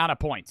most amount of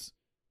points.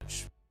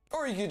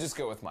 Or you could just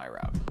go with my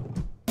route.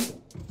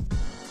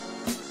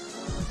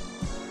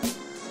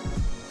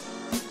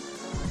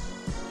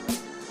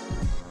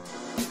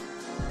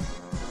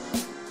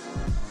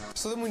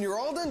 So then when you're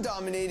all done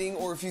dominating,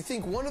 or if you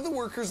think one of the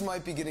workers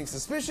might be getting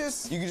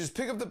suspicious, you can just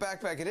pick up the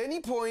backpack at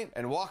any point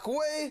and walk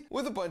away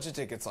with a bunch of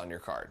tickets on your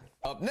card.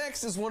 Up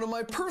next is one of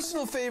my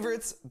personal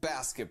favorites,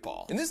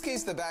 basketball. In this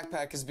case, the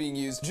backpack is being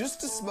used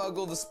just to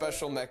smuggle the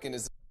special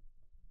mechanism.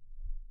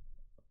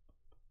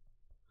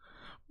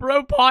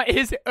 Bro bought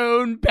his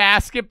own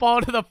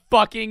basketball to the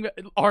fucking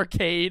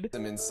arcade.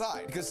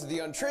 Inside. Because to the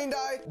untrained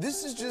eye,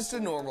 this is just a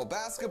normal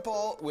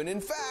basketball, when in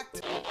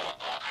fact,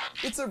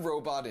 it's a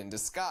robot in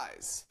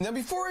disguise. Now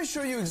before I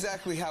show you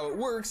exactly how it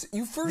works,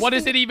 you first... What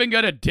is it even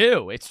gonna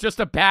do? It's just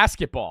a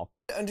basketball.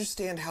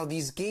 Understand how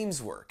these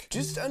games work.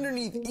 Just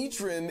underneath each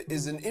rim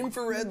is an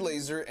infrared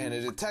laser and a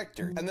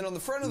detector. And then on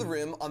the front of the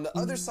rim, on the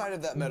other side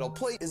of that metal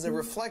plate, is a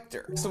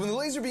reflector. So when the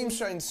laser beam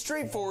shines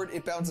straight forward,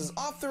 it bounces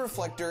off the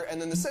reflector,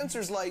 and then the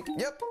sensor's like,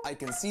 yep, I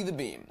can see the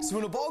beam. So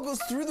when a ball goes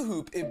through the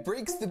hoop, it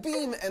breaks the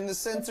beam, and the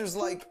sensor's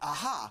like,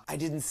 aha, I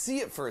didn't see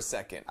it for a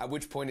second. At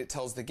which point it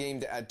tells the game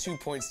to add 2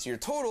 points to your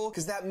total,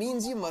 because that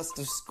means you must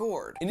have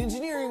scored. In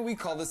engineering, we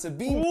call this a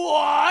beam.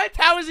 What?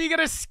 How is he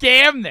gonna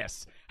scam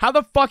this? How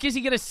the fuck is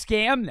he gonna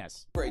scam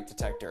this? Break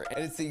detector,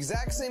 and it's the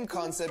exact same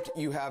concept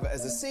you have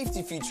as a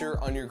safety feature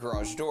on your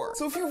garage door.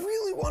 So if you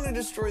really want to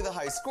destroy the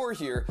high score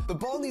here, the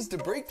ball needs to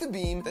break the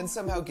beam, then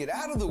somehow get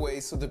out of the way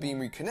so the beam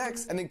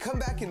reconnects, and then come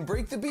back and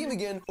break the beam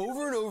again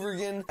over and over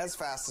again as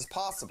fast as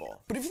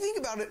possible. But if you think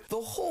about it, the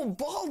whole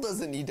ball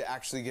doesn't need to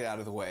actually get out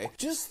of the way,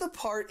 just the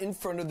part in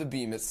front of the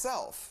beam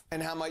itself.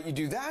 And how might you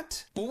do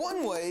that? Well,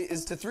 one way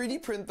is to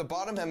 3D print the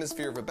bottom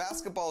hemisphere of a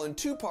basketball in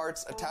 2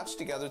 parts attached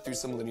together through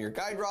some linear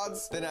guide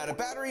rods, then add a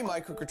battery,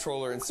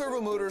 microcontroller, and servo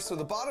motor so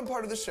the bottom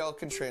part of the shell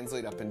can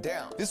translate up and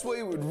down. This way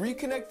it would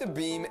reconnect the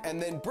beam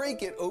and then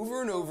break it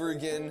over and over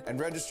again and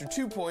register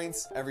 2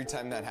 points every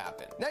time that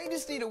happened. Now you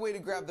just need a way to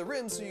grab the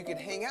rim so you can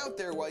hang out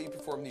there while you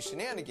perform these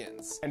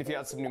shenanigans. And if you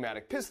had some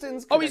pneumatic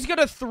pistons... Oh, he's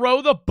gonna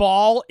throw the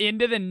ball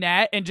into the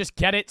net and just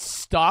get it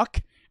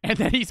stuck? And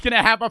then he's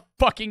gonna have a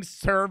fucking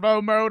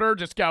servo motor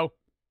just go...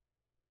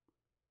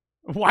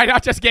 Why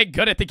not just get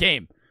good at the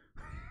game?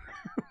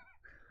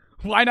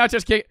 Why not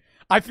just get...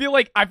 I feel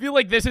like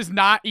this is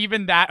not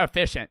even that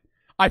efficient.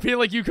 I feel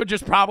like you could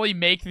just probably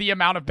make the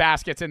amount of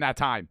baskets in that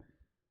time.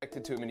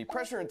 Connected to a mini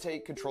pressure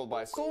intake controlled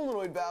by a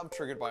solenoid valve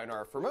triggered by an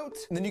RF remote.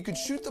 And then you could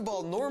shoot the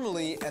ball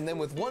normally, and then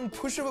with one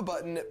push of a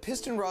button,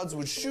 piston rods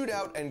would shoot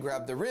out and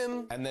grab the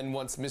rim. And then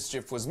once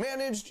mischief was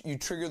managed, you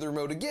trigger the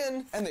remote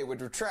again, and they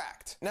would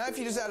retract. Now if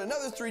you just add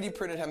another 3D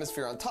printed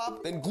hemisphere on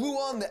top, then glue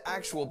on the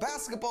actual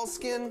basketball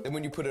skin, then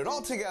when you put it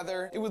all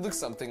together, it would look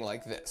something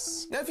like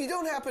this. Now if you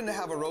don't happen to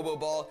have a robo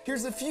ball,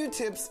 here's a few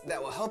tips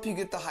that will help you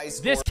get the high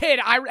score. This kid,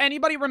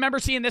 anybody remember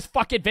seeing this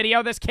fucking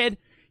video, this kid?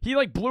 He,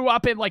 like, blew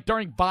up in, like,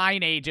 during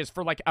Vine ages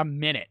for, like, a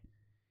minute.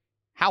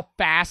 How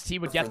fast he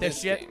would get this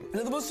shit. Game.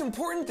 Now, the most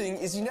important thing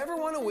is you never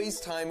want to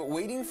waste time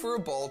waiting for a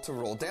ball to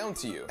roll down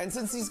to you. And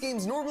since these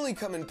games normally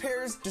come in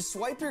pairs, just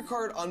swipe your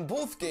card on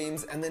both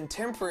games and then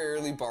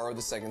temporarily borrow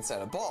the second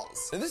set of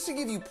balls. Now, this should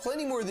give you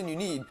plenty more than you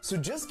need, so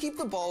just keep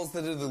the balls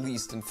that are the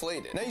least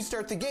inflated. Now, you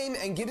start the game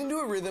and get into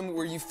a rhythm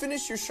where you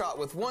finish your shot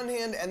with one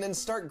hand and then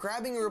start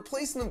grabbing or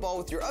replacing the ball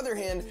with your other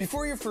hand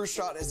before your first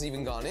shot has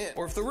even gone in.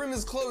 Or if the rim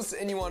is close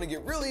and you want to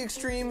get really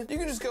extreme, you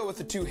can just go with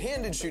a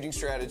two-handed shooting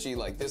strategy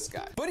like this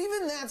guy. But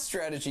even that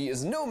strategy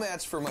is no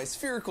match for my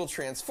spherical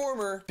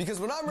transformer, because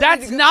when I'm ready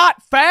That's to go,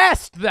 not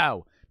fast,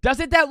 though.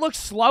 Doesn't that look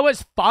slow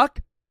as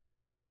fuck?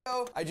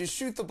 I just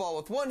shoot the ball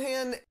with one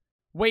hand.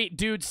 Wait,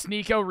 dude,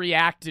 Sneeko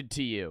reacted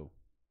to you.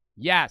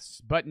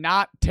 Yes, but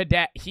not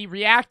today. He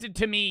reacted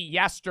to me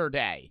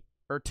yesterday,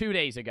 or 2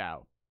 days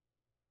ago.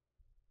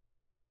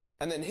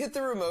 And then hit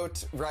the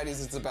remote right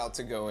as it's about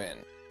to go in.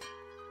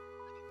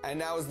 And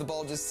now as the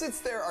ball just sits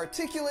there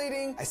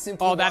articulating, I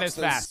simply Oh, that watch is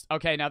those fast.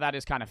 Okay, now that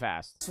is kind of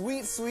fast.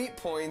 Sweet, sweet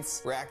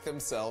points rack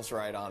themselves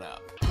right on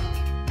up.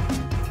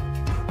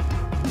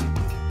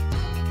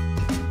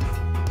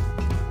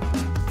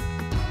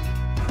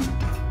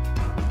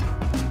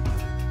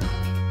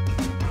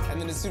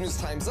 And then as soon as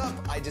time's up,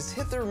 I just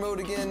hit the remote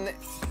again,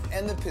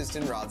 and the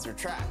piston rods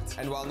retract.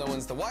 And while no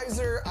one's the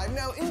wiser, I've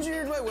now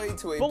engineered my way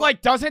to a... But,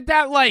 like, doesn't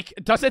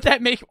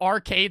that make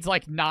arcades,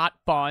 like, not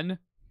fun?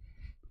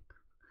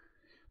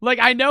 Like,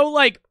 I know,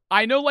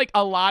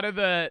 a lot of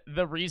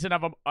the reason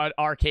of an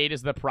arcade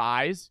is the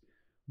prize,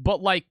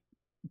 but, like,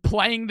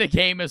 playing the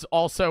game is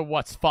also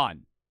what's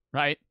fun,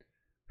 right?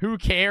 Who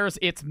cares?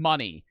 It's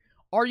money.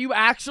 Are you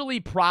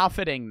actually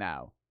profiting,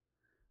 though?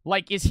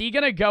 Like, is he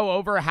gonna go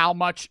over how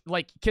much,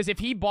 like, because if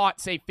he bought,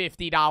 say,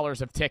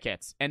 $50 of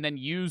tickets and then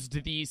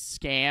used these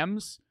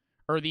scams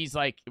or these,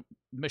 like,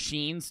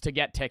 machines to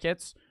get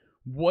tickets,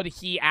 would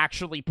he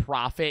actually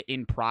profit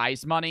in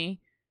prize money?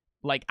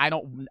 Like, I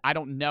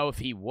don't know if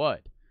he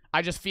would.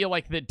 I just feel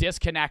like the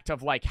disconnect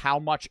of, like, how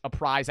much a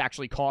prize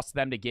actually costs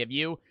them to give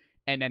you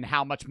and then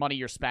how much money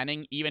you're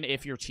spending, even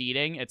if you're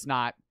cheating, it's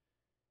not...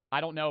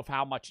 I don't know if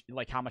how much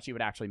you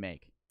would actually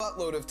make.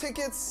 Buttload of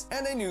tickets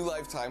and a new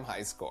lifetime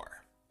high score.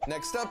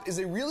 Next up is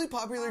a really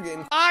popular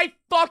game. I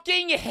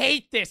fucking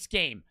hate this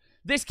game.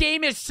 This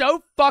game is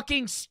so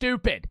fucking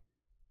stupid.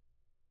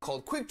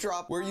 Called Quick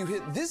Drop, where you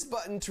hit this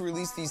button to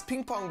release these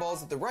ping pong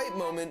balls at the right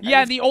moment.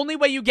 Yeah, the only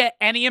way you get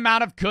any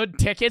amount of good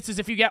tickets is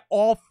if you get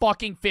all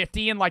fucking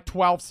 50 in like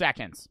 12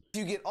 seconds.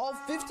 You get all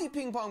 50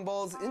 ping pong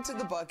balls into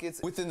the buckets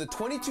within the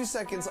 22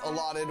 seconds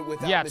allotted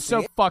without yeah, it's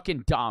so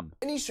fucking dumb.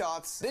 Any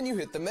shots, then you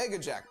hit the mega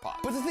jackpot.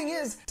 But the thing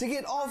is, to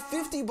get all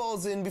 50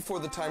 balls in before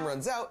the time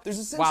runs out, there's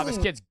essentially... Wow, this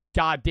kid's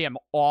goddamn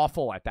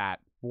awful at that.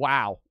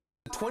 Wow.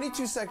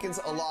 22 seconds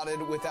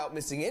allotted without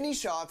missing any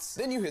shots,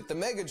 then you hit the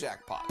mega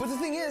jackpot. But the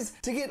thing is,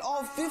 to get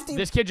all 50...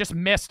 This kid just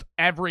missed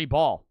every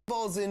ball.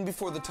 ...balls in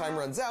before the time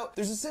runs out,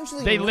 there's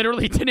essentially... They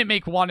literally didn't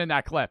make one in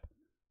that clip.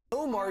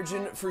 No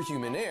margin for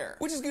human error.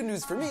 Which is good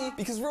news for me,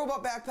 because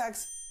robot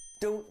backpacks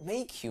don't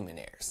make human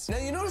errors. Now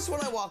you notice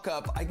when I walk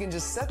up, I can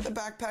just set the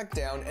backpack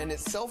down and it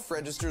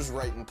self-registers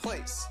right in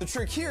place. The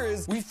trick here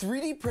is we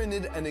 3D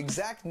printed an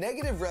exact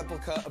negative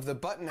replica of the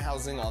button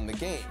housing on the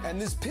game.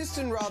 And this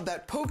piston rod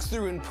that pokes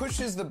through and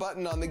pushes the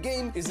button on the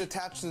game is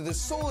attached to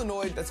this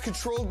solenoid that's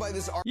controlled by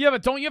this... Yeah,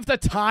 but don't you have to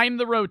time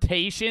the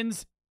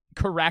rotations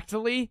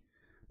correctly?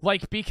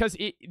 Like, because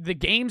the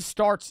game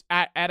starts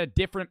at a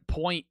different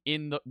point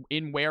in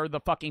where the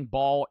fucking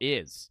ball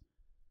is.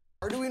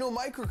 Arduino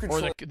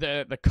microcontroller,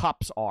 or the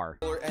cups are.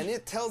 And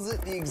it tells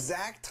it the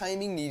exact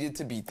timing needed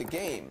to beat the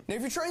game. Now,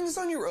 if you're trying this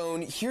on your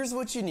own, here's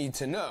what you need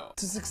to know.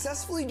 To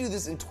successfully do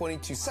this in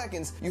 22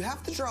 seconds, you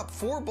have to drop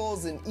 4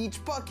 balls in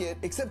each bucket,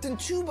 except in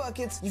 2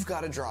 buckets, you've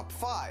got to drop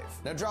 5.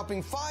 Now,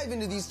 dropping 5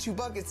 into these 2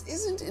 buckets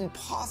isn't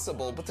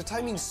impossible, but the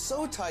timing's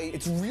so tight,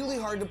 it's really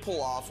hard to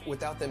pull off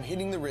without them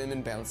hitting the rim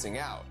and bouncing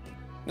out.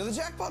 Now, the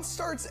jackpot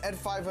starts at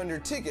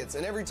 500 tickets,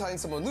 and every time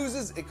someone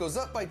loses, it goes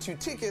up by 2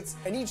 tickets,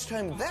 and each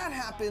time that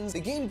happens,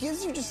 the game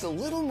gives you just a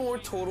little more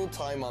total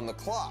time on the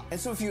clock. And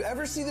so if you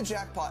ever see the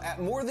jackpot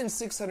at more than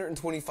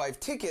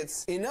 625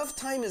 tickets, enough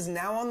time is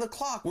now on the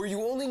clock where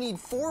you only need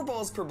 4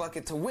 balls per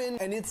bucket to win,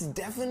 and it's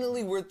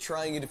definitely worth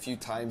trying it a few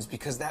times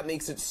because that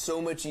makes it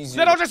so much easier.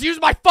 Then I'll just use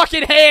my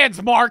fucking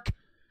hands, Mark!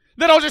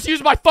 Then I'll just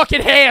use my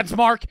fucking hands,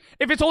 Mark.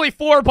 If it's only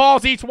 4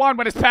 balls each one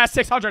when it's past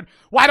 600,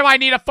 why do I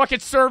need a fucking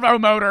servo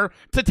motor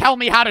to tell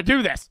me how to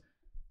do this?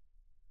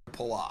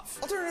 Pull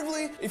off.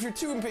 Alternatively, if you're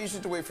too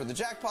impatient to wait for the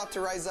jackpot to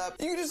rise up,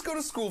 you can just go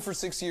to school for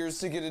 6 years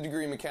to get a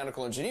degree in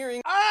mechanical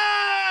engineering.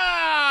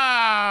 Oh!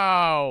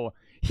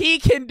 He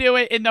can do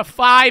it in the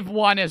 5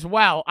 one as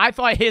well. I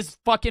thought his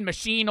fucking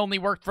machine only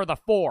worked for the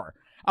 4.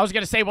 I was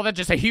gonna say, well, then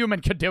just a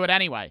human could do it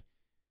anyway.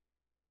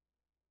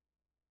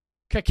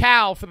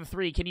 Cacao for the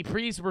 3. Can you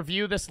please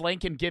review this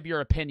link and give your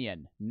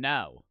opinion?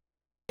 No.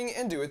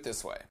 And do it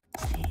this way.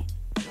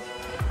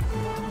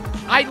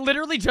 I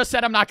literally just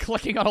said I'm not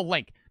clicking on a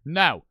link.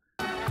 No.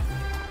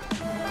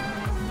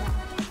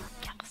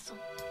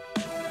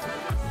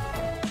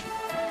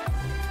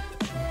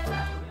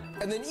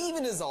 And then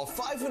even as all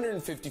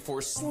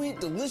 554 sweet,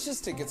 delicious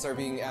tickets are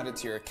being added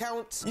to your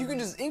account, you can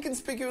just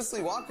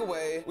inconspicuously walk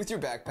away with your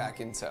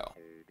backpack in tow.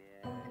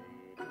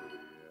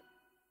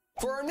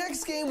 For our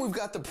next game, we've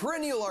got the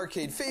perennial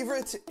arcade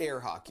favorite, air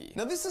hockey.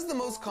 Now this is the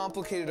most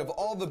complicated of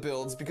all the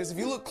builds because if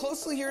you look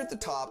closely here at the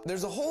top,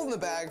 there's a hole in the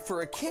bag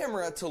for a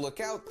camera to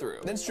look out through.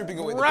 Then stripping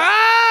away the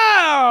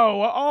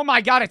Oh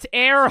my god, it's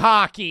air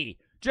hockey.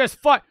 Just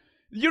fun.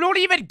 You don't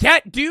even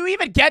get, do you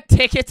even get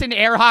tickets in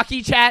air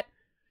hockey, chat?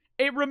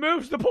 It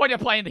removes the point of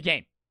playing the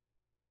game.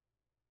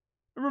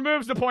 It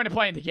removes the point of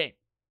playing the game.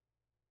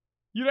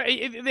 You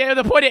know,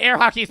 the point of air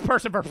hockey is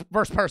person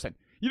versus person.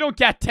 You don't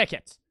get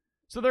tickets.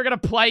 So they're going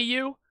to play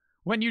you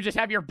when you just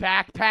have your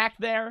backpack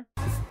there?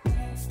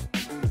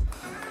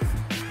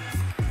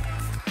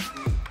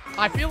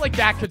 I feel like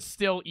that could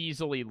still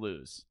easily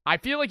lose. I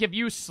feel like if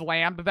you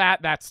slammed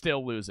that, that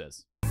still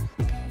loses.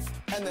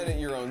 And then at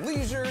your own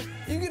leisure,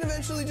 you can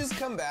eventually just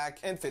come back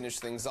and finish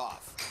things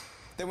off.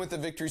 Then with the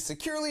victory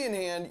securely in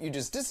hand, you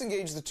just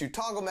disengage the two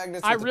toggle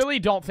magnets. I really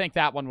don't think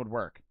that one would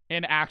work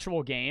in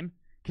actual game.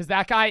 Because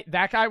that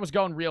guy was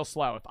going real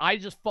slow. If I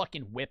just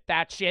fucking whip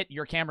that shit,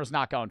 your camera's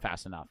not going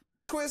fast enough.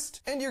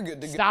 Twist, and you're good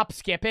to go. Stop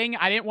skipping.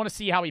 I didn't want to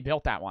see how he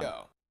built that one.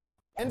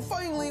 And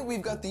finally,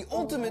 we've got the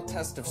ultimate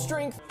test of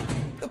strength,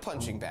 the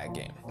punching bag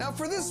game. Now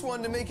for this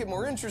one, to make it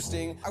more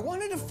interesting, I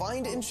wanted to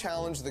find and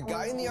challenge the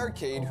guy in the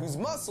arcade whose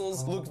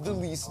muscles looked the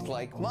least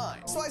like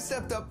mine. So I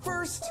stepped up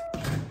first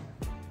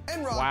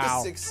and rocked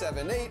a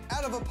 678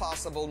 out of a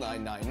possible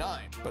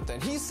 999. But then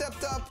he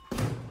stepped up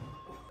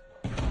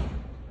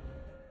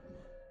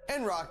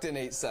and rocked an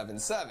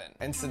 877.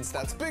 And since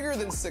that's bigger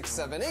than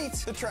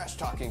 678, the trash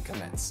talking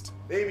commenced.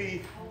 Maybe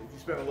if you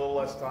spend a little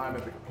less time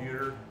at the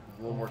computer,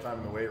 a little more time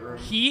in the weight room.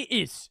 He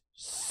is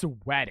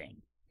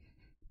sweating.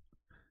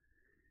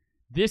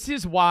 This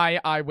is why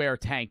I wear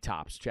tank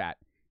tops, chat.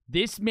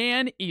 This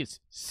man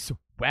is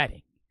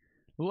sweating.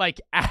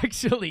 Like,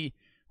 actually,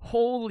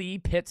 holy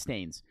pit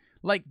stains.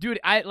 Like, dude,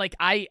 I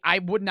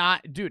would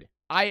not, dude.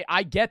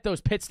 I get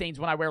those pit stains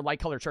when I wear light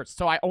colored shirts,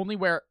 so I only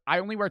wear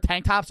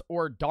tank tops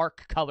or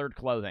dark colored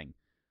clothing.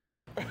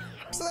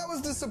 So that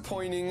was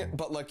disappointing,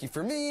 but lucky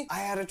for me, I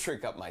had a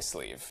trick up my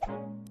sleeve.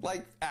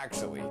 Like,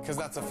 actually, because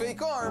that's a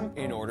fake arm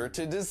in order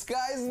to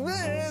disguise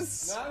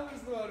this. That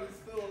was the one who's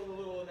still a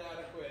little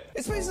inadequate.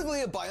 It's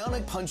basically a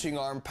bionic punching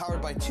arm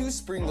powered by two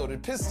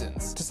spring-loaded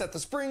pistons. To set the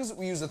springs,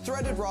 we use a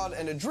threaded rod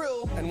and a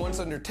drill, and once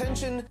under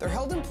tension, they're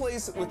held in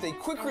place with a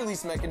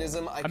quick-release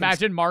mechanism.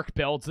 Imagine Mark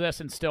builds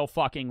this and still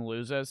fucking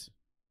loses.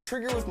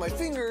 Trigger with my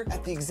finger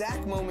at the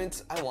exact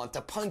moment I want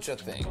to punch a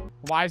thing.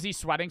 Why is he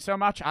sweating so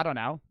much? I don't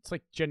know. It's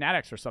like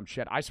genetics or some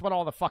shit. I sweat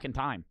all the fucking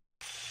time.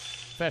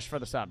 Fish for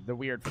the sub. The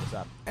weird for the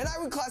sub. And I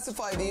would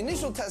classify the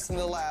initial test in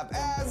the lab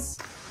as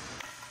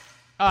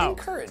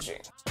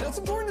encouraging. Now it's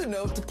important to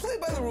note, to play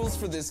by the rules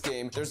for this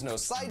game, there's no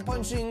side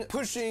punching,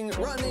 pushing,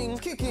 running,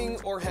 kicking,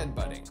 or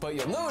headbutting. But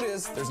you'll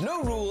notice there's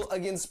no rule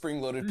against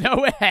spring-loaded.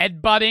 No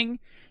headbutting?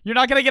 You're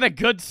not gonna get a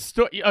good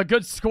score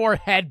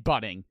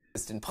headbutting.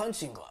 In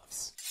punching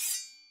gloves.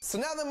 So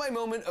now that my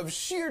moment of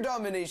sheer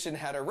domination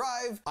had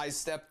arrived, I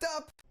stepped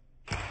up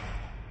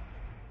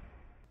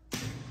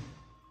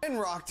and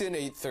rocked an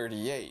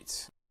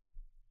 838.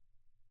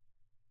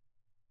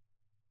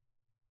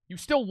 You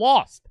still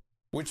lost.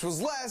 Which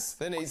was less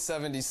than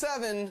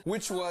 877,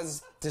 which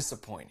was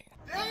disappointing.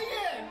 Dang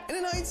it! And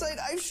in hindsight,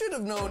 I should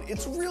have known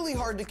it's really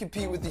hard to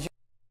compete with the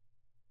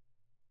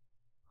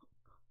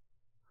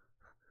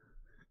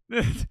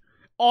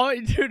oh,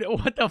 dude,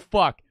 what the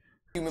fuck?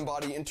 Human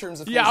body in terms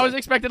of I was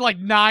expecting like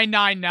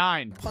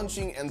 999.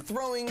 Punching and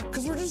throwing,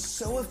 because we're just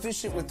so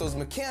efficient with those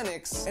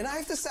mechanics, and I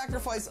have to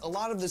sacrifice a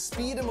lot of the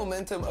speed and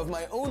momentum of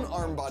my own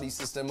arm body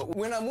system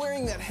when I'm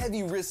wearing that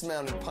heavy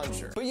wrist-mounted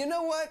puncher. But you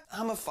know what?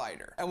 I'm a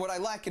fighter, and what I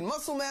lack in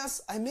muscle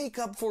mass, I make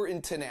up for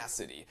in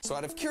tenacity. So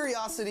out of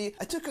curiosity,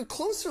 I took a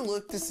closer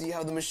look to see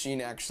how the machine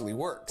actually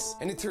works.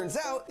 And it turns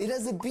out it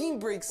has a beam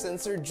break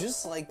sensor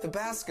just like the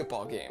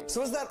basketball game.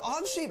 So it's that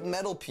odd-shaped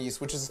metal piece,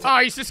 which is oh,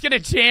 he's just gonna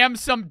jam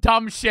some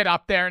dumb shit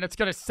up there and it's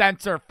gonna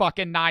censor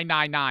fucking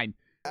 999.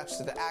 Attached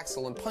to the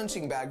axle and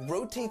punching bag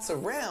rotates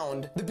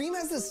around. The beam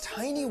has this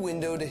tiny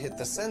window to hit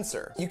the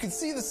sensor. You can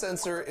see the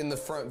sensor in the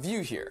front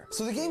view here.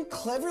 So the game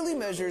cleverly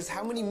measures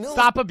how many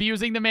Stop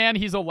abusing the man.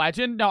 He's a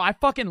legend. No, I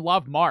fucking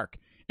love Mark.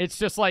 It's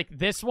just like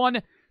this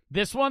one,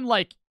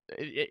 like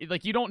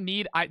you don't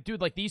need,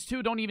 dude, like these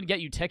two don't even get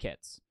you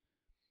tickets.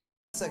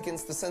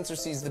 Seconds the sensor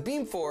sees the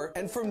beam for,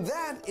 and from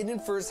that it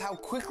infers how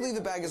quickly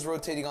the bag is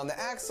rotating on the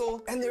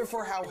axle and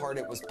therefore how hard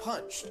it was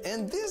punched.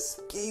 And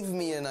this gave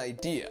me an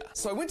idea.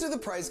 So I went to the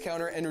prize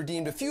counter and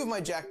redeemed a few of my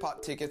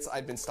jackpot tickets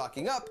I'd been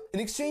stocking up in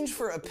exchange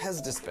for a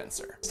Pez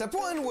dispenser. Step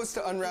 1 was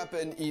to unwrap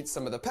and eat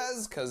some of the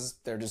Pez because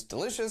they're just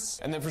delicious.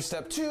 And then for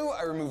step 2,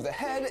 I removed the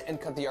head and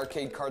cut the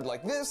arcade card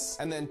like this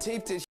and then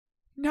taped it.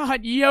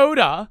 Not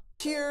Yoda.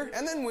 here,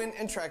 and then went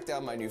and tracked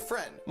down my new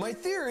friend. My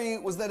theory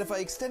was that if I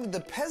extended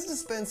the Pez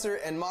dispenser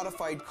and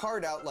modified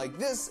card out like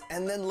this,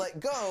 and then let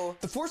go,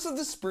 the force of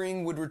the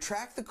spring would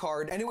retract the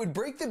card, and it would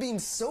break the beam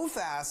so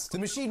fast, the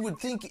machine would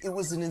think it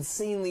was an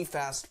insanely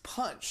fast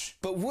punch.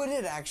 But would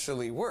it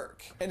actually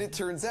work? And it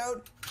turns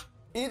out,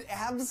 it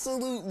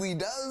absolutely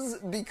does,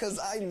 because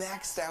I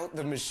maxed out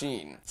the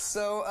machine.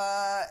 So,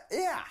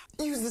 yeah,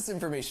 use this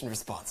information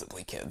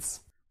responsibly,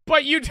 kids.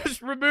 But you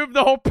just removed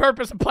the whole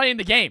purpose of playing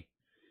the game.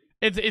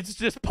 It's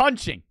just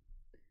punching.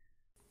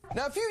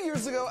 Now, a few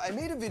years ago, I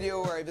made a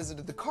video where I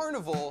visited the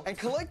carnival and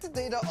collected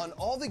data on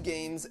all the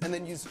games and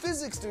then used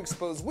physics to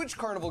expose which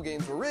carnival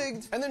games were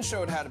rigged and then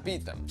showed how to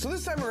beat them. So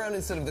this time around,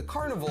 instead of the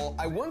carnival,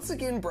 I once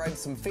again bribed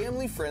some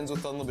family friends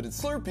with unlimited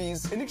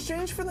Slurpees in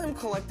exchange for them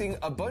collecting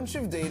a bunch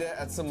of data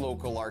at some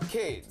local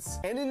arcades.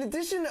 And in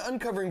addition to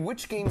uncovering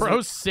which games—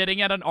 Bro's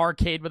sitting at an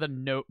arcade with a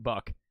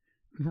notebook,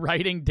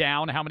 writing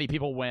down how many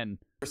people win.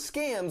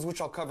 Scams,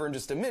 which I'll cover in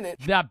just a minute.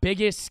 The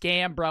biggest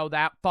scam, bro,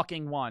 that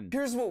fucking one.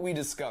 Here's what we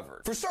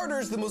discovered. For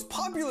starters, the most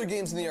popular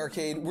games in the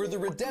arcade were the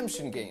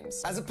redemption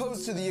games, as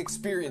opposed to the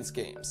experience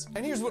games.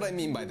 And here's what I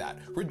mean by that.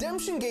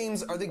 Redemption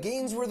games are the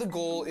games where the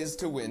goal is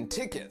to win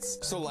tickets.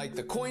 So like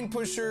the coin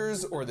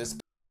pushers or this—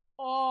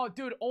 Oh,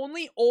 dude,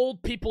 only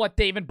old people at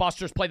Dave &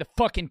 Buster's play the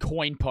fucking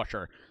coin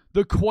pusher.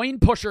 The coin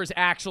pusher is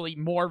actually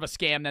more of a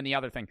scam than the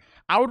other thing.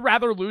 I would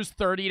rather lose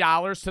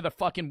 $30 to the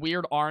fucking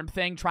weird arm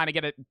thing trying to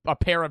get a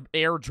pair of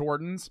Air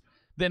Jordans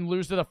than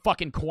lose to the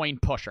fucking coin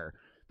pusher.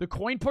 The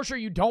coin pusher,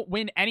 you don't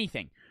win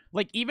anything.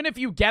 Like, even if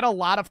you get a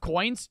lot of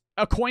coins,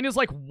 a coin is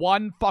like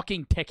one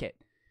fucking ticket.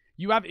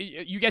 You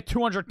get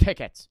 200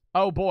 tickets.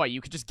 Oh boy, you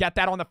could just get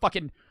that on the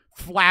fucking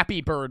Flappy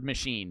Bird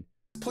machine.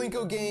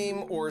 Plinko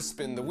game or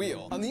spin the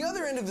wheel. On the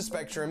other end of the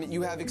spectrum,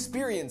 you have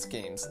experience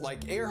games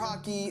like air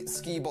hockey,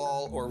 skee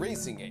ball, or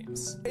racing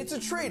games. It's a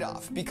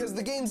trade-off because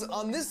the games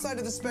on this side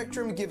of the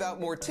spectrum give out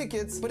more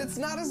tickets, but it's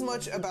not as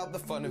much about the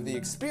fun of the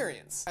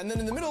experience. And then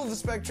in the middle of the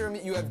spectrum,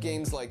 you have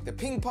games like the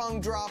ping pong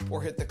drop or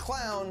hit the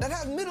clown that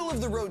have middle of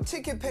the road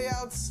ticket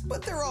payouts,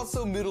 but they're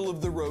also middle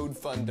of the road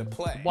fun to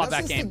play. Love now,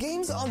 that since game. The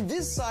games on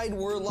this side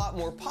were a lot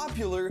more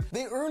popular,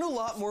 they earn a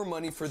lot more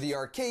money for the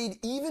arcade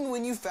even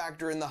when you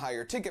factor in the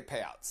higher ticket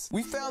payouts.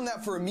 We found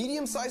that for a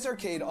medium-sized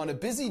arcade on a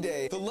busy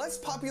day, the less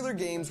popular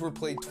games were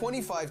played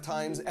 25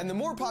 times, and the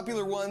more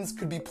popular ones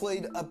could be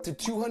played up to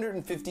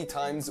 250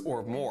 times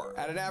or more.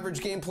 At an average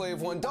gameplay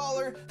of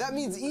 $1, that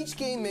means each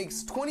game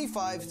makes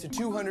 $25 to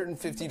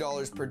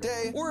 $250 per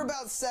day, or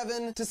about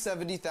 $7,000 to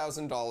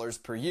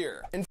 $70,000 per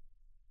year. And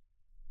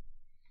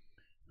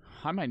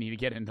I might need to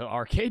get into the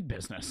arcade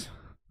business.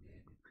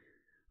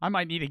 I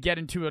might need to get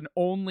into an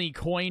only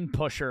coin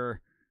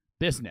pusher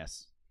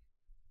business.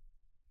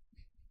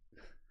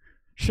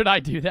 Should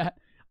I do that?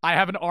 I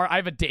have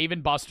a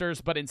Dave &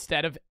 Buster's, but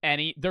instead of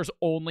there's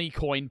only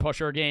coin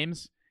pusher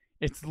games.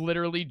 It's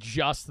literally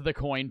just the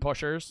coin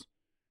pushers.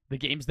 The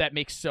games that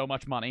make so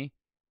much money.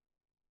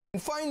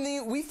 And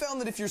finally, we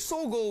found that if your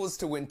sole goal was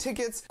to win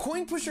tickets,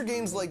 coin pusher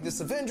games like this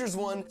Avengers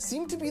one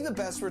seem to be the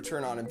best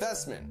return on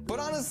investment. But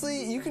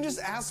honestly, you can just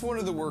ask one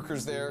of the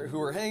workers there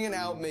who are hanging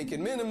out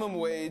making minimum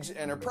wage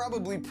and are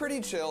probably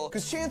pretty chill,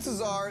 because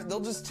chances are they'll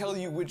just tell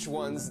you which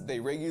ones they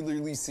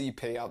regularly see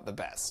pay out the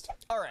best.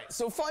 Alright,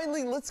 so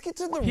finally, let's get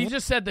to the— He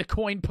just said the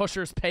coin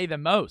pushers pay the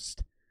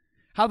most.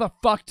 How the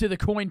fuck do the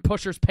coin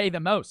pushers pay the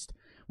most?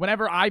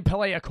 Whenever I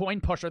play a coin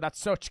pusher, that's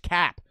such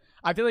cap.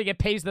 I feel like it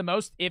pays the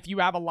most if you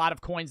have a lot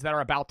of coins that are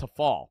about to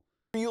fall.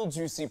 Real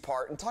juicy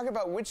part and talk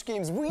about which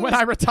games we— When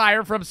I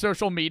retire from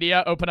social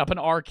media, open up an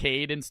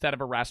arcade instead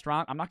of a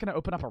restaurant. I'm not going to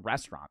open up a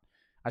restaurant.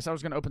 I said I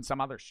was going to open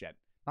some other shit.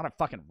 Not a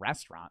fucking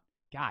restaurant.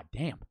 God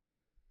damn.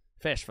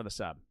 Fish for the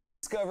sub.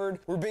 Discovered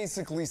were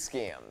basically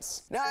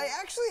scams. Now, I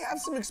actually have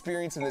some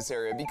experience in this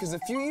area because a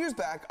few years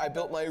back, I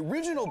built my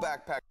original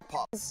backpack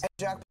pots, and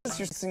jackpots,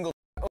 your single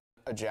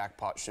a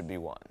jackpot should be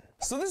won.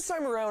 So this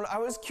time around, I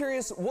was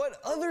curious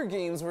what other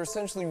games were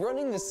essentially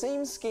running the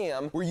same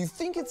scam where you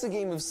think it's a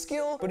game of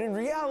skill, but in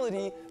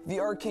reality, the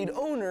arcade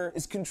owner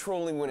is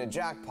controlling when a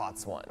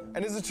jackpot's won.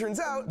 And as it turns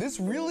out, this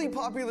really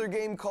popular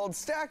game called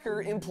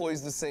Stacker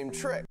employs the same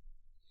trick.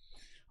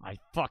 I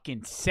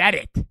fucking said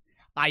it.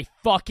 I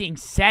fucking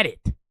said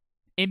it.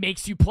 It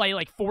makes you play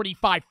like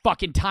 45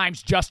 fucking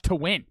times just to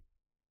win.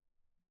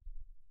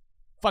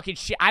 Fucking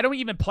shit. I don't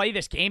even play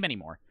this game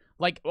anymore.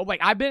 Like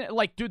I've been,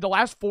 like, dude, the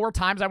last 4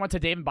 times I went to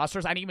Dave &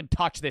 Buster's, I didn't even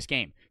touch this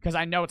game because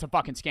I know it's a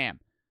fucking scam.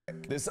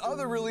 This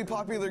other really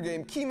popular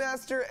game,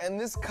 Keymaster, and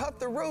this Cut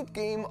the Rope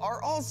game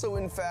are also,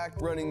 in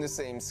fact, running the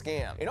same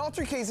scam. In all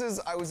 3 cases,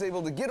 I was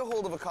able to get a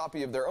hold of a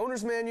copy of their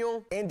owner's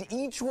manual, and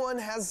each one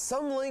has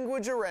some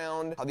language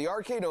around how the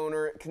arcade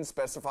owner can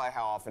specify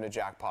how often a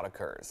jackpot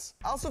occurs.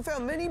 I also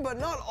found many, but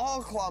not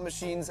all claw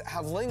machines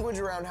have language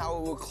around how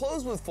it will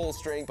close with full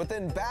strength, but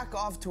then back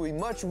off to a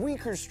much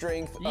weaker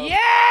strength of—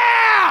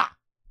 Yeah!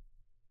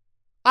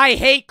 I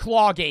hate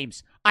claw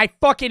games. I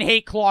fucking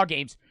hate claw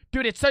games.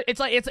 Dude, it's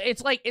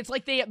like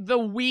the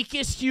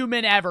weakest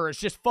human ever is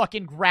just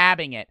fucking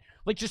grabbing it.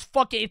 Like, just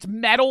fucking, it's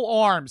metal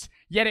arms.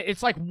 Yet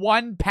it's like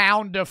 1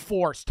 pound of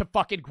force to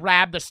fucking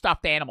grab the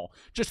stuffed animal.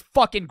 Just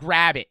fucking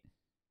grab it.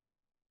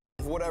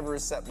 Whatever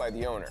is set by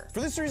the owner.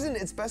 For this reason,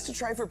 it's best to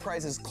try for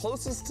prizes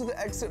closest to the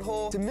exit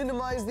hole to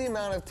minimize the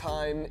amount of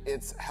time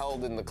it's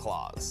held in the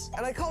claws.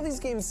 And I call these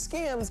games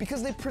scams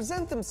because they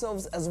present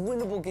themselves as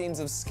winnable games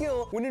of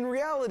skill, when in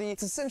reality,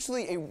 it's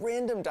essentially a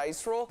random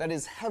dice roll that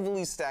is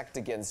heavily stacked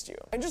against you.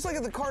 And just like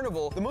at the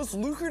carnival, the most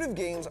lucrative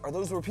games are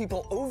those where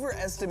people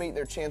overestimate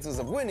their chances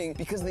of winning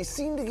because they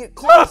seem to get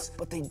close,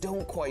 but they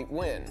don't quite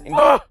win.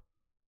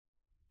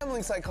 In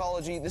gambling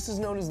psychology, this is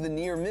known as the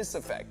near-miss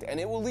effect,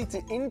 and it will lead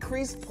to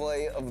increased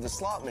play of the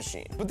slot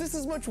machine. But this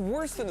is much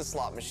worse than a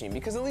slot machine,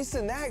 because at least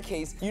in that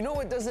case, you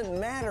know it doesn't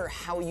matter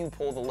how you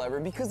pull the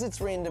lever because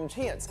it's random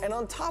chance. And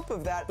on top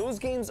of that, those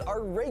games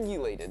are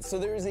regulated, so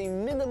there is a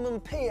minimum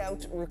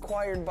payout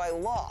required by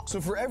law. So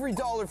for every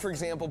dollar, for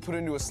example, put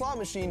into a slot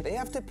machine, they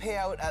have to pay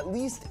out at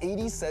least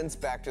 80 cents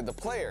back to the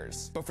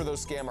players. But for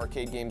those scam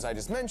arcade games I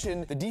just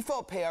mentioned, the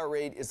default payout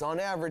rate is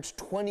on average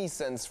 20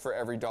 cents for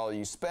every dollar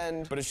you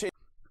spend, but a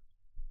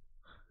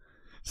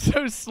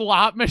So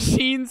slot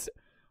machines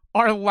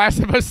are less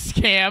of a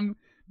scam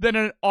than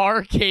an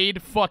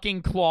arcade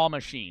fucking claw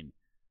machine.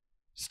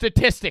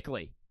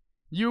 Statistically.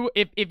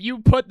 If you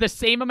put the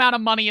same amount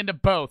of money into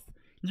both,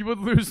 you would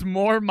lose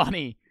more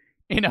money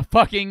in a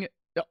fucking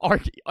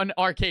an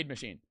arcade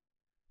machine.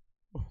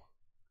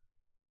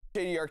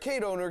 shady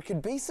arcade owner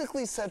could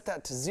basically set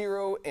that to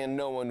 0 and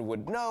no one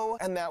would know,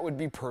 and that would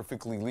be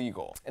perfectly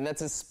legal. And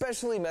that's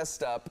especially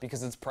messed up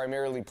because it's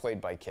primarily played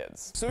by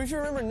kids. So if you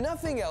remember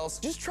nothing else,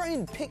 just try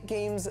and pick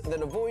games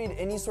that avoid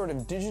any sort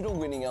of digital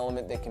winning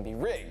element that can be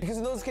rigged, because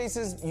in those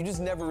cases, you just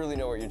never really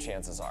know what your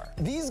chances are.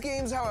 These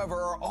games, however,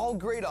 are all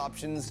great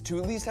options to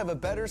at least have a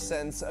better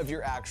sense of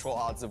your actual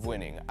odds of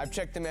winning. I've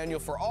checked the manual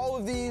for all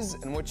of these,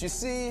 and what you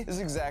see is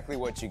exactly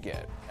what you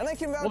get. And I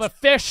can vouch— Well, the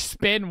fish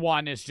spin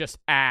one is just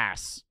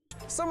ass.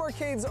 Some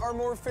arcades are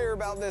more fair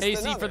about this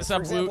than others. For the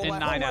sub, Blue, and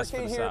 9S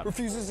for the sub.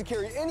 Refuses to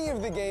carry any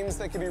of the games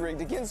that can be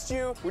rigged against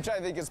you, which I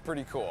think is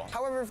pretty cool.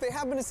 However, if they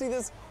happen to see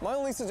this, my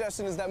only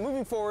suggestion is that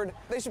moving forward,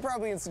 they should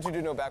probably institute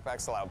a no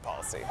backpacks allowed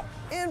policy.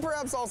 And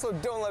perhaps also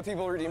don't let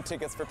people redeem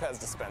tickets for Pez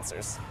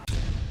dispensers.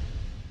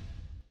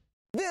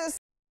 This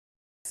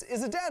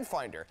is a dad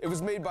finder. It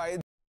was made by—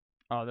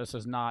 Oh, this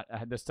is not,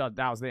 that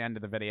was the end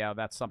of the video.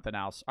 That's something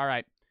else. All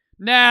right.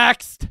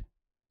 Next!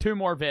 2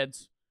 more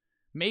vids.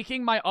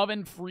 Making my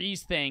oven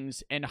freeze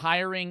things and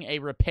hiring a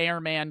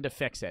repairman to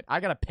fix it. I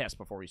gotta piss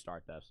before we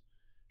start this.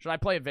 Should I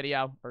play a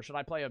video? Or should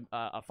I play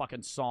a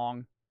fucking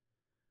song?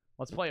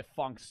 Let's play a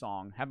funk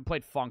song. Haven't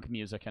played funk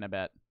music in a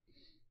bit.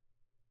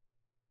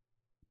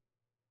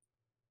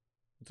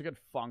 It's a good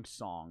funk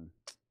song.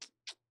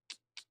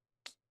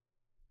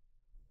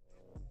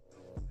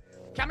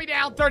 Count me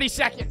down, 30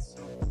 seconds.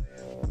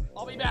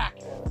 I'll be back.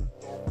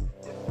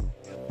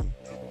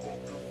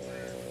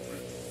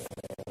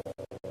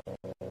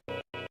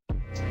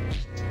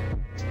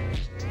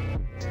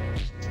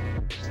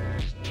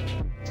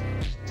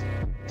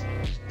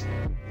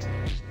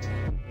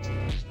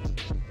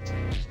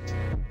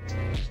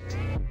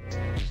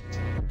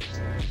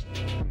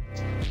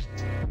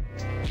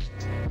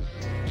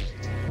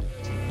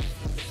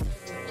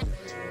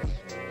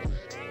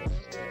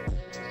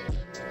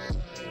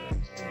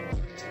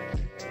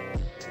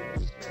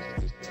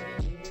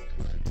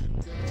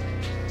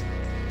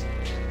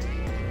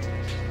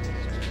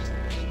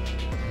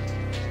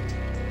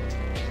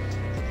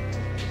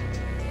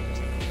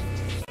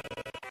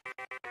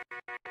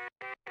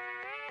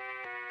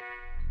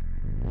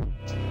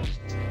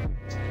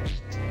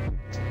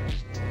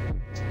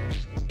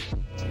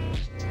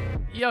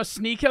 Yo,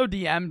 Sneeko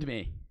DM'd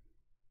me.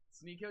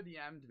 Sneeko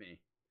DM'd me.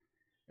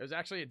 It was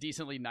actually a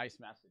decently nice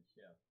message,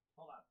 too.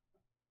 Hold on.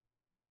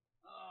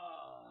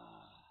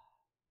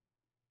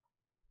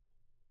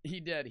 He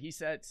did. He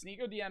said,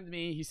 Sneeko DM'd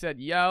me. He said,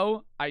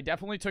 yo, I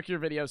definitely took your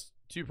videos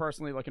too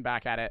personally looking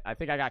back at it. I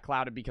think I got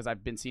clouded because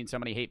I've been seeing so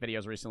many hate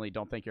videos recently.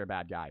 Don't think you're a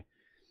bad guy.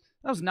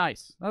 That was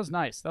nice. That was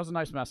nice. That was a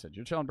nice message.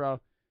 You're chilling, bro.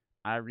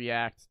 I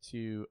react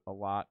to a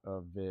lot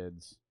of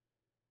vids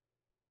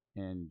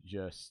and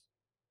just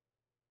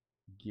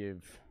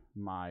give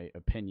my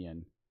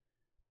opinion.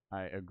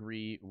 I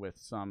agree with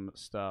some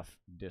stuff,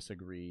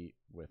 disagree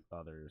with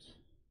others.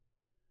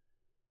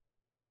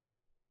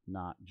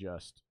 Not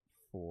just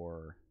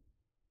for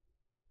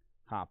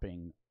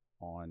hopping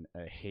on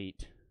a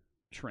hate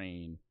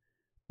train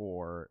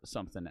or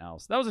something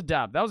else. That was a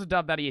dub. That was a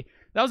dub that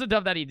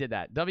he did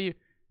that. W's,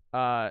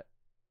 I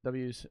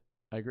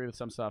agree with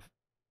some stuff,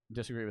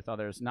 disagree with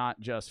others, not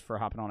just for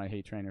hopping on a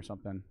hate train or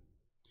something.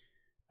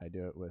 I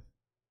do it with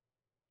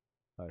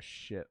a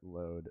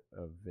shitload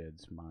of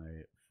vids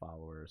my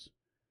followers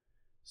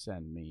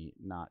send me,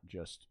 not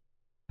just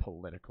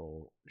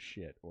political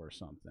shit or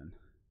something.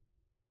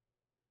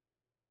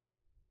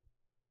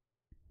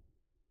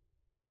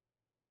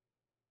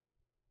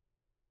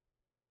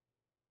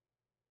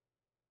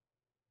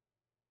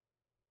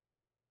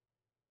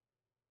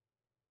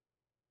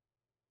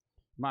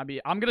 My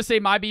beef. I'm gonna say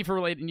my beef for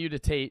relating you to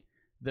Tate.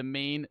 The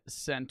main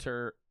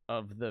center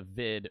of the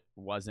vid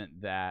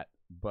wasn't that,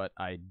 but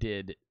I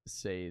did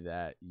say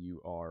that.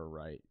 You are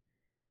right.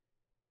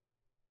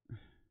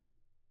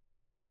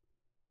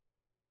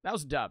 That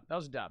was dub. That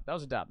was dub. That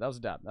was dub. That was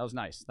dub. That was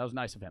nice. That was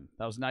nice of him.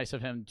 That was nice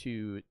of him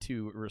to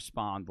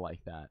respond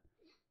like that.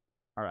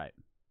 All right.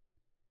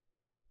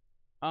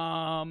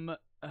 Cause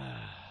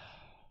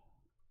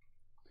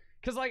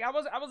like I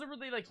wasn't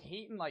really like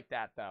hating like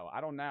that though. I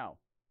don't know.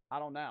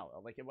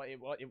 Like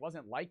it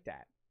wasn't like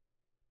that.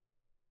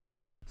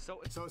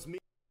 So it's me.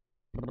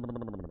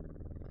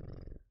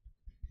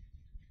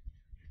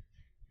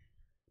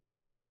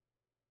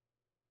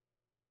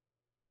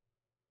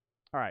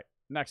 All right,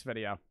 next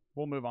video.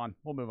 We'll move on.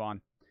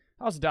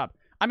 That was dub.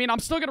 I mean, I'm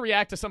still gonna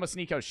react to some of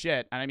Sneeko's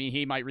shit, and I mean,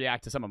 he might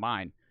react to some of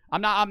mine.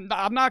 I'm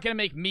not gonna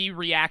make me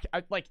react.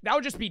 Like that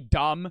would just be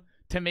dumb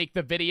to make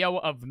the video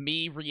of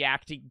me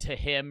reacting to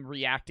him,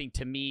 reacting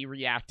to me,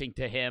 reacting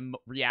to him,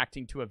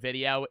 reacting to a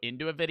video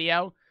into a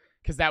video,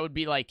 because that would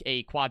be like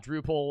a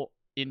quadruple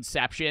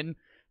inception.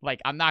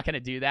 Like I'm not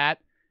gonna do that.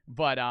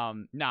 But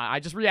nah,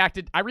 I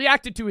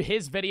reacted to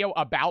his video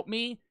about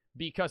me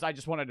because I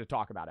just wanted to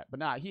talk about it. But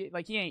nah, he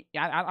ain't.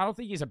 I don't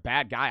think he's a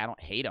bad guy. I don't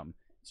hate him.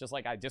 It's just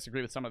like I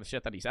disagree with some of the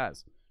shit that he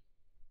says.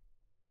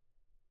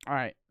 All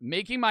right,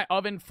 making my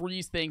oven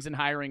freeze things and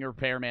hiring a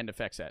repairman to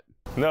fix it.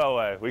 No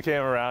way. We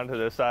came around to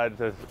this side,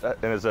 and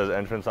it says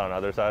entrance on the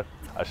other side.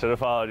 I should have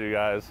followed you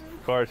guys.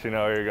 Of course, you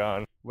know where you're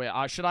going. Wait,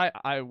 should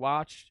I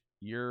watched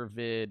your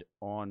vid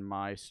on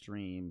my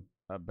stream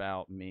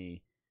about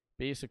me.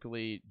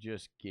 Basically,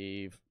 just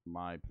gave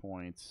my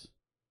points.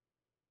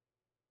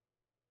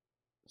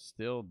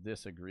 Still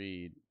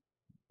disagreed,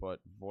 but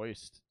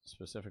voiced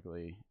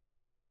specifically,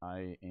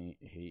 I ain't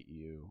hate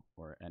you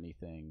or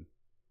anything.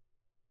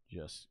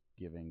 Just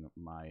giving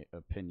my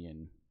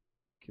opinion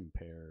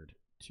compared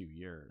to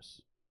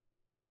yours.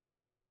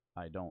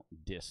 I don't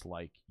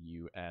dislike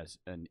you as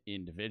an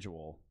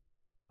individual.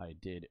 I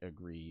did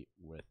agree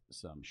with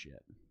some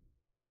shit.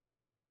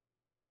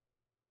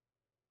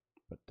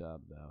 But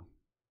dub though.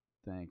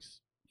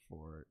 Thanks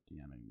for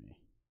DMing me.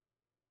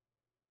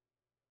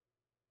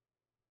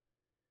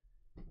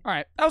 All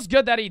right, that was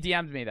good that he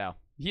DM'd me though.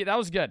 That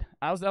was good.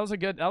 That was a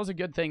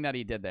good thing that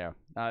he did there.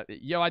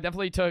 Yo, I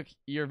definitely took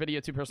your video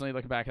too personally.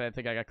 Looking back, and I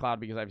think I got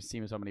clouded because I've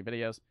seen so many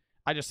videos.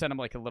 I just sent him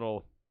like a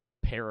little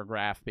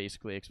paragraph,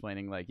 basically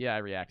explaining like, yeah, I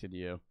reacted to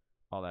you,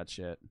 all that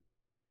shit,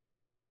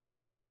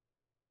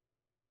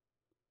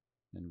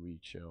 and we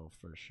chill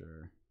for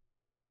sure.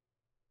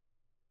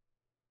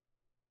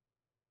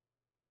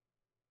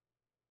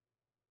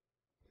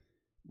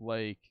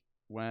 Like,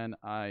 when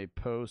I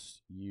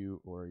post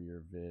you or your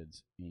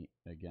vids ain't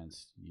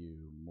against you,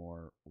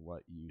 more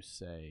what you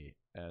say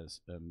as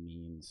a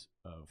means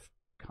of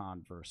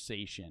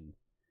conversation.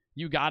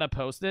 You gotta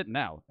post it?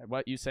 No.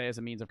 What you say as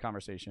a means of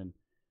conversation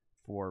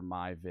for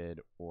my vid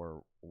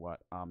or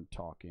what I'm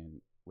talking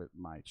with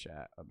my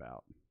chat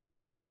about.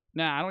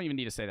 Nah, I don't even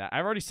need to say that.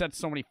 I've already said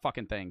so many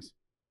fucking things.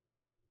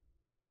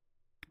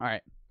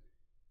 Alright.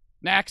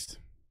 Next.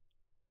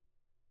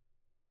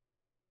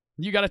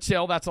 You gotta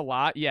chill, that's a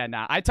lot. Yeah,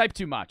 nah, I type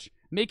too much.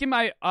 Making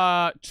my,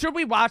 should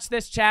we watch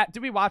this, chat?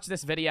 Did we watch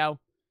this video?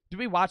 Did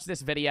we watch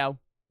this video?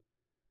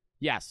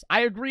 Yes,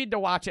 I agreed to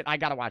watch it. I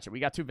gotta watch it. We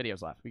got 2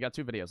 videos left.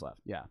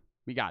 Yeah,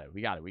 we got it.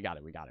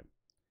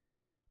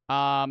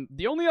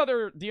 The only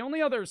other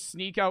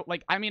Sneeko,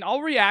 like, I mean,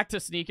 I'll react to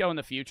Sneeko in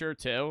the future,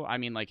 too. I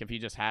mean, like, if he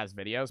just has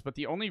videos. But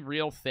the only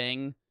real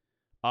thing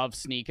of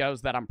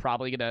Sneeko's that I'm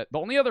probably gonna, the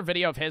only other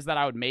video of his that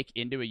I would make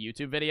into a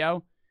YouTube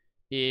video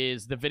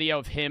is the video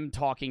of him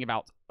talking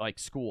about, like,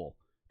 school.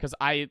 Because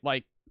I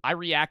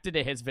reacted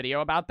to his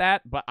video about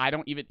that, but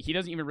he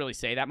doesn't even really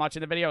say that much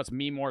in the video. It's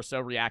me more so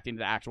reacting to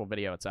the actual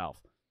video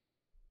itself.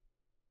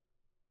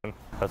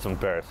 That's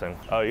embarrassing.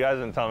 Oh, you guys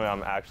didn't tell me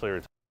I'm actually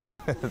retired.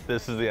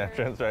 This is the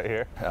entrance right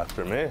here.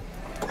 After me.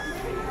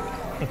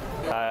 Hi,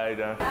 how you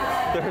doing?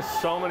 There's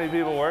so many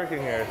people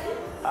working here.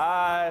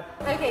 Hi.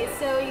 Okay,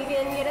 so you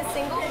can get a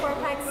single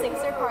 4-pack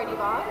 6er party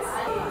box.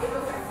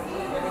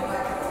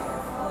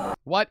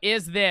 What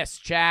is this,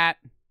 chat?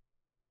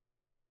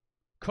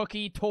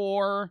 Cookie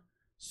tour,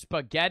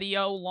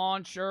 spaghetti-o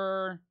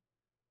launcher.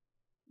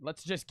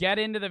 Let's just get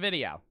into the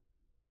video.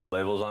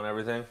 Labels on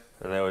everything,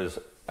 and they always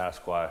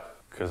ask why.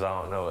 Because I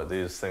don't know what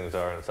these things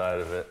are inside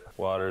of it.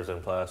 Waters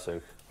and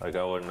plastic. Like,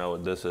 I wouldn't know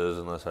what this is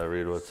unless I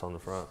read what's on the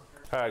front.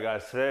 All right,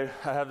 guys, today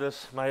I have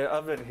my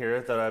oven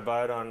here that I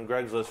bought on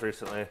Craigslist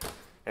recently,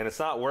 and it's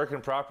not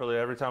working properly.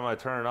 Every time I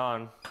turn it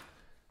on,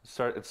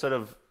 instead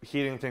of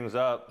heating things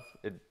up,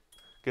 it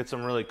gets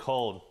them really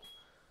cold.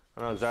 I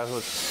don't know exactly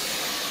what's...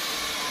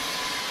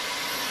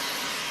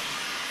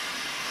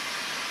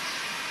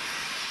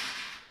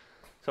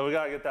 So we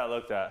gotta get that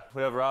looked at.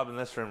 We have Rob in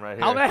this room right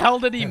here. How the hell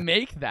did he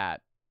make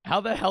that? How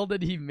the hell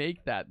did he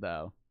make that,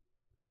 though?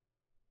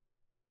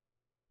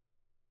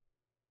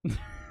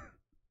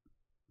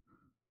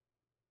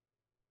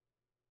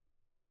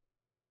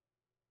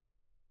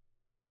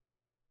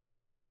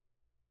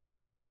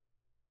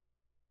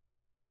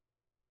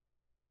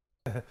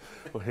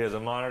 He has a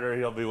monitor.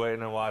 He'll be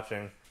waiting and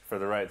watching for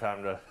the right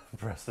time to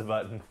press the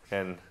button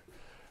and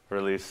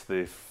release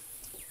the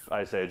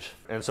Ice Age.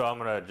 And so I'm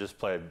gonna just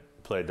play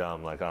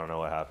dumb, like I don't know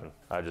what happened.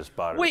 I just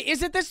bought it. Wait,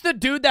 isn't this the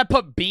dude that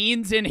put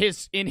beans in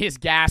his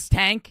gas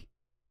tank?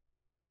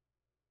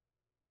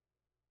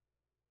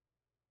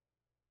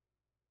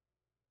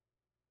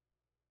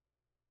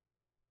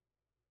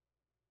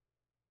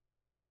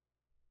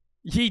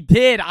 He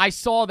did. I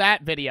saw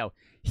that video.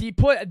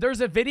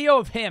 There's a video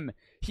of him.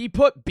 He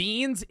put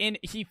beans in,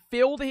 he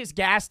filled his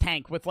gas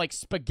tank with like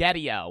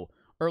spaghetti-o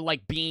or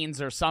like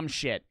beans or some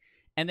shit.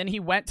 And then he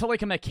went to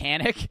like a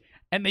mechanic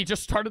and they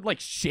just started like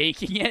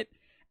shaking it.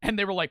 And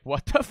they were like,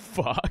 what the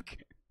fuck?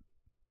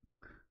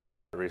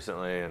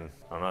 Recently, and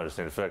I don't know, I just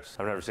need to fix.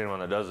 I've never seen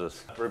one that does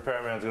this.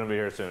 Repairman's gonna be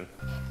here soon.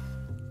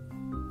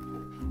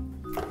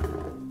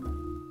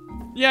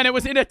 Yeah, and it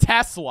was in a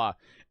Tesla.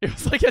 It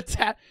was like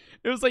it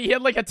was like he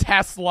had like a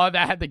Tesla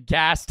that had the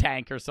gas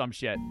tank or some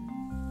shit.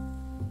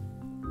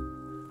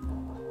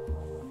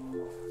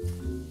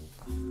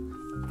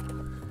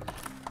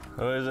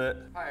 Who is it?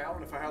 Hi, I don't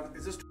know if I have.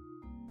 Is this?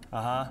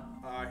 Uh-huh.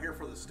 Here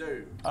for the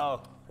stove.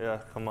 Oh, yeah,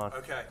 come on.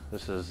 Okay.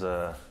 This is,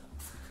 Oh.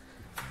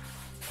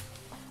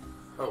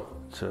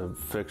 to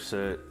fix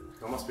it.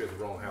 I must be at the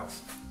wrong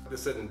house.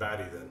 This isn't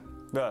Batty then.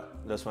 Yeah,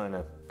 that's my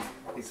name.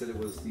 He said it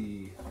was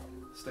the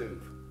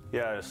stove.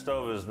 Yeah, the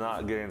stove is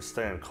not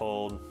staying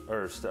cold,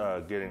 or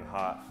getting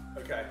hot.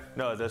 Okay.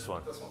 No, this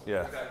one. This one.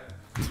 Yeah. Okay.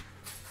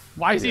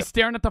 Why is he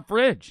staring at the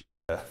fridge?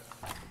 Yeah.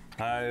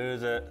 Hi,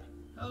 who's it?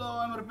 Hello,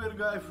 I'm a repair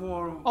guy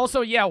for...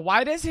 Also, yeah,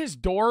 why does his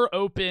door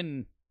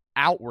open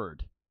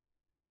outward?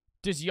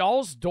 Does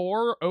y'all's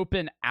door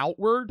open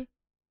outward?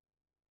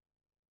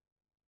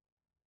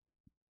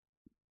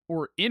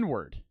 Or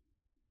inward?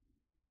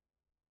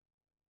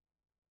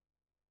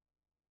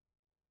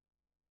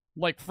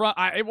 Like front,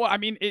 I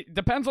mean, it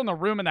depends on the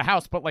room in the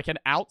house, but like an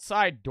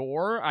outside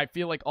door, I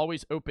feel like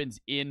always opens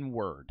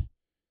inward.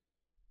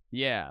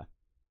 Yeah.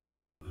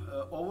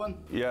 Owen?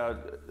 Yeah,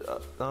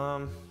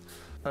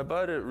 I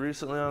bought it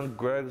recently on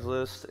Greg's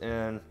List,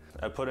 and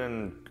I put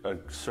in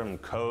some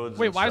codes.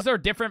 Wait, why is there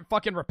a different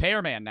fucking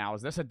repairman now?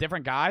 Is this a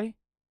different guy?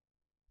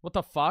 What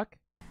the fuck?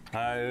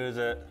 Hi, who's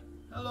it?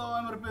 Hello,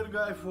 I'm a repair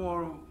guy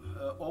for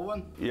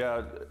Owen.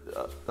 Yeah,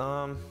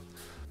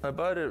 I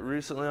bought it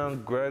recently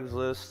on Greg's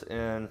List,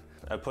 and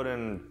I put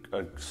in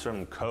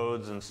some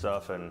codes and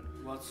stuff, and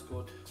what's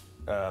good?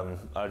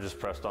 I just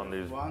pressed on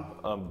these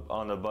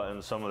on the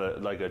button, some of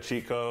the, like a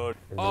cheat code.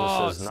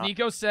 Oh,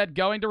 Sneeko said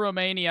going to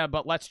Romania,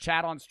 but let's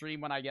chat on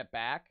stream when I get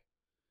back.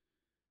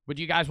 Would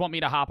you guys want me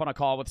to hop on a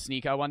call with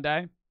Sneeko one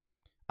day?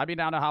 I'd be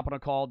down to hop on a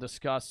call,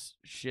 discuss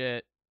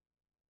shit,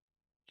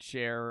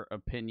 share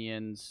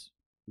opinions,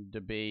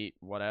 debate,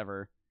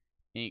 whatever.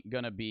 Ain't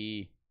gonna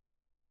be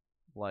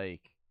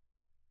like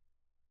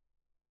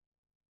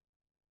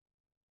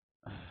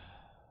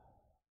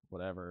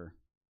whatever.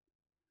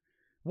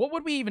 What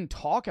would we even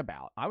talk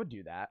about? I would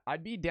do that.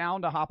 I'd be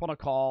down to hop on a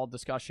call,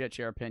 discuss shit,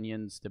 share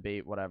opinions,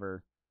 debate,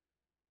 whatever.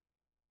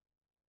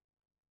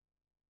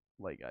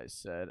 Like I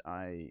said,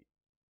 I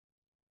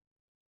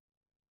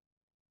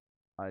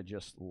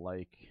just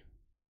like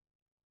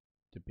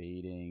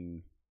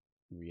debating,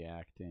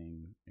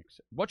 reacting.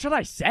 What should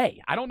I say?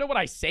 I don't know what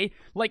I say.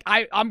 Like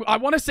I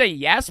want to say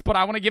yes, but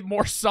I want to give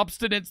more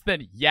substance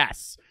than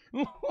yes.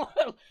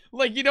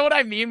 Like, you know what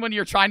I mean when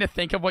you're trying to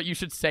think of what you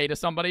should say to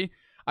somebody?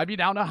 I'd be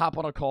down to hop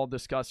on a call,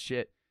 discuss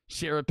shit,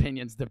 share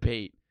opinions,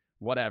 debate,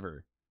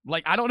 whatever.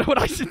 Like, I don't know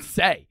what I should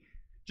say.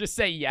 Just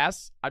say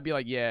yes. I'd be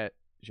like, yeah,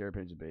 share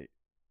opinions, debate,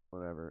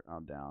 whatever.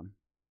 I'm down.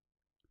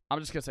 I'm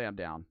just going to say I'm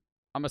down.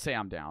 I'm going to say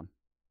I'm down.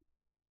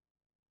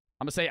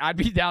 I'm going to say I'd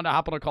be down to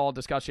hop on a call,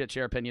 discuss shit,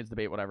 share opinions,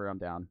 debate, whatever. I'm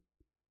down.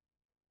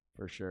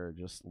 For sure.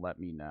 Just let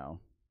me know.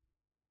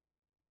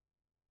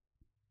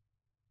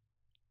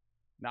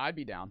 No, I'd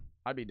be down.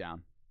 I'd be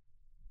down.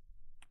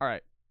 All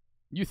right.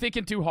 You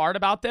thinking too hard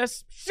about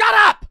this? Shut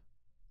up!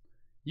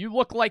 You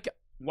look like...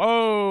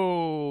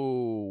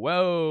 Whoa.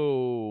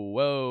 Whoa.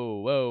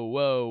 Whoa. Whoa.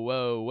 Whoa.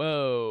 Whoa.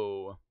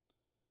 Whoa.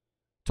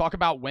 Talk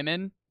about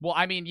women? Well,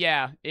 I mean,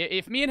 yeah.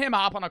 If me and him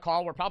hop on a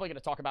call, we're probably going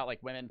to talk about,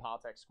 like, women,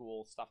 politics,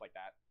 school, stuff like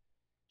that.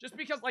 Just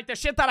because, like, the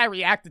shit that I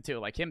reacted to,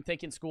 like him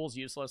thinking school's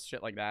useless,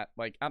 shit like that.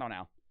 Like, I don't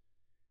know.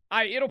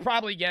 It'll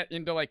probably get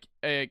into, like,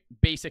 a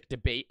basic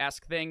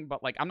debate-esque thing,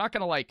 but, like, I'm not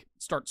going to, like,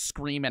 start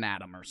screaming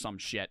at him or some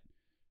shit.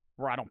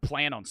 Or I don't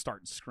plan on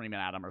starting screaming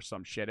at him or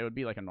some shit. It would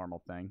be like a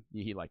normal thing.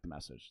 He liked the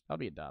message. That'll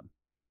be a dub.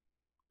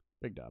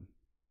 Big dub.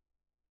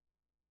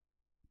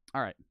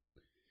 All right.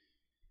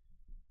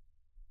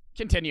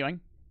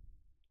 Continuing.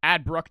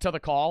 Add Brooke to the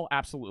call?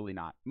 Absolutely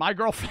not. My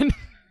girlfriend...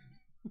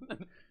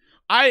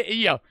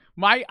 I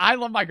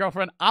love my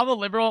girlfriend. I'm a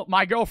liberal.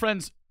 My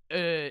girlfriend's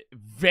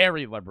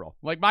very liberal.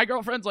 Like, my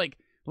girlfriend's like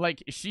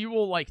she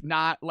will, like,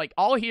 not... Like,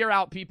 I'll hear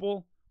out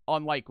people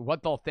on, like,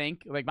 what they'll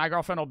think. Like, my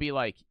girlfriend will be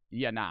like,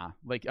 yeah, nah.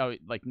 Like, oh,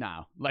 like,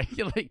 no. Like,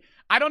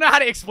 I don't know how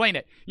to explain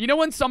it. You know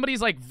when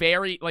somebody's, like,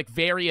 very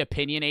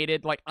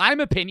opinionated? Like,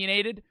 I'm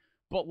opinionated,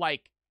 but,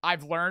 like,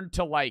 I've learned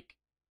to, like,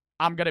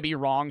 I'm gonna be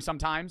wrong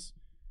sometimes.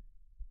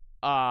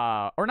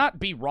 Or not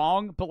be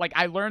wrong, but like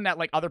I learned that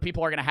like other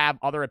people are gonna have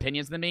other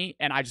opinions than me,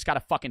 and I just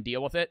gotta fucking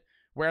deal with it.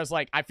 Whereas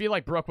like I feel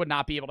like Brooke would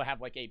not be able to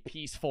have like a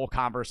peaceful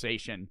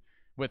conversation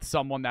with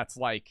someone that's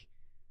like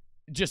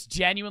just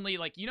genuinely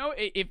like, you know,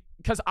 if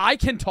because I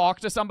can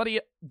talk to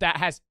somebody that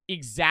has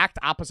exact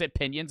opposite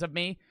opinions of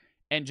me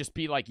and just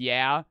be like,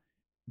 yeah,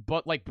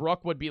 but like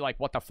Brooke would be like,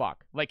 what the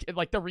fuck? Like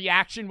the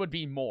reaction would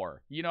be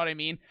more. You know what I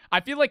mean? I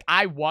feel like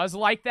I was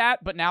like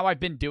that, but now I've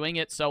been doing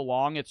it so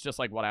long, it's just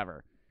like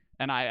whatever.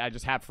 And I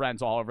just have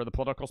friends all over the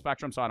political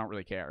spectrum, so I don't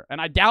really care. And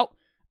I doubt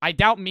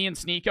me and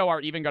Sneeko are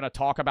even going to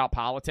talk about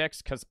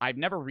politics because I've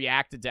never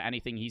reacted to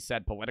anything he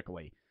said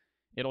politically.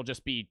 It'll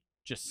just be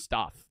just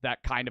stuff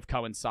that kind of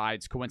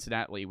coincides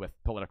coincidentally with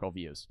political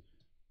views.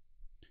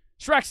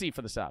 Shrexy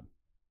for the sub.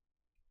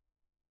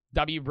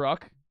 W.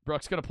 Brooke.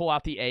 Brooke's going to pull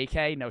out the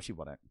AK. No, she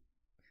wouldn't.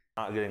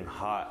 Not getting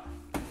hot.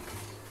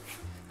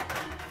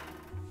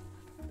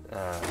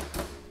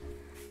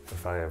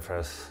 If I can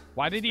press.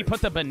 Why did he put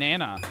the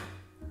banana?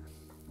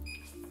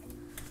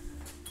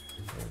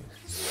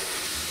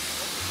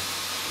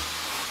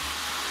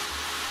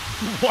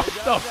 What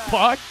the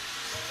fuck?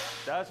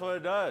 That's what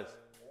it does.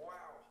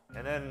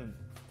 And then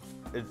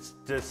it's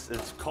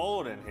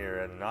cold in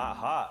here and not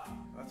hot.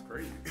 That's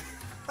crazy.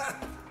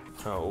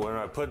 So when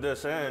I put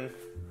this in,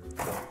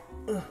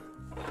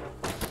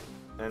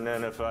 and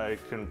then if I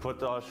can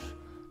put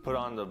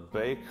on the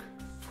bake,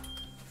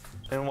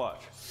 and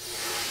watch.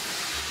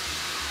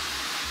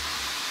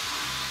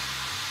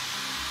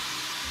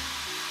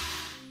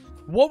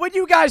 What would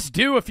you guys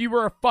do if you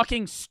were a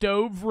fucking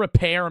stove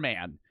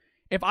repairman?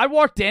 If I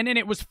walked in and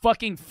it was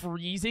fucking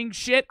freezing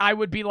shit, I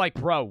would be like,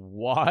 bro,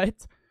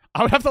 what?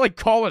 I would have to, like,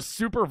 call a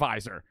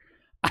supervisor.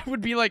 I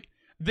would be like,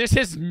 this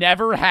has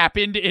never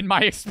happened in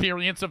my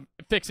experience of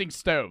fixing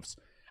stoves.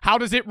 How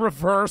does it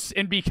reverse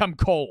and become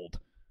cold?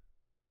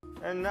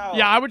 And now...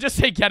 Yeah, I would just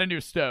say get a new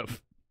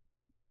stove.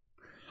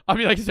 I'll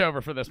be like, it's over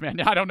for this,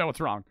 man. I don't know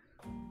what's wrong.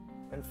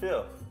 And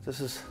feel. This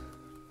is...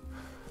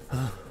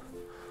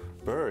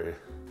 Bury.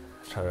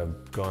 Try to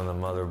go on the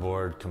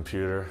motherboard,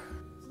 computer.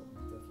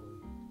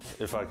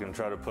 If I can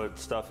try to put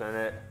stuff in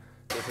it,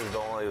 this is the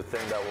only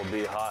thing that will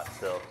be hot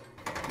still.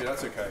 Yeah,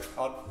 that's okay.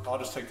 I'll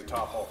just take the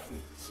top off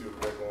and see what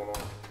we got going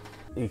on.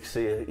 You can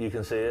see it? You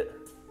can see it?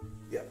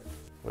 Yeah.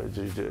 What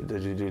did you do?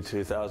 Did you do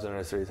 2,000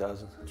 or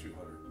 3,000? 200.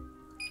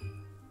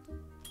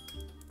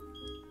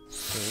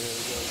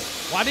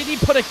 Why did he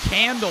put a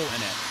candle in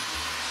it?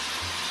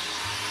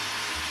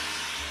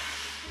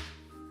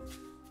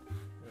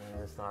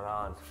 It's not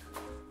on.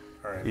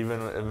 All right. Even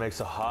it makes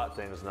a hot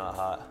thing is not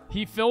hot.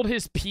 He filled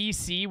his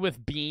PC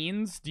with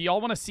beans. Do y'all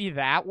want to see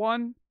that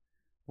one?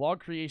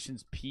 Log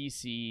Creations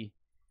PC.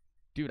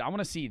 Dude, I want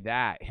to see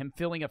that. Him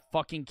filling a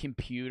fucking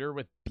computer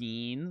with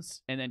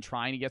beans and then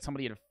trying to get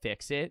somebody to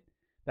fix it.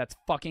 That's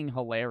fucking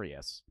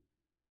hilarious.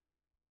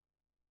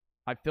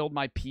 I filled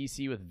my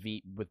PC with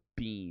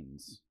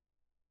beans.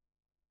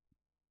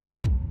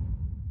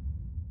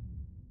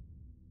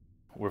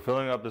 We're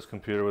filling up this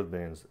computer with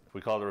beans.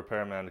 We called the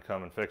repairman to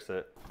come and fix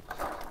it.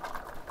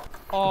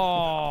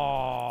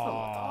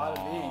 Oh.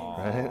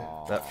 Right?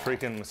 That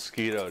freaking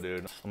mosquito,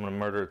 dude. I'm gonna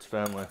murder its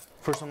family.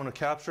 First, I'm gonna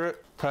capture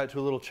it, tie it to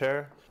a little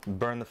chair, and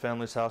burn the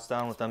family's house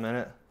down with them in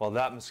it, while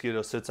that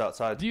mosquito sits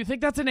outside. Do you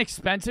think that's an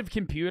expensive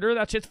computer?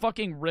 That shit's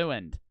fucking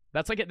ruined.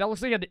 That's like that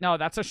looks like a no.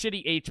 That's a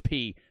shitty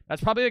HP.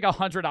 That's probably like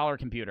 $100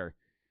 computer.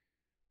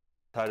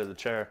 Tied to the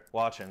chair,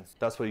 watching.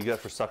 That's what you get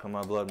for sucking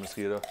my blood,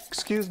 mosquito.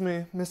 Excuse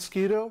me,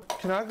 mosquito.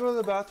 Can I go to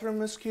the bathroom,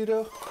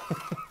 mosquito?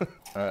 All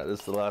right, this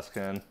is the last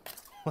can.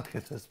 Look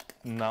at this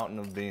mountain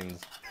of beans.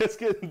 It's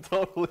getting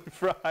totally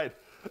fried.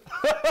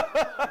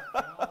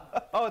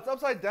 Oh, it's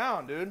upside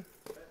down, dude.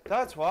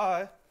 That's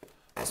why.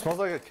 It smells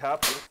like a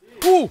capsule.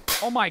 Ooh!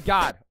 Oh my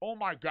god. Oh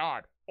my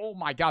god. Oh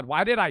my god.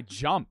 Why did I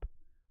jump?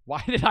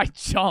 Why did I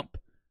jump?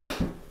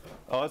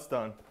 Oh, it's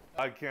done.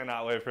 I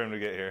cannot wait for him to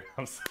get here.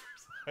 I'm so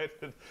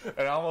excited.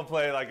 And I'm gonna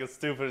play like as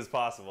stupid as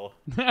possible.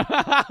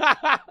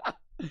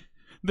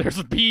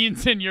 There's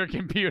beans in your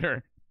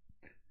computer.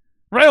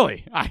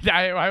 Really?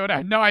 I would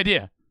have no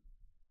idea.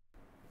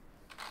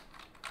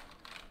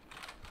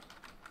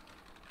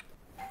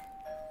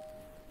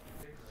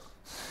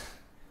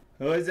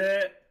 Who is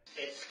it?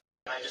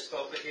 I just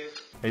spoke with you.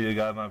 Hey, you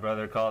got my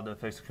brother called to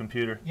fix the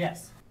computer?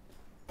 Yes.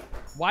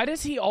 Why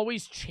does he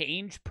always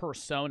change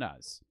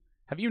personas?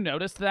 Have you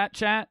noticed that,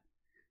 chat?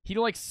 He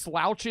like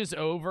slouches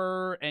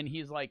over and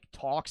he's like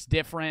talks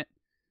different.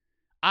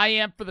 I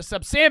am for the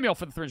sub. Samuel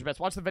for the 300 bets.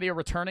 Watch the video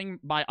returning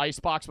my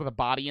icebox with a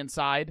body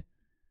inside.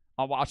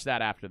 I'll watch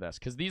that after this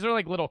because these are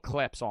like little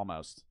clips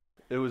almost.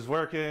 It was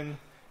working.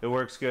 It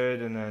works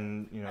good, and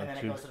then you know. And then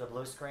it goes to the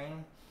blue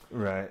screen.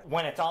 Right.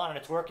 When it's on and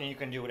it's working, you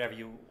can do whatever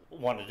you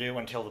want to do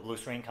until the blue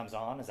screen comes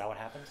on. Is that what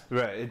happens?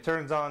 Right. It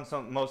turns on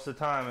most of the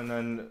time, and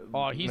then.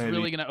 Oh, he's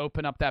really gonna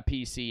open up that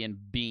PC,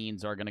 and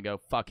beans are gonna go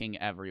fucking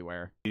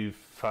everywhere.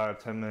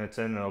 5-10 minutes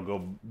in, and it'll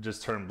go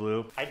just turn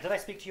blue. Did I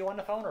speak to you on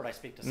the phone, or did I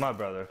speak to my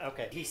brother?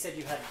 Okay. He said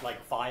you had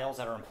like files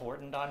that are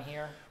important on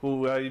here.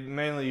 Well, I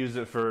mainly use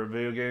it for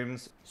video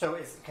games. So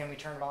can we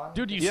turn it on?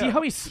 Dude, you see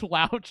how he's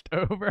slouched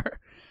over?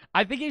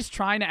 I think he's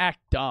trying to act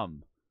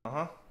dumb.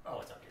 Uh-huh. Oh,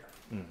 it's up here.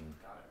 Mm-hmm.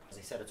 Got it.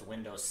 He said it's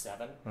Windows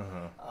 7.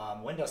 Uh-huh.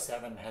 Windows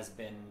 7 has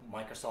been,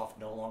 Microsoft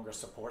no longer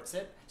supports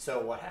it. So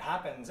what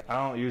happens... I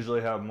don't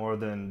usually have more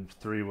than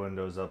 3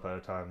 windows up at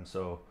a time,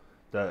 so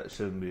that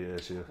shouldn't be an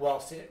issue. Well,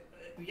 see,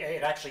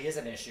 it actually is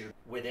an issue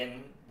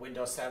within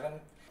Windows 7.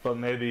 But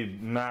maybe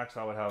max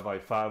I would have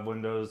like 5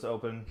 windows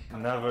open.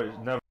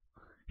 Never.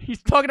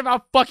 He's talking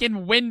about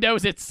fucking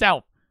Windows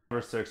itself.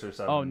 Never 6 or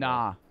 7. Oh,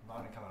 nah.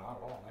 Not coming on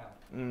at all now.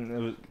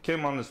 It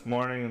came on this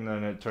morning, and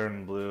then it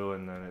turned blue,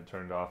 and then it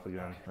turned off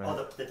again. Okay.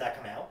 Oh, did that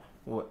come out?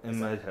 What? It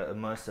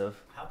must have.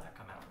 How'd that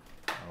come out?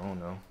 I don't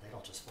know. They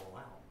don't just fall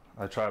out.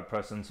 I tried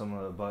pressing some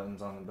of the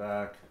buttons on the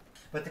back.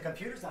 But the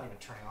computer's not even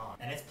turning on,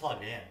 and it's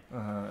plugged in.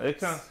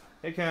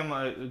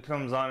 It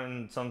comes on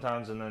and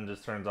sometimes, and then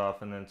just turns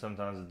off, and then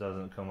sometimes it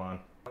doesn't come on.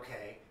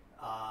 Okay.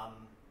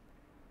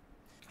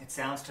 It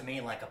sounds to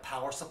me like a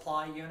power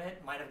supply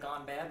unit might have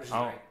gone bad, which is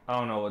I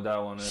don't know what that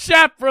one is.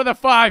 Chef for the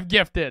 5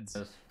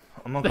 gifteds.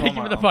 Thank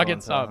you for the fucking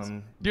subs.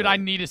 Dude, I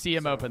need to see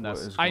him open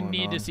this. I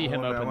need to see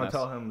him open this. I'm going to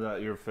tell him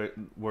that you're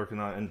working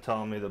on it and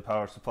telling me the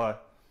power supply.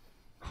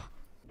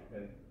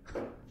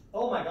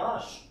 Oh my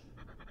gosh.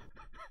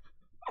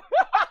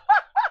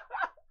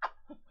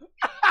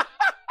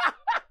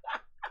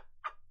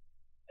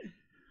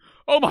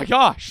 Oh my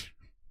gosh.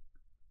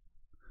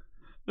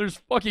 There's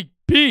fucking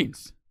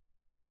beans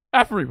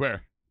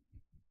everywhere.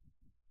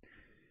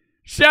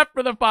 Chef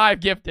for the 5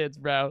 gifteds,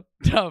 bro.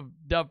 Dumb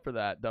for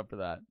that. Dumb for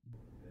that.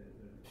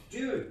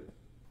 Dude.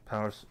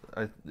 Power.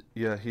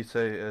 Yeah, he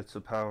say it's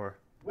a power.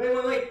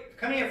 Wait.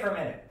 Come here for a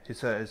minute. He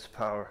said it's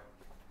power.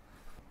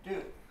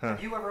 Dude,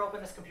 have you ever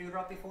opened this computer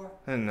up before?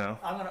 No.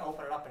 I'm going to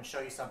open it up and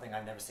show you something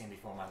I've never seen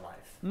before in my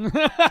life.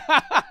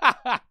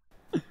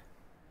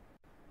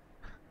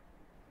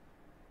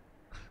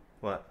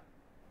 What?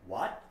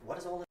 What? What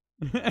is all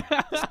this?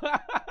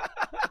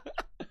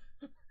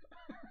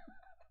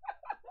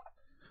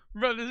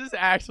 Bro, this is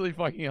actually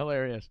fucking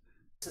hilarious.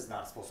 This is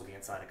not supposed to be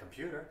inside a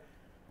computer.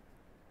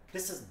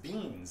 This is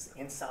beans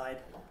inside.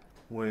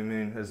 What do you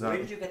mean? Where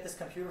did you get this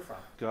computer from?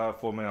 Got it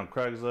for me on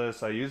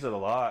Craigslist. I use it a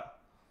lot.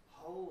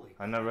 Holy.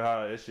 I never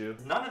had an issue.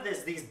 None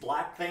of these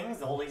black things,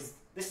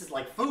 this is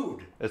like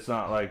food. It's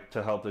not like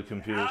to help the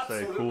computer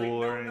stay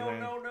cool or anything.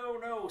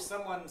 No.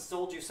 Someone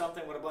sold you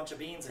something with a bunch of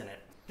beans in it.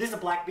 These are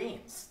black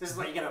beans. This is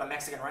what you get at a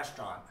Mexican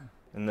restaurant.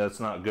 And that's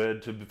not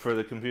good for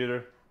the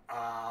computer?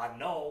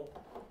 No.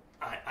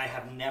 I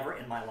have never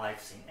in my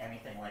life seen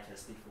anything like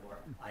this before.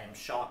 I am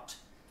shocked.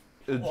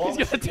 He's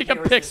gonna take a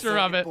picture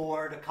of it.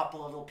 Board, a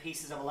couple of little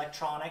pieces of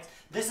electronics.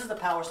 This is the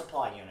power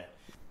supply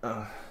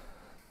unit.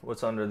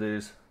 What's under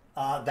these?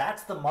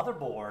 That's the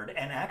motherboard,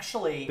 and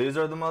actually... These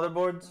are the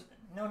motherboards?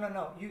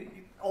 No. You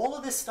all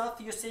of this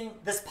stuff you're seeing,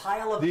 this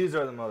pile of... These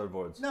are the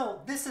motherboards. No,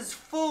 this is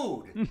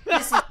food.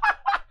 This is...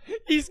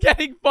 He's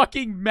getting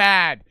fucking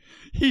mad.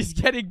 He's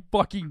getting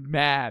fucking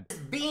mad.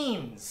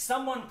 Beans.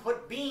 Someone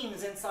put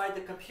beans inside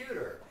the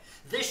computer.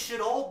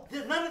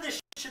 None of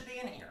this should be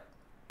in here.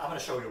 I'm going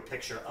to show you a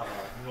picture of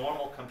a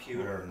normal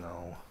computer.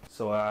 No.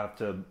 So I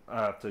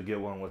have to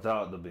get one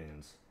without the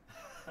beans.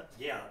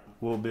 Yeah.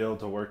 We'll be able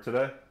to work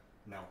today?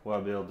 No. Will I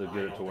be able to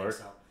get it to work?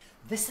 So.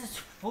 This is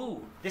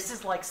food. This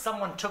is like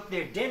someone took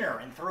their dinner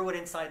and threw it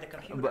inside the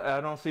computer. But I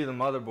don't see the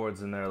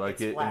motherboards in there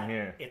like in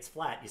here. It's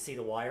flat. You see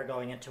the wire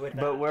going into it?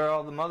 But where are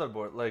all the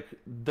motherboards? Like,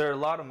 there are a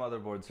lot of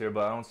motherboards here,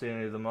 but I don't see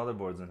any of the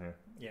motherboards in here.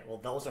 Yeah, well,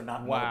 those are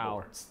not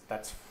motherboards.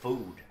 That's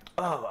food.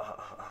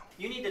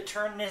 You need to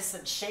turn this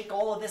and shake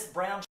all of this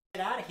brown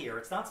shit out of here.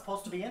 It's not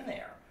supposed to be in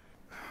there.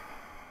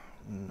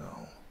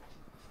 No.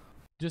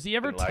 Does he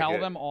ever tell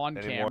them on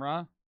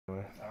camera? All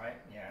right,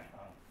 yeah.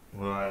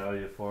 What do I owe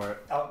you for it?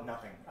 Oh,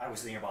 nothing. I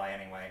was nearby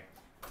anyway.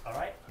 All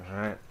right? All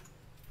right.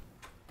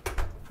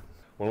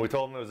 When we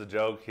told him it was a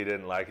joke, he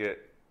didn't like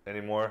it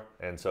anymore,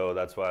 and so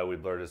that's why we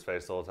blurred his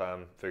face the whole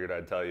time. Figured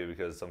I'd tell you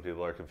because some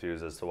people are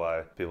confused as to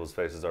why people's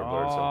faces are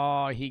blurred.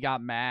 Oh, he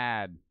got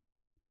mad.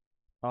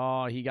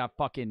 Oh, he got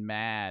fucking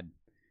mad.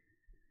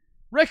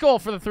 Rickle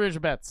for the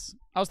 300 bits.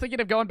 I was thinking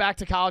of going back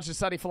to college to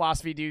study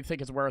philosophy. Do you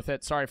think it's worth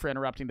it? Sorry for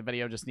interrupting the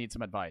video. Just need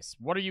some advice.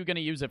 What are you going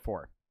to use it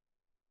for?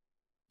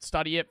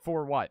 Study it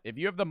for what? If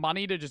you have the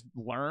money to just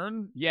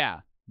learn, yeah.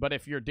 But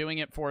if you're doing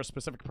it for a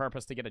specific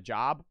purpose to get a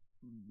job,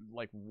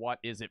 like, what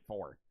is it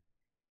for?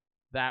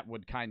 That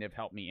would kind of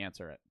help me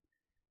answer it.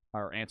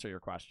 Or answer your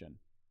question.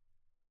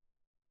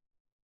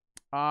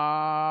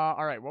 All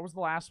right. What was the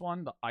last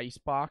one? The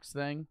icebox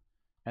thing.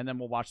 And then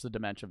we'll watch the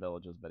Dementia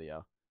Villages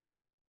video.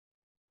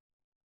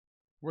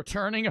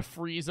 Returning a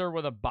freezer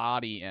with a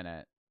body in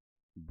it.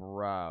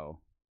 Bro.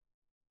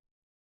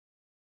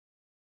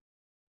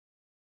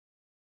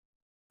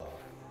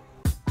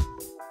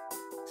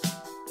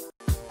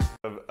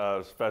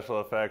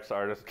 Special effects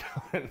artist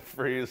come and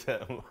freeze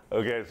him.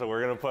 Okay, so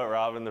we're gonna put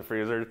Rob in the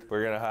freezer.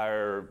 We're gonna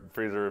hire a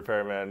freezer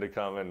repairman to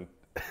come and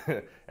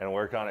and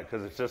work on it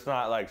because it's just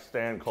not like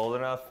staying cold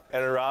enough.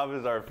 And Rob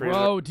is our freezer.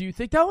 Bro, do you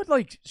think that would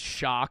like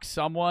shock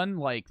someone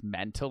like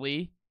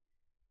mentally?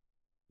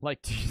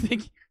 Like, do you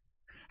think?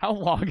 How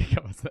long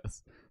ago was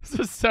this? This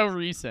is so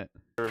recent.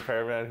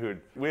 Repairman who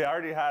we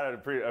already had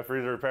a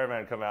freezer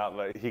repairman come out,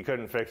 but he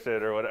couldn't fix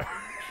it or whatever.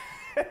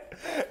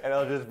 And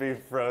it'll just be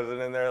frozen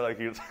in there like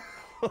you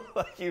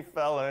like you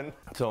fell in.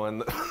 So when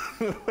the,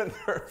 when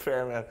the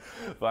repairman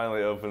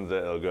finally opens it,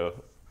 it'll go.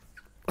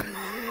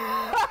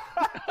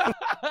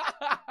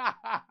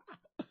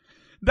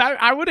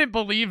 That I wouldn't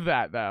believe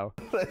that though.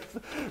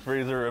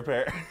 Freezer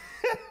repair.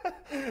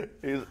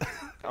 I'm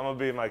gonna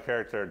be my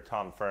character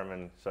Tom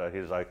Furman. So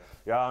he's like,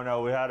 yeah,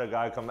 no, we had a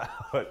guy come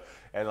out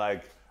and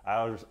like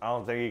I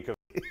don't think he could.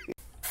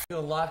 You're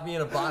gonna lock me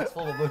in a box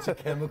full of a bunch of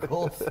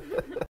chemicals.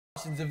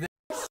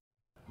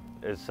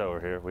 It's over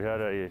here. We had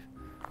a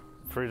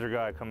freezer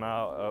guy come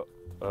out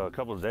a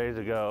couple of days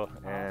ago,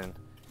 and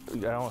I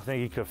don't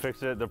think he could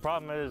fix it. The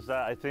problem is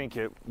that I think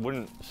it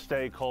wouldn't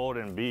stay cold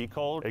and be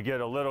cold. It'd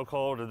get a little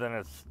cold, and then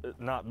it's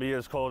not be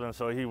as cold. And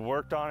so he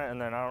worked on it,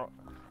 and then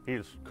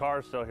his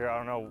car's still here. I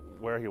don't know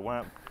where he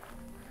went.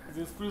 Is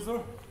this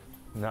freezer?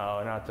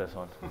 No, not this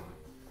one.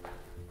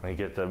 Let me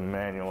get the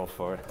manual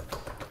for it.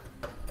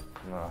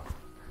 No.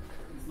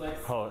 It's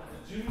like Hold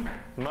it.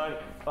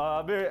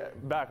 I'll be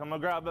back. I'm gonna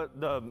grab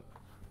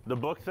the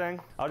book thing.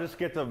 I'll just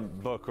get the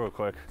book real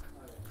quick.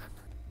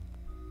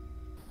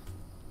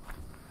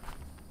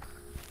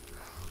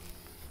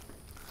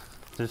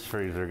 This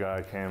freezer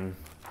guy came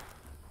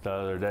the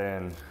other day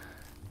and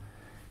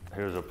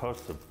he was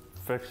supposed to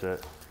fix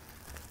it,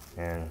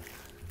 and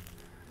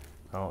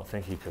I don't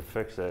think he could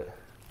fix it.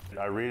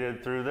 I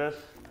read through this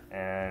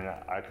and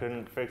I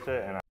couldn't fix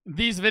it. And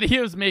These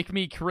videos make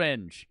me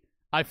cringe.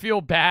 I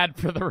feel bad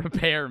for the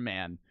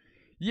repairman.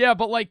 Yeah,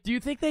 but like, do you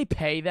think they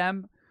pay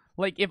them?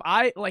 Like, if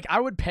I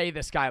would pay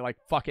this guy like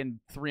fucking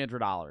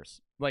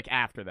 $300. Like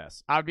after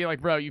this, I'd be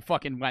like, bro, you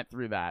fucking went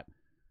through that.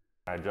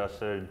 I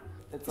adjusted.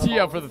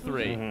 Tio for the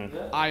 3. Mm-hmm.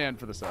 Yeah. IN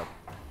for the sub.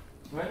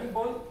 Ready,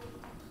 boy?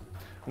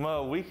 Well,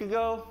 a week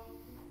ago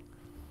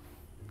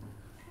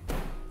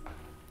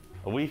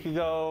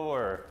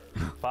or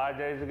 5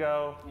 days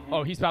ago.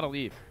 Oh, he's about to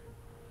leave.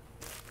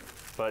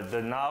 But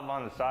the knob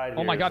on the side here.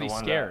 Oh my God, is the he's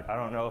one scared. I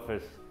don't know if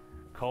it's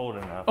cold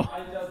enough. Oh.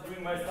 I just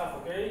bring my stuff,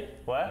 okay?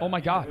 What? Oh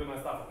my God. Bring my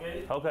stuff,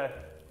 okay? Okay.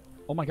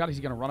 Oh my God, is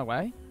he gonna run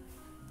away?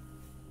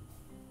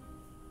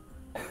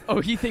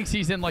 Oh, he thinks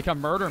he's in like a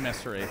murder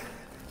mystery.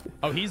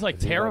 Oh, he's like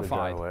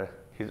terrified.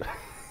 He's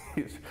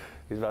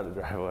about to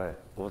drive away.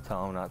 We'll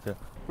tell him not to.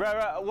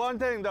 Right. One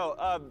thing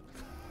though,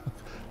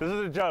 this is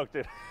a joke,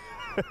 dude.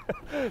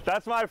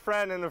 That's my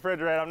friend in the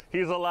refrigerator.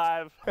 He's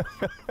alive.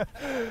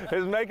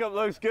 His makeup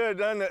looks good,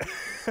 doesn't it?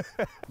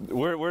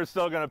 We're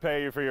still gonna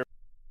pay you for your.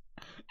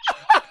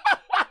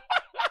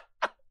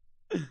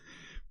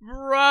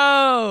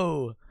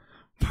 Bro.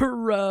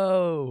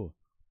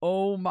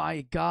 Oh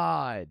my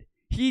God.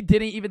 He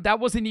didn't even, that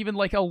wasn't even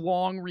like a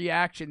long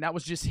reaction. That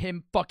was just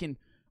him fucking,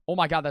 oh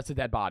my God, that's a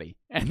dead body.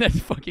 And then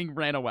fucking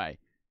ran away.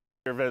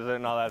 Your visit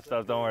and all that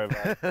stuff, don't worry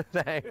about it.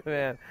 Thanks,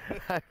 man.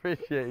 I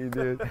appreciate you,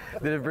 dude.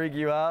 Did it freak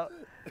you out?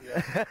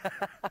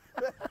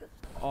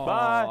 Oh,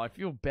 Bye. I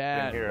feel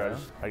bad. Here,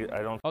 I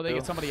don't. Oh, they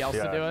get somebody else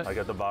to do it? Like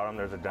at the bottom,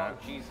 there's a dent.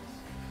 Oh, Jesus.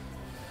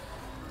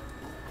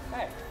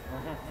 Hey.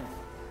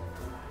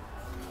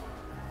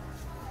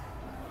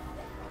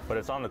 But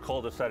it's on the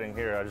coldest setting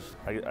here.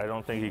 I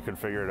don't think he could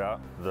figure it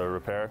out, the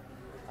repair.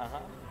 Uh-huh.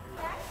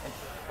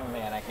 Oh,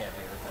 man, I can't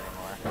do this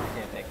anymore. I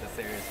can't take this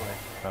seriously.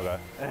 Okay.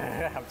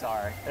 I'm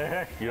sorry.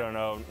 You don't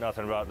know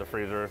nothing about the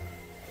freezer.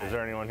 Is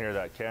there anyone here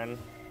that can?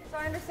 So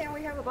I understand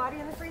we have a body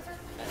in the freezer?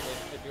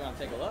 If you want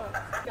to take a look.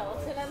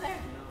 Skeleton in there?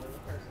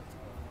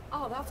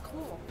 Oh, that's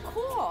cool.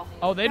 Cool.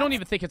 Oh, they don't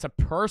even think it's a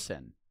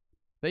person.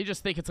 They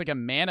just think it's like a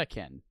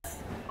mannequin.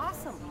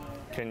 Awesome.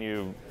 Can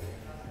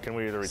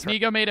we either return?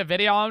 Sneeko made a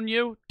video on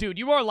you? Dude,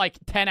 you are like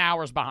 10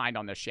 hours behind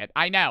on this shit.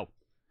 I know.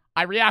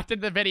 I reacted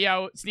to the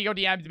video. Sneeko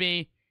DM'd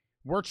me.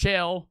 We're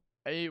chill.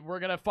 We're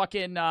gonna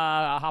fucking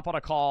hop on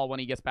a call when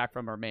he gets back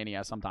from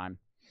Romania sometime.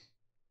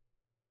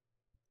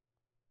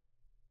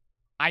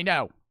 I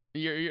know.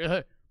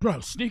 Bro,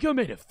 Sneeko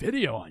made a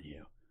video on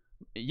you.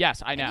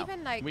 Yes, I know.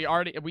 Even, like,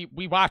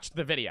 we watched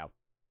the video.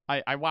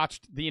 I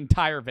watched the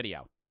entire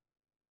video.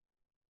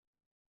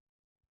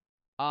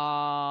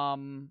 All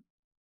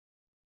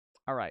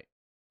right.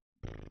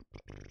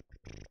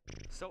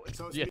 So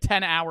yeah,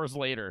 10 hours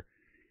later.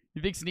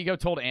 You think Sneeko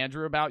told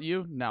Andrew about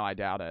you? No, I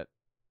doubt it.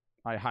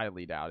 I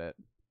highly doubt it.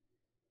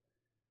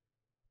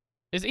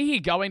 Isn't he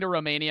going to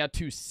Romania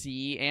to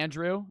see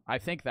Andrew? I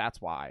think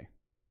that's why.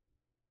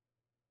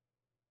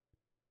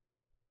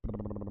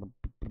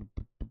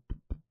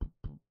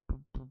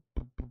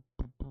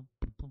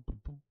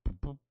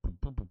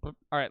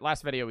 All right,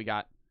 last video we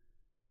got.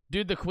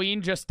 Dude, the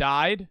queen just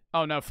died?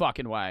 Oh, no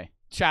fucking way.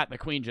 Chat, the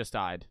queen just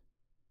died.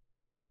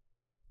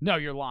 No,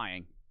 you're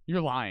lying.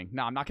 You're lying.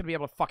 No, I'm not going to be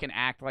able to fucking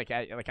act like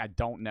I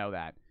don't know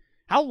that.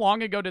 How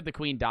long ago did the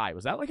Queen die?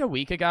 Was that like a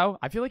week ago?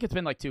 I feel like it's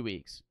been like 2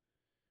 weeks.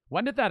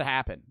 When did that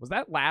happen? Was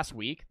that last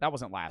week? That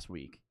wasn't last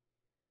week.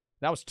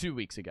 That was 2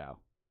 weeks ago.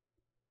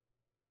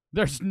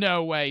 There's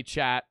no way,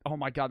 chat. Oh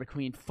my god, the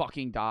Queen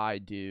fucking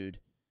died, dude.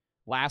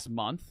 Last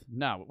month?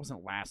 No, it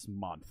wasn't last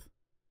month.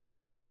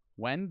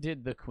 When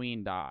did the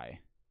Queen die?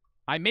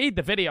 I made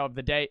the video of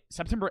the day,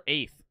 September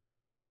 8th.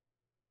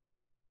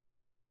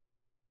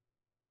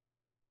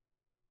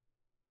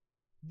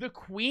 The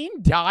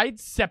Queen died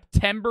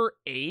September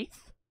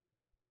 8th?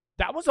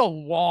 That was a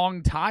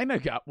long time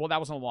ago. Well, that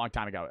wasn't a long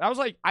time ago. That was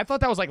like, I thought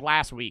that was like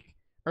last week.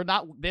 Or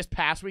not this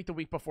past week, the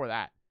week before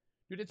that.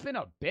 Dude, it's been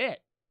a bit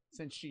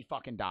since she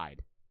fucking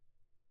died.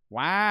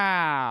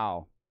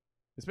 Wow.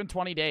 It's been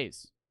 20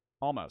 days.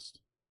 Almost.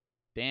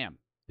 Damn.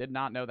 Did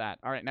not know that.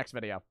 All right, next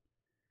video.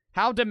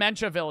 How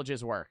dementia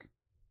villages work.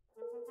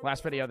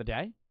 Last video of the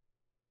day.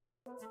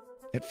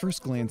 At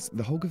first glance,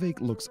 the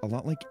Hogevik looks a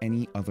lot like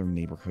any other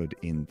neighborhood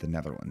in the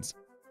Netherlands.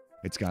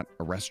 It's got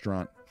a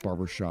restaurant,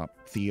 barbershop,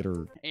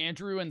 theater.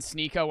 Andrew and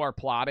Sneeko are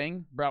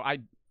plotting. Bro,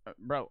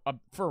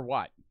 for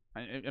what?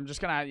 I'm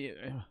just gonna...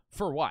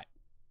 For what?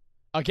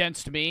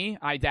 Against me?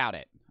 I doubt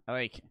it.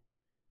 Like,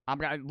 I'm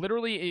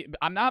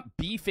not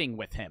beefing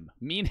with him.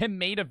 Me and him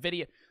made a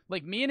video...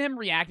 Like, me and him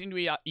reacting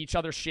to each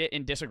other's shit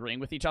and disagreeing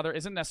with each other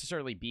isn't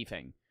necessarily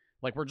beefing.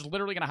 Like, we're just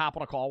literally gonna hop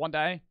on a call one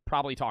day,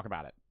 probably talk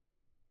about it.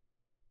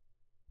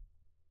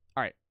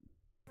 All right.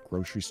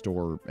 Grocery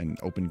store and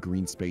open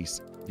green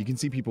space. You can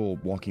see people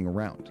walking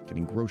around,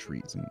 getting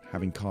groceries and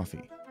having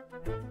coffee.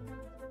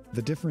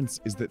 The difference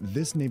is that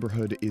this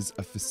neighborhood is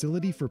a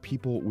facility for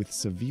people with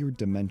severe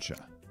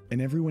dementia, and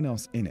everyone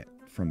else in it,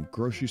 from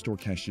grocery store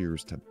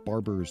cashiers to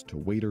barbers to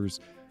waiters,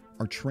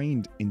 are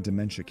trained in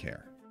dementia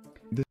care.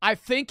 I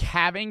think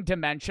having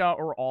dementia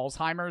or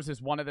Alzheimer's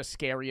is one of the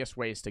scariest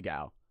ways to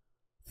go.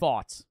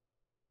 Thoughts?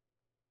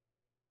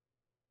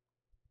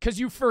 Because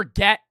you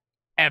forget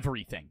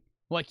everything.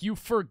 Like, you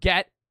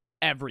forget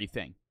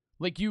everything.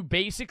 Like, you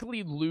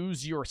basically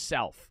lose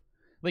yourself.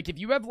 Like, if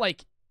you have,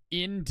 like,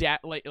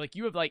 in-depth, like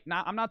you have, like,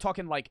 I'm not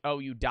talking, like, oh,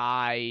 you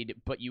died,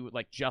 but you,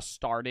 like, just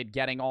started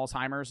getting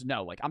Alzheimer's.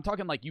 No, like, I'm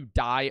talking, like, you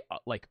die,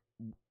 like,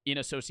 in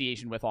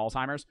association with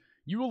Alzheimer's.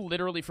 You will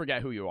literally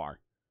forget who you are.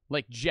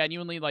 Like,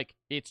 genuinely, like,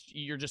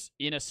 you're just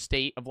in a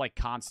state of, like,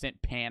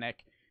 constant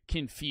panic,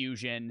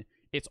 confusion.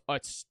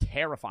 It's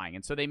terrifying.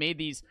 And so they made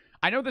these...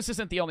 I know this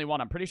isn't the only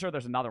one. I'm pretty sure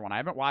there's another one. I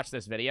haven't watched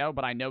this video,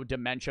 but I know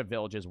dementia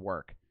villages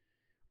work.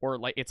 Or,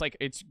 like,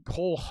 it's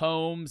whole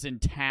homes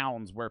and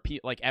towns where,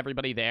 like,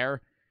 everybody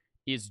there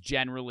is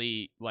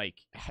generally, like,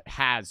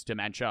 has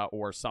dementia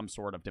or some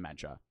sort of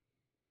dementia.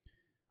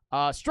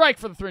 Strike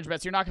for the 300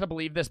 bets. You're not going to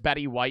believe this.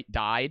 Betty White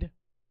died.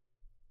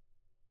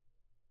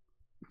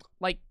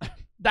 Like...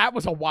 That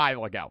was a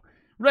while ago.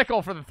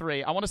 Rickle for the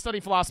 3. I want to study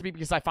philosophy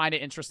because I find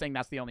it interesting.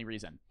 That's the only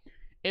reason.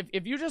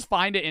 If you just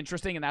find it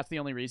interesting and that's the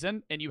only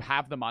reason, and you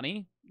have the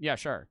money, yeah,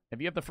 sure. If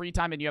you have the free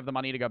time and you have the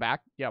money to go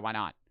back, yeah, why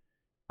not?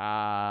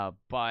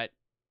 But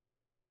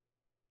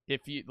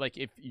if you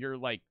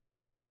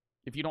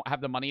don't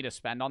have the money to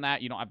spend on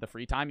that, you don't have the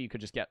free time, you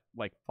could just get,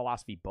 like,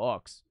 philosophy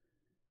books.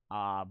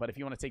 But if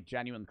you want to take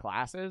genuine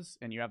classes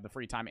and you have the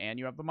free time and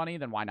you have the money,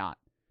 then why not?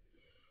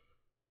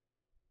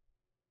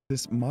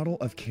 This model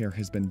of care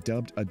has been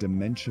dubbed a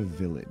dementia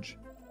village.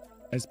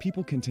 As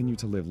people continue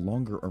to live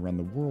longer around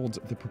the world,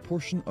 the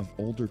proportion of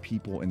older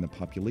people in the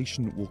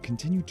population will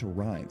continue to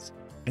rise,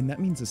 and that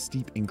means a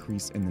steep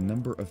increase in the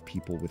number of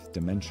people with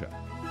dementia.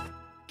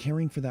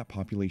 Caring for that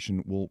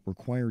population will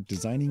require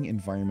designing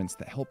environments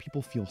that help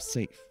people feel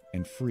safe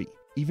and free,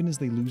 even as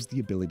they lose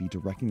the ability to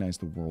recognize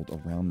the world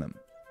around them.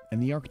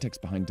 And the architects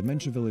behind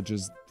dementia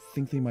villages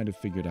think they might have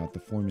figured out the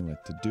formula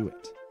to do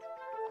it.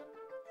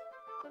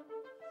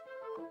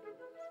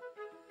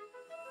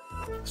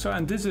 So,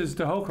 and this is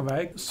the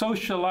Hogewijk.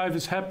 Social life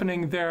is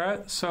happening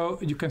there, so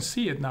you can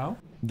see it now.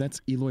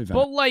 That's Eloy Van.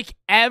 But, like,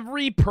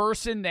 every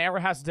person there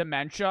has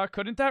dementia.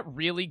 Couldn't that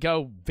really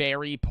go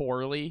very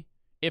poorly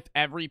if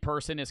every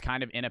person is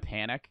kind of in a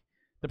panic?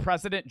 The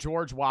President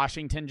George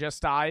Washington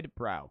just died.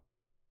 Bro.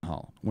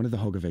 Hall, one of the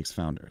Hogewijk's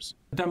founders.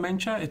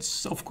 Dementia,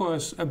 it's of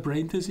course a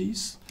brain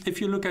disease.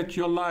 If you look at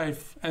your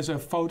life as a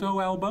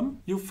photo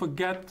album, you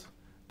forget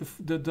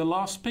the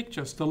last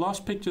pictures. The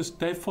last pictures,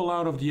 they fall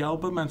out of the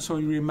album, and so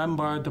you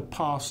remember the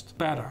past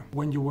better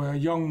when you were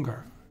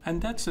younger.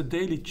 And that's a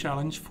daily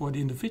challenge for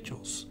the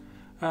individuals,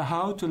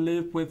 how to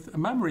live with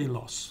memory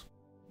loss.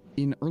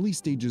 In early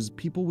stages,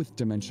 people with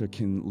dementia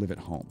can live at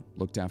home,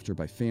 looked after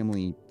by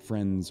family,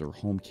 friends, or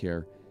home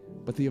care,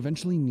 but they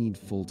eventually need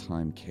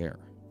full-time care.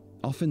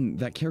 Often,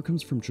 that care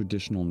comes from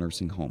traditional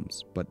nursing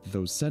homes, but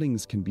those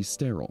settings can be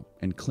sterile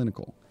and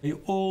clinical.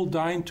 You all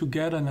dine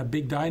together in a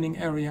big dining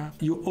area.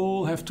 You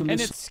all have to listen.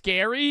 And it's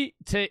scary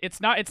to, it's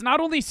not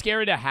only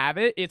scary to have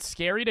it, it's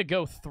scary to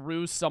go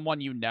through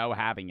someone you know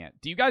having it.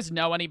 Do you guys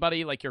know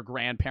anybody, like your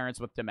grandparents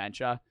with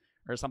dementia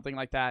or something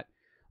like that?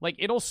 Like,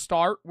 it'll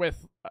start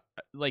with,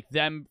 like,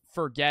 them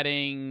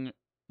forgetting,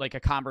 like,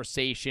 a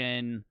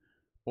conversation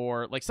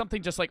or like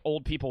something just like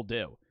old people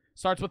do.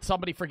 Starts with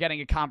somebody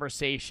forgetting a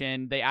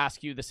conversation. They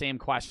ask you the same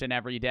question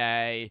every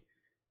day.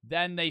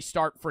 Then they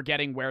start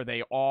forgetting where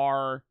they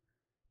are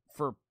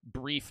for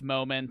brief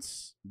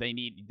moments.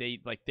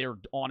 They're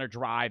on a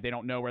drive. They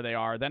don't know where they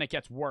are. Then it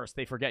gets worse.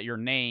 They forget your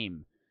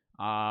name.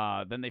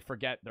 Then they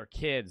forget their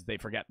kids. They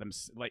forget them.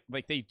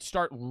 Like they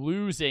start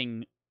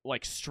losing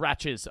like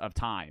stretches of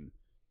time.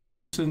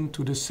 Listen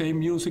to the same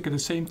music at the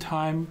same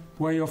time,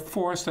 where you're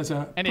forced as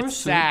a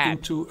person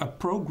into a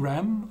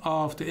program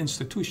of the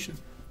institution.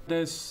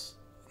 There's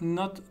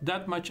not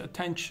that much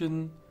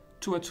attention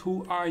towards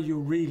who are you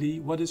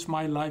really, what is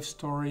my life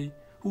story,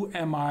 who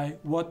am I,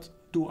 what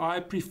do I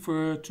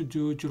prefer to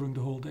do during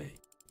the whole day.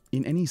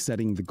 In any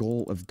setting, the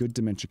goal of good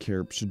dementia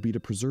care should be to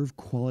preserve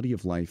quality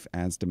of life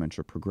as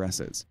dementia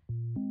progresses.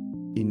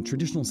 In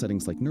traditional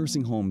settings like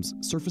nursing homes,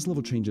 surface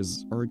level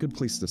changes are a good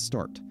place to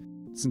start.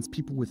 Since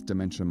people with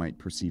dementia might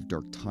perceive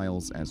dark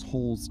tiles as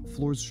holes,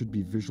 floors should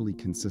be visually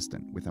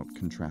consistent without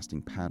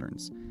contrasting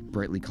patterns.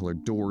 Brightly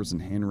colored doors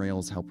and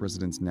handrails help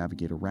residents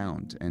navigate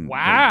around, and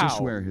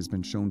dishware has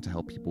been shown to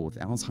help people with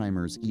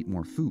Alzheimer's eat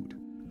more food.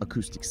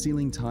 Acoustic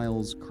ceiling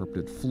tiles,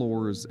 carpeted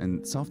floors,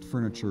 and soft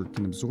furniture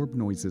can absorb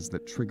noises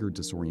that trigger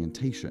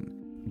disorientation.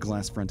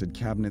 Glass-fronted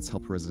cabinets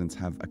help residents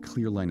have a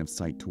clear line of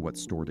sight to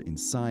what's stored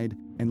inside,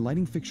 and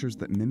lighting fixtures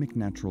that mimic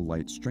natural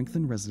light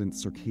strengthen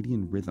residents'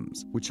 circadian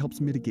rhythms, which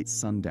helps mitigate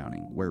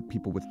sundowning, where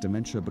people with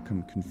dementia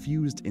become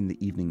confused in the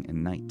evening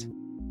and night.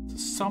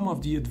 Some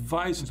of the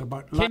advice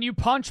about... Can you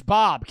punch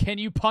Bob? Can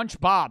you punch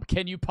Bob?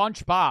 Can you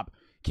punch Bob?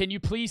 Can you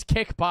please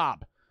kick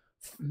Bob?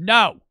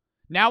 No.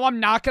 Now I'm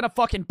not going to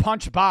fucking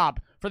punch Bob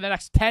for the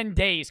next 10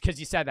 days because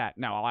you said that.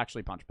 No, I'll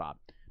actually punch Bob.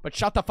 But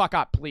shut the fuck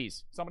up,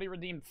 please. Somebody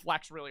redeemed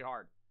Flex really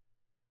hard.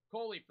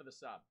 Coley for the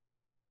sub.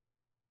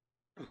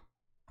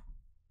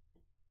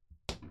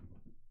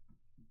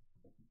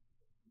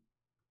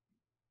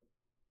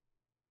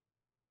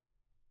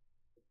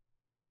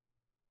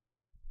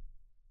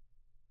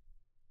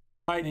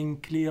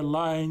 Lighting, clear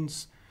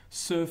lines,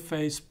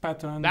 surface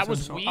patterns. That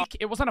was weak.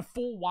 It wasn't a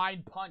full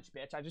wide punch,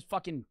 bitch. I just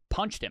fucking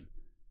punched him.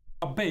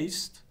 Are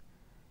based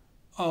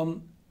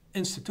on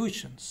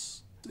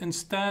institutions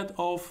instead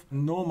of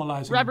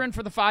normalizing. Reverend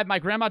for the 5. My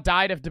grandma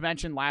died of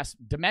dementia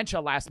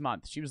last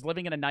month. She was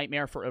living in a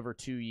nightmare for over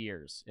 2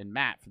 years. And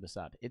Matt for the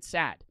sub. It's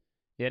sad.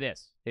 It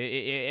is.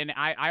 And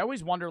I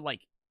always wonder,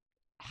 like,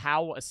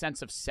 how a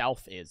sense of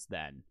self is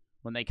then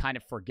when they kind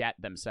of forget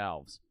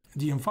themselves.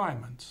 The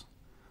environment.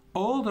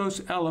 All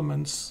those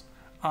elements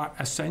are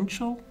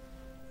essential,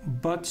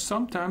 but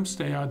sometimes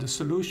they are the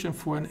solution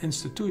for an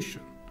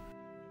institution.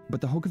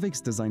 But the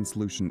Hogevik's design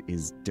solution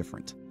is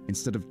different.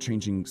 Instead of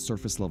changing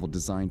surface-level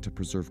design to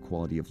preserve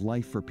quality of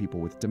life for people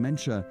with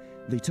dementia,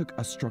 they took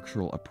a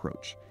structural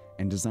approach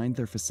and designed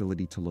their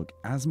facility to look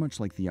as much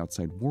like the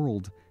outside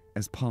world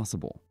as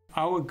possible.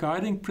 Our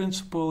guiding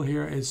principle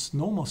here is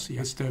normalcy.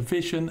 It's their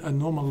vision, a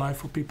normal life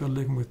for people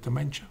living with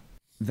dementia.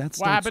 What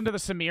happened to the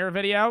Samir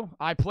video?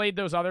 I played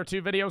those other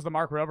 2 videos, the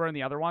Mark Rober and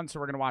the other one,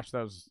 so we're going to watch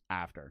those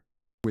after.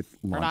 Or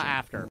not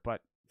after, but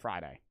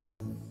Friday.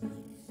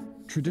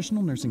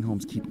 Traditional nursing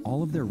homes keep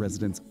all of their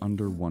residents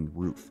under one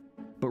roof.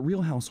 But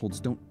real households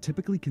don't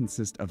typically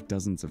consist of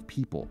dozens of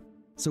people.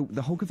 So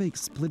the Hogevik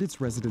split its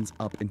residents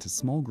up into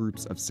small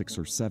groups of 6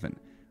 or 7,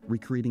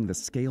 recreating the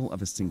scale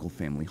of a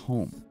single-family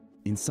home.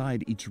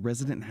 Inside, each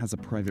resident has a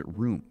private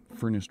room,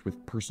 furnished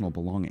with personal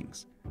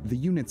belongings. The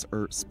units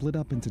are split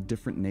up into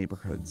different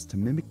neighborhoods to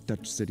mimic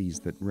Dutch cities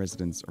that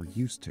residents are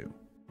used to.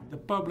 The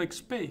public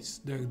space,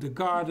 the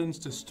gardens,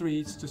 the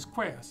streets, the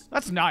squares.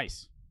 That's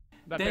nice.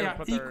 They are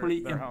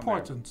equally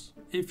important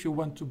if you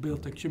want to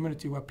build a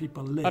community where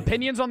people live.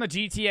 Opinions on the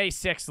GTA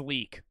 6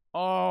 leak.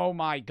 Oh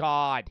my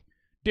god.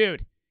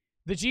 Dude,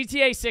 the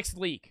GTA 6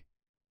 leak.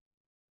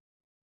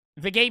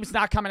 The game's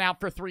not coming out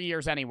for 3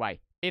 years anyway.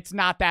 It's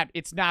not that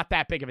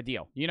big of a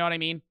deal. You know what I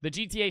mean? The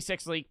GTA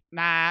 6 leak,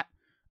 nah.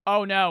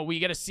 Oh no, we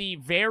gotta see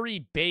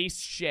very base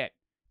shit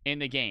in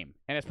the game.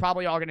 And it's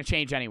probably all gonna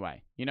change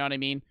anyway. You know what I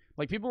mean?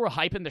 Like, people were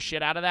hyping the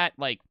shit out of that.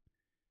 Like,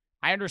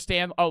 I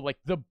understand. Oh, like,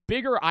 the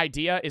bigger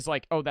idea is,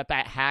 like, oh, that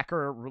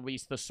hacker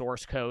released the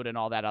source code and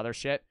all that other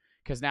shit.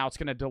 Because now it's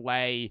going to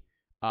delay,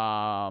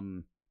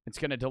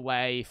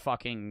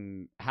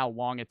 fucking how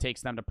long it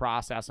takes them to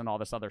process and all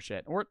this other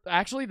shit. Or,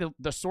 actually,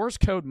 the source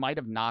code might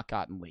have not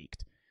gotten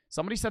leaked.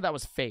 Somebody said that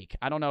was fake.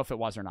 I don't know if it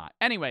was or not.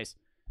 Anyways,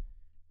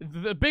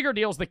 the bigger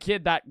deal is the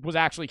kid that was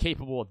actually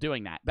capable of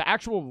doing that. The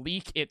actual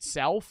leak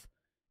itself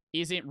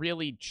isn't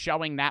really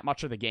showing that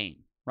much of the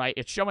game. Right?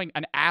 It's showing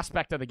an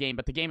aspect of the game,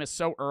 but the game is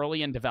so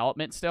early in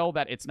development still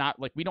that it's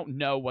not, like, we don't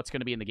know what's going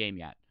to be in the game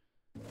yet.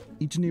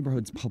 Each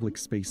neighborhood's public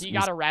space. He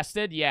got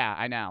arrested? Yeah,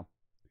 I know.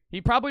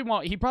 He probably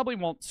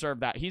won't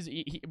serve that.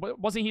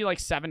 Wasn't he like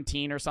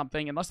 17 or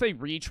something? Unless they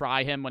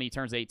retry him when he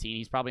turns 18,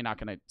 he's probably not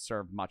going to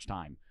serve much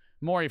time.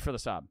 Maury for the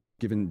sub.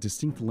 Given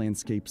distinct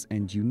landscapes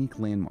and unique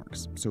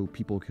landmarks so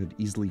people could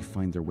easily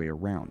find their way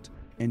around.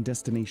 And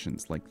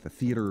destinations like the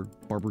theater,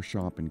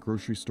 barbershop, and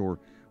grocery store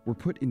were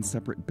put in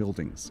separate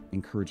buildings,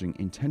 encouraging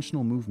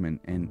intentional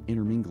movement and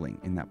intermingling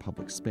in that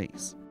public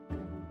space.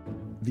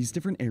 These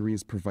different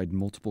areas provide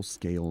multiple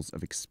scales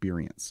of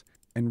experience,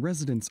 and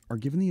residents are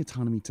given the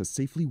autonomy to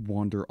safely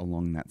wander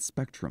along that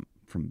spectrum,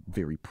 from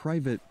very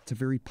private to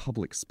very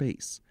public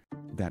space.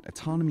 That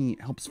autonomy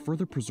helps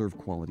further preserve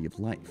quality of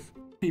life.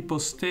 People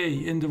stay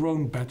in their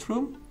own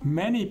bedroom.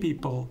 Many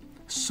people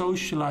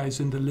socialize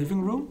in the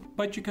living room,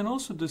 but you can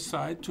also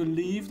decide to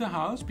leave the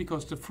house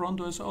because the front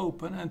door is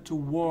open and to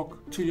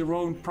walk to your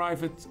own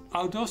private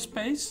outdoor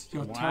space,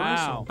 your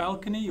terrace or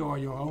balcony or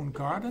your own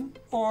garden.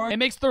 Or it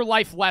makes their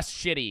life less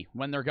shitty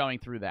when they're going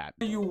through that.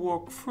 You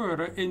walk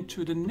further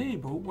into the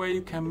neighborhood where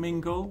you can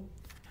mingle.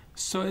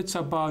 So it's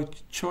about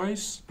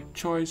choice,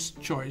 choice,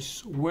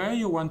 choice, where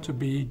you want to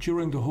be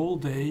during the whole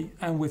day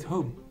and with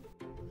whom.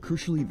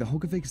 Crucially, the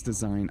Hogeveeg's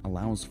design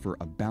allows for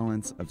a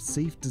balance of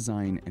safe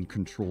design and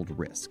controlled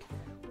risk.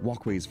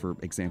 Walkways, for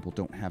example,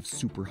 don't have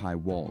super high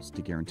walls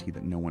to guarantee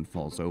that no one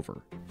falls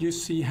over. You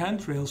see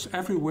handrails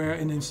everywhere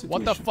in institutions.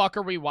 What the fuck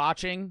are we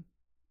watching?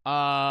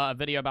 A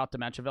video about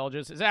dementia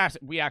villages.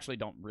 We actually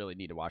don't really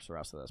need to watch the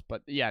rest of this.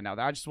 But yeah, no,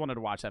 I just wanted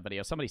to watch that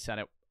video. Somebody sent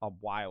it a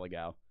while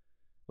ago.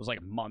 It was like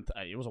a month.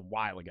 It was a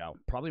while ago.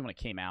 Probably when it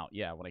came out.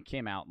 Yeah, when it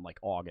came out in like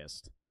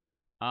August.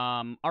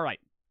 All right.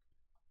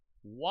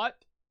 What?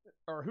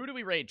 Or who do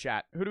we raid,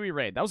 chat? Who do we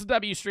raid? That was a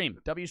W stream.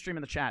 W stream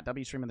in the chat.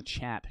 W stream in the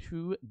chat.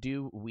 Who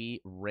do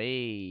we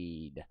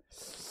raid?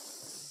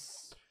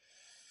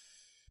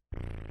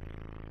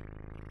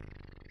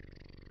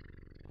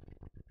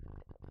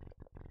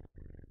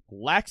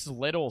 Lex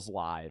Little's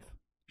live.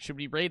 Should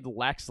we raid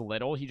Lex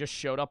Little? He just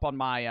showed up on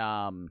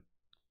my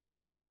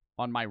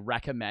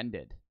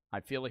recommended. I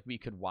feel like we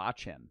could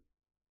watch him.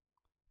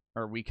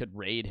 Or we could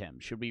raid him.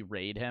 Should we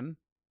raid him?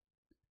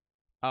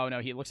 Oh,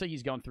 no, he looks like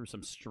he's going through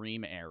some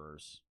stream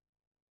errors.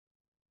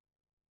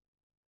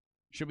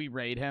 Should we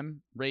raid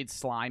him? Raid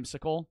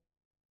Slimesicle?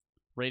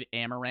 Raid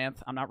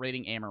Amaranth? I'm not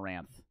raiding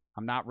Amaranth.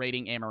 I'm not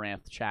raiding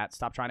Amaranth, chat.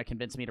 Stop trying to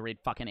convince me to raid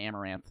fucking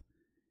Amaranth.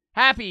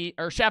 Happy,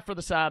 or Chef for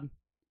the sub.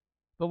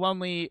 The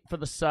Lonely for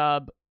the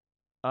sub.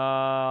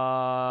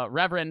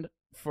 Reverend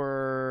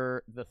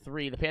for the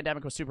 3. The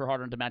pandemic was super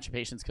hard on dementia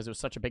patients because it was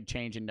such a big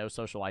change and no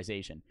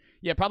socialization.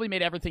 Yeah, it probably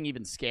made everything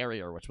even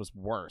scarier, which was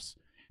worse.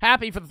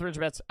 Happy for the 300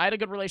 bits. I had a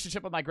good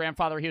relationship with my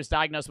grandfather. He was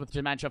diagnosed with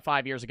dementia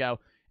 5 years ago,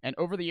 and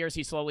over the years,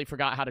 he slowly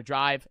forgot how to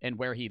drive and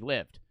where he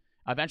lived.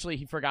 Eventually,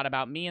 he forgot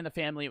about me and the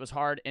family. It was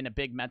hard and a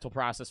big mental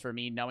process for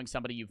me, knowing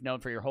somebody you've known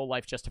for your whole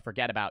life just to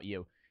forget about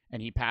you,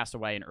 and he passed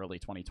away in early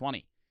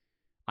 2020.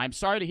 I'm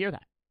sorry to hear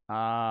that.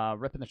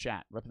 Rip in the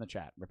chat. Rip in the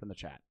chat. Rip in the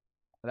chat.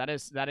 That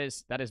is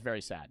very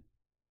sad.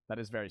 That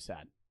is very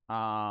sad.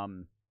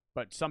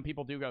 But some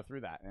people do go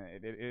through that.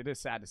 It is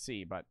sad to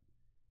see, but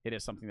it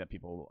is something that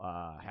people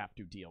have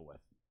to deal with.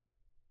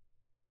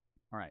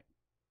 All right.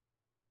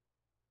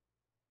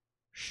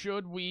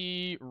 Should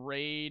we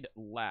raid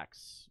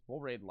Lex? We'll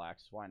raid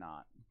Lex. Why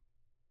not?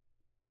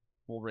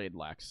 We'll raid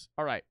Lex.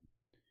 All right.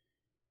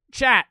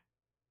 Chat.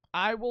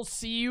 I will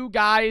see you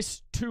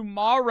guys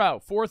tomorrow,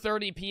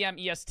 4:30 p.m.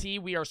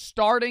 EST. We are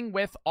starting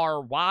with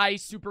our Why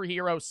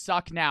Superheroes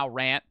Suck Now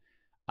rant,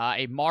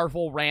 a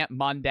Marvel rant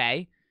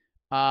Monday.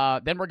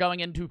 Then we're going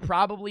into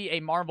probably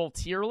a Marvel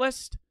tier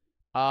list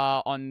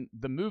on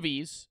the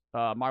movies,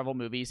 Marvel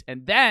movies.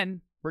 And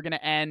then we're going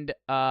to end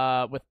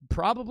with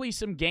probably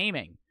some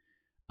gaming.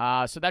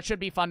 So that should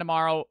be fun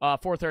tomorrow,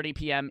 4:30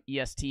 p.m.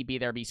 EST. Be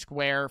there, be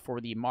square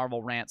for the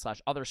Marvel rant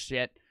 / other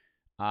shit.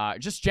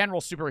 Just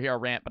general superhero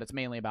rant, but it's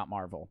mainly about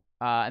Marvel.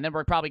 And then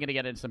we're probably going to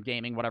get into some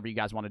gaming, whatever you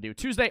guys want to do.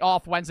 Tuesday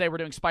off. Wednesday, we're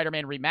doing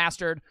Spider-Man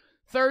Remastered.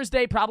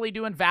 Thursday, probably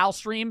doing Val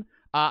stream.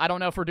 I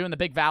don't know if we're doing the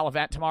big Val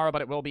event tomorrow,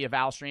 but it will be a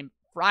Val stream.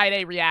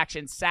 Friday,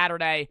 reaction.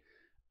 Saturday,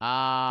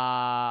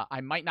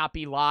 I might not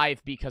be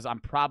live because I'm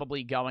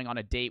probably going on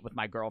a date with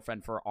my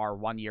girlfriend for our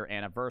 1-year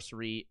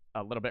anniversary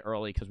a little bit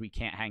early because we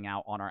can't hang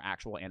out on our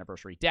actual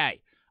anniversary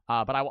day.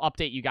 But I will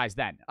update you guys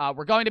then.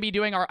 We're going to be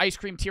doing our ice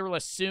cream tier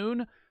list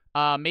soon.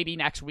 Maybe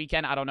next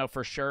weekend. I don't know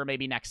for sure.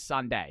 Maybe next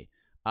Sunday.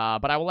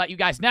 But I will let you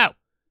guys know.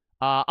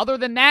 Other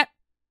than that,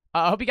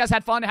 I hope you guys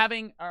had fun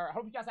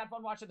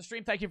watching the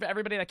stream. Thank you for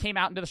everybody that came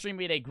out into the stream.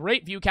 We had a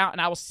great view count,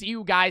 and I will see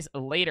you guys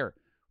later.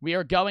 We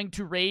are going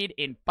to raid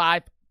in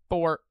 5,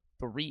 4,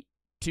 3,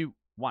 2,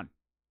 1.